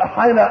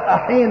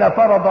 أحين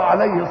فرض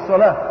عليه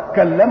الصلاة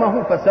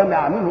كلمه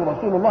فسمع منه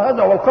رسول الله،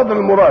 هذا هو القدر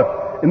المراد.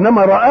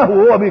 إنما رآه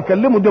وهو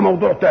بيكلمه ده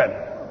موضوع تاني،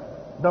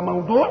 ده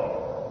موضوع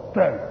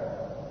تاني.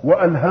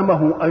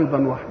 وألهمه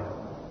أيضا وحيا،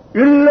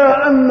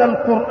 إلا أن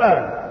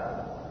القرآن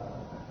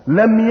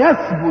لم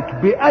يثبت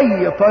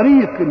بأي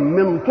طريق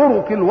من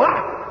طرق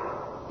الوحي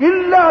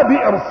إلا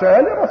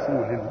بإرسال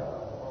رسول.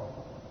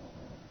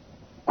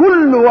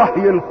 كل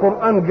وحي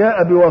القرآن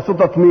جاء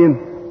بواسطة مين؟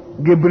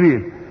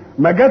 جبريل.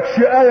 ما جاتش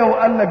آية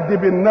وقال لك دي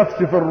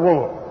بالنفس في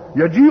الروح.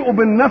 يجيء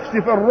بالنفس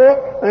في الروح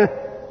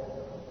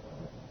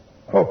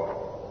حكم،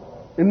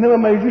 إنما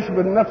ما يجيش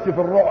بالنفس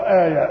في الروح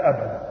آية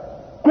أبدا.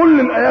 كل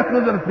الآيات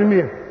نزلت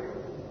بمين؟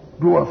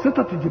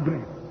 بواسطة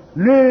جبريل.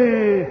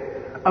 ليه؟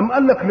 أم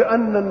قال لك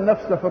لأن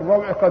النفس في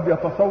الروع قد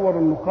يتصور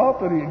إنه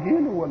خاطر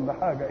يجيله ولا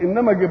حاجة،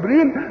 إنما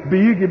جبريل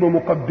بيجي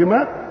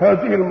بمقدمات،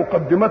 هذه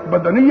المقدمات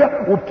بدنية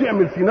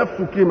وبتعمل في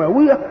نفسه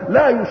كيماوية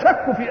لا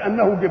يشك في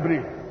أنه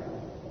جبريل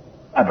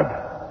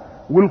أبدا.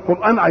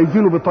 والقرآن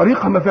عايزينه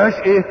بطريقة ما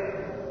فيهاش إيه؟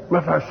 ما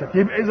فيهاش شك.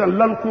 يبقى إذا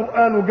لا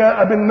القرآن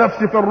جاء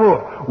بالنفس في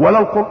الروح ولا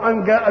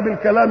القرآن جاء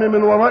بالكلام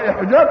من وراء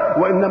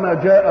حجاب، وإنما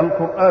جاء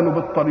القرآن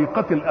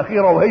بالطريقة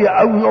الأخيرة وهي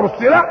أو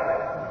يرسل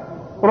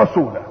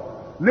رسولا.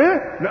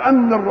 ليه؟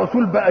 لأن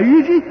الرسول بقى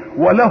يجي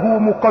وله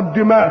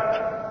مقدمات،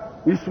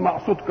 يسمع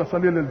صوت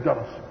كصليل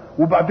الجرس،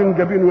 وبعدين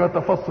جبينه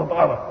يتفصد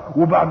عرق،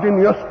 وبعدين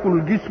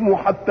يثقل جسمه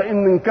حتى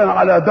إن كان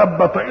على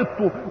دبة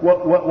طئته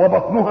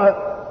وبطنها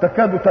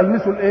تكاد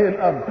تلمس الايه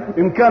الارض،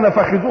 ان كان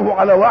فخذه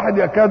على واحد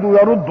يكاد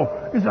يرده.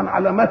 اذا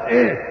علامات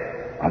ايه؟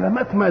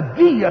 علامات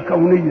ماديه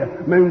كونيه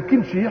ما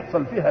يمكنش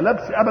يحصل فيها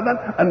لبس ابدا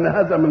ان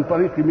هذا من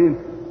طريق مين؟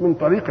 من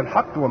طريق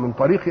الحق ومن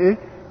طريق ايه؟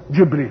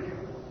 جبريل.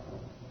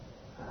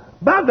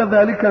 بعد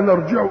ذلك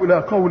نرجع الى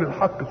قول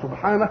الحق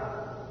سبحانه: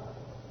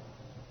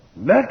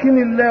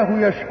 لكن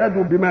الله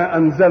يشهد بما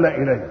انزل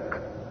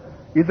اليك.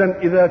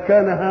 اذا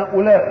كان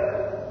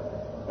هؤلاء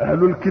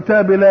اهل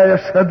الكتاب لا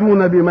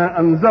يشهدون بما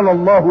انزل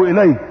الله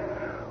اليه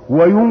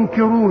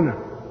وينكرون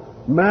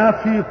ما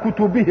في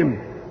كتبهم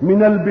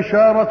من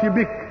البشارة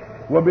بك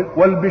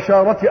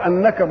والبشارة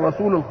انك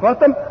الرسول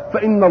الخاتم،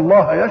 فان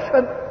الله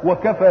يشهد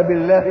وكفى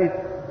بالله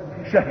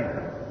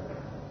شهيدا.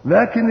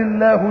 لكن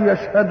الله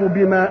يشهد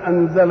بما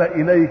انزل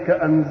اليك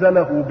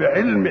انزله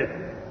بعلمه،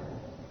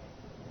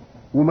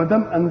 وما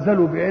دام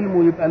انزله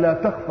بعلمه يبقى لا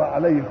تخفى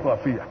عليه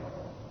خافيه،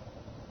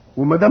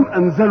 وما دام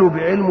انزله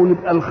بعلمه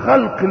يبقى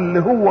الخلق اللي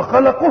هو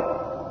خلقه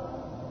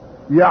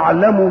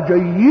يعلم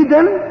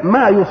جيدا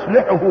ما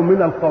يصلحه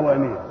من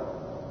القوانين.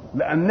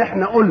 لان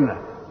احنا قلنا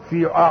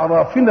في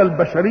اعرافنا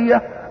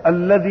البشريه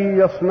الذي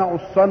يصنع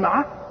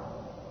الصنعه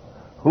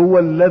هو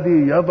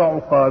الذي يضع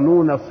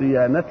قانون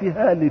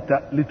صيانتها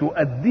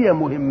لتؤدي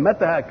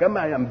مهمتها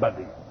كما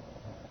ينبغي.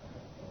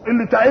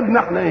 اللي تعبنا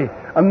احنا ايه؟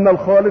 ان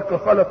الخالق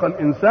خلق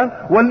الانسان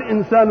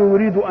والانسان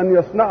يريد ان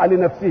يصنع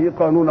لنفسه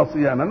قانون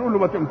صيانه، نقول له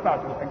ما تنفعش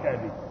الحكايه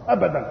دي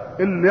ابدا.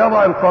 اللي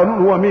يضع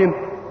القانون هو مين؟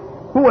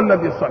 هو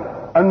الذي صنع.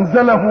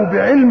 انزله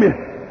بعلمه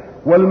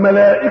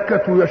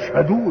والملائكه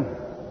يشهدون،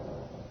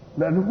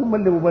 لان هم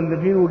اللي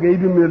مبلغين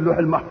وجايبين من اللوح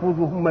المحفوظ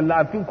وهم اللي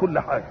عارفين كل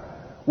حاجه.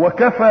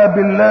 وكفى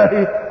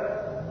بالله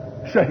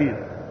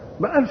شهيدا.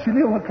 ما قالش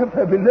ليه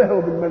وكفى بالله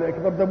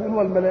وبالملائكه؟ طب ده بيقول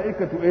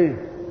والملائكه ايه؟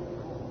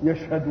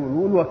 يشهدون.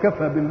 يقول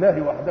وكفى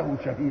بالله وحده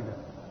شهيدا.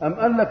 أم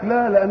قال لك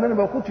لا، لأن أنا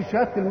ما باخدش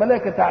شهادة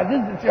الملائكة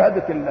تعزيز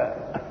لشهادة الله.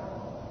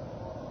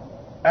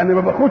 أنا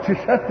ما باخدش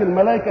شهادة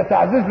الملائكة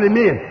تعزيز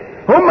لمين؟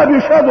 هم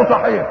بيشهدوا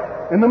صحيح،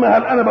 إنما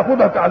هل أنا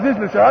باخدها تعزيز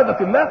لشهادة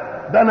الله؟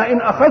 ده أنا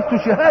إن أخذت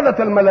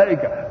شهادة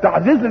الملائكة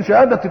تعزيز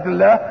لشهادة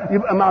الله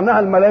يبقى معناها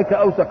الملائكة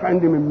أوثق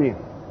عندي من مين؟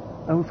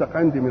 أوثق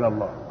عندي من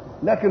الله.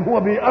 لكن هو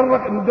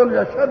بيقرر إن دول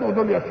يشهدوا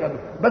ودول يشهدوا،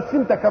 بس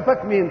أنت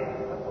كفاك مين؟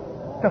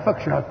 كفاك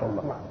شهادة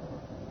الله.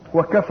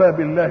 وكفى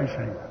بالله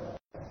شهيدا.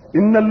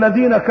 ان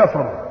الذين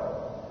كفروا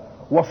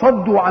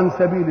وصدوا عن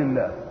سبيل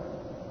الله،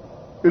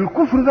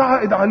 الكفر ده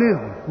عائد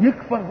عليهم،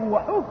 يكفر هو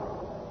حر،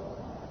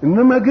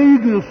 انما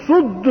يجي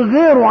يصد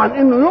غيره عن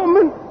انه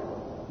يؤمن،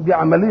 دي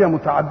عمليه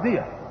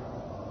متعديه،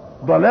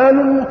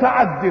 ضلال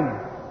متعد.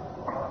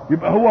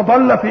 يبقى هو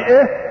ضل في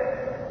ايه؟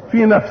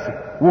 في نفسه،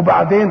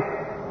 وبعدين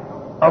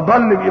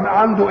اضل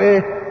يبقى عنده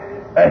ايه؟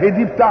 اهي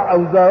دي بتاع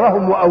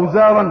اوزارهم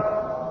واوزارا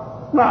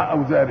مع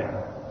اوزارهم.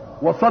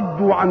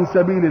 وصدوا عن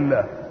سبيل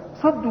الله.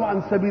 صدوا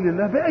عن سبيل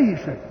الله بأي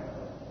شيء؟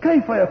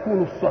 كيف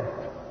يكون الصد؟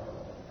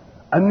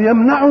 أن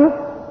يمنعوا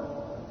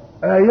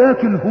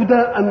آيات الهدى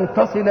أن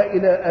تصل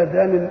إلى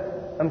آذان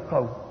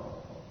القوم.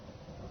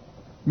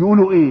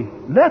 يقولوا إيه؟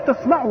 لا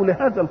تسمعوا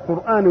لهذا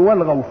القرآن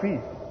والغوا فيه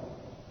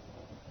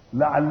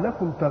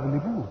لعلكم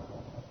تغلبون.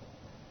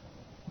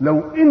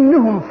 لو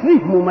إنهم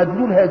فهموا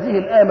مدلول هذه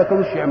الآية ما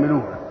كانوش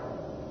يعملوها.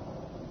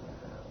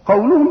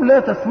 قولهم لا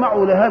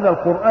تسمعوا لهذا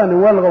القرآن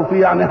والغوا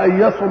فيه يعني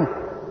هيصوا،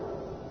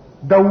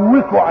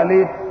 دوكوا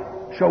عليه،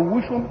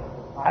 شوشوا،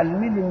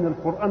 علمين ان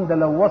القرآن ده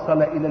لو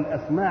وصل الى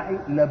الاسماع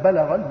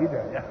لبلغ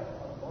الهداية.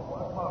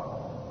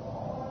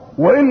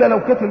 والا لو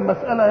كانت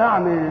المسألة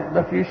يعني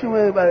ما فيش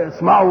يبقى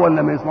يسمعوا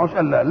ولا ما يسمعوش.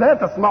 قال لا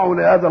تسمعوا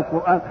لهذا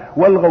القرآن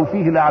والغوا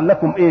فيه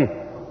لعلكم ايه؟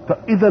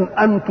 اذا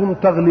انتم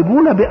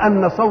تغلبون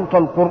بان صوت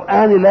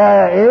القرآن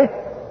لا ايه؟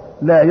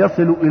 لا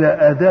يصل الى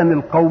اذان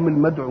القوم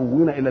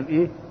المدعوين الى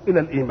الايه؟ الى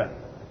الايمان.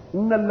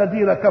 ان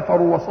الذين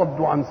كفروا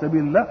وصدوا عن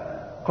سبيل الله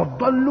قد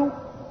ضلوا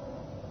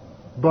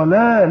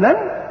ضلالا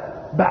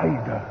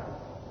بعيدا.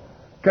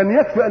 كان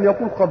يكفي ان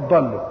يقول قد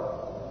ضلوا،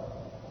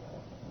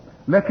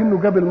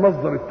 لكنه جاب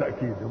المصدر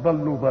التأكيد،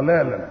 ضلوا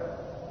ضلالا،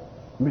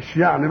 مش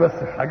يعني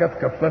بس حاجات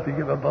كفتي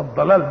كده، ده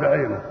الضلال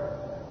بعينه،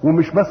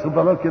 ومش بس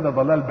ضلال كده،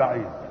 ضلال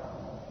بعيد.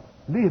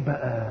 ليه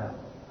بقى؟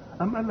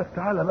 أم قال لك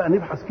تعالى بقى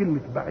نبحث كلمة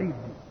بعيد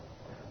دي.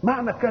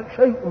 معنى كان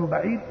شيء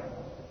بعيد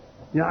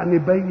يعني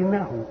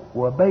بينه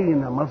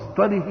وبين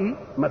مصدره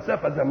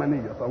مسافة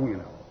زمنية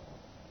طويلة.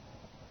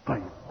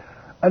 طيب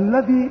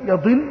الذي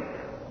يضل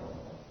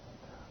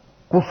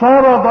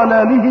قصارى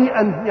ضلاله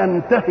أن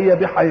ينتهي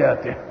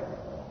بحياته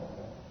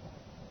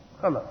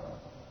خلاص،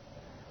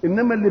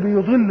 إنما اللي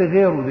بيضل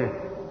غيره ده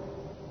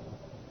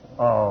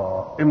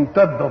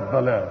امتد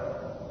الضلال،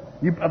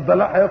 يبقى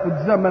الضلال هياخد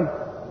زمن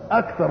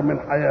أكثر من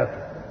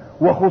حياته،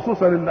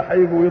 وخصوصا اللي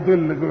هيجوا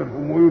يضل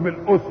غيرهم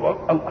ويبقوا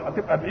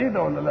هتبقى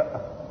بعيدة ولا لا؟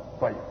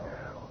 طيب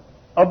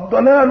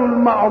الضلال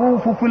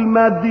المعروف في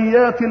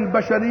الماديات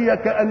البشرية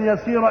كأن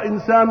يسير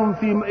إنسان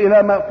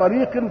إلى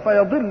طريق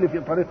فيضل في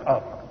طريق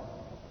آخر.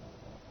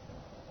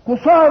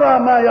 قصارى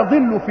ما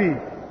يضل فيه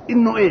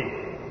إنه إيه؟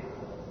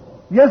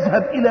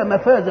 يذهب إلى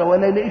مفازة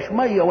ولا يلاقيش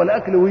مية ولا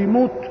أكل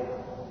ويموت،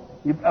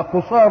 يبقى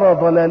قصارى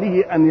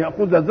ضلاله أن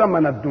يأخذ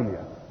زمن الدنيا.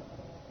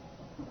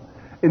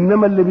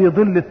 انما اللي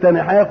بيضل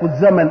التاني هياخد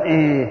زمن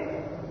ايه؟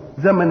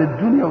 زمن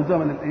الدنيا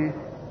وزمن الايه؟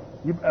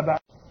 يبقى بعد.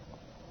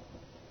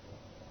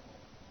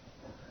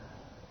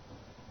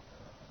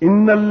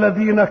 ان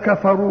الذين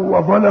كفروا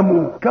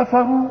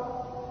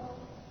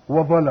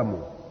وظلموا.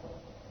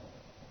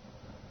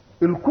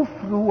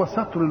 الكفر هو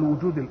سطر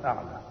الوجود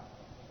الاعلى،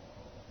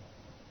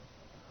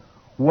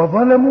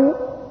 وظلموا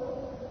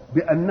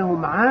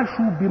بانهم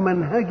عاشوا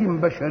بمنهج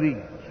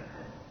بشري.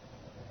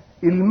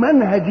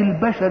 المنهج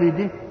البشري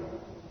ده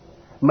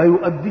ما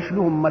يؤديش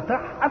لهم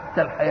متاع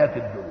حتى الحياة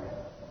الدنيا،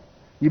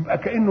 يبقى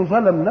كأنه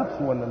ظلم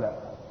نفسه ولا لا؟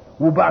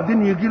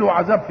 وبعدين يجي له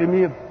عذاب في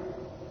مين؟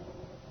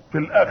 في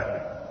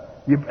الآخرة.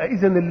 يبقى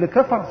إذن اللي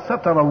كفر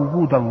ستر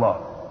وجود الله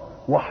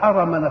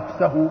وحرم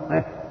نفسه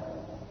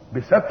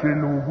بستر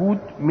الوجود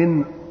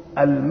من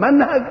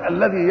المنهج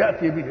الذي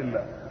يأتي به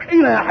الله.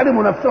 حين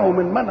يحرم نفسه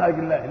من منهج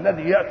الله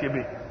الذي يأتي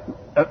به،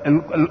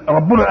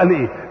 ربنا قال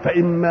ايه؟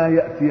 فإما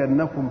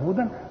يأتينكم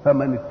هدى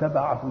فمن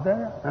اتبع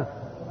هدايا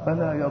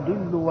فلا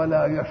يضل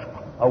ولا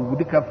يشقى. او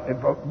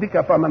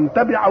ديك فمن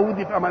تبع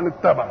ودي فمن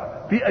اتبع،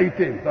 في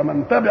ايتين،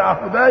 فمن تبع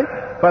هداي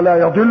فلا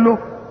يضل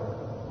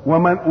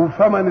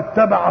فمن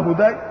اتبع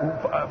هداي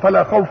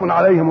فلا خوف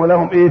عليهم ولا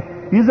هم ايه.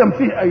 اذا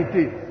فيه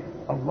ايتين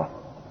الله.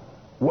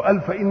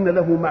 وقال فإن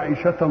له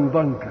معيشة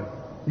ضنكا.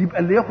 يبقى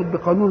اللي ياخد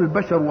بقانون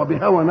البشر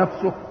وبهوى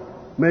نفسه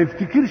ما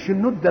يفتكرش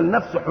انه ادى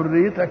لنفسه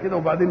حريتها كده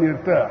وبعدين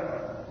يرتاح.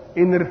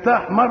 ان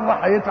ارتاح مره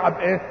هيتعب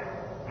ايه؟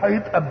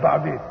 هيتعب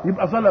بعدين.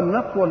 يبقى ظلم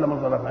نفسه ولا ما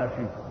ظلمهاش؟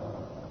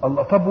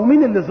 الله. طب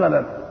ومين اللي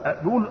ظلم؟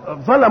 بيقول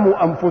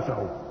ظلموا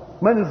انفسهم.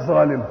 من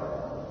الظالم؟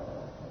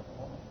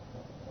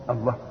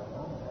 الله.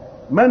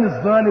 من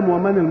الظالم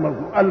ومن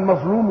المظلوم؟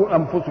 المظلوم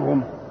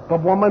انفسهم.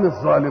 طب ومن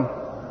الظالم؟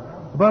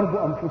 برضو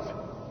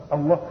انفسهم.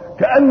 الله.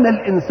 كأن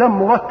الانسان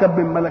مركب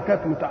من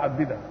ملكات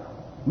متعدده،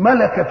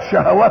 ملكة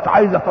شهوات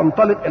عايزة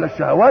تنطلق إلى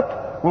الشهوات،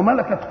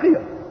 وملكة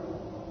قيم.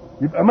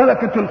 يبقى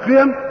ملكة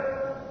القيم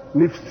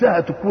نفسها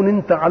تكون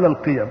أنت على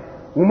القيم،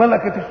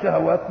 وملكة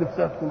الشهوات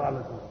نفسها تكون على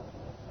القيم.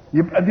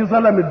 يبقى دي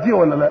ظلمت دي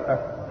ولا لا؟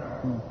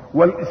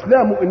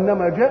 والإسلام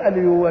إنما جاء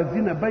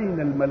ليوازن بين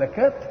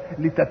الملكات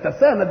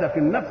لتتساند في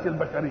النفس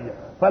البشرية،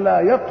 فلا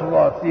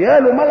يطغى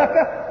سيال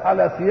ملكة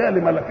على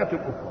سيال ملكة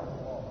أخرى.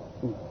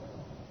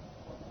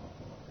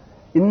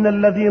 إن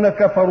الذين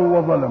كفروا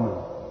وظلموا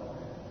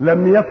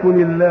لم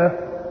يكن الله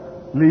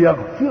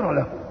ليغفر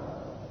لهم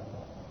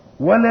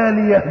ولا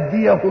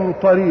ليهديهم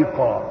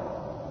طريقا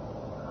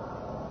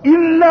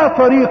إلا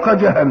طريق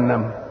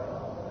جهنم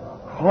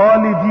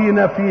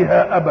خالدين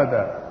فيها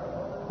أبدا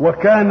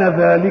وكان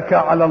ذلك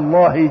على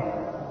الله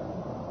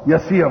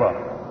يسيرا.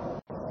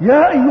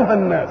 يا أيها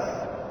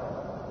الناس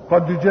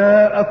قد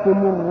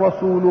جاءكم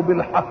الرسول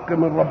بالحق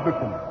من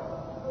ربكم.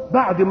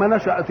 بعد ما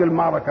نشأت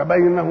المعركة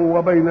بينه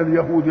وبين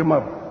اليهود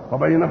مرة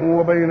وبينه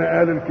وبين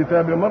آل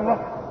الكتاب مرة،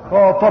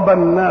 خاطب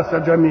الناس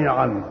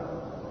جميعا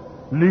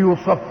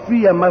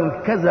ليصفي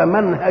مركز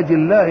منهج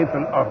الله في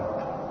الأرض.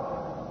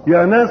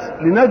 يا ناس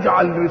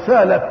لنجعل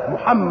رسالة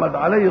محمد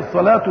عليه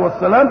الصلاة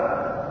والسلام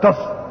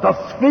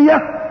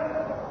تصفية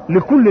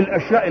لكل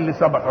الأشياء اللي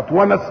سبقت،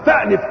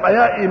 ونستأنف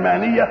حياة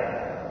إيمانية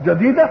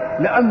جديدة،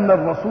 لأن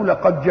الرسول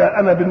قد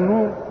جاءنا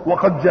بالنور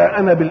وقد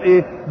جاءنا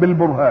بالإيه؟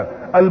 بالبرهان.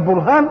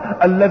 البرهان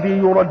الذي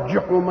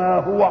يرجح ما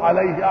هو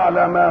عليه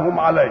على ما هم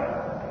عليه،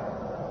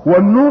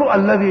 والنور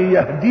الذي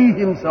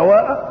يهديهم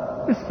سواء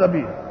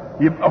السبيل.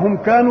 يبقى هم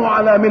كانوا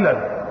على ملل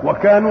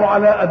وكانوا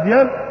على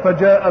أديان،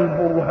 فجاء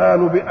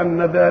البرهان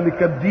بأن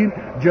ذلك الدين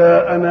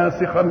جاء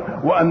ناسخا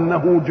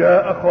وأنه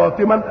جاء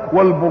خاتما،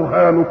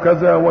 والبرهان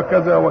كذا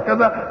وكذا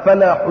وكذا،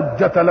 فلا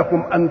حجة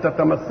لكم أن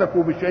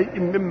تتمسكوا بشيء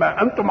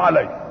مما أنتم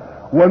عليه،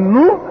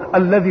 والنور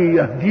الذي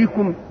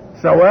يهديكم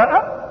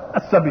سواء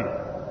السبيل.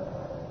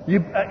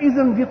 يبقى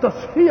إذن دي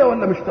تصفية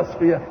ولا مش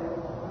تصفية؟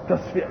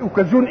 تصفية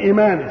وكزون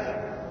إيماني.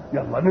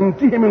 يلا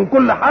ننتهي من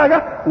كل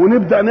حاجة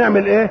ونبدأ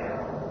نعمل ايه؟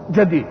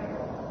 جديد.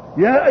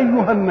 يا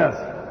أيها الناس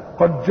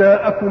قد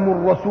جاءكم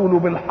الرسول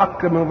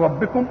بالحق من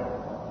ربكم.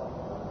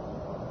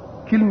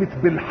 كلمة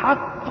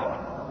بالحق،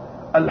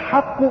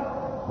 الحق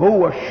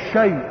هو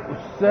الشيء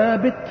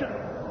الثابت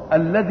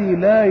الذي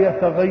لا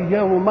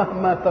يتغير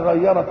مهما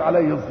تغيرت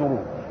عليه الظروف.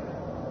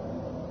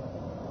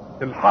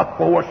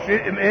 الحق هو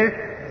الشيء الايه؟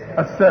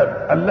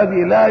 الثابت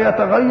الذي لا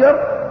يتغير.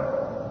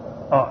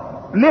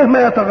 ليه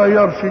ما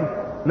يتغيرش؟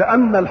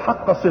 لأن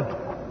الحق صدق.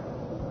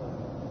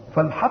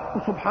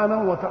 فالحق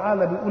سبحانه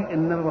وتعالى بيقول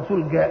إن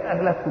الرسول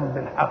جاء لكم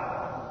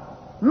بالحق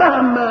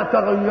مهما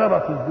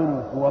تغيرت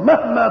الظروف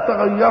ومهما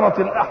تغيرت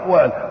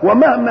الأحوال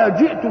ومهما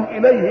جئتم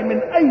إليه من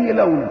أي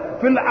لون،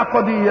 في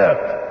العقديات،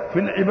 في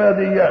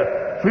العباديات،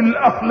 في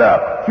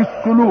الأخلاق، في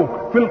السلوك،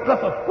 في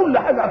القصص، كل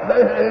حاجة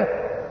هتلاقيها إيه؟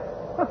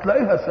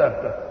 هتلاقيها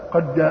ثابتة.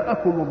 قد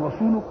جاءكم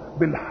الرسول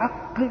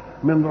بالحق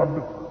من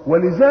ربكم.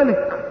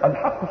 ولذلك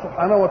الحق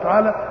سبحانه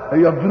وتعالى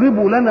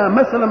يضرب لنا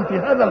مثلا في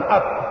هذا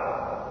الحق.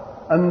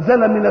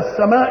 أنزل من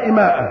السماء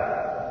ماء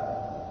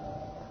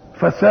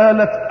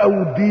فسالت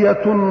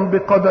أودية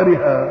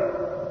بقدرها.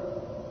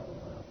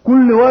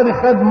 كل وادي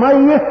خد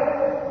مية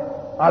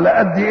على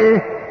قد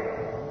ايه؟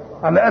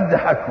 على قد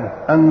حكمه.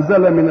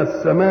 أنزل من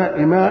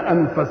السماء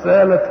ماء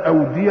فسالت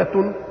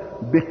أودية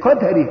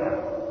بقدرها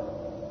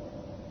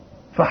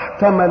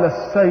فاحتمل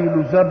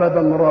السيل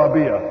زبدا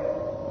رابيا.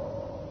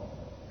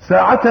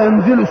 ساعتها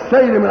ينزل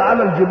السيل من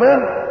على الجبال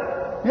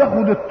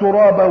ياخد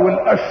التراب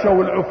والقشة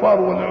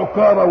والعفار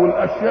والعكارة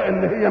والأشياء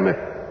اللي هي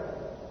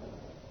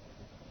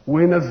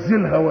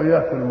وينزلها وياه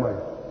في الماء.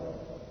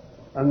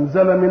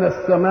 أنزل من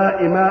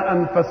السماء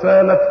ماء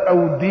فسالت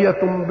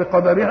أودية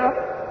بقدرها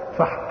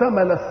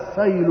فاحتمل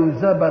السيل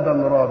زبدا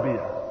رابيا.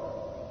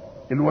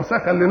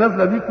 الوساخة اللي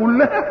نازلة دي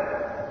كلها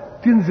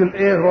تنزل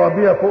ايه؟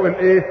 رابية فوق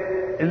الايه؟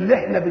 اللي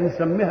احنا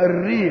بنسميها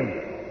الريم.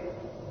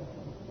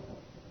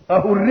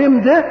 اهو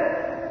الريم ده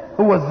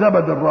هو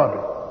الزبد الرابي.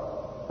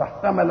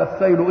 فاحتمل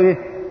السيل ايه؟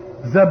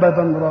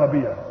 زبدا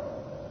رابيا.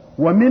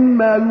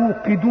 ومما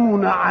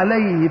يوقدون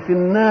عليه في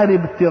النار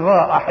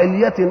ابتغاء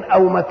حلية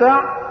او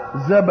متاع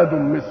زبد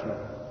مثله.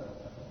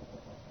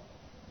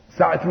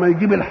 ساعة ما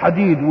يجيب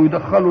الحديد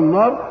ويدخله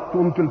النار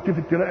تقوم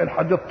تلتفت تلاقي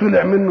الحديد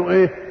طلع منه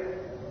ايه؟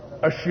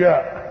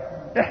 اشياء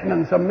احنا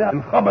نسميها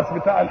الخبث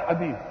بتاع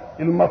الحديد،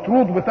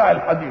 المطرود بتاع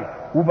الحديد.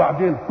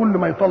 وبعدين كل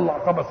ما يطلع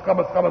خبث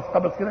خبث خبث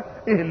خبث كده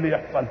ايه اللي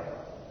يحصل؟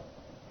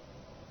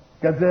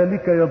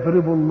 كذلك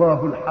يضرب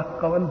الله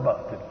الحق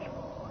والباطل.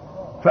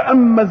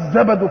 فاما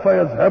الزبد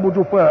فيذهب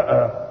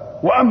جفاء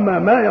واما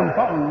ما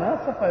ينفع الناس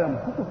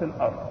فيمكث في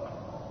الارض.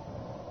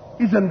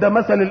 اذا ده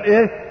مثل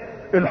الايه؟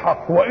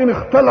 الحق. وان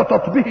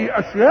اختلطت به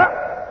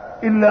اشياء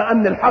الا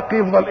ان الحق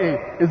يفضل ايه؟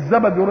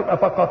 الزبد يبقى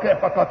فقاقيع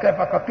فقاقيع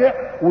فقاقيع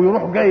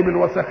ويروح جايب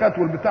الوسخات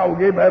والبتاع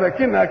وجايبها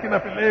راكنها كده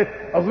في الايه؟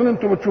 اظن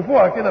انتم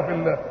بتشوفوها كده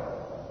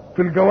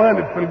في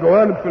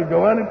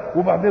الجوانب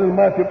وبعدين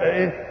الماء تبقى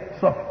ايه؟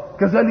 صفر.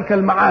 كذلك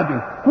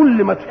المعادن،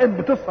 كل ما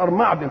تحب تصهر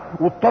معدن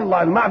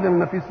وتطلع المعدن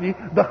النفيس فيه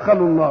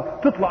دخله النار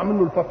تطلع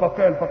منه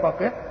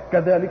الفقاقيع.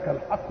 كذلك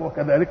الحق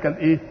وكذلك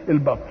الايه؟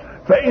 الباطل.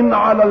 فان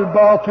على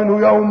الباطل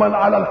يوما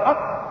على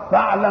الحق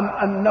فاعلم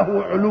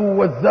انه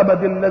علو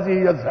الزبد الذي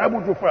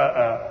يذهب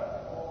جفاء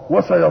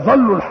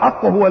وسيظل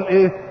الحق هو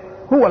الايه؟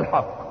 هو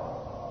الحق.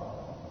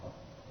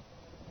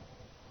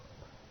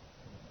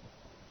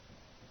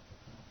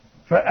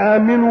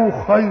 فآمنوا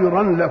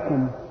خيرا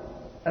لكم.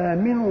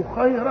 آمنوا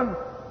خيرا.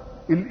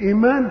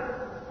 الإيمان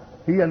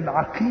هي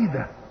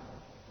العقيدة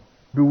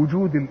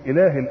بوجود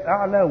الإله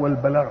الأعلى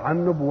والبلاغ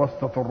عنه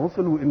بواسطة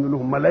الرسل وإن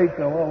لهم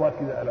ملائكة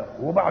وكذا له.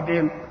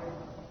 وبعدين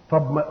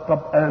طب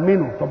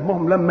آمنوا. طب ما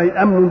هم لما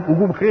يأمنوا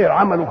وجوب خير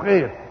عملوا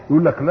خير.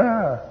 يقول لك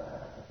لا،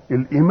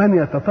 الإيمان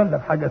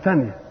يتطلب حاجة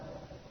تانية.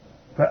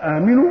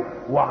 فآمنوا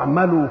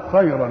واعملوا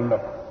خيرا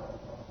لكم.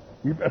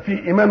 يبقى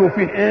في إيمان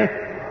وفيه إيه؟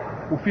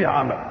 وفيه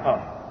عمل.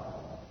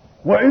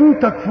 وإن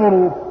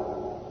تكفروا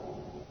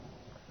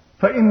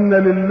فإن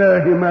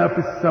لله ما في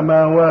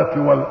السماوات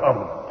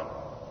والأرض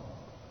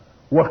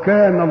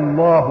وكان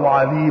الله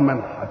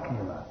عليما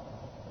حكيما.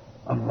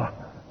 الله.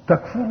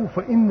 تكفروا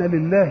فإن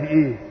لله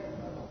إيه؟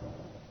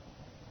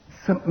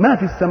 ما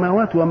في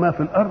السماوات وما في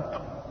الأرض.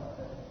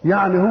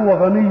 يعني هو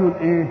غني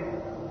إيه؟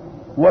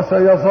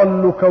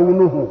 وسيظل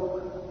كونه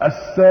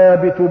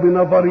الثابت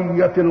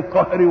بنظرية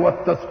القهر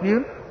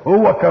والتسخير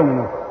هو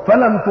كونه.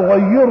 فلن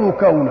تغيروا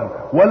كونا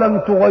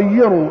ولن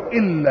تغيروا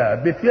الا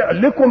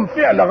بفعلكم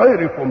فعل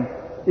غيركم.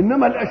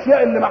 انما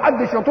الاشياء اللي ما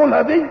حدش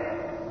يطولها دي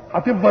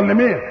هتفضل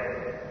لمين؟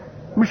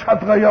 مش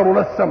هتغيروا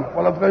لا السماء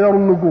ولا تغيروا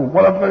النجوم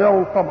ولا تغيروا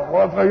القمر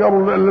ولا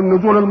تغيروا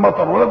نزول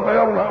المطر ولا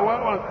تغيروا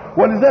الهواء.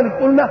 ولذلك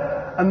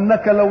قلنا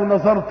انك لو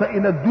نظرت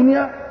الى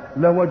الدنيا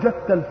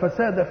لوجدت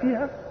الفساد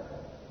فيها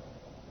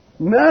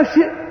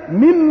ناشئ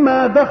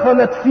مما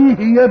دخلت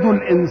فيه يد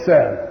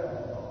الانسان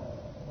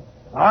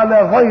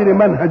على غير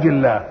منهج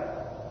الله.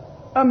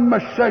 اما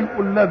الشيء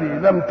الذي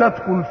لم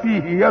تدخل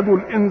فيه يد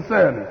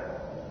الانسان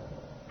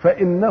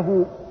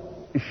فانه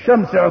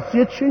الشمس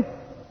عصيتش،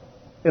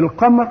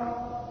 القمر،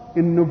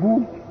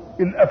 النجوم،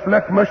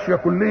 الافلاك ماشيه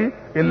كلها،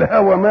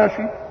 الهواء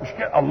ماشي، مش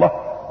كده؟ الله.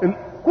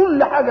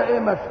 كل حاجه ايه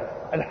ماشيه.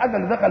 الحاجه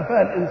اللي دخل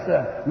فيها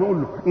الانسان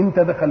نقول له انت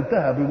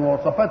دخلتها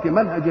بمواصفات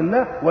منهج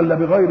الله ولا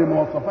بغير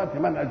مواصفات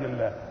منهج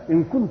الله؟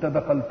 ان كنت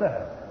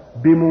دخلتها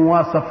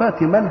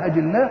بمواصفات منهج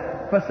الله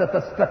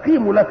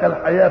فستستقيم لك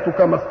الحياة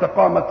كما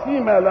استقامت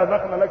فيما لا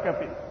دخل لك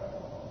فيه.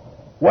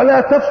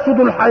 ولا تفسد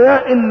الحياة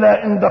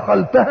إلا إن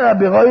دخلتها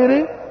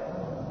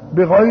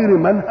بغير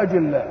منهج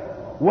الله.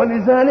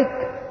 ولذلك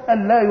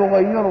أن لا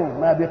يغيروا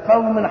ما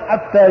بقوم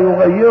حتى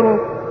يغيروا،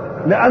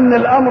 لأن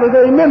الأمر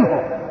جاي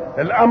منهم.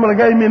 الأمر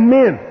جاي من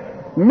مين؟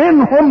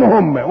 منهم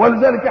هم.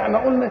 ولذلك احنا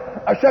قلنا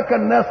أشك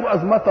الناس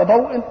أزمة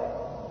ضوء،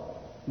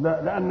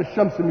 لا، لأن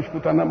الشمس مش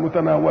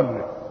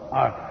متناولنا.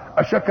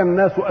 أشك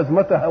الناس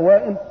أزمة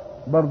هواء،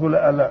 برضو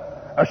لا.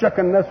 أشك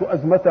الناس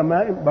أزمة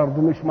ماء،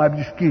 برضو مش ما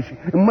بيشكيش.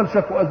 امال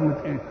شكوا أزمة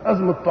إيه؟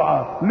 أزمة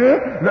طعام.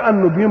 ليه؟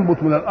 لأنه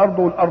بينبت من الأرض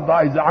والأرض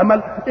عايزة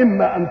عمل.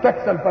 إما أن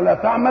تكسل فلا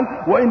تعمل،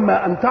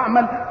 وإما أن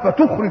تعمل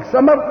فتخرج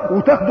ثمر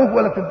وتاخده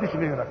ولا تديش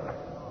غيرك.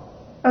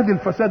 أدي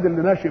الفساد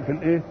اللي ناشئ في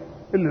الإيه؟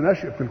 اللي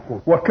ناشئ في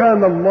الكون.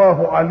 وكان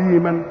الله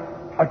عليما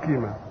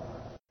حكيما.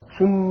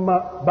 ثم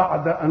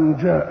بعد أن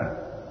جاء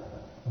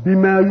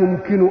بما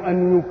يمكن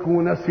أن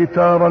يكون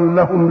ستارا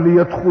لهم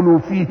ليدخلوا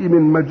فيه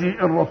من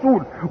مجيء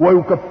الرسول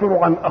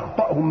ويكفروا عن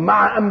أخطائهم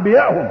مع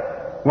أنبيائهم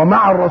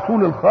ومع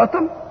الرسول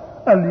الخاتم.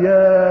 قال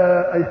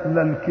يا أهل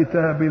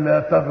الكتاب لا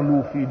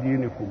تغلوا في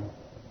دينكم.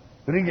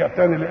 رجع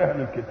تاني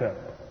لأهل الكتاب،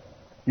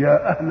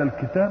 يا أهل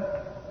الكتاب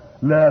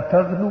لا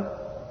تغلوا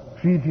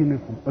في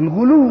دينكم.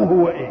 الغلو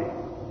هو إيه؟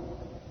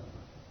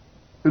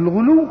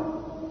 الغلو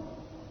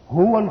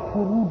هو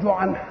الخروج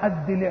عن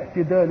حد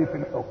الاعتدال في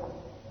الحكم.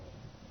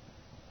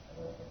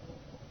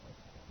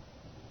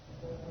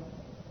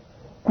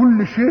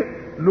 كل شيء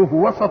له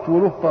وسط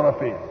وله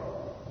طرفين،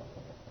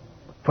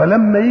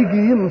 فلما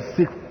يجي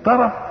يمسك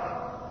طرف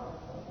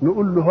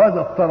نقول له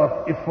هذا الطرف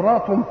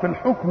افراط في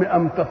الحكم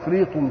ام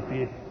تفريط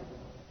فيه؟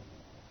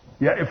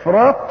 يا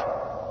افراط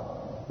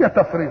يا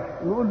تفريط.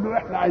 نقول له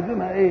احنا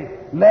عايزينها ايه؟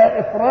 لا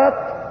افراط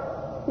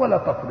ولا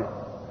تفريط.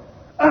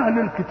 اهل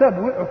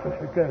الكتاب وقعوا في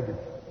الحكايه دي،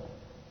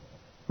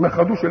 ما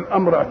خدوش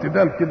الامر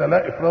اعتدال كده،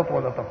 لا افراط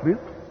ولا تفريط.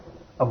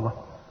 الله،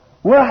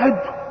 واحد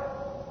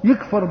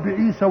يكفر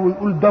بعيسى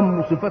ويقول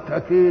دم صفتها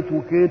كيت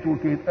وكيت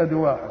وكيت، ادي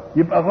واحد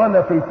يبقى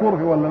غلا في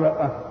الكره ولا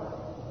لا؟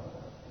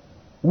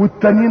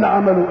 والتانيين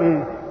عملوا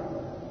ايه؟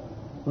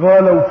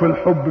 غالوا في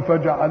الحب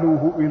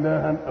فجعلوه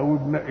الها او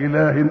ابن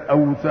اله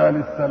او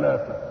ثالث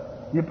ثلاثه،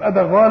 يبقى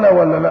ده غالى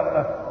ولا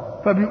لا؟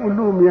 فبيقول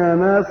لهم يا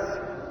ناس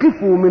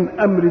قفوا من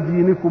امر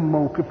دينكم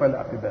موقف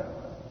الاعتدال،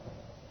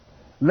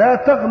 لا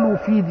تغلوا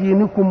في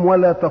دينكم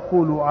ولا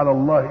تقولوا على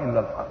الله الا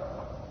الحق.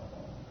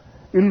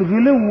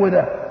 الغلو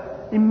ده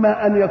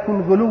اما ان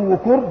يكون غلو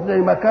كره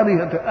زي ما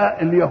كرهت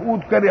اليهود،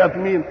 كرهت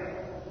مين؟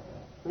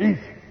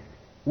 عيسى،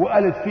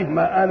 وقالت فيه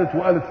ما قالت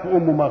وقالت في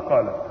امه ما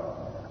قالت،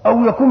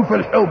 او يكون في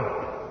الحب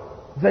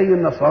زي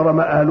النصارى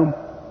ما قالوا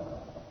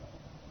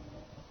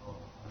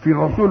في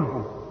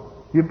رسولهم.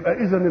 يبقى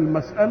اذا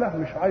المساله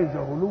مش عايزه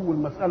غلو،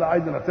 المساله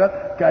عايزه اعتدال.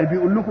 كان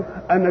بيقول لكم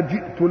انا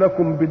جئت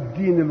لكم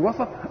بالدين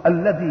الوسط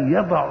الذي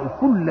يضع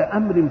كل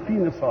امر في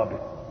نصابه.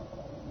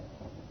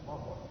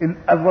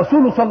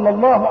 الرسول صلى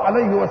الله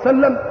عليه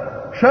وسلم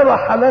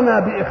شرح لنا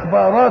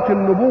باخبارات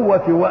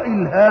النبوه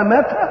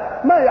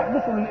والهاماتها ما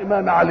يحدث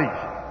للامام علي.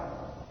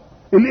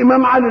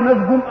 الامام علي ناس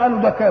جم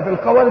قالوا ده كافر،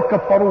 الخوارج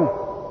كفروه،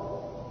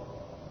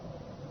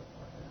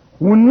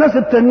 والناس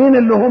التانيين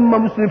اللي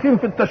هم مسرفين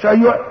في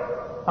التشيع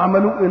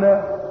عملوه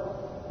اله،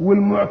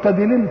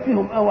 والمعتدلين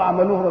فيهم او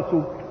عملوه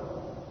رسول.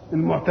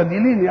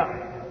 المعتدلين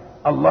يعني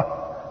الله.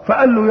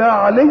 فقال له يا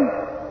علي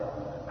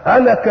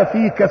هلك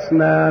فيك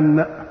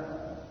اثنان،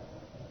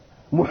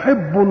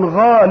 محب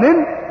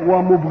غال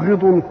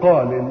ومبغض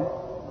قال.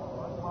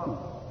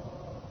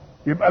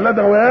 يبقى لا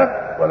ده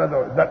ولا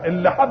ده، ده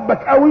اللي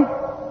حبك قوي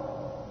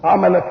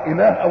عملك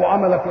اله او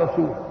عملك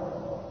رسول،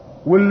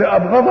 واللي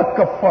ابغضك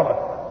كفرك.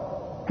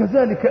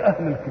 كذلك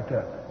اهل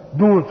الكتاب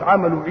دول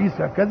عملوا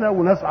عيسى كذا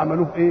وناس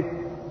عملوه ايه؟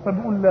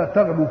 فبيقول لا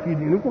تغلوا في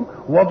دينكم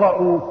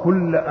وضعوا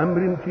كل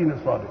امر في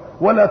نصابه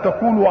ولا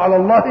تقولوا على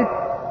الله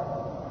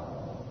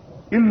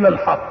الا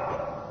الحق.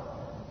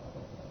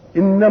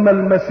 انما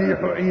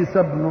المسيح عيسى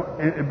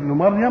ابن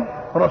مريم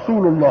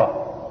رسول الله.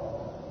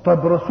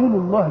 طب رسول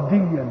الله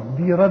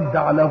دي رد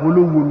على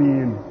غلو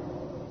مين؟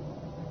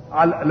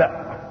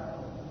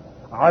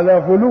 على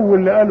غلو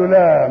اللي قالوا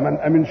لا ما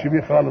نامنش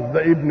بيه خالص،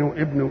 ده ابن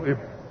وابن وابن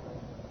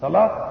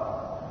خلاص.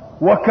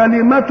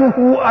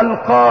 وكلمته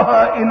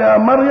القاها الى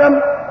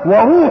مريم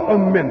وروح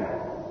منه،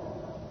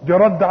 دي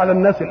رد على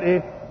الناس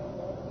الايه؟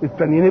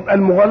 التانيين. يبقى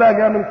المغالاه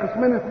جايه من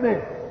قسمين اثنين،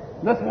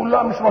 ناس بيقولوا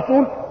لا مش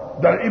رسول،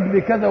 ده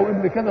ابن كذا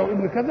وابن كذا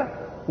وابن كذا،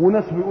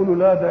 وناس بيقولوا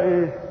لا ده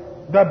ايه؟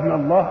 ده ابن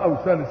الله او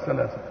ثالث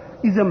ثلاثه.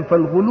 اذا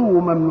فالغلو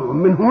ممنوع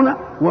من هنا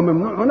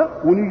وممنوع هنا،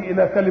 ونيجي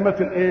الى كلمه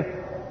ايه؟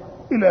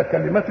 الى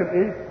كلمه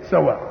ايه؟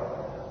 سواء.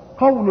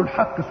 قول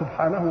الحق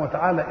سبحانه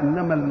وتعالى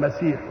انما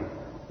المسيح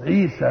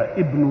عيسى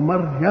ابن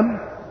مريم،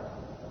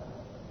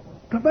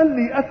 طب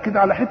اللي يأكد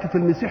على حتة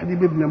المسيح دي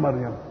بابن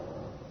مريم،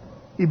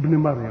 ابن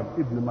مريم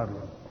ابن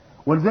مريم.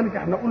 ولذلك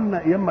احنا قلنا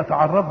ايام ما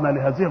تعرضنا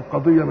لهذه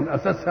القضية من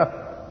اساسها،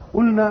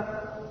 قلنا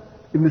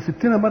ان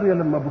ستنا مريم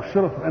لما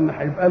بشرت بان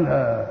هيبقى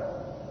لها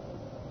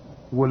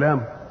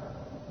غلام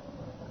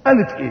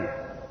قالت ايه؟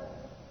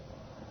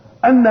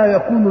 أن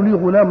يكون لي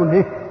غلام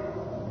ايه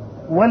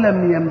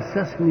ولم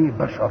يمسسني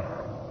بشر.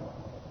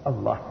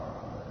 الله،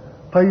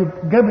 طيب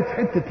جابت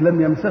حتة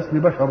لم يمسسني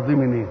بشر دي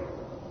منين؟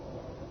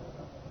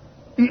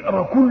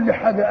 اقرا كل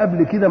حاجة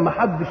قبل كده ما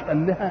حدش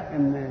قال لها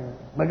ان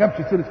ما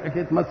جابش سيرة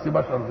حكاية مس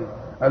بشر دي.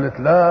 قالت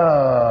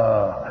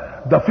لا،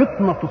 ده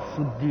فطنة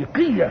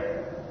الصديقية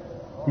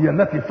هي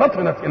التي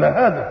فطنت الى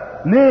هذا.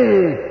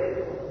 ليه؟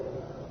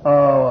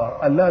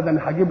 قال لها ده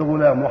انا هجيب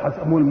غلام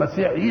وهسموه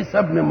المسيح عيسى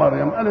ابن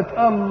مريم. قالت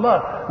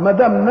الله، ما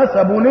دام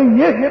نسبه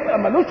لي يبقى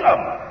ملوش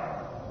اب،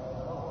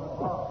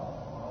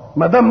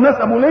 ما دام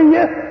نسبه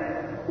لي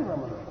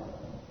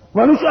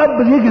ملوش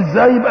اب، يجي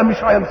ازاي يبقى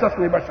مش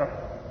هيمسسني بشر؟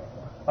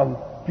 الله،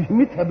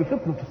 فهمتها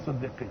بفطنة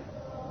الصديقية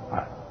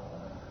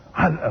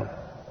على الأول.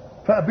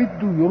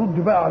 فبده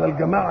يرد بقى على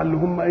الجماعة اللي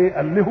هم ايه؟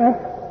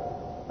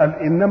 قال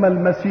انما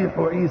المسيح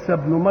عيسى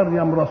ابن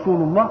مريم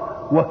رسول الله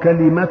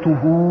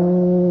وكلمته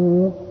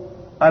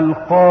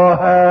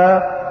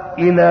ألقاها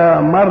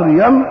إلى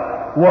مريم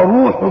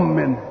وروح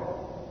منه.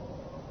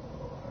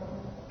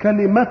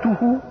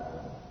 كلمته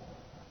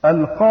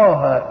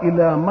ألقاها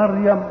إلى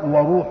مريم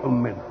وروح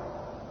منه.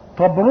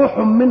 طب روح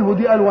منه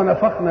دي قال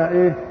ونفخنا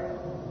إيه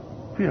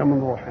فيها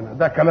من روحنا،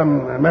 ده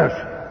كلام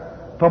ماشي.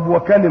 طب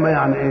وكلمة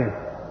يعني إيه؟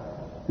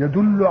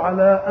 يدل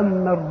على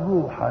أن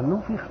الروح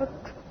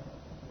نفخت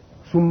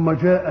ثم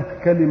جاءت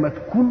كلمة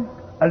كن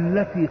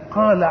التي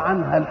قال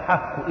عنها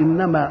الحق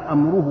إنما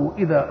أمره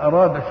إذا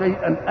أراد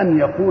شيئا أن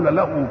يقول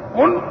له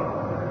كن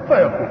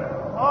فيكون.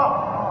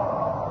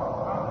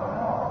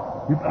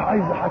 يبقى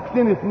عايز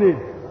حاجتين اثنين،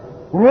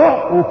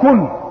 روح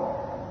وكن،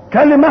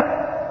 كلمة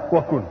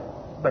وكن،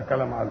 ده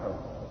كلام على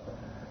الأول.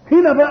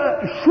 هنا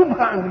بقى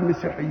الشبهة عند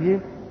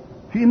المسيحيين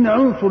في ان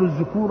عنصر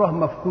الذكورة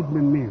مفقود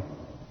من مين؟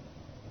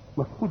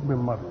 مفقود من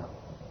مريم.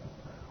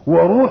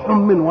 وروح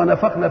منه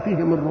ونفخنا فيه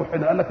من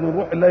روحنا، قال لك من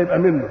روح الله يبقى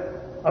منه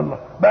الله،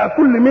 بقى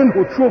كل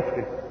منه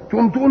تشوفه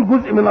تقوم تقول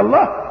جزء من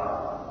الله.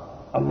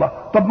 الله،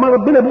 طب ما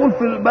ربنا بيقول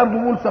في برضه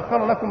بيقول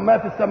سخر لكم ما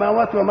في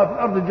السماوات وما في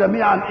الارض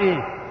جميعا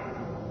ايه؟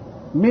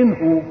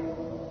 منه.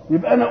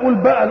 يبقى انا اقول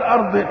بقى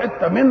الارض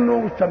حته منه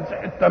والشمس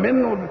حته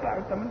منه والبتاع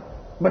حته منه،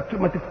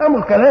 ما تفهموا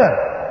الكلام.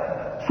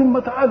 ثم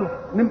تعالوا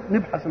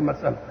نبحث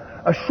المساله.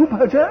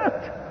 الشبهه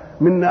جاءت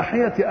من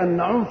ناحيه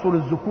ان عنصر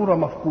الذكوره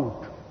مفقود،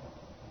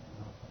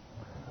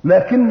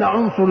 لكن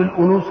عنصر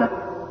الانوثه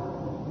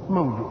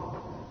موجود،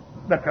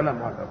 ده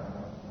كلام عجب.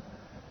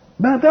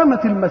 ما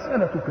دامت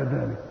المساله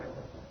كذلك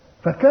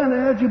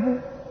فكان يجب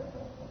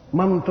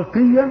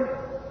منطقيا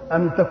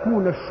ان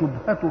تكون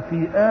الشبهه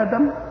في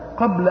ادم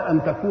قبل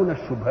ان تكون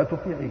الشبهه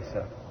في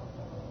عيسى،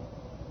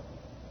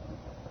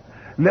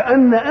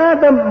 لان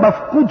ادم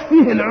مفقود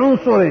فيه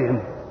العنصرين،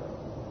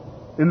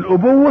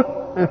 الابوه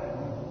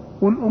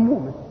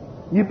والامومه.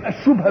 يبقى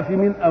الشبهه في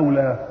مين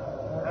اولى؟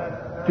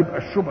 تبقى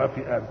الشبهه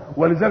في ادم.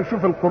 ولذلك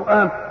شوف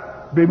القران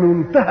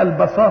بمنتهى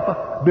البساطه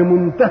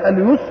بمنتهى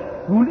اليسر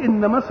يقول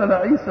ان مثل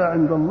عيسى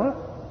عند الله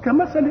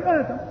كمثل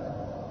ادم.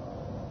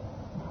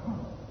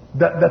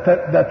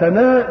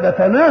 ده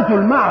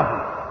تنازل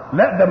معه،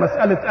 لا ده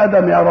مساله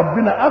ادم يا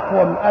ربنا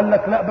اقوى. قال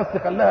لك لا بس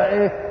خلاها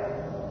ايه؟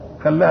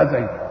 خلاها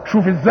زي.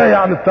 شوف ازاي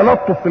يعني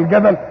التلطف في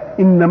الجدل.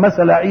 ان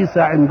مثل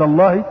عيسى عند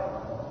الله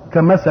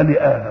كمثل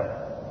ادم،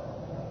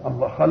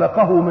 الله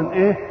خلقه من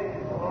ايه؟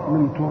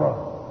 من تراب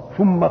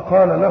ثم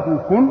قال له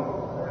كن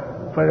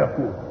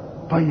فيكون.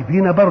 طيب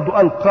هنا برضو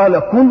قال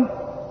كن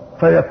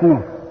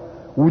فيكون،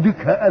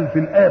 وديك قال في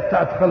الآية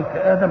بتاعت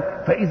خلق آدم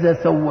فإذا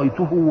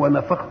سويته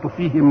ونفخت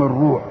فيه من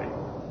روحي.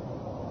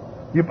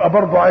 يبقى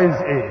برضو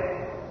عايز ايه؟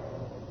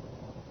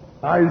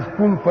 عايز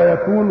كن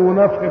فيكون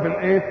ونفخ في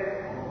الايه؟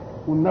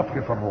 والنفخ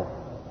في الروح.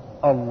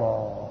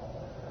 الله،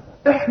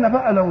 احنا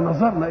بقى لو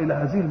نظرنا إلى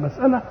هذه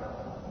المسألة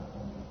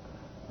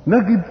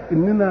نجد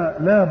اننا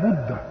لا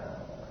بد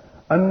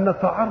ان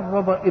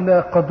نتعرض الى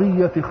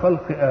قضية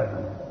خلق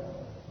آدم.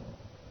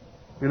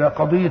 الى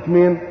قضية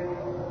مين؟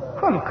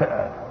 خلق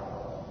آدم،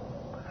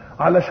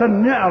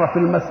 علشان نعرف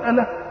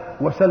المسألة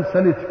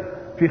وسلسلتها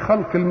في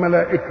خلق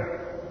الملائكة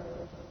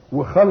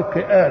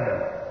وخلق آدم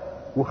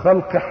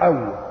وخلق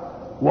حواء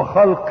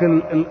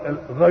وخلق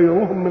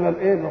غيرهم من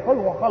الايه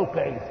وخلق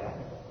عيسى.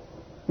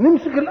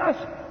 نمسك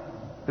الأصل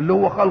اللي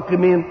هو خلق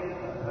مين؟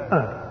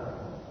 آدم.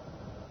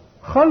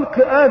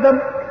 خلق آدم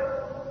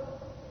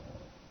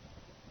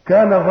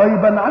كان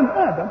غيبا عن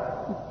آدم،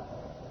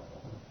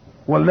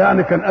 ولا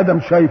يعني كان آدم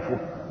شايفه؟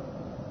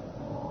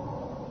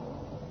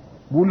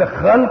 بيقول لك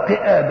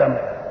خلق آدم،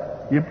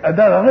 يبقى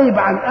ده غيب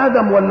عن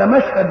آدم ولا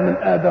مشهد من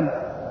آدم؟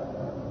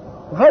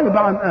 غيب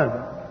عن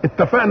آدم،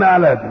 اتفقنا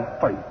على دي.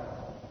 طيب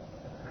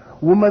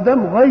وما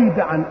دام غيب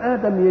عن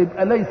آدم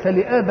يبقى ليس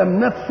لآدم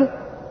نفسه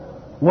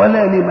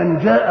ولا لمن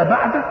جاء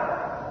بعده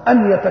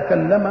أن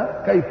يتكلم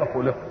كيف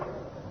خلق،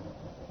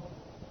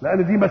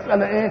 لأن دي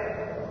مسألة إيه؟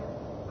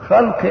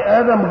 خلق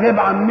آدم غيب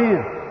عن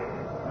مين؟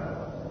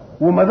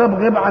 وما دام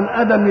غيب عن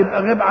آدم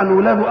يبقى غيب عن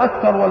ولاده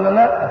أكثر ولا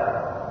لا؟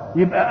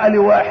 يبقى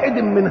لواحد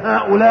من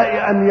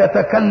هؤلاء أن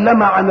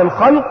يتكلم عن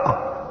الخلق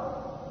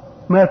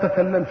ما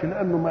يتكلمش،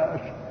 لأنه ما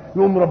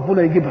يوم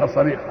ربنا يجيبها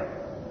صريحة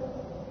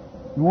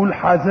يقول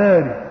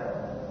حذاري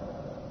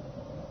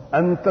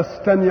أن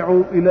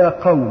تستمعوا إلى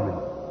قوم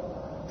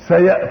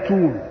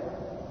سيأتون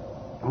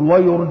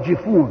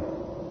ويرجفون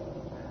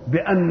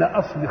بأن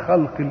أصل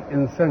خلق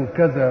الإنسان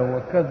كذا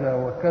وكذا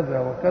وكذا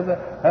وكذا،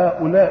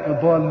 هؤلاء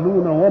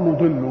ضالون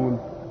ومضلون.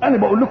 أنا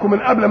بقول لكم من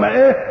قبل ما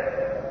إيه؟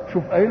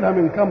 شوف قايلها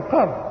من كام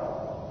قرن،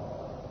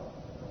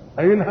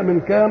 قايلها من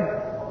كام؟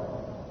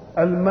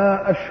 قال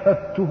ما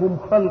أشهدتهم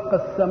خلق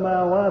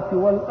السماوات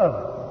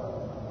والأرض.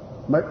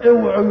 ما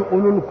اوعوا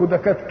يقولوا لكم ده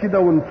كانت كده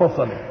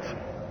وانفصلت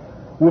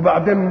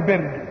وبعدين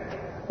بردت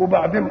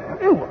وبعدين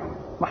اوعوا،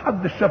 ما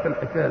حدش شاف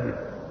الحكايه دي.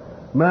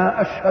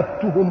 ما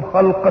أشهدتهم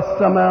خلق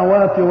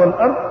السماوات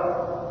والأرض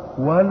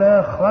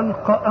ولا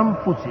خلق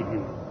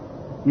أنفسهم.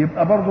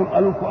 يبقى برضه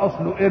قالوا لكم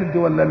أصله قرد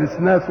ولا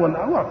نسناس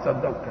ولا اوعوا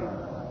تصدقوا الكلام.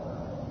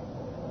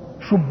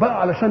 شوف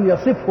بقى علشان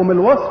يصفهم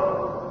الوصف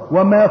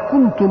وما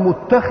كنت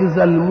متخذ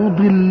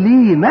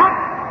المضلين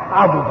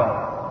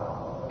عضدا.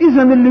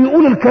 اذا اللي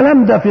يقول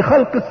الكلام ده في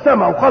خلق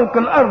السماء وخلق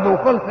الارض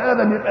وخلق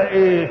ادم يبقى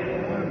ايه؟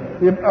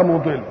 يبقى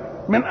مضل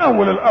من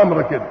اول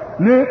الامر كده.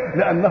 ليه؟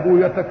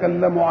 لانه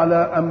يتكلم على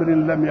امر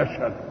لم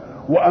يشهد،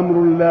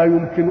 وامر لا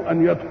يمكن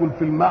ان يدخل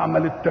في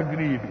المعمل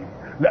التجريبي،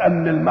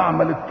 لان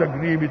المعمل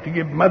التجريبي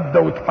تجيب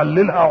ماده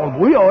وتحللها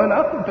عضويه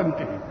ولا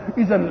تنتهي.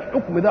 اذا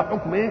الحكم ده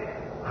حكم ايه؟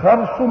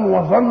 خرص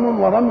وظن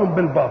ورمي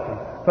بالباطل.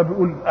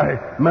 فبيقول اهي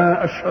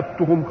ما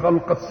اشهدتهم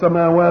خلق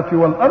السماوات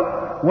والارض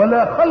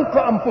ولا خلق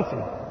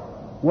انفسهم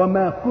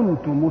وما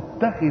كنت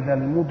متخذ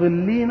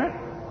المضلين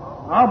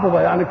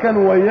عضدا. يعني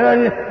كانوا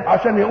وياي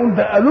عشان يقول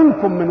ده قالوا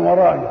لكم من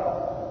ورايا،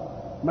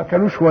 ما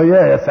كانوش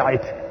ويايا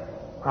ساعتها.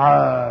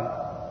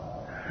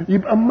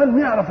 يبقى امال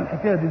نعرف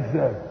الحكايه دي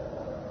ازاي؟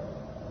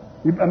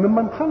 يبقى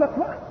ممن خلق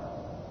بقى،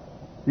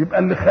 يبقى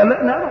اللي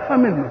خلق نعرفها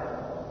منه.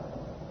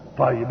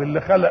 طيب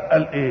اللي خلق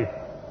قال ايه؟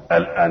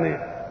 قال انا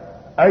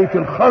ايه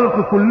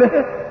الخلق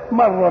كلها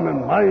مره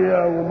من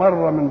ميه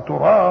ومره من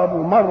تراب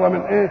ومره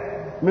من ايه؟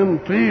 من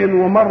طين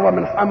ومره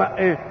من حمأ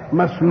ايه؟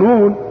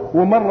 مسنون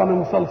ومره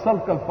من صلصال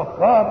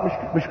كالفخار.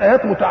 مش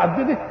ايات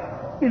متعدده؟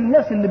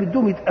 الناس اللي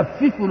بدهم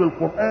يتأففوا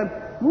للقرآن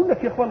يقول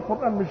لك يا اخوان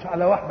القرآن مش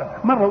على واحده،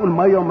 مره يقول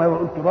ميه ومره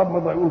يقول تراب،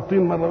 مره يقول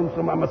طين، مره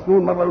يقول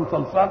مسنون، مره يقول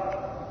صلصال.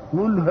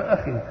 نقول له يا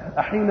اخي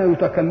احين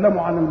يتكلم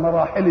عن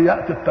المراحل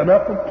ياتي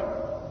التناقض؟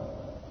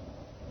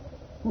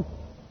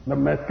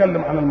 لما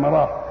يتكلم عن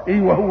المراحل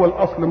ايه وهو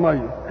الاصل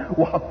ميه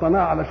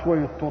وحطيناه على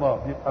شويه تراب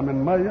يبقى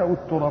من ميه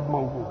والتراب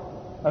موجود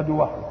ادي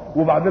واحد،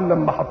 وبعدين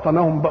لما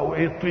حطيناهم بقوا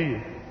ايه؟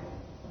 طين،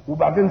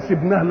 وبعدين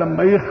سيبناه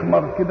لما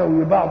يخمر كده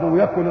ويبعضه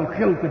وياكل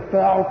الخلط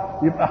بتاعه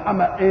يبقى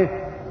حمأ ايه؟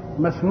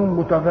 مسنون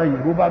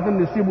متغير، وبعدين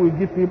نسيبه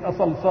يجيب يبقى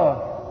صلصال،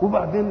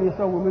 وبعدين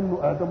يسوي منه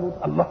ادم.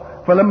 الله،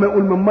 فلما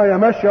يقول من ميه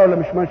ماشيه ولا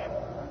مش ماشيه؟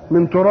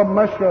 من تراب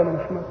ماشيه ولا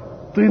مش ماشيه؟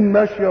 طين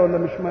ماشيه ولا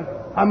مش ماشيه؟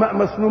 حمأ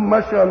مسنون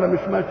ماشيه ولا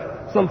مش ماشيه؟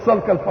 صلصال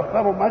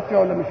كالفخار ماشيه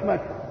ولا مش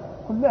ماشيه؟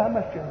 كلها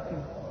ماشيه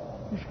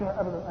مش فيها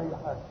ابدا اي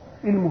حاجه.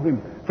 المهم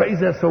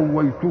فاذا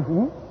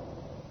سويته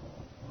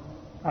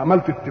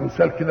عملت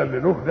التمثال كده اللي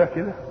له ده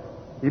كده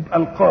يبقى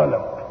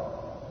القالب،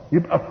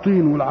 يبقى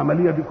الطين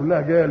والعمليه دي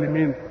كلها جايه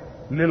لمين؟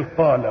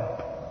 للقالب.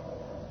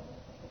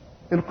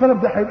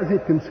 القالب ده هيبقى زي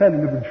التمثال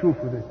اللي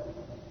بنشوفه ده،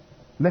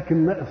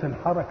 لكن ناقص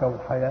الحركه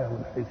والحياه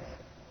والحس.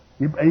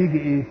 يبقى يجي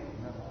ايه؟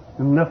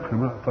 النفخ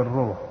في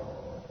الروح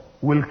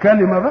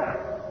والكلمه بقى،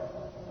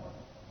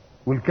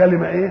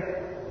 والكلمه ايه؟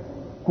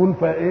 كن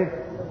فايه؟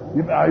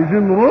 يبقى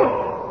عايزين روح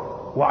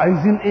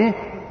وعايزين ايه؟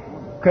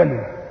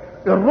 كلمه.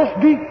 الروح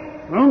دي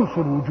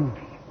عنصر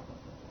وجودي،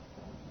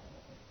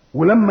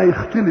 ولما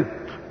يختلط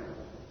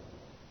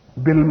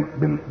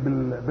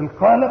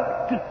بالقالب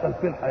تحصل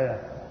فيه الحياه.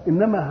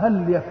 انما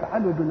هل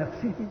يفعل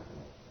بنفسه؟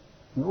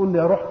 نقول له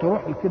يا روح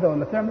تروح كده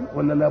ولا تعمل،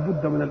 ولا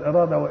لابد من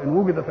الاراده؟ وان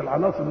وجدت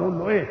العناصر نقول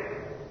له ايه؟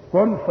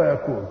 كن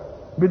فيكون.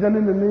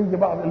 بدليل ان يجي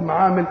بعض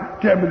المعامل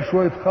تعمل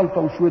شويه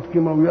خلطه وشويه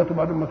كيماويات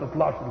وبعدين ما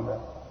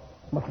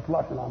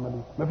تطلعش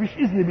العمليه، ما فيش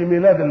اذن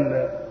بميلاد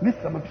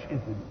لسه ما فيش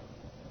اذن.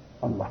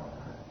 الله،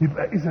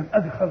 يبقى اذا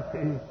ادي خلق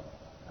ايه؟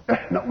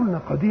 احنا قلنا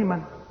قديما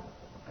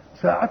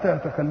ساعة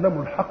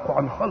يتكلم الحق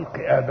عن خلق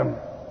ادم،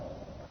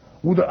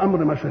 وده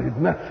امر ما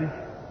شهدناش،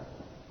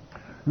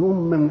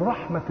 يقوم من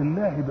رحمة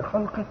الله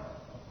بخلقه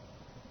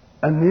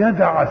ان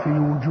يدع في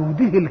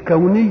وجوده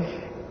الكوني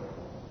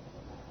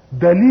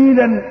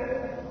دليلا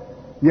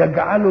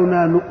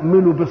يجعلنا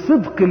نؤمن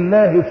بصدق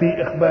الله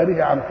في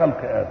اخباره عن خلق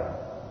ادم.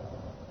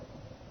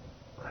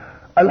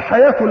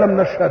 الحياة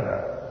لم نشهدها،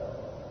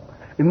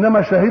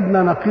 انما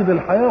شهدنا نقيض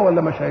الحياة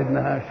ولا ما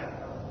شهدناهاش؟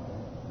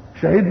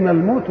 شهدنا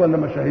الموت ولا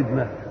ما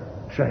شهدناه؟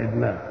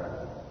 شهدناه.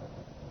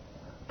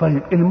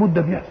 طيب الموت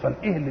ده بيحصل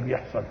ايه؟ اللي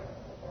بيحصل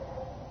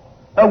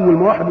اول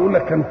ما واحد يقول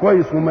لك كان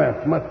كويس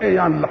ومات ايه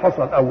يعني اللي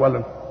حصل؟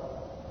 اولا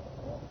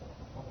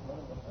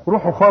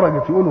روحه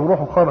خرجت، يقولوا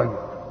روحه خرجت،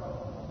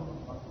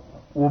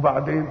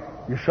 وبعدين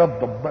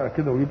يشطب بقى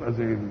كده ويبقى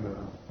زي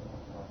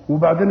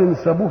وبعدين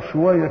يسابوه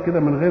شويه كده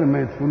من غير ما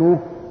يدفنوه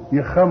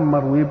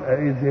يخمر ويبقى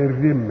ايه؟ زي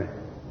الرمه.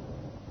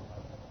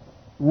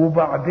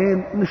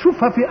 وبعدين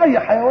نشوفها في اي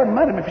حيوان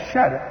مرمي في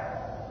الشارع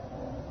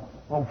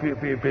او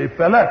في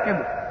الفلاح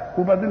كده،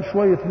 وبعدين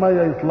شويه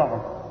ميه يطلعوا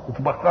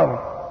يتبخروا،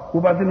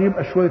 وبعدين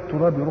يبقى شويه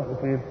تراب يروحوا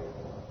فين؟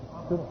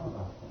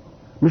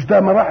 مش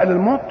ده مراحل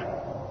الموت؟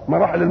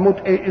 مراحل الموت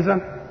ايه اذا؟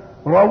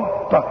 رو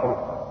تخرج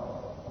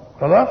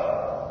خلاص،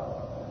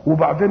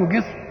 وبعدين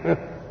جسم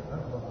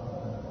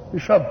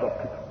يشطب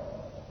كده،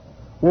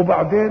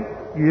 وبعدين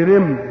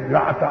يرم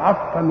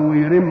يتعفن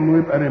ويرم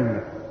ويبقى رمه،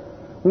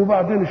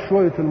 وبعدين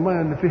شويه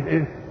الميه اللي فيه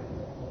ايه؟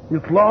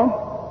 يطلعوا،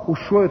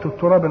 وشويه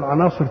التراب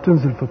العناصر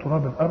تنزل في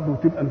تراب الارض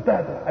وتبقى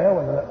انتهت الحياه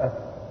ولا لا؟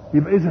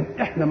 يبقى اذا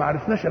احنا ما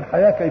عرفناش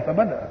الحياه كيف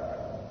بدات،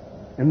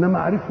 انما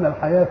عرفنا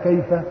الحياه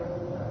كيف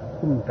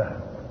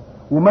انتهت.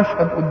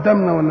 ومشهد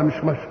قدامنا ولا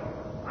مش مشهد؟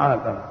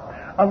 عالم.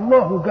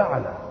 الله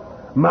جعل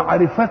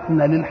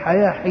معرفتنا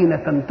للحياه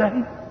حين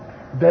تنتهي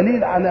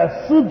دليل على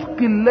صدق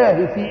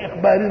الله في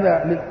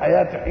اخبارنا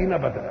للحياه حين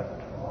بدات،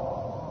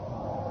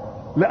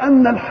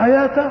 لان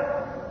الحياه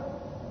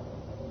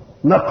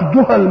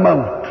نقدها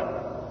الموت،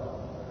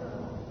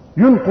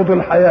 ينقض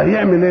الحياة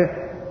يعمل ايه؟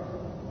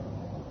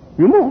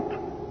 يموت،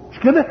 مش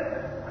كده؟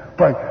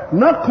 طيب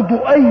نقض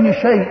اي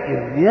شيء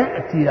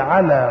يأتي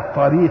على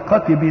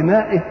طريقة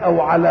بنائه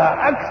او على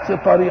عكس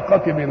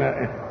طريقة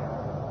بنائه.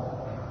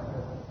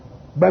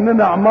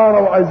 بنينا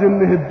عمارة وعايزين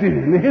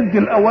نهدي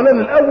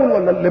الاولاني الاول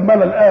ولا اللي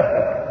بنى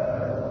الاخر؟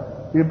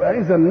 يبقى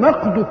اذا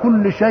نقض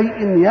كل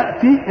شيء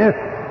يأتي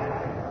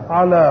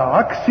على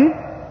عكس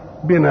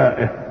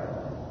بنائه.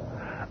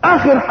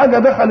 اخر حاجة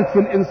دخلت في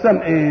الانسان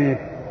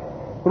ايه؟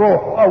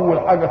 روح، اول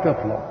حاجة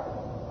تطلع،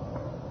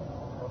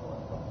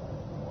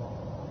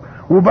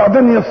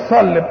 وبعدين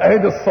يتصلب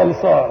اهيد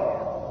الصلصال،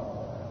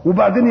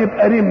 وبعدين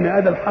يبقى رمي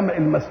ادي الحمأ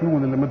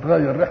المسنون اللي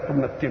متغير ريحته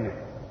من التنة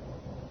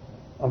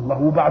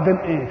الله، وبعدين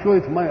ايه؟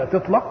 شوية مية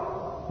تطلع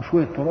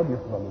وشوية تراب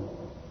يطلع منه.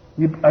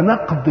 يبقى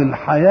نقض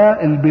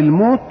الحياة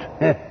بالموت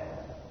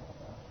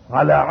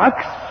على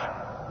عكس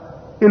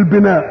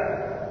البناء.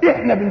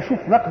 احنا بنشوف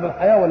نقض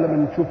الحياة ولا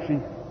ما بنشوفش؟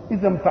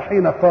 اذا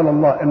فحين قال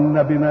الله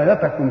ان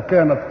بنايتكم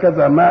كانت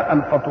كذا ماء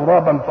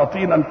فترابا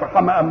فطينا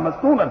فحمأ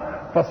مسنونا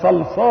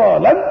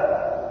فصلصالا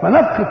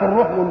فنفخ في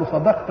الروح وانه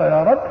صدقت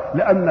يا رب،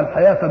 لان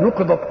الحياة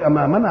نقضت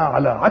امامنا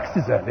على عكس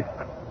ذلك.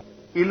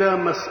 الى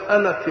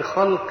مسألة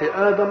خلق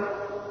ادم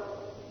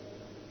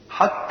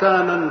حتى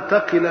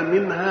ننتقل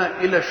منها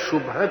الى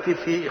الشبهة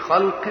في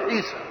خلق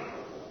عيسى.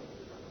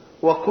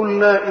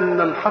 وقلنا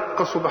ان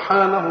الحق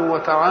سبحانه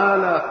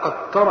وتعالى قد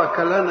ترك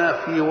لنا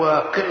في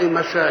واقع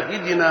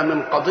مشاهدنا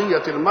من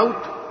قضية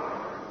الموت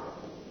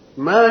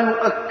ما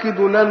يؤكد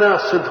لنا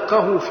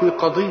صدقه في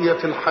قضية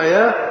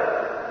الحياة،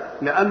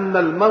 لأن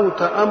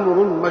الموت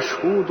أمر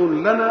مشهود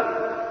لنا،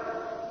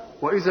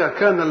 وإذا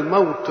كان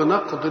الموت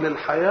نقض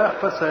للحياة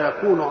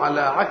فسيكون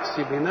على عكس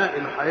بناء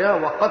الحياة،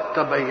 وقد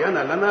تبين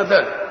لنا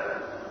ذلك.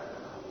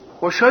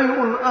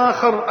 وشيء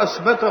آخر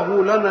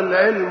أثبته لنا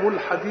العلم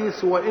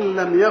الحديث، وإن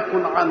لم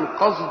يكن عن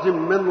قصد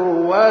من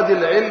رواد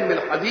العلم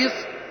الحديث،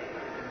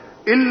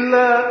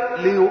 إلا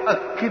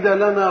ليؤكد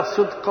لنا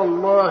صدق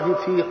الله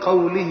في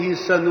قوله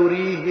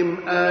سنريهم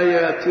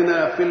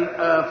آياتنا في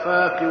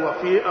الآفاق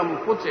وفي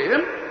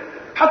أنفسهم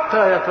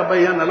حتى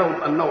يتبين لهم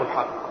أنه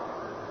الحق.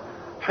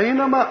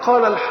 حينما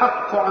قال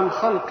الحق عن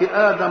خلق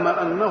آدم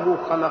أنه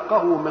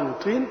خلقه من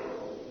طين،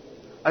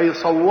 أي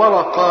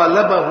صور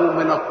قالبه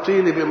من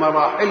الطين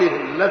بمراحله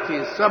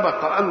التي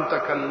سبق أن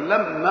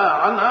تكلمنا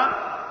عنها،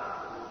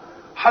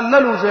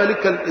 حللوا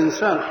ذلك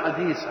الإنسان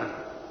حديثا،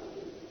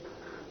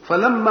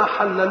 فلما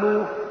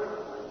حللوه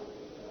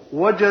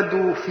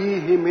وجدوا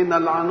فيه من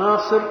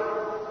العناصر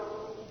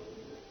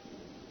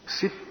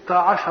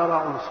 16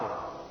 عنصرا،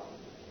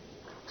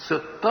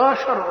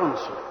 16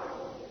 عنصر.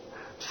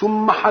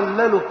 ثم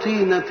حللوا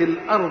طينة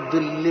الأرض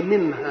اللي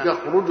منها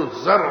يخرج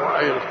الزرع،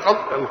 أي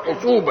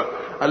الخصوبة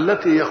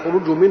التي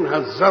يخرج منها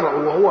الزرع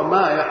وهو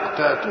ما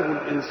يقتاته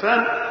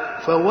الإنسان،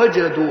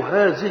 فوجدوا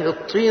هذه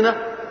الطينة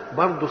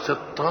برضو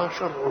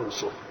 16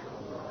 عنصر.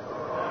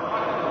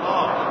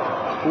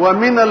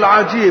 ومن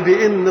العجيب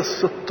إن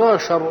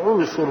 16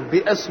 عنصر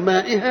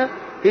بأسمائها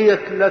هي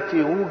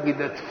التي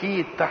وجدت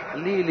في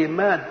تحليل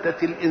مادة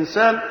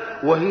الإنسان،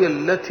 وهي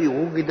التي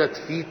وجدت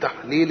في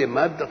تحليل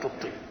مادة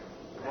الطين،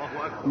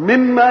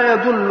 مما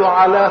يدل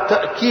على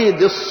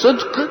تأكيد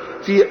الصدق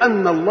في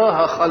أن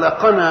الله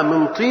خلقنا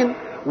من طين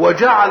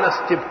وجعل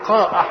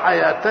استبقاء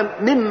حياة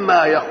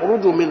مما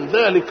يخرج من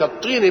ذلك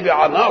الطين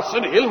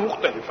بعناصره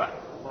المختلفة،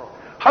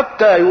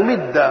 حتى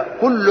يمد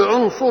كل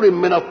عنصر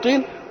من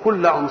الطين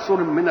كل عنصر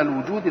من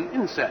الوجود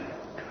الإنساني.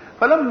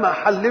 فلما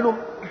حللوا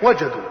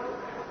وجدوا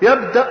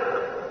يبدأ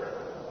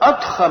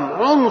أضخم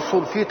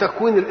عنصر في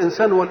تكوين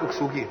الإنسان هو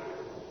الأكسجين،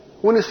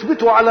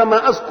 ونسبته على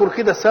ما أذكر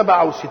كده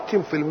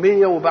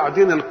 67%،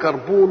 وبعدين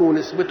الكربون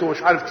ونسبته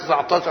مش عارف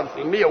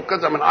 19%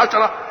 وكذا من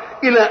 10،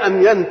 إلى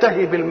أن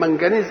ينتهي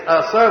بالمنجنيز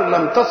آثار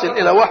لم تصل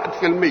إلى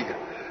 1%.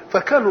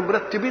 فكانوا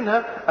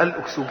مرتبينها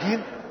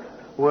الأكسجين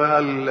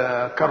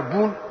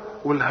والكربون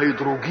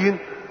والهيدروجين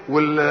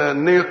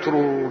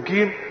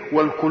والنيتروجين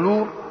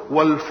والكلور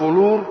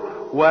والفلور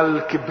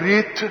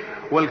والكبريت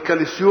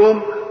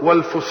والكالسيوم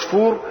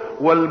والفوسفور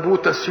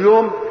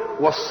والبوتاسيوم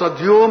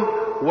والصوديوم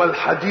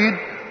والحديد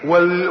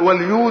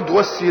واليود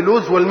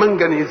والسيلوز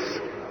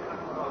والمنجنيز.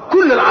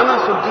 كل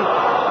العناصر دي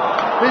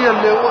هي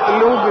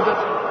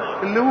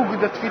اللي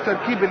وجدت في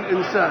تركيب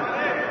الإنسان،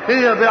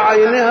 هي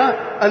بعينها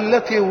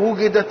التي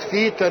وجدت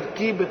في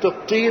تركيبة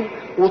الطين.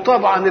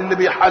 وطبعا اللي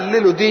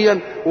بيحللوا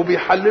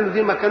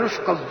دي ما كانوش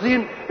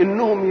قاصدين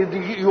انهم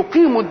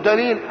يقيموا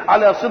الدليل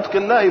على صدق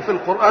الله في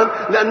القرآن،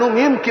 لانهم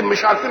يمكن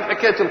مش عارفين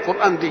حكاية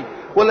القرآن دي،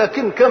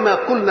 ولكن كما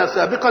قلنا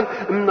سابقا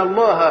ان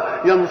الله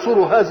ينصر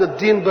هذا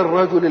الدين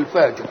بالرجل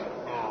الفاجر،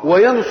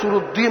 وينصر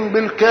الدين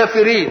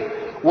بالكافرين،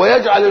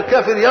 ويجعل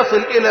الكافر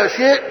يصل الى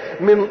شيء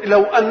من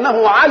لو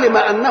انه علم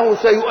انه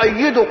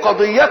سيؤيد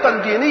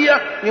قضية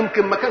دينية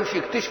يمكن ما كانش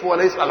يكتشف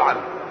ولا يسأل عنه.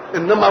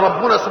 انما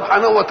ربنا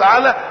سبحانه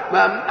وتعالى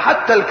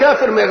حتى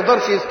الكافر ما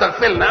يقدرش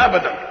يستغفلنا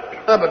ابدا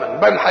ابدا،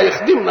 بل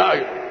هيخدمنا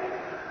ايضا.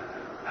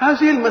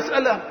 هذه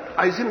المسألة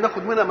عايزين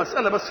ناخد منها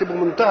مسألة بس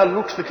بمنتهى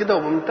اللطف كده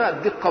وبمنتهى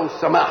الدقة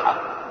والسماحة.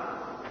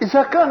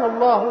 اذا كان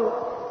الله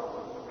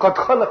قد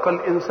خلق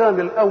الانسان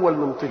الاول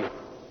من طين،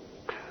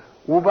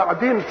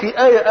 وبعدين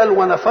في آية قال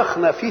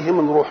ونفخنا فيه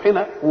من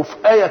روحنا، وفي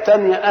آية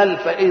تانية قال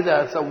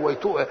فإذا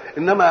سويته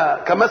إنما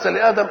كمثل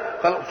آدم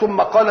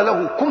ثم قال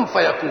له كن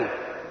فيكون.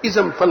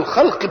 إذا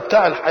فالخلق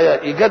بتاع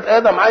الحياة إيجاد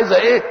آدم عايزة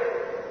إيه؟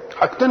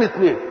 حاجتين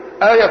اتنين،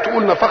 آية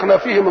تقول نفخنا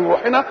فيه من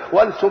روحنا،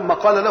 وقال ثم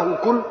قال له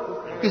كن.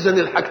 إذا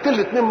الحاجتين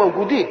الاتنين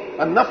موجودين،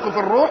 النفخ في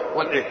الروح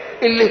والإيه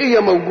اللي هي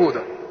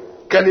موجودة،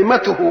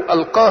 كلمته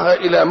ألقاها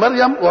إلى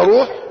مريم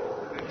وروح.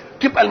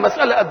 تبقى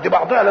المسألة قد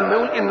بعضها لما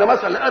يقول إن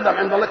مثل آدم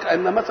عند الله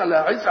كأن مثل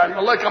عيسى عند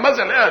الله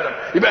كمثل آدم،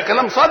 يبقى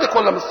كلام صادق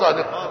ولا مش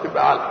صادق؟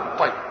 يبقى عالم.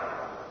 طيب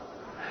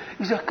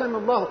إذا كان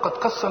الله قد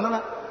قص لنا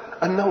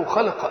أنه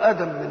خلق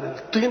آدم من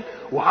الطين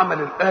وعمل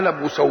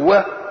القالب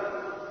وسواه،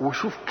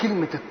 وشوف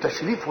كلمة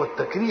التشريف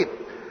والتكريم،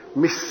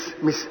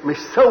 مش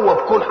سوى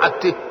بكل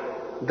حتى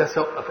ده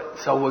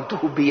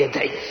سويته بيدي.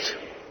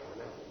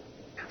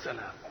 يا سلام،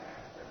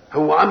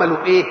 هو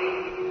عمله إيه؟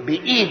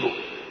 بإيده.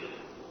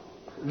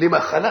 لما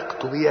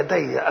خلقت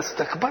بيدي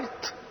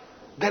استكبرت؟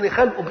 ده انا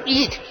خلقه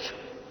بايدي.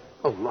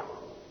 الله.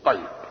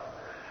 طيب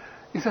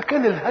اذا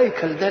كان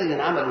الهيكل ده اللي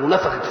انعمل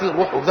ونفخت فيه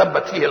الروح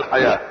وذبت فيه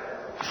الحياه،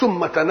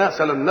 ثم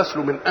تناسل النسل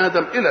من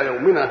ادم الى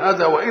يومنا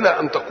هذا والى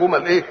ان تقوم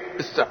الايه؟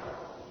 الساعه.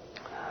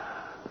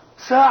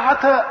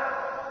 ساعة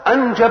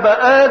انجب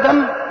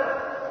ادم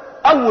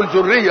اول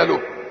ذريه له،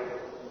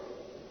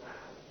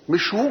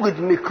 مش وجد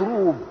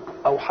ميكروب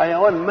او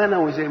حيوان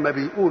منوي زي ما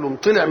بيقولوا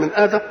طلع من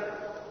ادم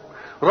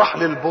راح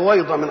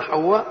للبويضة من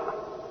حواء.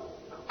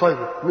 طيب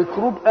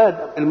ميكروب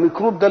آدم،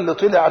 الميكروب ده اللي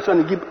طلع عشان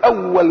يجيب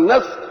أول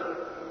نسل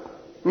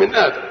من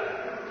آدم،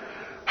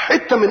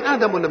 حتة من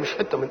آدم ولا مش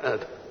حتة من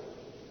آدم؟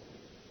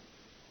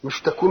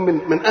 مش تكون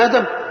من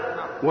آدم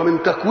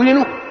ومن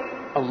تكوينه.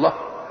 الله.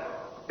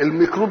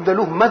 الميكروب ده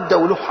له مادة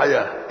وله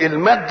حياة،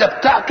 المادة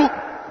بتاعته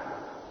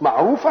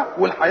معروفة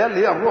والحياة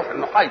اللي هي الروح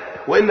انه حي،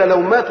 وإلا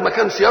لو مات ما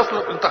كانش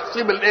يصلح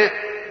لتخصيب الايه؟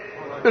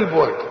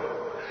 البويضة.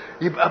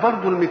 يبقى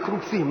برضو الميكروب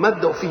فيه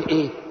مادة وفيه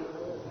ايه؟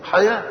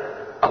 حياة.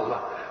 الله.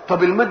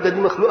 طب المادة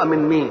دي مخلوقة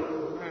من مين؟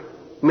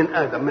 من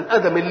آدم. من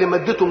آدم اللي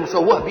مادته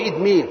مسواه بإيد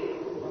مين؟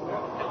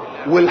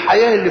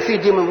 والحياة اللي فيه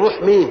دي من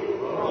روح مين؟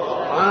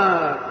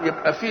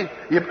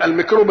 يبقى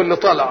الميكروب اللي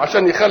طالع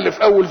عشان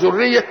يخلف أول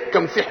ذرية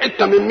كان في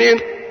حتة من مين؟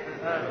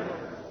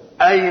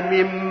 أي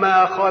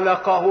مما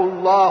خلقه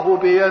الله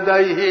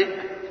بيديه،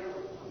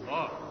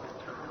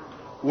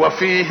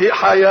 وفيه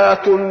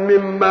حياة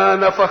مما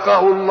نفخه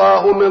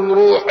الله من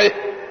روحه،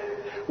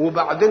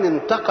 وبعدين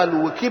انتقل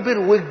وكبر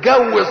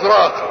واتجوز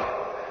راقر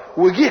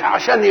وجيه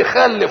عشان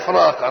يخلف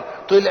راقر،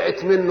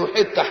 طلعت منه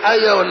حتة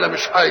حية ولا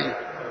مش حية؟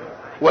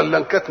 ولا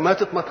ان كانت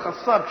ماتت ما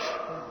تخسرش.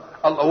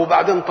 الله.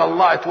 وبعدين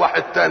طلعت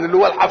واحد تاني اللي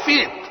هو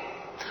الحفيد،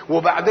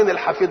 وبعدين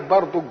الحفيد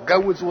برضه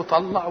اتجوز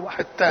وطلع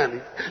واحد تاني،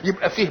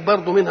 يبقى فيه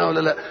برضه منها ولا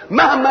لا؟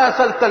 مهما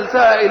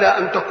سلسلتها الى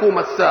ان تقوم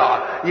الساعة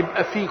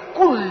يبقى في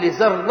كل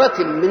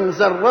ذرة من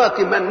ذرات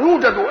من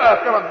يوجد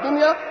اخر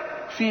الدنيا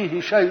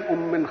فيه شيء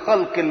من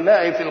خلق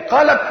الله في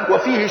القالب،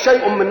 وفيه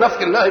شيء من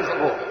نفخ الله في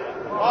الروح.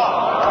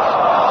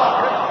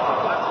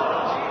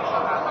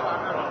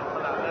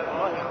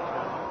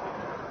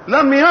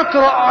 لم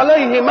يطرأ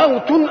عليه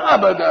موت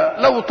ابدا،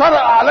 لو طرأ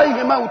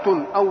عليه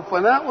موت او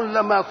فناء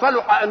لما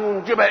صلح ان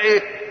ينجب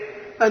ايه؟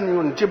 ان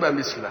ينجب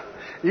مثله.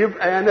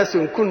 يبقى يا ناس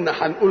كنا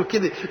هنقول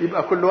كده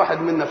يبقى كل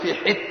واحد منا فيه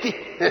حته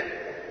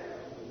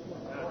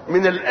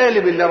من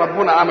القالب اللي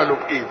ربنا عمله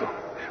بايده،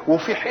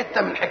 وفي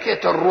حته من حكايه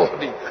الروح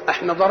دي.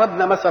 احنا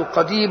ضربنا مثل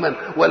قديما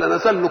ولا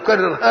نزال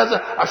نكرر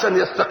هذا عشان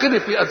يستقر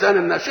في اذهان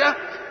الناشئه،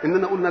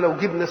 اننا قلنا لو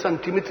جبنا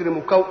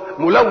سنتيمتر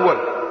ملون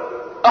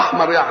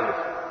احمر يعني،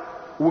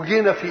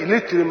 وجينا في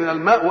لتر من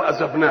الماء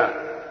وأذبناه،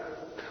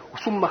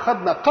 ثم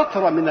خدنا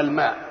قطرة من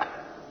الماء،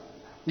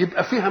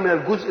 يبقى فيها من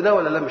الجزء ده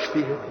ولا لا مش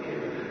فيها؟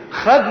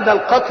 خدنا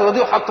القطرة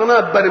دي وحطيناها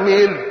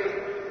ببرميل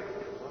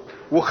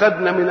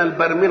وخدنا من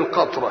البرميل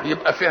قطرة،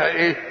 يبقى فيها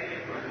ايه؟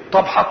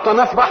 طب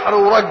حطيناه في بحر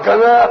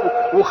ورجناه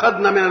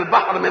وخدنا من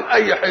البحر من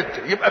اي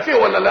حتة، يبقى فيه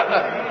ولا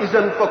لا؟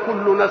 اذا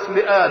فكل نسل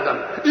آدم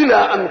الى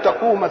ان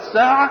تقوم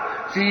الساعة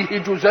فيه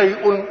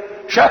جزيء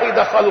شهد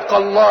خلق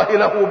الله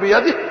له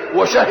بيده،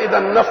 وشهد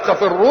النفخ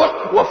في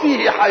الروح،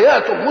 وفيه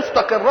حياة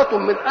مستقرة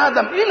من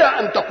آدم إلى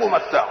أن تقوم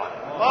الساعة.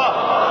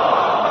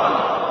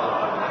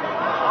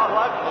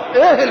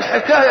 إيه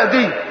الحكاية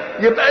دي؟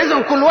 يبقى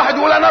إذن كل واحد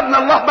يقول أنا ابن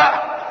الله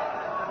بقى،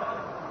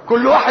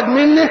 كل واحد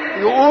مني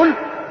يقول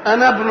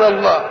أنا ابن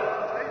الله.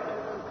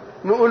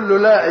 نقول له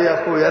لا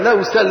يا أخويا،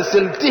 لو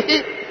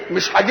سلسلته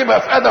مش هجيبها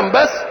في آدم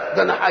بس،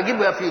 ده أنا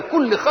هجيبها في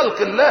كل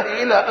خلق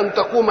الله إلى أن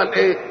تقوم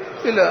الإيه؟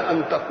 إلى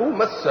أن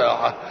تقوم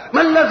الساعة.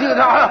 ما الذي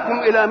دعاكم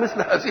إلى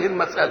مثل هذه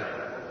المسألة؟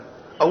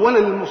 أولا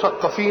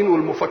المثقفين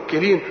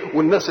والمفكرين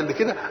والناس اللي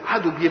كده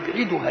عادوا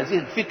بيبعدوا هذه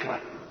الفكرة،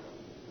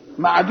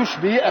 ما عادوش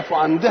بيقفوا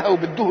عندها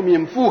وبدهم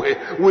ينفوها،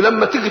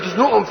 ولما تيجي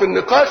تزنقهم في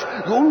النقاش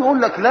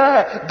يقول لك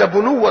لا ده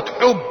بنوة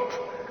حب.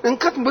 إن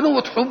كانت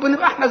بنوة حب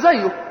نبقى احنا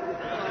زيه،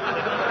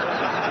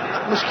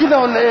 مش كده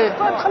ولا ايه؟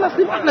 طيب خلاص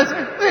نبقى احنا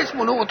زيه. ايش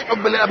بنوة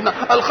حب لأبناء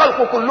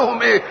الخلق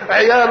كلهم ايه؟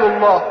 عيال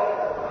الله،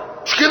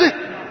 مش كده؟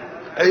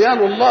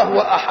 عيال الله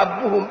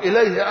واحبهم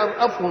اليه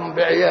ارأفهم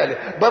بعياله.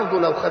 برضه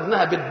لو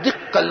خدناها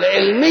بالدقه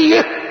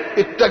العلميه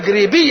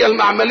التجريبيه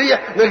المعمليه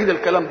نجد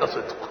الكلام ده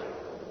صدق،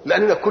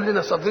 لاننا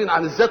كلنا صادرين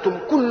عن الذات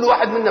وكل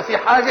واحد منا في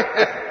حاجه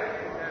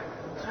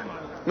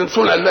من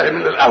صنع الله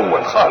من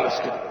الاول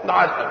خالص كده.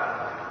 نعم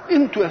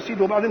انتوا يا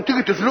سيدي، وبعدين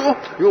تيجي تزلقه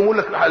يقوم يقول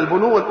لك على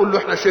البنوه نقول له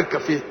احنا شركه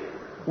فيه،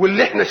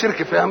 واللي احنا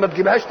شركه فيها ما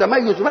تجيبهاش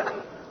تميز بقى.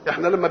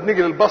 احنا لما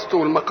بنيجي للبسط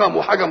والمقام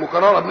وحاجه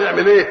مكرره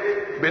بنعمل ايه؟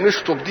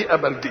 بنشطب دي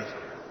قبل دي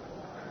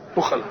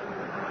وخلاص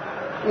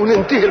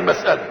وننتهي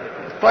المساله.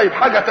 طيب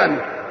حاجه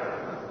تانية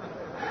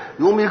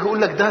يقوم يجي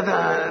يقول لك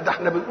ده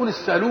احنا بنقول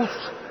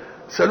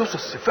ثالوث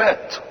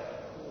الصفات.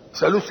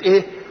 ثالوث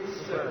ايه؟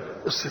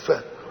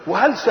 الصفات.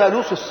 وهل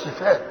ثالوث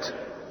الصفات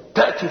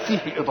تأتي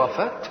فيه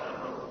إضافات؟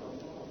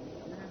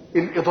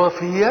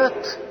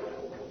 الإضافيات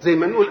زي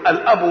ما نقول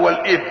الأب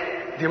والابن،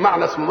 دي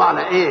معنى اسمه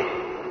معنى إيه؟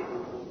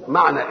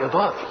 معنى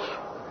إضافي،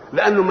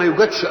 لأنه ما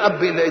يوجدش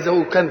أب إلا إذا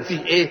هو كان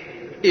فيه إيه؟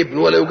 ابن،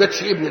 ولا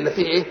يوجدش ابن إلا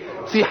فيه إيه؟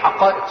 فيه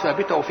حقائق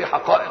ثابتة وفيه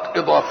حقائق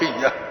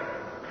إضافية.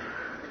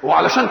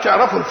 وعلشان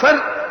تعرفوا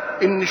الفرق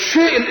إن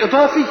الشيء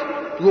الإضافي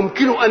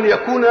يمكن أن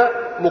يكون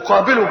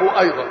مقابله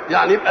أيضا،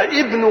 يعني يبقى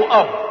ابن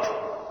وأب،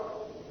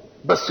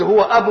 بس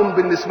هو اب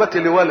بالنسبه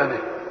لولده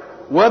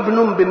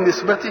وابن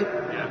بالنسبه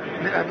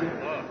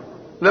لابيه.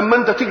 لما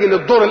انت تيجي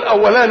للدور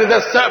الاولاني ده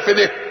السقف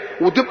ده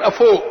وتبقى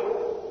فوق،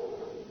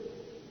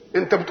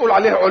 انت بتقول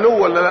عليه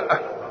علو ولا لا؟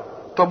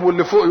 طب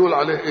واللي فوق يقول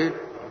عليه ايه؟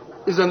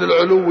 اذا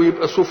العلو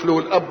يبقى سفل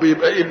والاب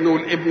يبقى ابن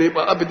والابن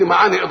يبقى اب، دي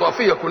معاني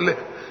اضافيه كلها.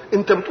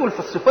 انت بتقول في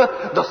الصفات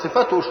ده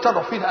الصفات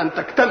يشترط فيها ان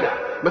تجتمع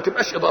ما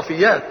تبقاش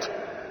اضافيات.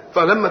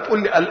 فلما تقول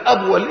لي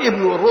الاب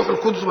والابن والروح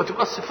القدس ما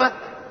تبقاش صفات.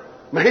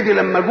 ما هي دي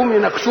لما جم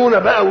يناقشونا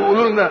بقى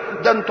ويقولوا لنا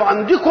ده انتوا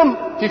عندكم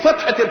في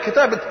فتحه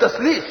الكتاب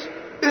التثليث.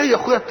 ايه يا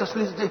اخويا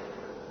التثليث ده؟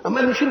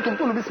 اما مش انتوا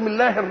بتقولوا بسم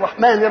الله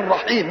الرحمن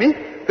الرحيم؟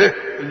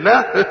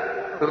 الله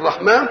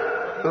الرحمن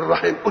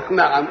الرحيم. قلت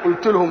نعم.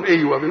 قلت لهم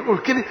ايوه بنقول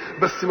كده،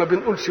 بس ما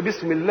بنقولش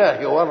بسم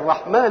الله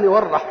والرحمن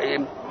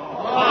والرحيم.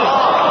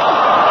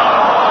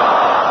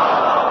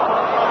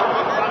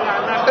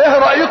 ايه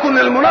رايكم ان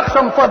المناقشه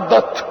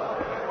انفضت؟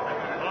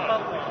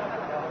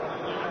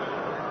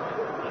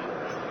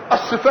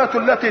 الصفات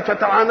التي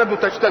تتعاند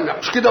تجتمع،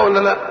 مش كده ولا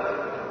لا؟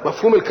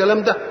 مفهوم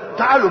الكلام ده؟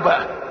 تعالوا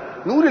بقى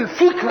نقول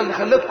الفكره اللي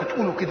خلتكم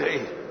تقولوا كده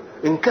ايه؟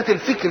 ان كانت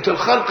الفكره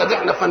الخلقه دي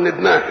احنا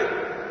فندناها،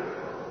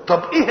 طب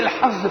ايه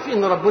الحظ في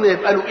ان ربنا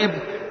يبقى له ابن؟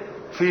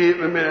 في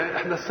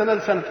احنا السنه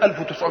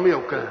 1900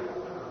 وكام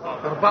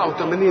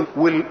 84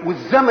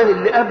 والزمن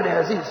اللي قبل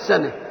هذه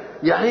السنه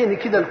يا عيني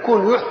كده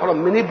الكون يحرم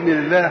من ابن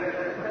لله.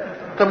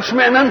 طب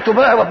اشمعنى انتوا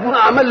بقى ربنا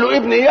عمل له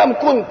ابن ايام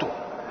كنتوا؟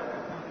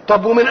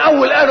 طب ومن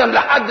اول ادم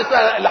لحد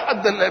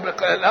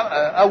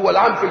اول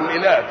عام في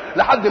الميلاد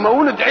لحد ما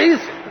ولد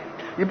عيسى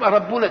يبقى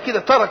ربنا كده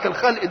ترك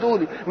الخلق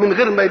دول من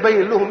غير ما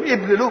يبين لهم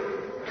ابن له؟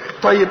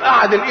 طيب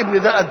قعد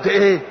الابن ده قد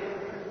ايه؟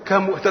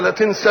 كم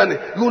 30 سنه.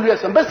 يقول يا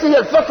سلام، بس هي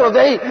الفتره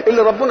ده ايه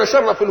اللي ربنا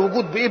شرف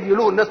الوجود بابن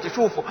له الناس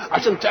تشوفه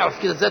عشان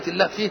تعرف كده ذات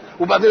الله فيه،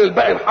 وبعدين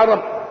الباقي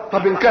انحرم.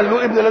 طب ان كان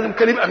له ابن لازم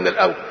كان يبقى من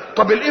الاول.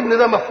 طب الابن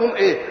ده مفهوم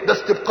ايه؟ ده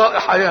استبقاء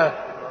حياه.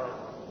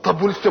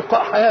 طب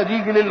والاستبقاء حياه دي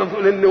يجي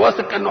للي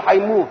واثق انه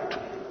هيموت،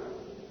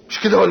 مش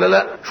كده ولا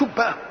لا؟ شوف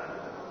بقى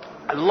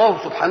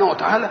الله سبحانه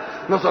وتعالى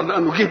نظر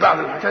لانه جه بعد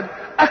الحكايه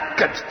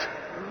اكد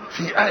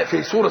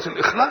في سوره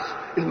الاخلاص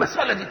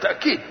المساله دي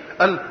تاكيد.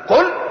 قال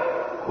قل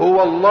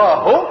هو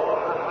الله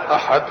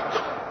احد،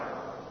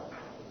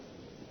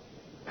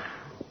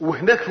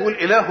 وهناك يقول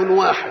اله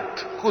واحد.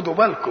 خدوا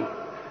بالكم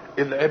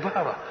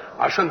العباره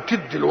عشان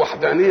تدي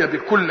الوحدانيه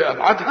بكل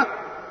ابعادها،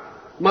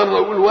 مره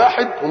يقول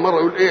واحد ومره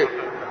يقول ايه؟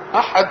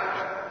 احد.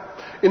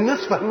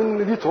 الناس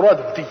فاهمين ان دي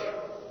ترادف دي،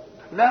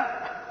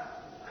 لا.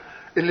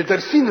 اللي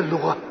دارسين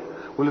اللغه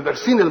واللي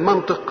دارسين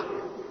المنطق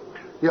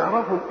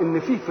يعرفوا ان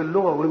في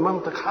اللغه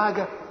والمنطق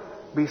حاجه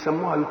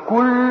بيسموها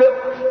الكل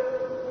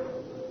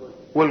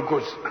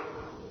والجزء.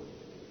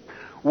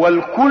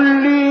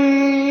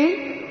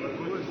 والكلي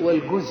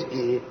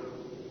والجزء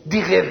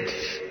دي غير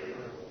دي.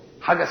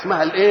 حاجه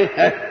اسمها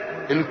الايه؟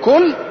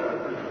 الكل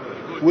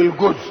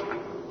والجزء.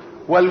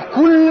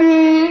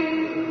 والكلي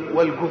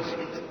والجزء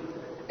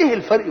ايه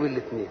الفرق بين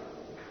الاثنين؟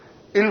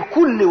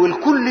 الكل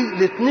والكلي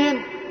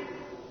الاثنين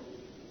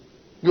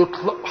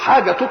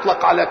حاجه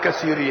تطلق على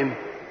كثيرين.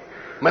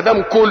 ما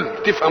دام كل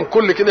تفهم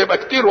كل كده يبقى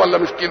كتير ولا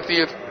مش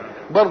كتير؟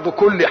 برضه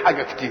كل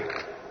حاجه كتير.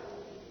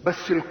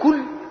 بس الكل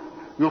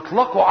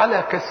يطلق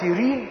على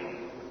كثيرين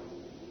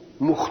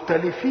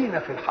مختلفين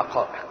في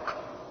الحقائق،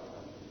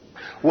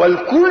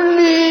 والكل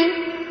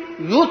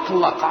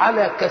يطلق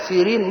على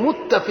كثيرين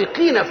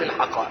متفقين في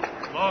الحقائق.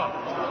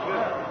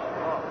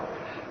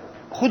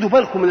 خدوا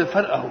بالكم من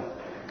الفرق اهو.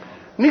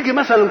 نيجي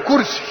مثلا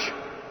كرسي،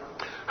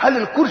 هل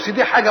الكرسي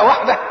دي حاجه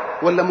واحده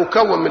ولا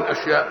مكون من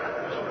اشياء؟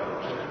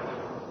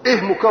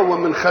 ايه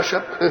مكون من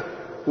خشب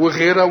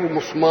وغيره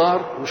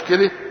ومسمار، مش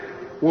كده؟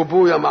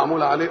 وبويا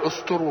معمول عليه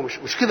اسطر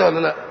مش كده ولا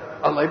لا؟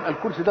 الله، يبقى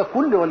الكرسي ده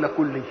كل ولا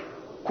كلي؟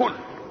 كل،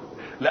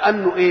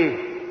 لانه ايه؟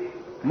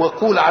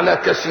 مقول على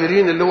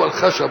كثيرين اللي هو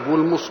الخشب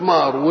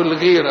والمسمار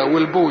والغيره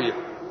والبويا.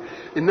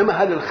 انما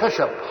هل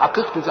الخشب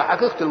حقيقته زي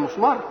حقيقه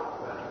المسمار؟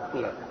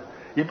 لا.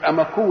 يبقى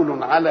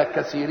مكول على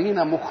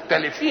كثيرين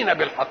مختلفين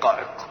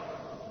بالحقائق.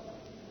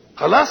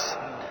 خلاص؟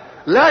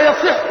 لا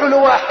يصح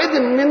لواحد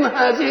من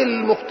هذه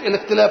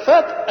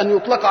الاختلافات ان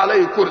يطلق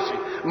عليه كرسي.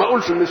 ما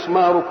اقولش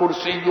المسمار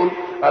كرسي،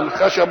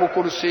 الخشب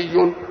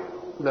كرسي،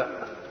 لا،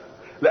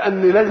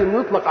 لان لازم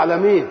يطلق على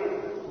مين؟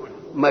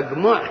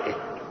 مجموعه.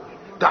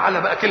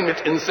 تعال بقى كلمه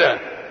انسان،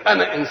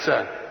 انا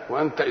انسان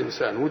وانت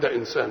انسان وده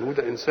انسان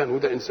وده انسان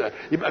وده انسان،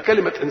 يبقى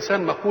كلمه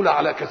انسان مقوله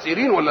على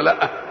كثيرين ولا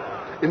لا؟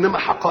 انما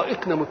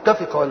حقائقنا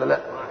متفقه ولا لا؟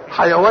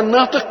 حيوان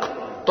ناطق.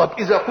 طب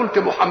اذا قلت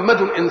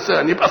محمد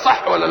انسان يبقى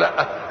صح ولا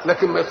لا؟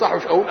 لكن ما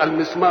يصحش اقول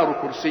المسمار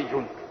كرسي.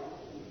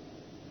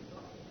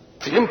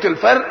 فهمت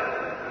الفرق؟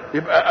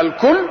 يبقى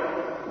الكل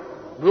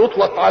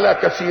بيطلق على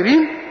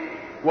كثيرين،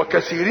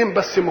 وكثيرين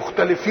بس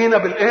مختلفين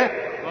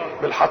بالايه؟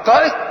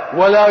 بالحقائق،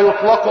 ولا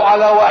يطلق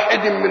على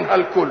واحد منها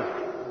الكل.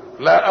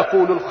 لا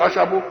اقول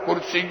الخشب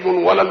كرسي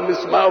ولا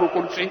المسمار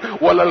كرسي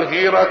ولا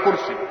الغيره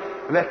كرسي،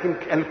 لكن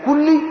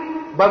الكل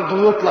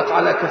برضه يطلق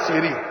على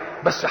كثيرين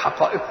بس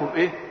حقائقهم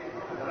ايه؟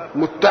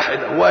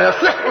 متحده،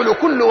 ويصح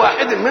لكل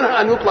واحد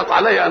منها ان يطلق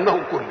عليه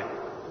انه كل.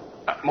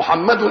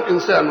 محمد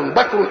انسان،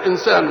 بكر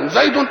انسان،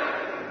 زيد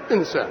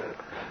انسان.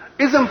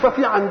 اذا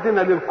ففي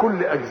عندنا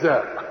للكل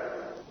اجزاء.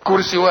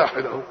 كرسي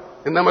واحد اهو،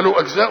 انما له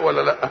اجزاء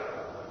ولا لا؟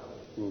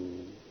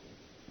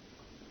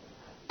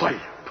 طيب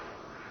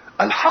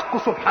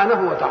الحق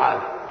سبحانه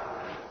وتعالى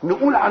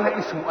نقول على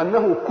اسمه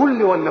انه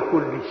كل ولا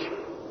كلي؟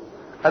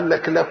 قال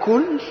لك لا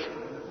كل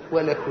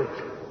ولا كل.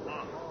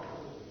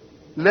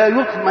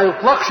 ما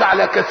يطلقش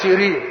على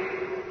كثيرين،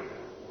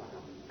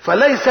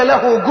 فليس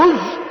له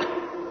جزء،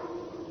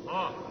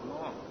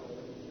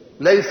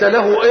 ليس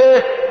له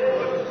ايه؟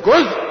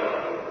 جزء،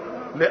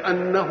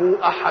 لانه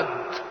احد.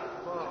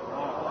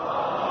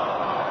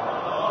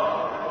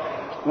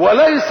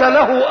 وليس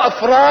له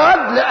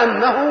افراد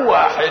لانه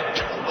واحد.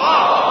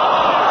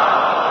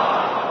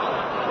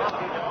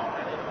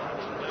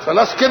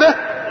 خلاص كده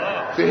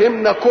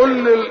فهمنا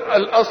كل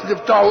الاصل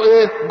بتاعه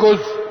ايه؟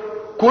 جزء.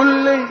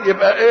 كل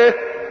يبقى ايه؟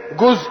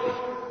 جزء.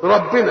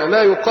 ربنا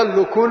لا يقال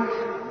له كل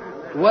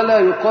ولا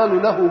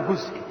يقال له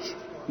جزء.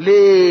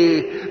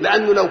 ليه؟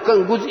 لانه لو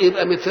كان جزء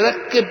يبقى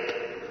متركب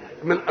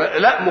من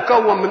لا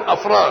مكون من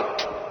افراد،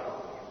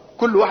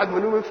 كل واحد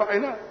منهم ينفع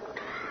اله.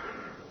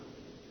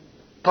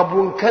 طب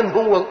وان كان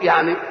هو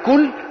يعني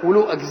كل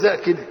وله اجزاء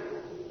كده،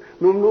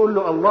 نقول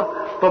له الله،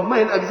 طب ما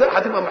هي الاجزاء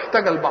هتبقى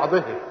محتاجه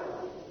لبعضها،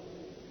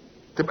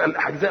 تبقى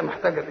الاجزاء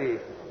محتاجه لايه؟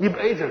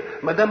 يبقى اذا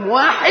ما دام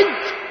واحد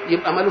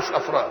يبقى ملوش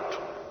افراد،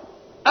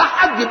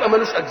 احد يبقى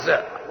ملوش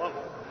اجزاء.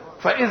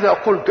 فاذا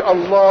قلت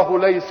الله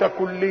ليس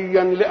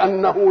كليا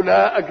لانه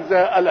لا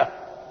اجزاء له،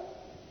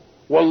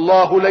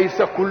 والله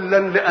ليس كلا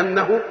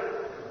لانه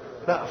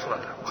لا افراد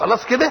له،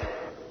 خلاص كده.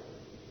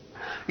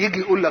 يجي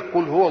يقول لك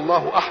قل هو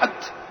الله احد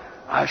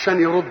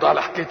عشان يرد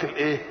على حكايه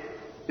الايه؟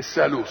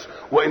 الثالوث.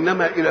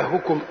 وانما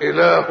الهكم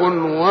اله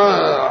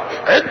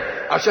واحد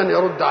عشان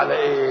يرد على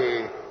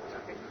ايه؟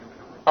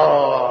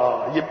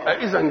 يبقى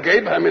اذا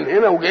جايبها من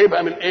هنا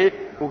وجايبها من ايه؟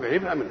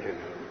 وجايبها من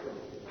هنا.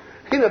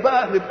 هنا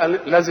بقى نبقى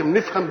لازم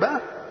نفهم بقى.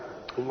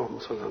 اللهم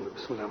صل على النبي.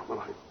 بسم الله الرحمن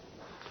الرحيم.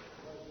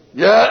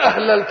 يا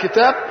اهل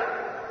الكتاب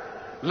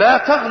لا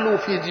تغلوا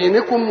في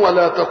دينكم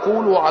ولا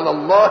تقولوا على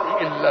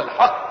الله الا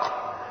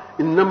الحق،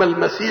 انما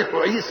المسيح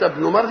عيسى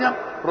ابن مريم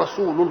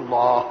رسول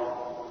الله.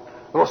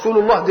 رسول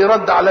الله دي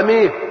رد على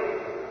مين؟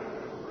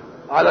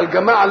 على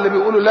الجماعه اللي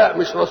بيقولوا لا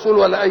مش رسول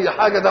ولا اي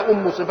حاجه، ده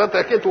ام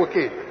صفتها كيت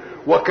وكيت.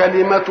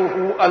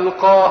 وكلمته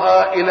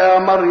القاها الى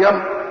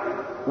مريم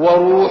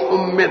وروح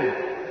منه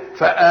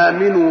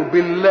فامنوا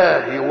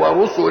بالله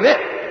ورسله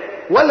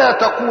ولا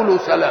تقولوا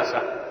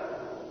ثلاثه،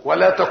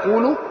 ولا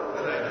تقولوا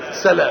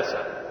ثلاثه.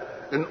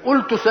 ان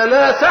قلت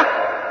ثلاثه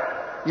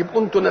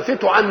يبقوا انتوا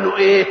نفيتوا عنه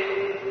ايه؟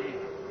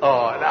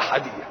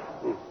 الاحاديه.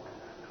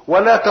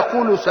 ولا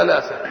تقولوا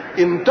ثلاثه،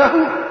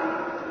 انتهوا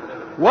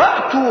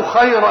واتوا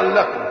خيرا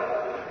لكم.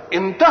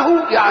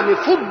 انتهوا يعني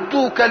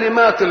فضوا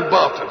كلمات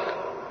الباطل،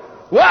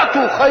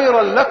 واتوا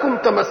خيرا لكم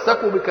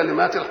تمسكوا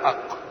بكلمات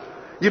الحق.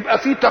 يبقى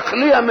في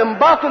تخليه من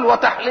باطل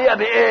وتحليه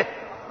بايه؟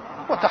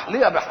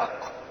 وتحليه بحق.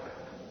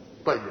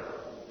 طيب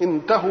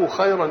انتهوا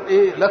خيرا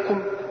ايه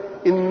لكم،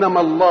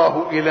 انما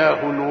الله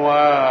اله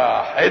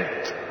واحد.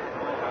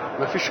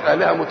 ما فيش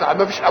الهه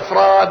ما فيش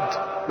افراد،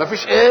 ما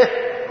فيش ايه؟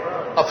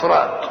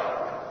 افراد.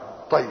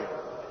 طيب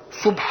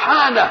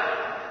سبحانه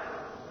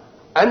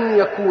ان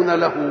يكون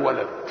له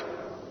ولد.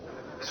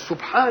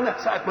 سبحانه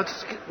ساعه ما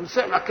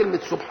تسمع كلمه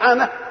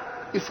سبحانه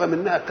افهم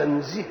انها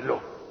تنزيه له،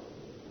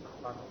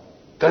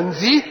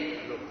 تنزيه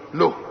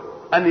له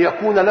ان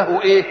يكون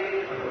له ايه؟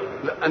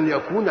 ان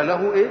يكون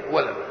له ايه؟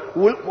 ولد.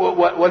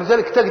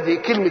 ولذلك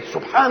تجد كلمه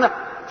سبحانه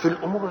في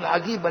الامور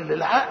العجيبه اللي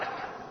العقل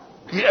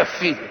يقف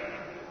فيه،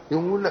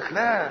 يقول لك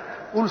لا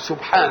قول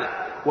سبحانه.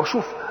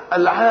 وشوف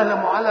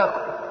العالم على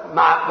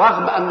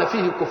رغم ان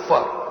فيه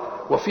كفار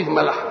وفيه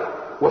ملحده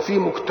وفيه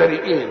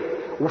مجترئين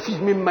وفيه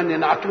ممن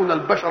ينعتون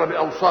البشر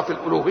باوصاف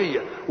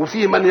الالوهيه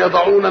وفيه من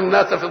يضعون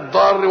الناس في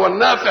الضار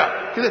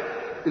والنافع كده،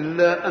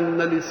 إلا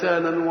أن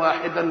لسانا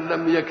واحدا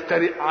لم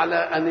يجترئ على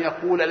أن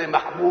يقول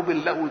لمحبوب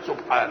له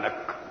سبحانك.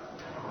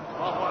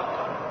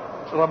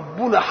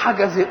 ربنا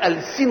حجز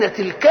ألسنة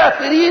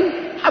الكافرين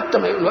حتى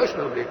ما يقولوهاش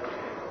لوليك.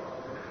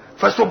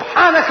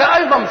 فسبحانك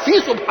أيضا في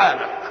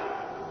سبحانك،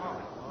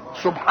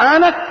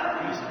 سبحانك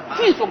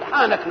في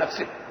سبحانك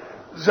نفسه.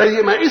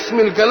 زي ما اسم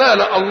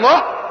الجلالة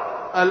الله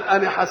قال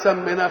أنا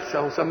حسمي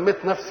نفسه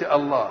وسميت نفسي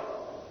الله،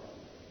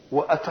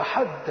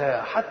 وأتحدى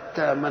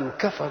حتى من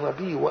كفر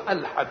بي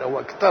وألحد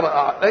واجترأ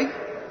علي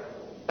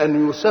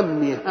أن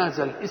يسمي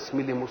هذا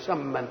الاسم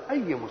لمسمى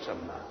أي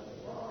مسمى.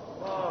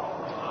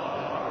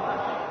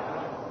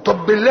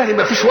 طب بالله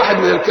ما فيش واحد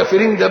من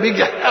الكافرين ده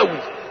بيجي قوي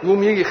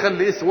يوم يجي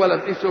يخلي اسم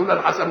ولد اسم يقول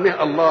انا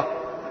هسميه الله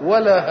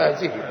ولا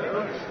هذه.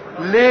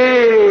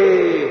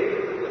 ليه؟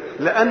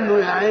 لانه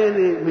يا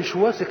عيني مش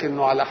واثق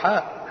انه على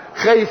حق،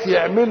 خايف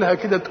يعملها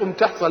كده تقوم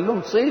تحصل له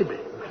مصيبه.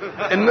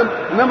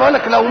 انما اقول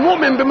لك لو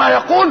مؤمن بما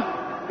يقول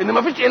ان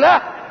ما فيش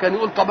اله كان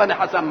يقول طب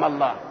انا هسمى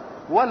الله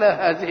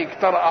ولا هذه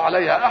اجترأ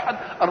عليها احد.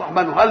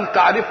 الرحمن هل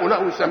تعرف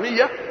له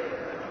سميه؟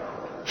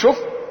 شوف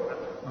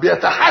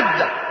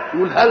بيتحدى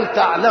يقول هل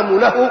تعلم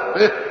له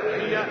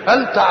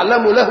هل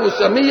تعلم له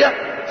سميه؟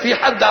 في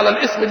حد على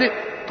الاسم ده؟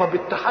 طب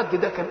التحدي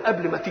ده كان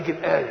قبل ما تيجي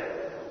الايه.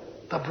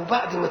 طب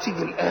وبعد ما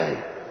تيجي الايه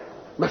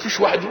ما فيش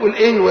واحد يقول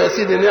ايه ويا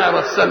سيدي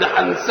نعرف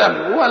سمحا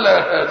نسمي ولا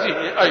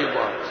هذه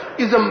ايضا.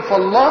 اذا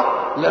فالله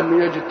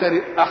لم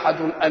يجترئ احد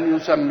ان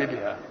يسمي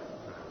بها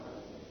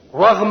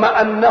رغم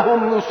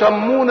انهم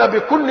يسمون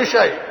بكل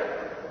شيء.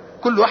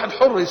 كل واحد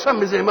حر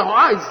يسمي زي ما هو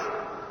عايز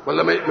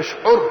ولا مش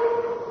حر؟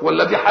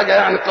 ولا دي حاجه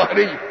يعني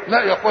قهريه؟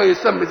 لا يا اخويا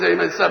يسمي زي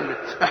ما يسمي.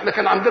 احنا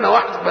كان عندنا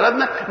واحد في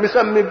بلدنا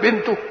مسمي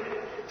بنته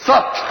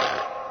سطر،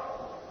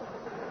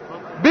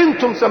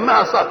 بنته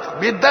مسماها سطر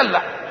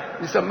بيتدلع،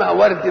 يسماها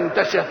ورد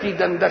انتشى في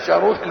دندشه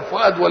روح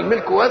الفؤاد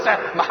والملك واسع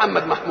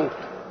محمد محمود.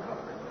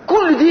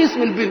 كل دي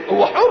اسم البنت،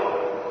 هو حر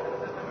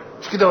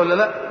مش كده ولا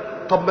لا؟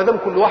 طب ما دام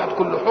كل واحد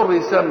كل حر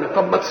يسمي،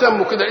 طب ما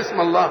تسموا كده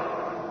اسم الله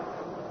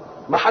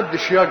ما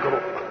حدش يجرؤ.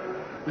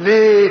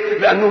 ليه؟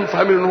 لانهم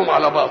فاهمين انهم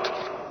على باطل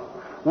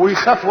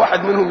ويخاف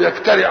واحد منهم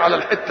يجترئ على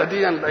الحته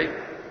دي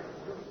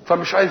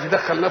فمش عايز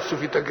يدخل نفسه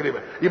في تجربه.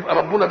 يبقى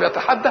ربنا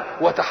بيتحدى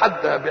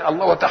وتحدى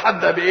بالله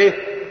وتحدى بايه؟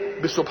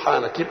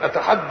 بسبحانك. يبقى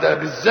تحدى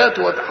بالذات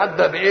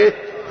وتحدى بايه؟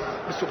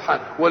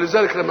 بسبحانك.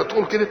 ولذلك لما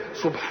تقول كده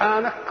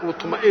سبحانك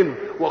واطمئن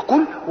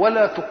وقل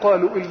ولا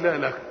تقال الا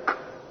لك.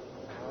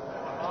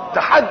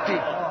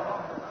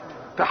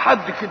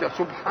 تحدي كده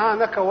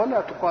سبحانك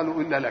ولا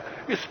تقال الا لك.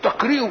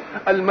 استقرئوا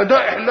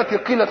المدائح التي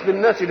قيلت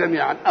للناس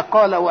جميعا.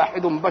 اقال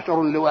واحد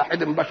بشر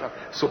لواحد بشر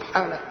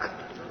سبحانك؟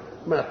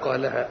 ما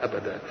قالها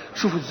ابدا.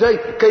 شوف ازاي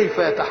كيف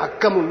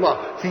يتحكم الله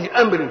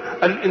في امر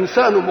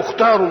الانسان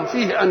مختار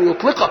فيه ان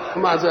يطلقه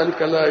مع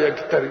ذلك لا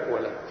يجترئ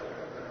ولا.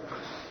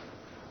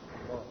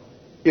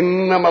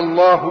 انما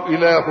الله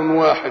اله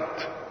واحد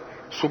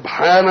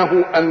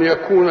سبحانه ان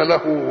يكون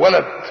له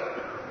ولد،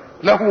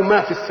 له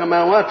ما في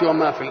السماوات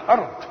وما في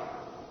الارض،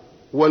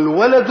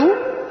 والولد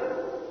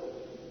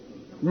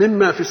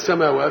مما في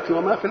السماوات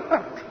وما في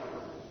الارض،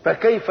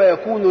 فكيف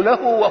يكون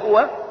له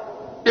وهو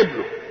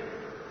ابنه؟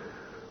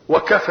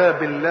 وكفى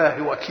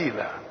بالله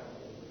وكيلا.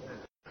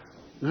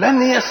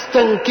 لن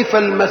يستنكف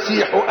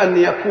المسيح ان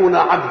يكون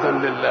عبدا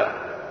لله.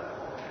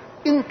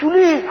 انتوا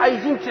ليه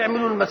عايزين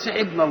تعملوا المسيح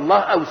ابن الله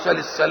او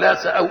ثالث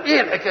ثلاثه او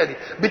ايه الحكايه دي؟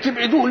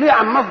 بتبعدوه ليه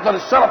عن مصدر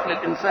الشرف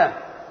للانسان؟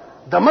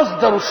 ده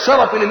مصدر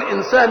الشرف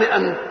للانسان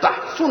ان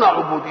تحسن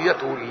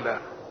عبوديته لله.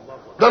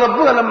 ده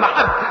ربنا لما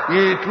حب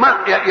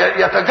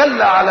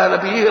يتجلى على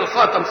نبيه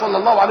الخاتم صلى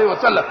الله عليه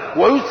وسلم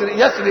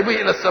ويسري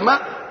به الى السماء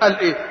قال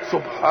ايه؟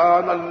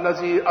 سبحان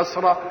الذي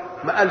اسرى.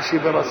 ما قالش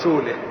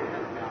برسوله،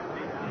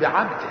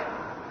 بعبده،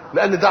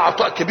 لان ده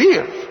عطاء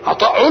كبير،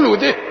 عطاء علو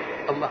ده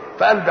الله.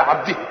 فقال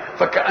بعبده،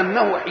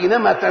 فكأنه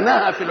حينما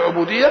تناهى في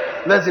العبودية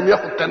لازم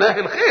ياخد تناهي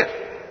الخير.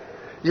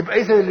 يبقى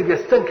اذا اللي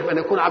بيستنكف ان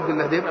يكون عبد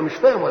الله ده يبقى مش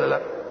فاهم ولا لا؟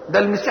 ده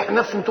المسيح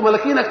نفسه، انتم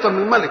ملكين اكتر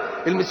من الملك.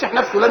 المسيح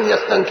نفسه لن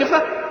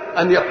يستنكف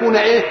ان يكون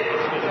ايه؟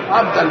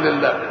 عبدا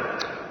لله.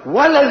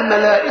 ولا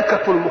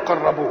الملائكة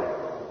المقربون.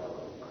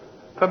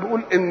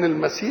 فبيقول ان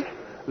المسيح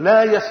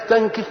لا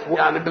يستنكف،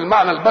 يعني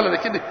بالمعنى البلدي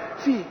كده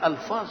في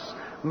الفاظ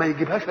ما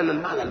يجيبهاش الا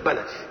المعنى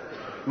البلدي،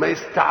 ما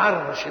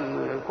يستعرش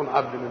انه يكون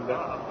عبد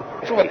لله.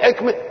 شوف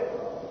الحكمه،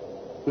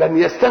 لن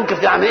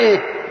يستنكف يعني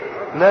ايه؟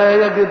 لا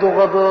يجد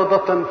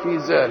غضاضة في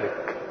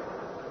ذلك.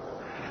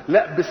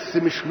 لا بس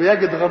مش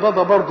يجد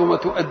غضاضة برضه ما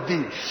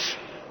تؤديش،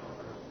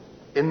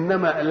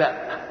 انما لا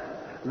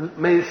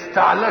ما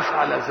يستعلاش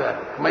على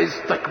ذلك، ما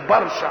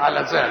يستكبرش على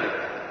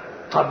ذلك.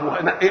 طب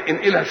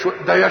انقلها شو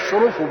ده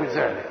يشرف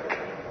بذلك.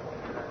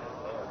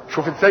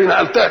 شوف ازاي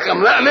نقلتها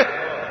كم نقله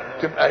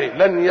تبقى ايه؟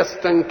 لن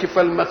يستنكف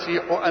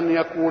المسيح ان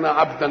يكون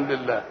عبدا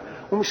لله.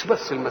 ومش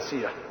بس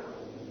المسيح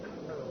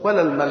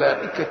ولا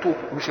الملائكة،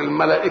 مش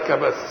الملائكة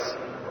بس،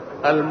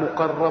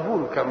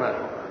 المقربون كمان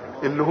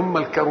اللي هم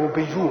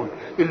الكروبيون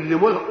اللي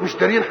مش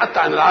دارين حتى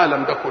عن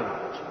العالم ده كله،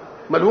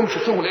 ما لهمش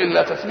شغل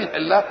الا تسبيح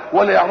الله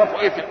ولا يعرفوا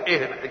ايه في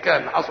ايه الحكايه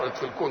اللي حصلت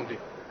في الكون دي،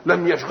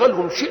 لم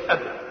يشغلهم شيء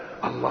ابدا.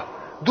 الله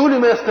دول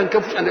ما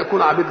يستنكفوش ان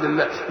يكون عبيد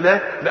لله، لا،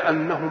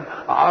 لانهم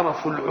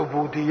عرفوا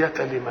العبودية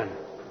لمن؟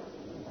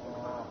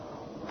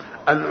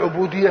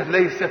 العبودية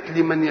ليست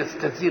لمن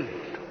يستذل،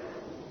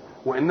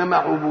 وانما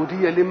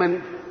عبودية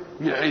لمن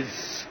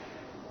يعز.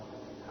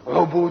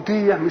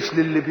 عبودية مش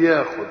للي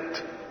بياخد،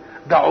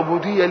 ده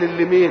عبودية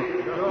للي مين؟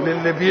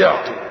 للي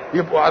بيعطي.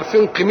 يبقوا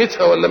عارفين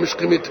قيمتها ولا مش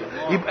قيمتها؟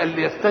 يبقى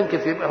اللي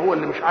يستنكف يبقى هو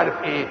اللي مش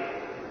عارف ايه،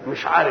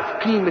 مش عارف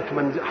قيمة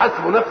من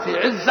حسب نفسي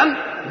عزا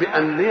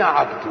بأني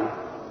عبده.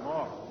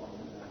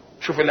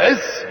 شوف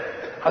العز،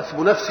 حسب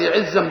نفسي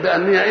عزا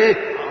بأني ايه؟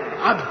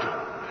 عبده.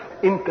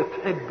 انت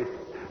تحب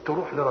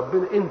تروح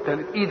لربنا، انت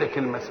بايدك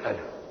المسألة،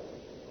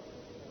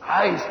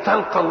 عايز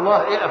تلقى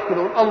الله، ايه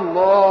كده؟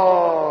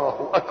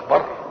 الله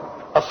اكبر،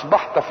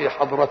 اصبحت في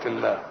حضرة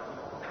الله،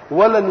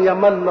 ولن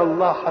يمل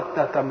الله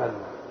حتى تمل،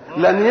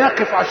 لن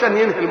يقف عشان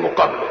ينهي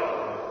المقابلة،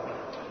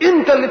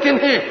 انت اللي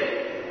تنهيه،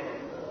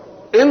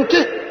 انت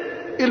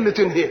اللي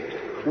تنهيه،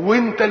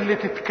 وانت اللي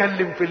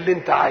تتكلم في اللي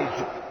انت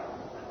عايزه،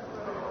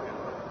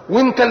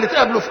 وانت اللي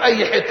تقابله في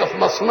اي حته، في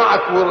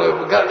مصنعك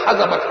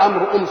وحزبك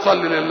امر قوم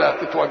صلي لله،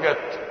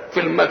 تتواجدت في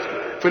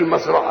المسجد، في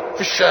المزرعه،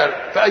 في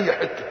الشارع، في اي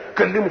حته،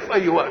 كلمه في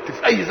اي وقت،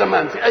 في اي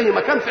زمان، في اي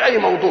مكان، في اي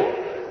موضوع،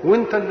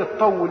 وانت اللي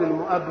تطول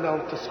المقابله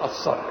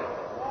وتتاثر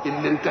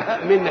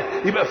الانتهاء منه.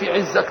 يبقى في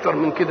عز اكتر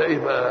من كده ايه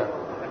بقى؟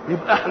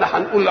 يبقى احنا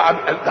هنقول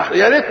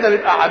يا ريتنا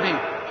نبقى عبيد،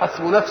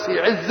 حسب نفسي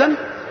عزا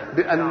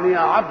باني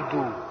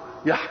عبد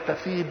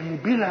يحتفي بي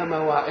بلا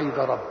مواعيد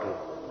ربه،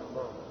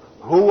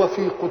 هو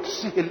في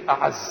قدسه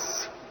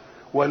الأعز،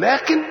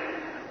 ولكن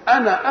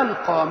أنا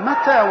ألقى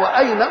متى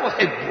وأين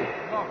أحبه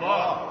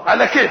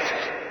على كيفي،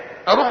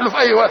 أروح له في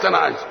أي وقت أنا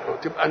عايزه.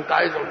 تبقى أنت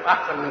عايزه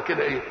أحسن من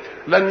كده إيه؟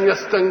 لن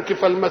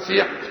يستنكف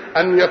المسيح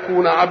أن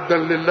يكون عبدا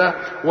لله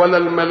ولا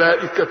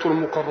الملائكة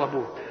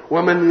المقربون،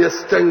 ومن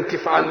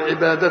يستنكف عن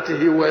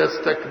عبادته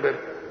ويستكبر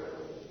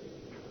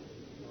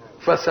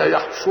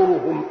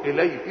فسيحشرهم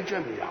إليه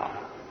جميعا.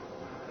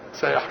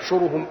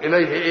 سيحشرهم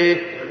إليه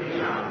إيه؟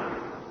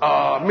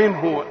 من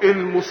هو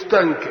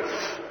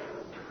المستنكف،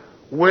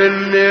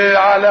 واللي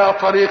على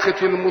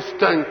طريقة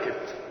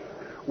المستنكف،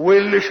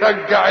 واللي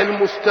شجع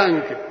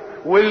المستنكف،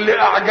 واللي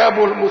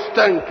أعجبه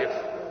المستنكف،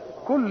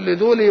 كل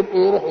دول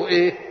يبقوا يروحوا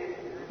إيه؟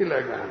 إلى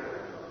جهنم.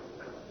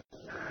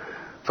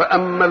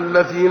 فأما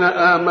الذين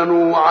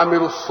آمنوا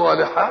وعملوا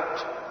الصالحات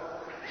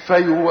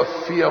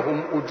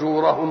فيوفيهم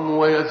أجورهم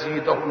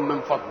ويزيدهم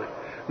من فضله.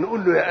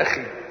 نقول له يا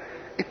أخي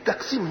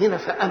التقسيم هنا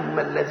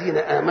فأما الذين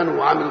آمنوا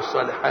وعملوا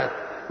الصالحات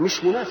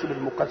مش مناسب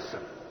المقسم.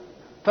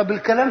 طب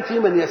الكلام في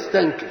من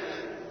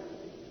يستنكف،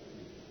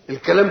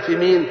 الكلام في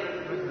مين؟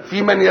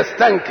 في من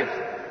يستنكف.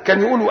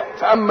 كان يقول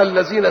فأما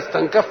الذين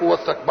استنكفوا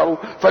واستكبروا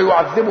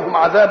فيعذبهم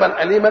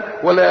عذابا أليما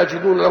ولا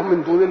يجدون لهم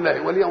من دون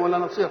الله وليا ولا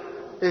نصير.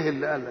 ايه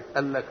اللي قال لك؟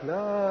 قال لك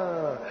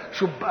لا،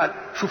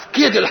 شوف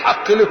كيد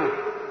الحق لهم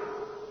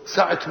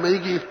ساعة ما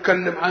يجي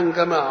يتكلم عن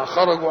جماعة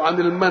خرجوا عن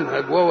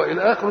المنهج وهو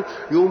إلى آخره،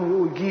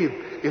 يقوم يجيب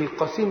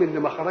القسيم اللي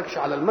ما خرجش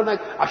على المنهج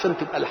عشان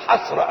تبقى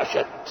الحسرة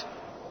أشد.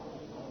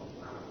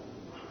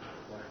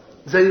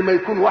 زي ما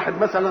يكون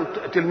واحد مثلا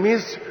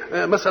تلميذ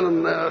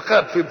مثلا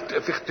خاب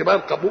في اختبار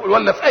قبول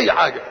ولا في أي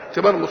حاجة،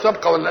 اختبار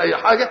مسابقة ولا أي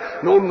حاجة،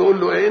 نقوم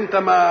نقول له إيه أنت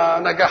ما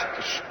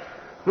نجحتش،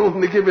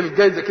 نقوم نجيب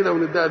الجايزة كده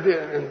ونديها دي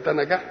أنت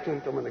نجحت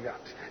وأنت ما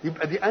نجحتش.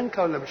 يبقى دي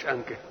أنكة ولا مش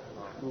أنكة؟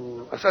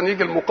 عشان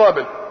يجي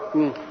المقابل،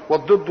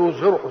 والضد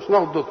يظهر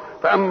حسنه الضد.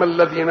 فأما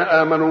الذين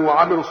آمنوا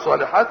وعملوا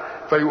الصالحات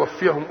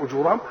فيوفيهم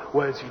أجورهم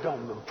ويزيدهم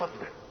من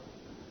فضله.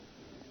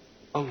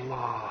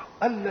 الله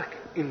قال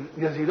لك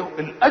يزيدهم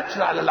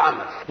الأجر على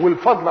العمل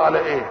والفضل على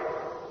إيه؟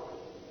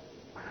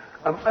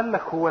 أم قال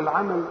لك هو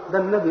العمل ده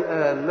النبي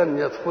قال لن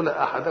يدخل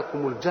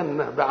أحدكم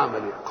الجنة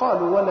بعمله،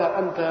 قالوا ولا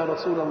أنت يا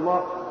رسول الله؟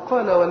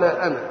 قال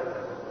ولا أنا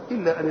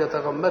إلا أن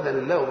يتغمدني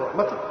الله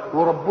برحمته،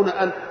 وربنا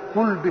قال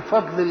قل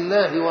بفضل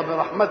الله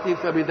وبرحمته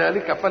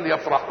فبذلك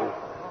فليفرحوا.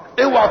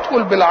 اوعى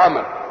تقول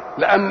بالعمل،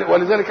 لأن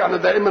ولذلك احنا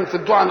دائما في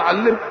الدعاء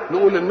نعلم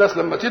نقول للناس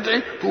لما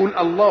تدعي تقول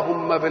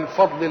اللهم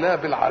بالفضل لا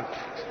بالعدل،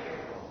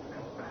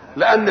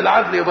 لأن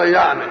العدل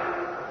يضيعنا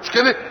مش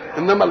كده،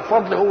 إنما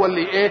الفضل هو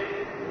اللي إيه؟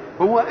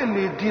 هو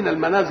اللي يدينا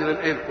المنازل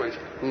الإيه الكويسة.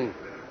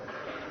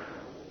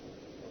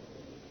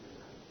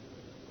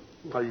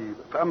 طيب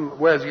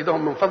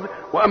ويزيدهم من فضله.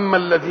 واما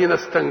الذين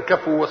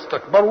استنكفوا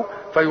واستكبروا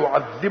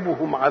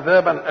فيعذبهم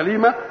عذابا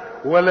اليما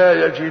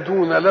ولا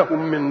يجدون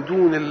لهم من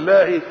دون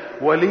الله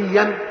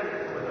وليا.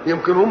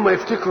 يمكن هم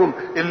يفتكروا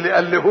اللي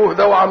الهوه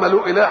ده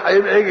وعملوه اله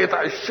هيبقى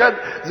يجي الشد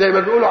زي ما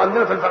بيقولوا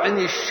عندنا في الفرعين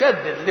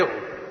يشدد لهم،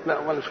 لا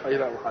ولا شيء،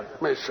 لا حاجه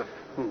ما يشدد.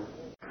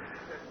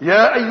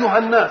 يا ايها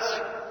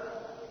الناس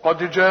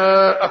قد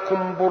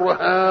جاءكم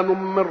برهان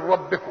من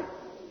ربكم.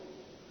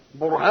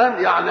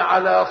 برهان يعني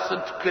على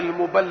صدق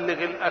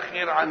المبلغ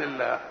الأخير عن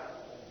الله،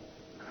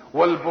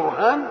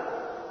 والبرهان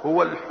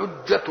هو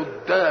الحجة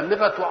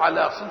الدامغة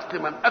على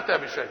صدق من أتى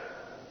بشيء.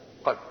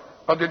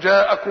 قد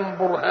جاءكم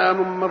برهان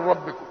من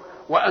ربكم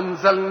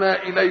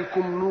وأنزلنا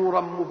إليكم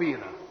نورا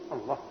مبينا.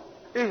 الله،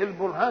 إيه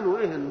البرهان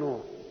وإيه النور؟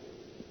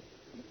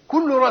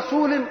 كل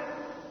رسول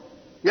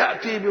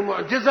يأتي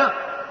بمعجزة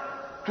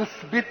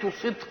تثبت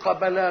صدق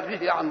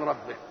بلاغه عن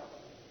ربه.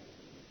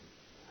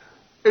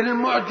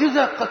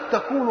 المعجزة قد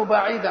تكون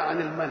بعيدة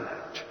عن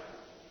المنهج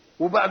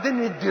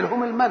وبعدين يدي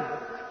لهم المنهج.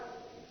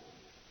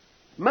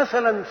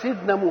 مثلا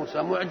سيدنا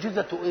موسى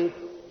معجزته ايه؟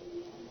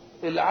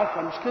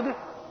 العصا، مش كده؟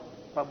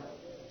 طب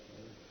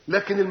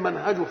لكن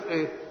المنهج في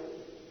ايه؟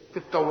 في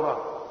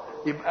التوراة.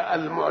 يبقى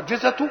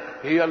المعجزة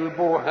هي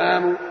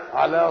البرهان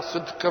على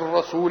صدق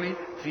الرسول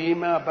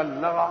فيما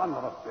بلغ عن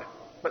ربه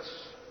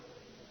بس.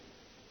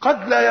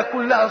 قد لا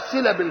يكون لها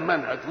صلة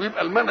بالمنهج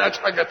ويبقى المنهج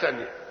حاجة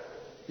تانية.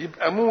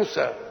 يبقى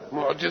موسى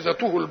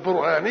معجزته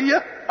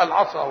البرهانية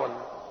العصا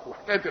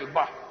وحكاية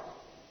البحر.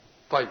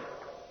 طيب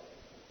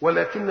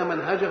ولكن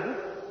منهجه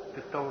في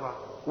التوراة.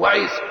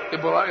 وعيسى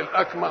إبراء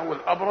الأكمه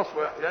والأبرص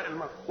وإحياء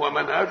الموتى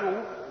ومنهجه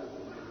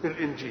في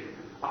الإنجيل.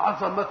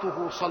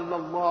 عظمته صلى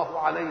الله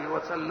عليه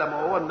وسلم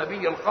وهو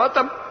النبي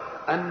الخاتم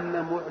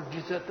أن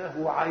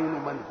معجزته عين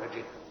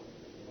منهجه.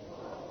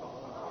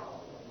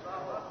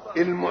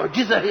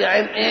 المعجزة هي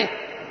عين ايه؟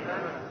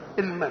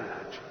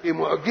 المنهج.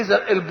 المعجزة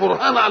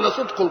البرهان على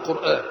صدق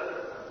القرآن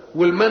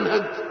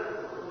والمنهج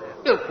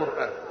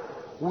القرآن.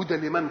 وده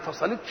اللي ما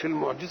انفصلتش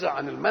المعجزة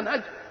عن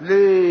المنهج.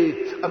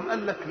 ليه؟ أم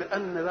قال لك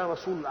لأن ده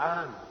رسول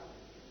عام،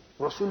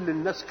 رسول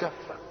للناس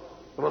كافة،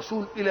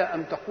 رسول إلى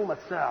أن تقوم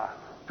الساعة.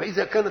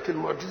 فإذا كانت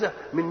المعجزة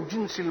من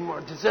جنس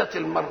المعجزات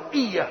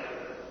المرئية،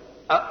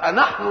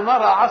 أنحن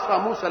نرى عصا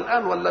موسى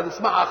الآن ولا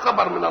نسمعها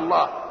خبر من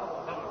الله؟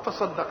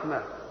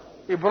 فصدقناه.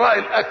 إبراء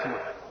الأكمه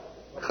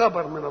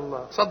خبر من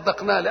الله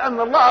صدقناه لأن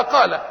الله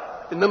قال.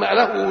 إنما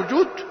له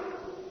وجود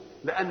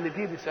لأن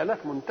دي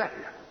رسالات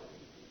منتهية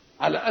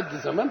على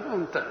قد زمانها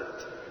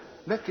انتهت.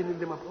 لكن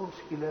اللي مبعوث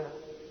إلى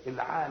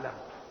العالم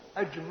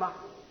أجمع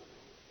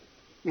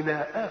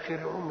إلى آخر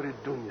عمر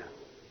الدنيا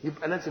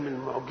يبقى لازم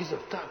المعجزة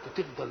بتاعته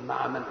تفضل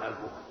مع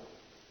منهجه.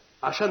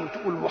 عشان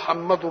تقول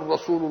محمد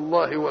رسول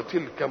الله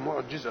وتلك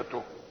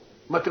معجزته،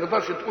 ما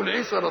تقدرش تقول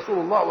عيسى رسول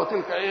الله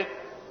وتلك ايه؟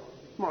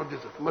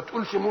 معجزته. ما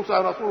تقولش موسى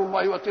رسول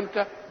الله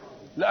وتلك،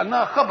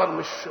 لأنها خبر.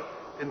 مش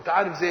انت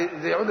عارف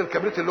زي عود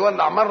الكبريت اللي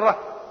ولع مرة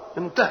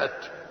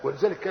انتهت.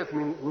 ولذلك كانت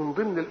من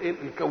ضمن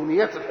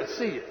الكونيات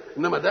الحسية،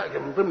 انما ده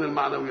من ضمن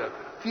المعنويات.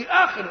 في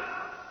آخر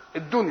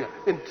الدنيا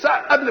انت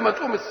ساعة قبل ما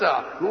تقوم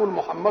الساعة نقول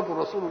محمد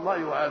رسول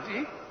الله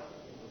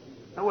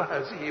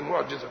وهذه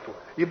معجزته.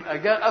 يبقى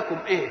جاءكم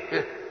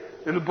ايه؟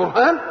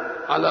 البرهان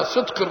على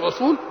صدق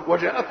الرسول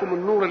وجاءكم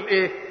النور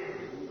الايه؟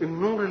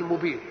 النور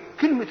المبين.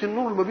 كلمة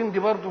النور المبين دي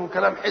برضه من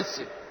كلام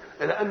حسي،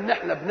 لأن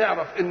احنا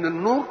بنعرف ان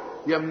النور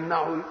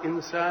يمنع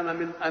الإنسان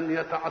من أن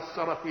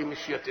يتعثر في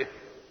مشيته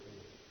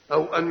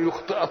أو أن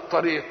يخطئ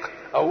الطريق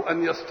أو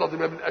أن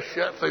يصطدم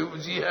بالأشياء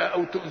فيؤذيها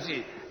أو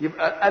تؤذيه.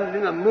 يبقى قال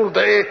لنا النور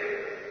ده ايه؟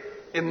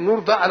 النور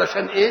ده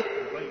علشان ايه؟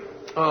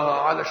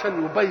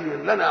 علشان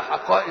يبين لنا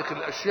حقائق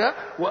الأشياء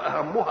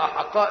وأهمها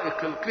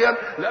حقائق القيم.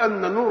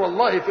 لأن نور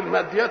الله في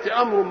الماديات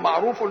أمر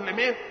معروف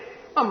لمين؟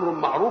 أمر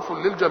معروف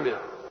للجميع.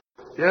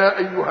 يا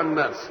أيها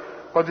الناس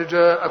قد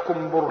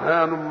جاءكم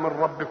برهان من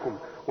ربكم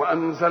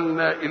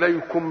وأنزلنا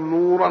إليكم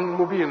نورا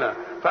مبينا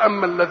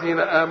فأما الذين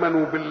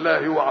آمنوا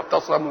بالله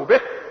واعتصموا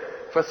به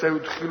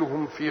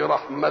فسيدخلهم في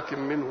رحمة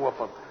منه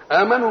وفضل.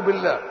 آمنوا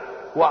بالله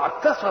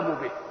واعتصموا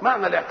به.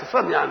 معنى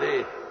الاعتصام يعني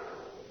ايه؟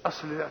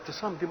 اصل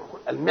الاعتصام دي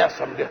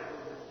المعصم ده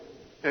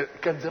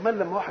كان زمان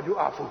لما واحد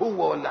يقع في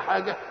هو ولا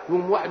حاجه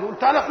يقوم واحد يقول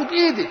تعالى خد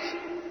ايدي،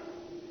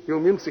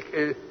 يقوم يمسك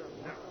ايه؟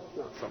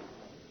 اعتصام.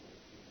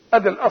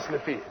 ادي الاصل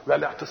فيه. ده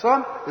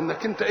الاعتصام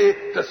انك انت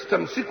ايه؟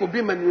 تستمسك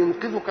بمن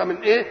ينقذك من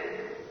ايه؟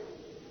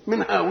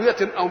 من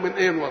هاويه او من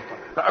ايه؟ ورطه.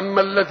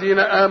 فاما الذين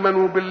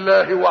امنوا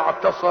بالله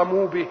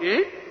واعتصموا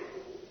به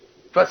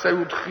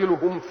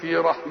فسيدخلهم في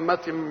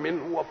رحمه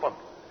منه وفضل.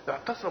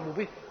 اعتصموا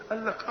به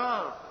قال لك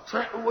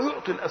صحيح هو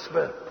يعطي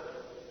الاسباب،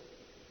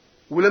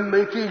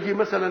 ولما تيجي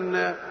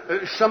مثلا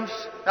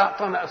الشمس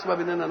اعطانا اسباب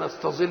اننا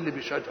نستظل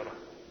بشجره،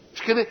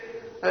 مش كده؟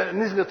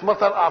 نزلت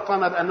مطر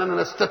اعطانا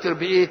باننا نستتر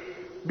بايه؟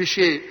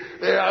 بشيء.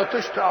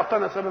 عطشت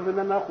اعطانا سبب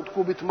اننا ناخد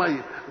كوبه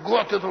ميه.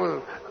 جوعت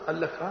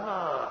قال لك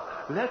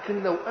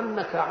لكن لو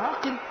انك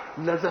عاقل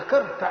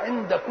لذكرت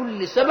عند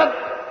كل سبب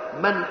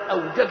من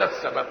اوجد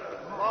السبب.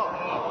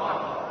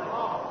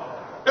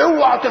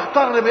 اوعى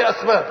تغتر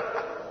باسبابك.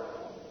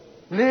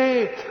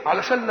 ليه؟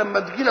 علشان لما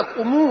تجيلك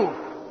امور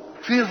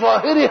في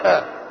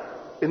ظاهرها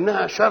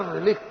انها شر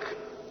لك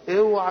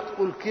اوعى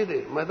تقول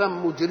كده. ما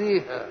دام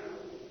مجريها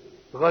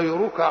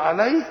غيرك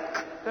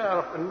عليك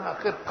اعرف انها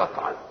خير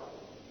قطعا،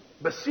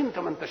 بس انت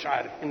ما انتش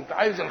عارف. انت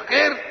عايز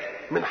الخير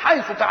من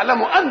حيث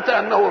تعلم انت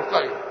انه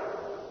الخير.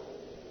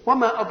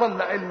 وما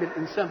اضل علم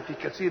الانسان في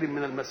كثير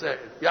من المسائل.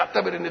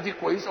 يعتبر ان دي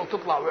كويسه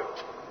وتطلع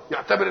وحشه،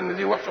 يعتبر ان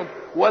دي وحشه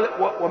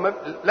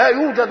لا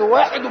يوجد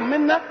واحد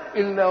منا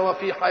الا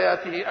وفي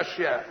حياته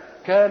اشياء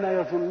كان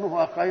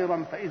يظنها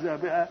خيرا فاذا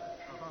بها،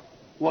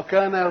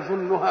 وكان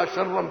يظنها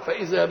شرا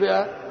فاذا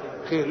بها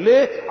خير.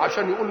 ليه؟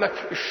 عشان يقول لك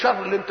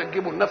الشر اللي انت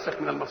تجيبه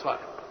لنفسك من المصائب،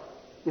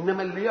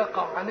 انما اللي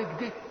يقع عليك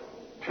دي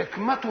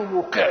حكمته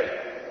موقعه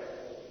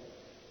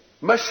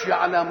مشي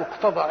على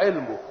مقتضى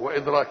علمه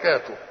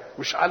وادراكاته.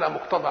 مش على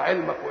مقتضى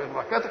علمك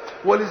وإدراكاتك.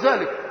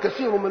 ولذلك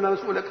كثير من الناس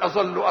يقول لك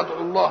أظل أدعو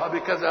الله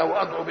بكذا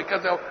وأدعو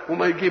بكذا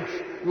وما يجيبش.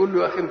 يقول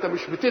له يا أخي أنت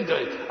مش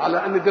بتدعي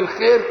على أن ده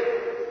الخير؟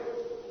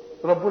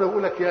 ربنا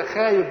يقول لك يا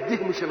خايب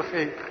دي مش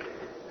الخير.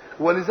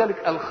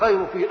 ولذلك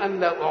الخير في أن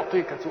لا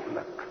أعطيك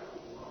سؤلك.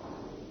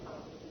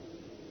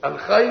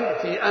 الخير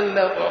في أن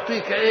لا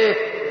أعطيك إيه؟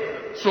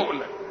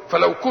 سؤلك.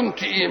 فلو كنت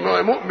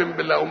مؤمن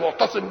بالله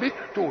ومعتصم به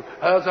تقول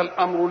هذا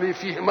الأمر لي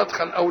فيه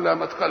مدخل أو لا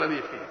مدخل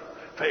لي فيه.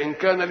 فإن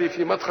كان لي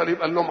في مدخل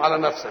يبقى اللوم على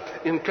نفسك،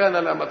 إن كان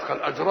لا مدخل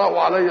أجراه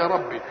علي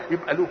ربي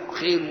يبقى له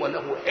خير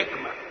وله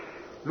حكمة.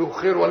 له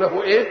خير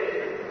وله إيه؟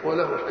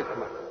 وله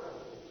حكمة.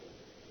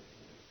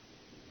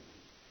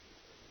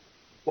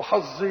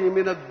 وحظي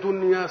من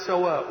الدنيا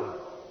سواء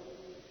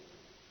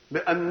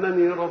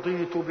لأنني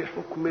رضيت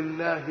بحكم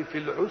الله في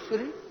العسر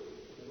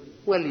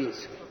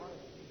واليسر.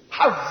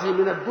 حظي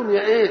من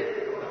الدنيا ايه؟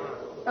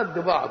 قد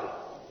بعضه.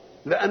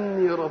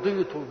 لأني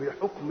رضيت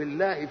بحكم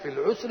الله في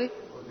العسر،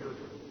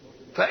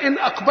 فإن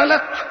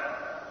أقبلت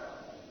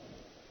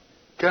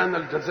كان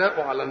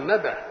الجزاء على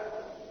الندى،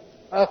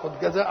 آخذ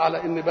جزاء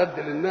على إني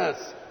بدل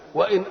الناس.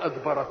 وإن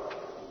أدبرت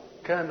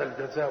كان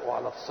الجزاء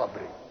على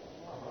الصبر.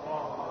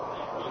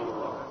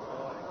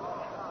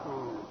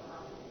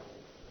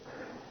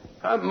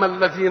 فأما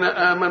الذين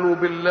آمنوا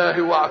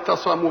بالله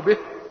واعتصموا به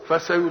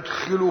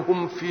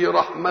فسيدخلهم في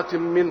رحمة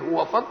منه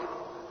وفضل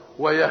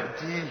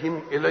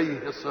ويهديهم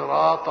إليه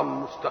صراطا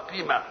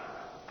مستقيما.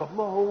 طب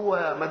ما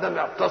هو ما دام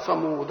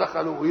اعتصموا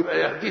ودخلوا ويبقى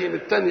يهديهم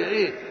الثانية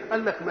ايه؟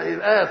 قال لك ما هي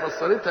الآية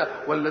فسرتها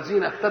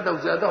والذين اهتدوا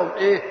زادهم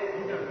ايه؟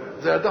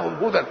 زادهم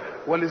هدى.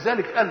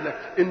 ولذلك قال لك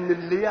ان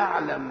اللي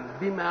يعلم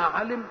بما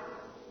علم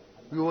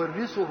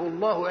يورثه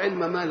الله علم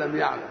ما لم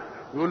يعلم.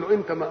 يقول له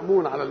انت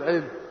مأمون على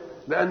العلم،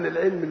 لأن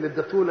العلم اللي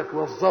اديته لك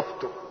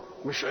وظفته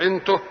مش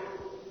عنته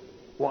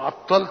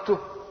وعطلته،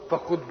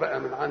 فخد بقى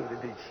من عند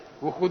دي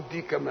وخد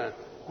دي كمان،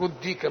 خد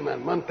دي كمان.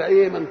 ما انت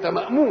ايه؟ ما انت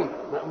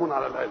مأمون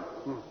على العلم.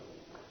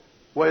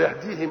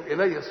 ويهديهم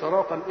إليه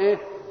صراطا ايه؟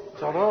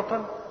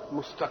 صراطا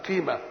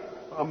مستقيما.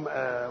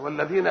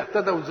 والذين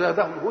اهتدوا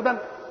زادهم هدى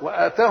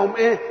وآتاهم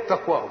ايه؟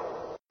 تقواهم.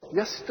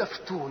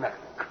 يستفتونك.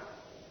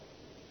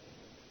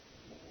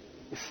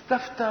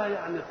 استفتى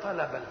يعني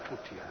طلب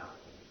الفتية.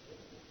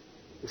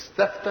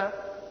 استفتى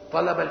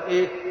طلب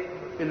الايه؟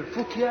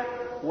 الفتية.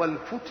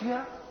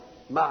 والفتية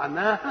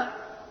معناها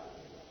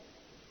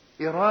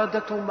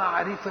إرادة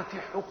معرفة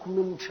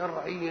حكم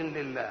شرعي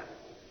لله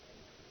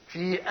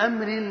في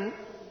أمر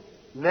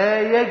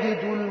لا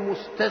يجد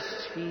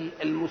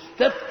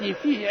المستفتي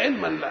فيه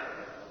علما له.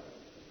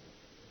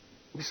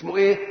 اسمه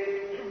ايه؟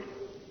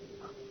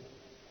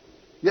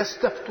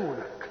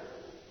 يستفتونك.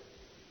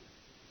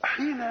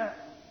 حين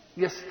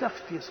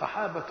يستفتي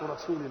صحابة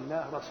رسول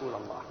الله رسول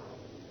الله،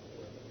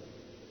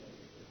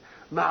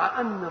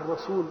 مع أن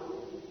الرسول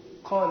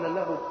قال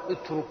له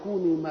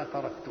اتركوني ما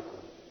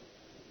تركتكم،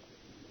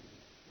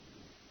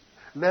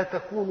 لا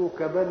تكونوا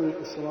كبني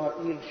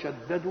إسرائيل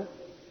شددوا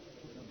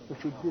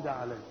وشدد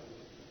عليهم.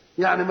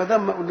 يعني ما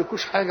دام ما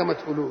اقولكوش حاجه ما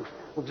تقولوش.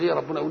 وزي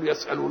ربنا يقول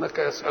يسالونك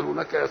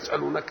يسالونك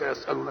يسالونك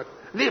يسالونك،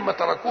 ليه ما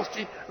تركوش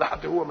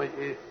لحد هو ما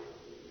ايه؟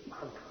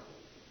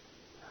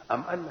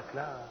 أم قال لك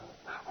لا،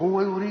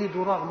 هو يريد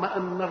رغم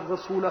أن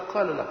الرسول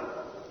قال له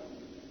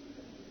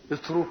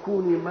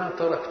اتركوني ما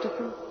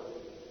تركتكم،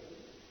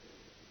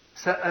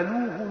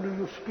 سألوه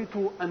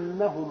ليثبتوا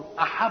أنهم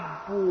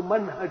أحبوا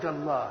منهج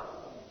الله،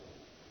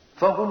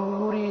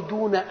 فهم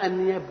يريدون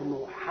أن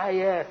يبنوا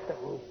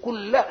حياتهم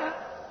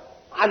كلها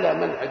على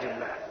منهج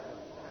الله.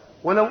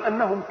 ولو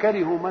أنهم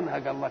كرهوا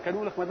منهج الله كانوا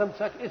يقول لك ما دام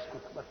ساكت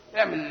اسكت بس،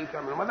 اعمل اللي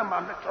تعمله، ما دام ما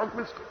عندكش حكم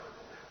اسكت.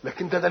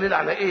 لكن ده دليل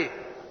على إيه؟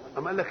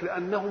 أما قال لك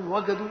لأنهم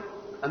وجدوا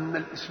أن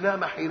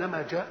الإسلام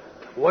حينما جاء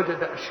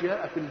وجد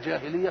أشياء في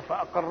الجاهلية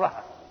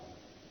فأقرها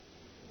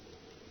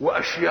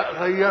وأشياء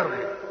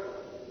غيرها،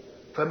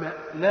 فما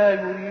لا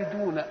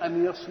يريدون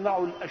أن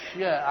يصنعوا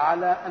الأشياء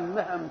على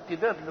أنها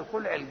امتداد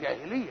لخلع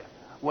الجاهلية،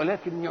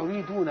 ولكن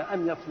يريدون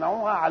أن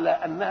يصنعوها على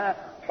أنها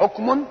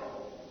حكم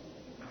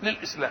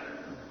للإسلام.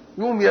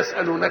 يوم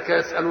يسألونك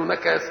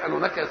يسألونك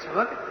يسألونك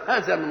يسألونك،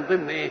 هذا من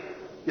ضمن إيه؟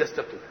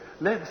 يستفتون.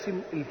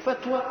 لازم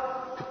الفتوى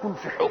تكون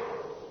في حكم،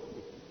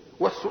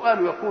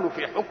 والسؤال يكون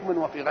في حكم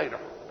وفي غير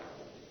حكم.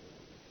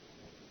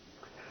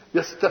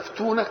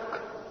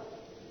 يستفتونك،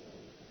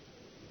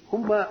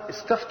 هم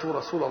استفتوا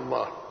رسول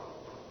الله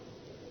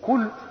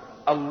قل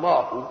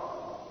الله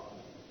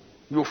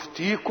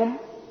يفتيكم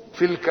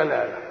في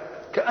الكلالة،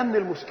 كأن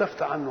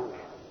المستفتى عنه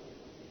ايه؟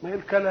 ما هي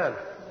الكلالة،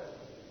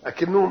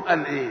 لكنهم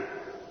قال ايه؟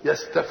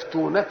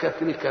 يستفتونك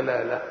في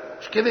الكلالة،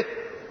 مش كده؟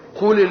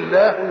 قل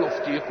الله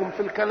يفتيكم في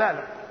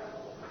الكلالة.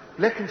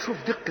 لكن شوف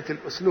دقة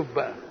الأسلوب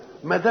بقى،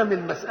 ما دام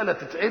المسألة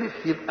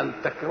تتعرف يبقى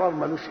التكرار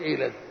ملوش ايه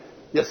لازم.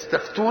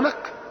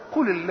 يستفتونك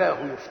قل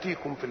الله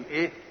يفتيكم في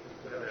الايه؟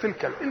 في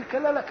الكلالة.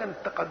 الكلالة كانت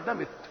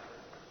تقدمت،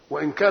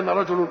 وإن كان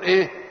رجل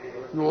ايه؟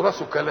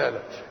 يورث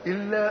كلالة،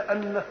 إلا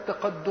أن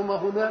التقدم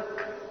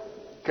هناك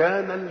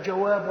كان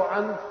الجواب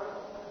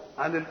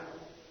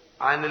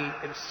عن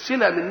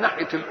الصلة من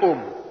ناحية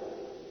الأم،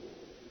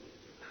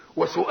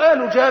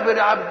 وسؤال جابر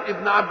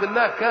ابن عبد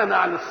الله كان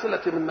عن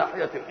الصلة من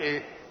ناحية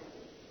الايه؟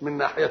 من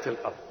ناحية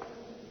الأب.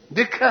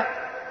 ديكها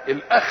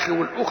الأخ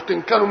والأخت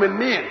إن كانوا من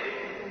مين؟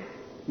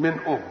 من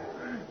أم.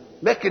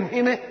 لكن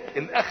هنا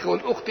الأخ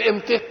والأخت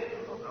إمتى؟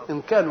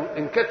 إن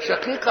كانت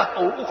شقيقة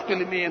أو أخت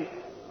لمين؟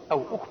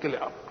 أو أخت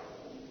لأب.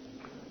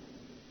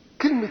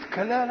 كلمة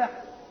كلالة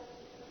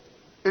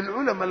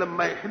العلماء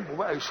لما يحبوا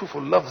بقى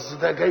يشوفوا اللفظ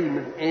ده جاي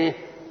من إيه؟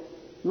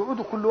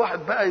 يقعدوا كل واحد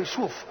بقى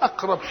يشوف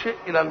أقرب شيء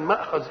إلى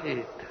المأخذ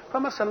إيه.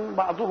 فمثلا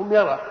بعضهم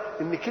يرى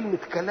إن كلمة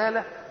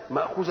كلالة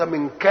مأخوذة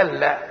من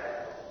كلا،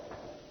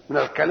 من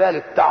الكلال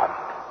التعب.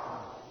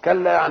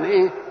 كلا يعني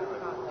إيه؟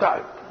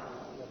 تعب.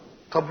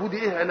 طب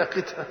ودي إيه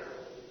علاقتها؟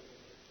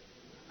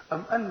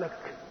 أم قال لك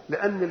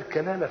لأن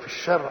الكلالة في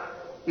الشرع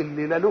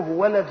اللي لا له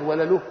ولد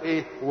ولا له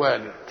إيه؟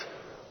 والد.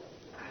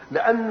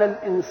 لأن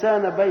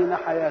الإنسان بين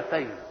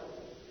حياتين،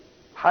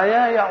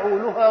 حياة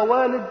يعولها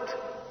والد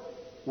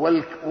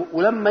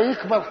ولما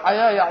يكبر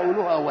حياة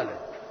يعولها ولد.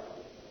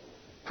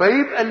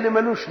 فيبقى اللي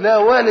ملوش لا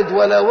والد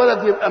ولا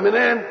ولد يبقى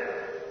منين؟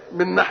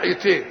 من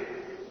ناحيتين،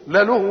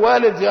 لا له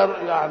والد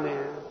يعني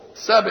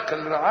سابق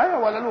الرعاية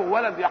ولا له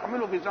ولد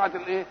يحمله في ساعة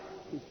الايه؟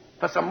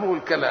 فسموه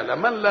الكلالة.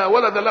 من لا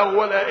ولد له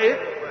ولا ايه؟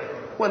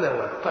 ولا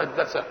ولد. طيب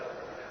ده سهل.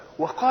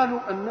 وقالوا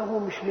انه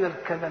مش من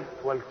الكلل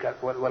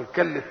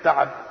والكل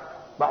التعب.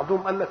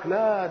 بعضهم قال لك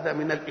لا ده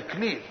من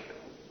الاكليل،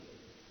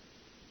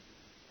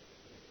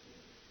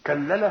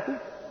 كلله.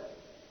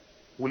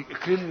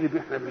 والاكليل اللي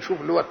احنا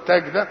بنشوف اللي هو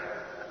التاج ده،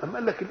 اما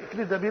قال لك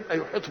الاكليل ده بيبقى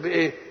يحيط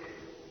بايه؟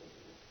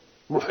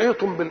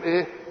 محيط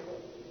بالايه؟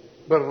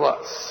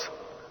 بالراس.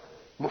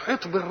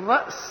 محيط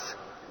بالراس،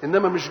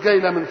 انما مش جاي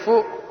لا من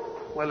فوق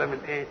ولا من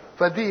ايه.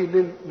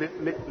 فدي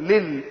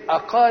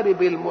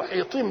للاقارب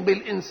المحيطين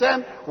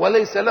بالانسان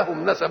وليس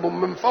لهم نسب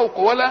من فوق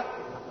ولا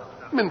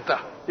من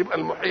تحت، يبقى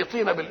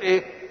المحيطين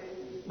بالايه؟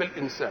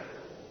 بالانسان.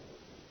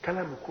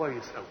 كلام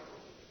كويس قوي.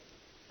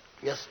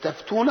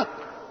 يستفتونك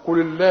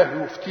قل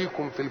الله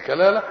يفتيكم في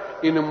الكلاله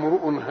ان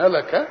امرؤ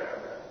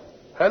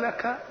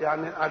هلك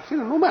يعني عارفين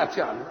انه مات،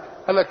 يعني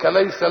هلك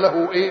ليس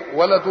له ايه؟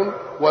 ولد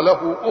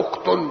وله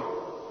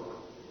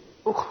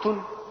اخت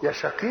يا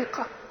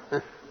شقيقه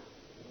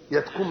يا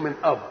تكون من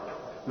اب.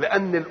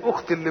 لان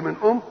الاخت اللي من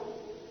ام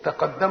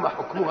تقدم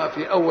حكمها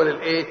في اول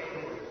الايه؟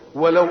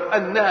 ولو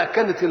انها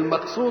كانت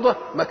المقصوده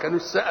ما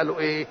كانوش سالوا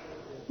ايه؟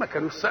 ما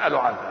كانوش سالوا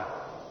عنها.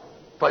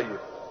 طيب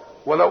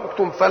ولو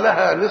اخت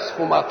فلها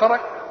نصف ما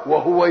ترك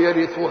وهو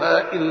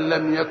يرثها ان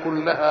لم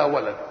يكن لها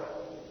ولد،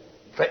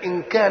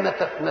 فان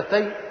كانت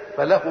اثنتين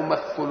فلهما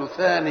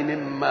الثلثان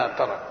مما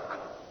ترك.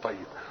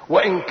 طيب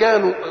وان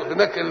كانوا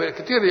هناك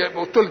كتير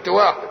يبقوا ثلث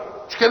واحد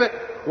مش كده؟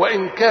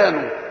 وان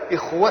كانوا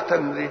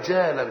إخوة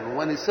رجالا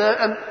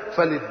ونساء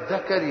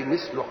فللذكر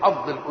مثل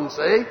حظ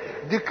الأنثيين،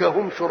 ديك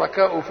هم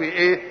شركاء في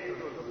إيه؟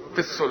 في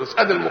الثلث.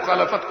 هذه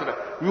المخالفات كده.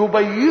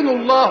 يبين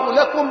الله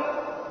لكم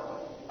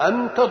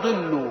أن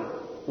تضلوا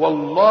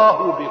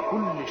والله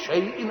بكل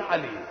شيء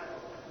عليم.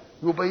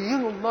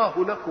 يبين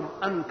الله لكم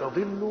أن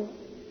تضلوا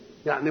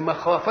يعني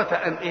مخافة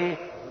أن إيه؟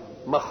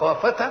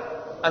 مخافة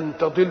أن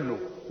تضلوا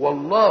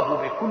والله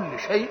بكل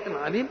شيء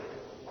عليم.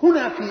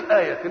 هنا في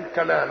آية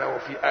الكلالة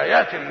وفي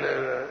آيات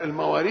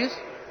المواريث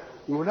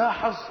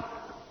يلاحظ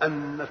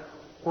أن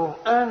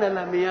القرآن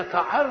لم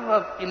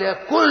يتعرض إلى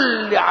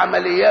كل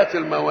عمليات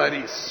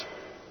المواريث،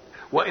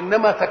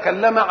 وإنما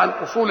تكلم عن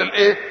أصول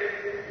الإيه؟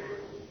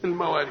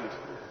 المواريث.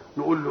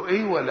 نقول له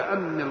إيه؟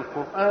 ولأن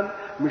القرآن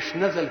مش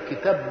نزل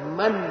كتاب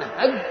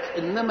منهج،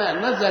 إنما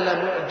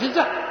نزل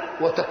معجزة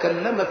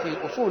وتكلم في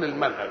أصول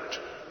المنهج.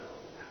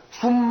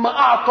 ثم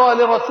أعطى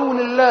لرسول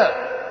الله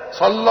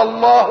صلى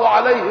الله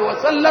عليه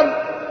وسلم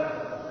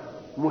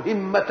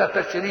مهمة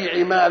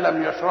تشريع ما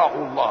لم يشرعه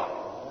الله.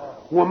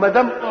 وما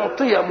دام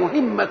أعطي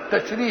مهمة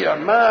تشريع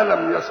ما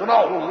لم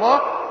يشرعه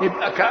الله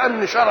يبقى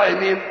كأن شرع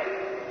مين؟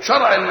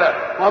 شرع الله.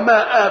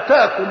 وما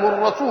آتاكم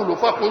الرسول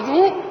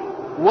فخذوه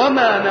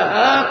وما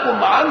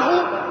نهاكم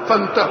عنه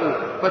فانتهوا.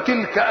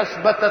 فتلك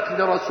أثبتت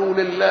لرسول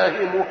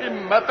الله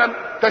مهمة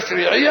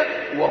تشريعية،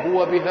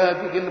 وهو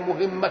بهذه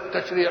المهمة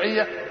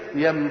التشريعية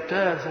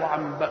يمتاز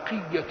عن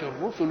بقية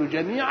الرسل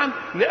جميعا،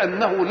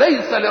 لأنه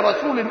ليس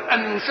لرسول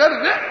أن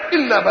يشرع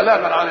إلا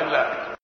بلاغا عن الله.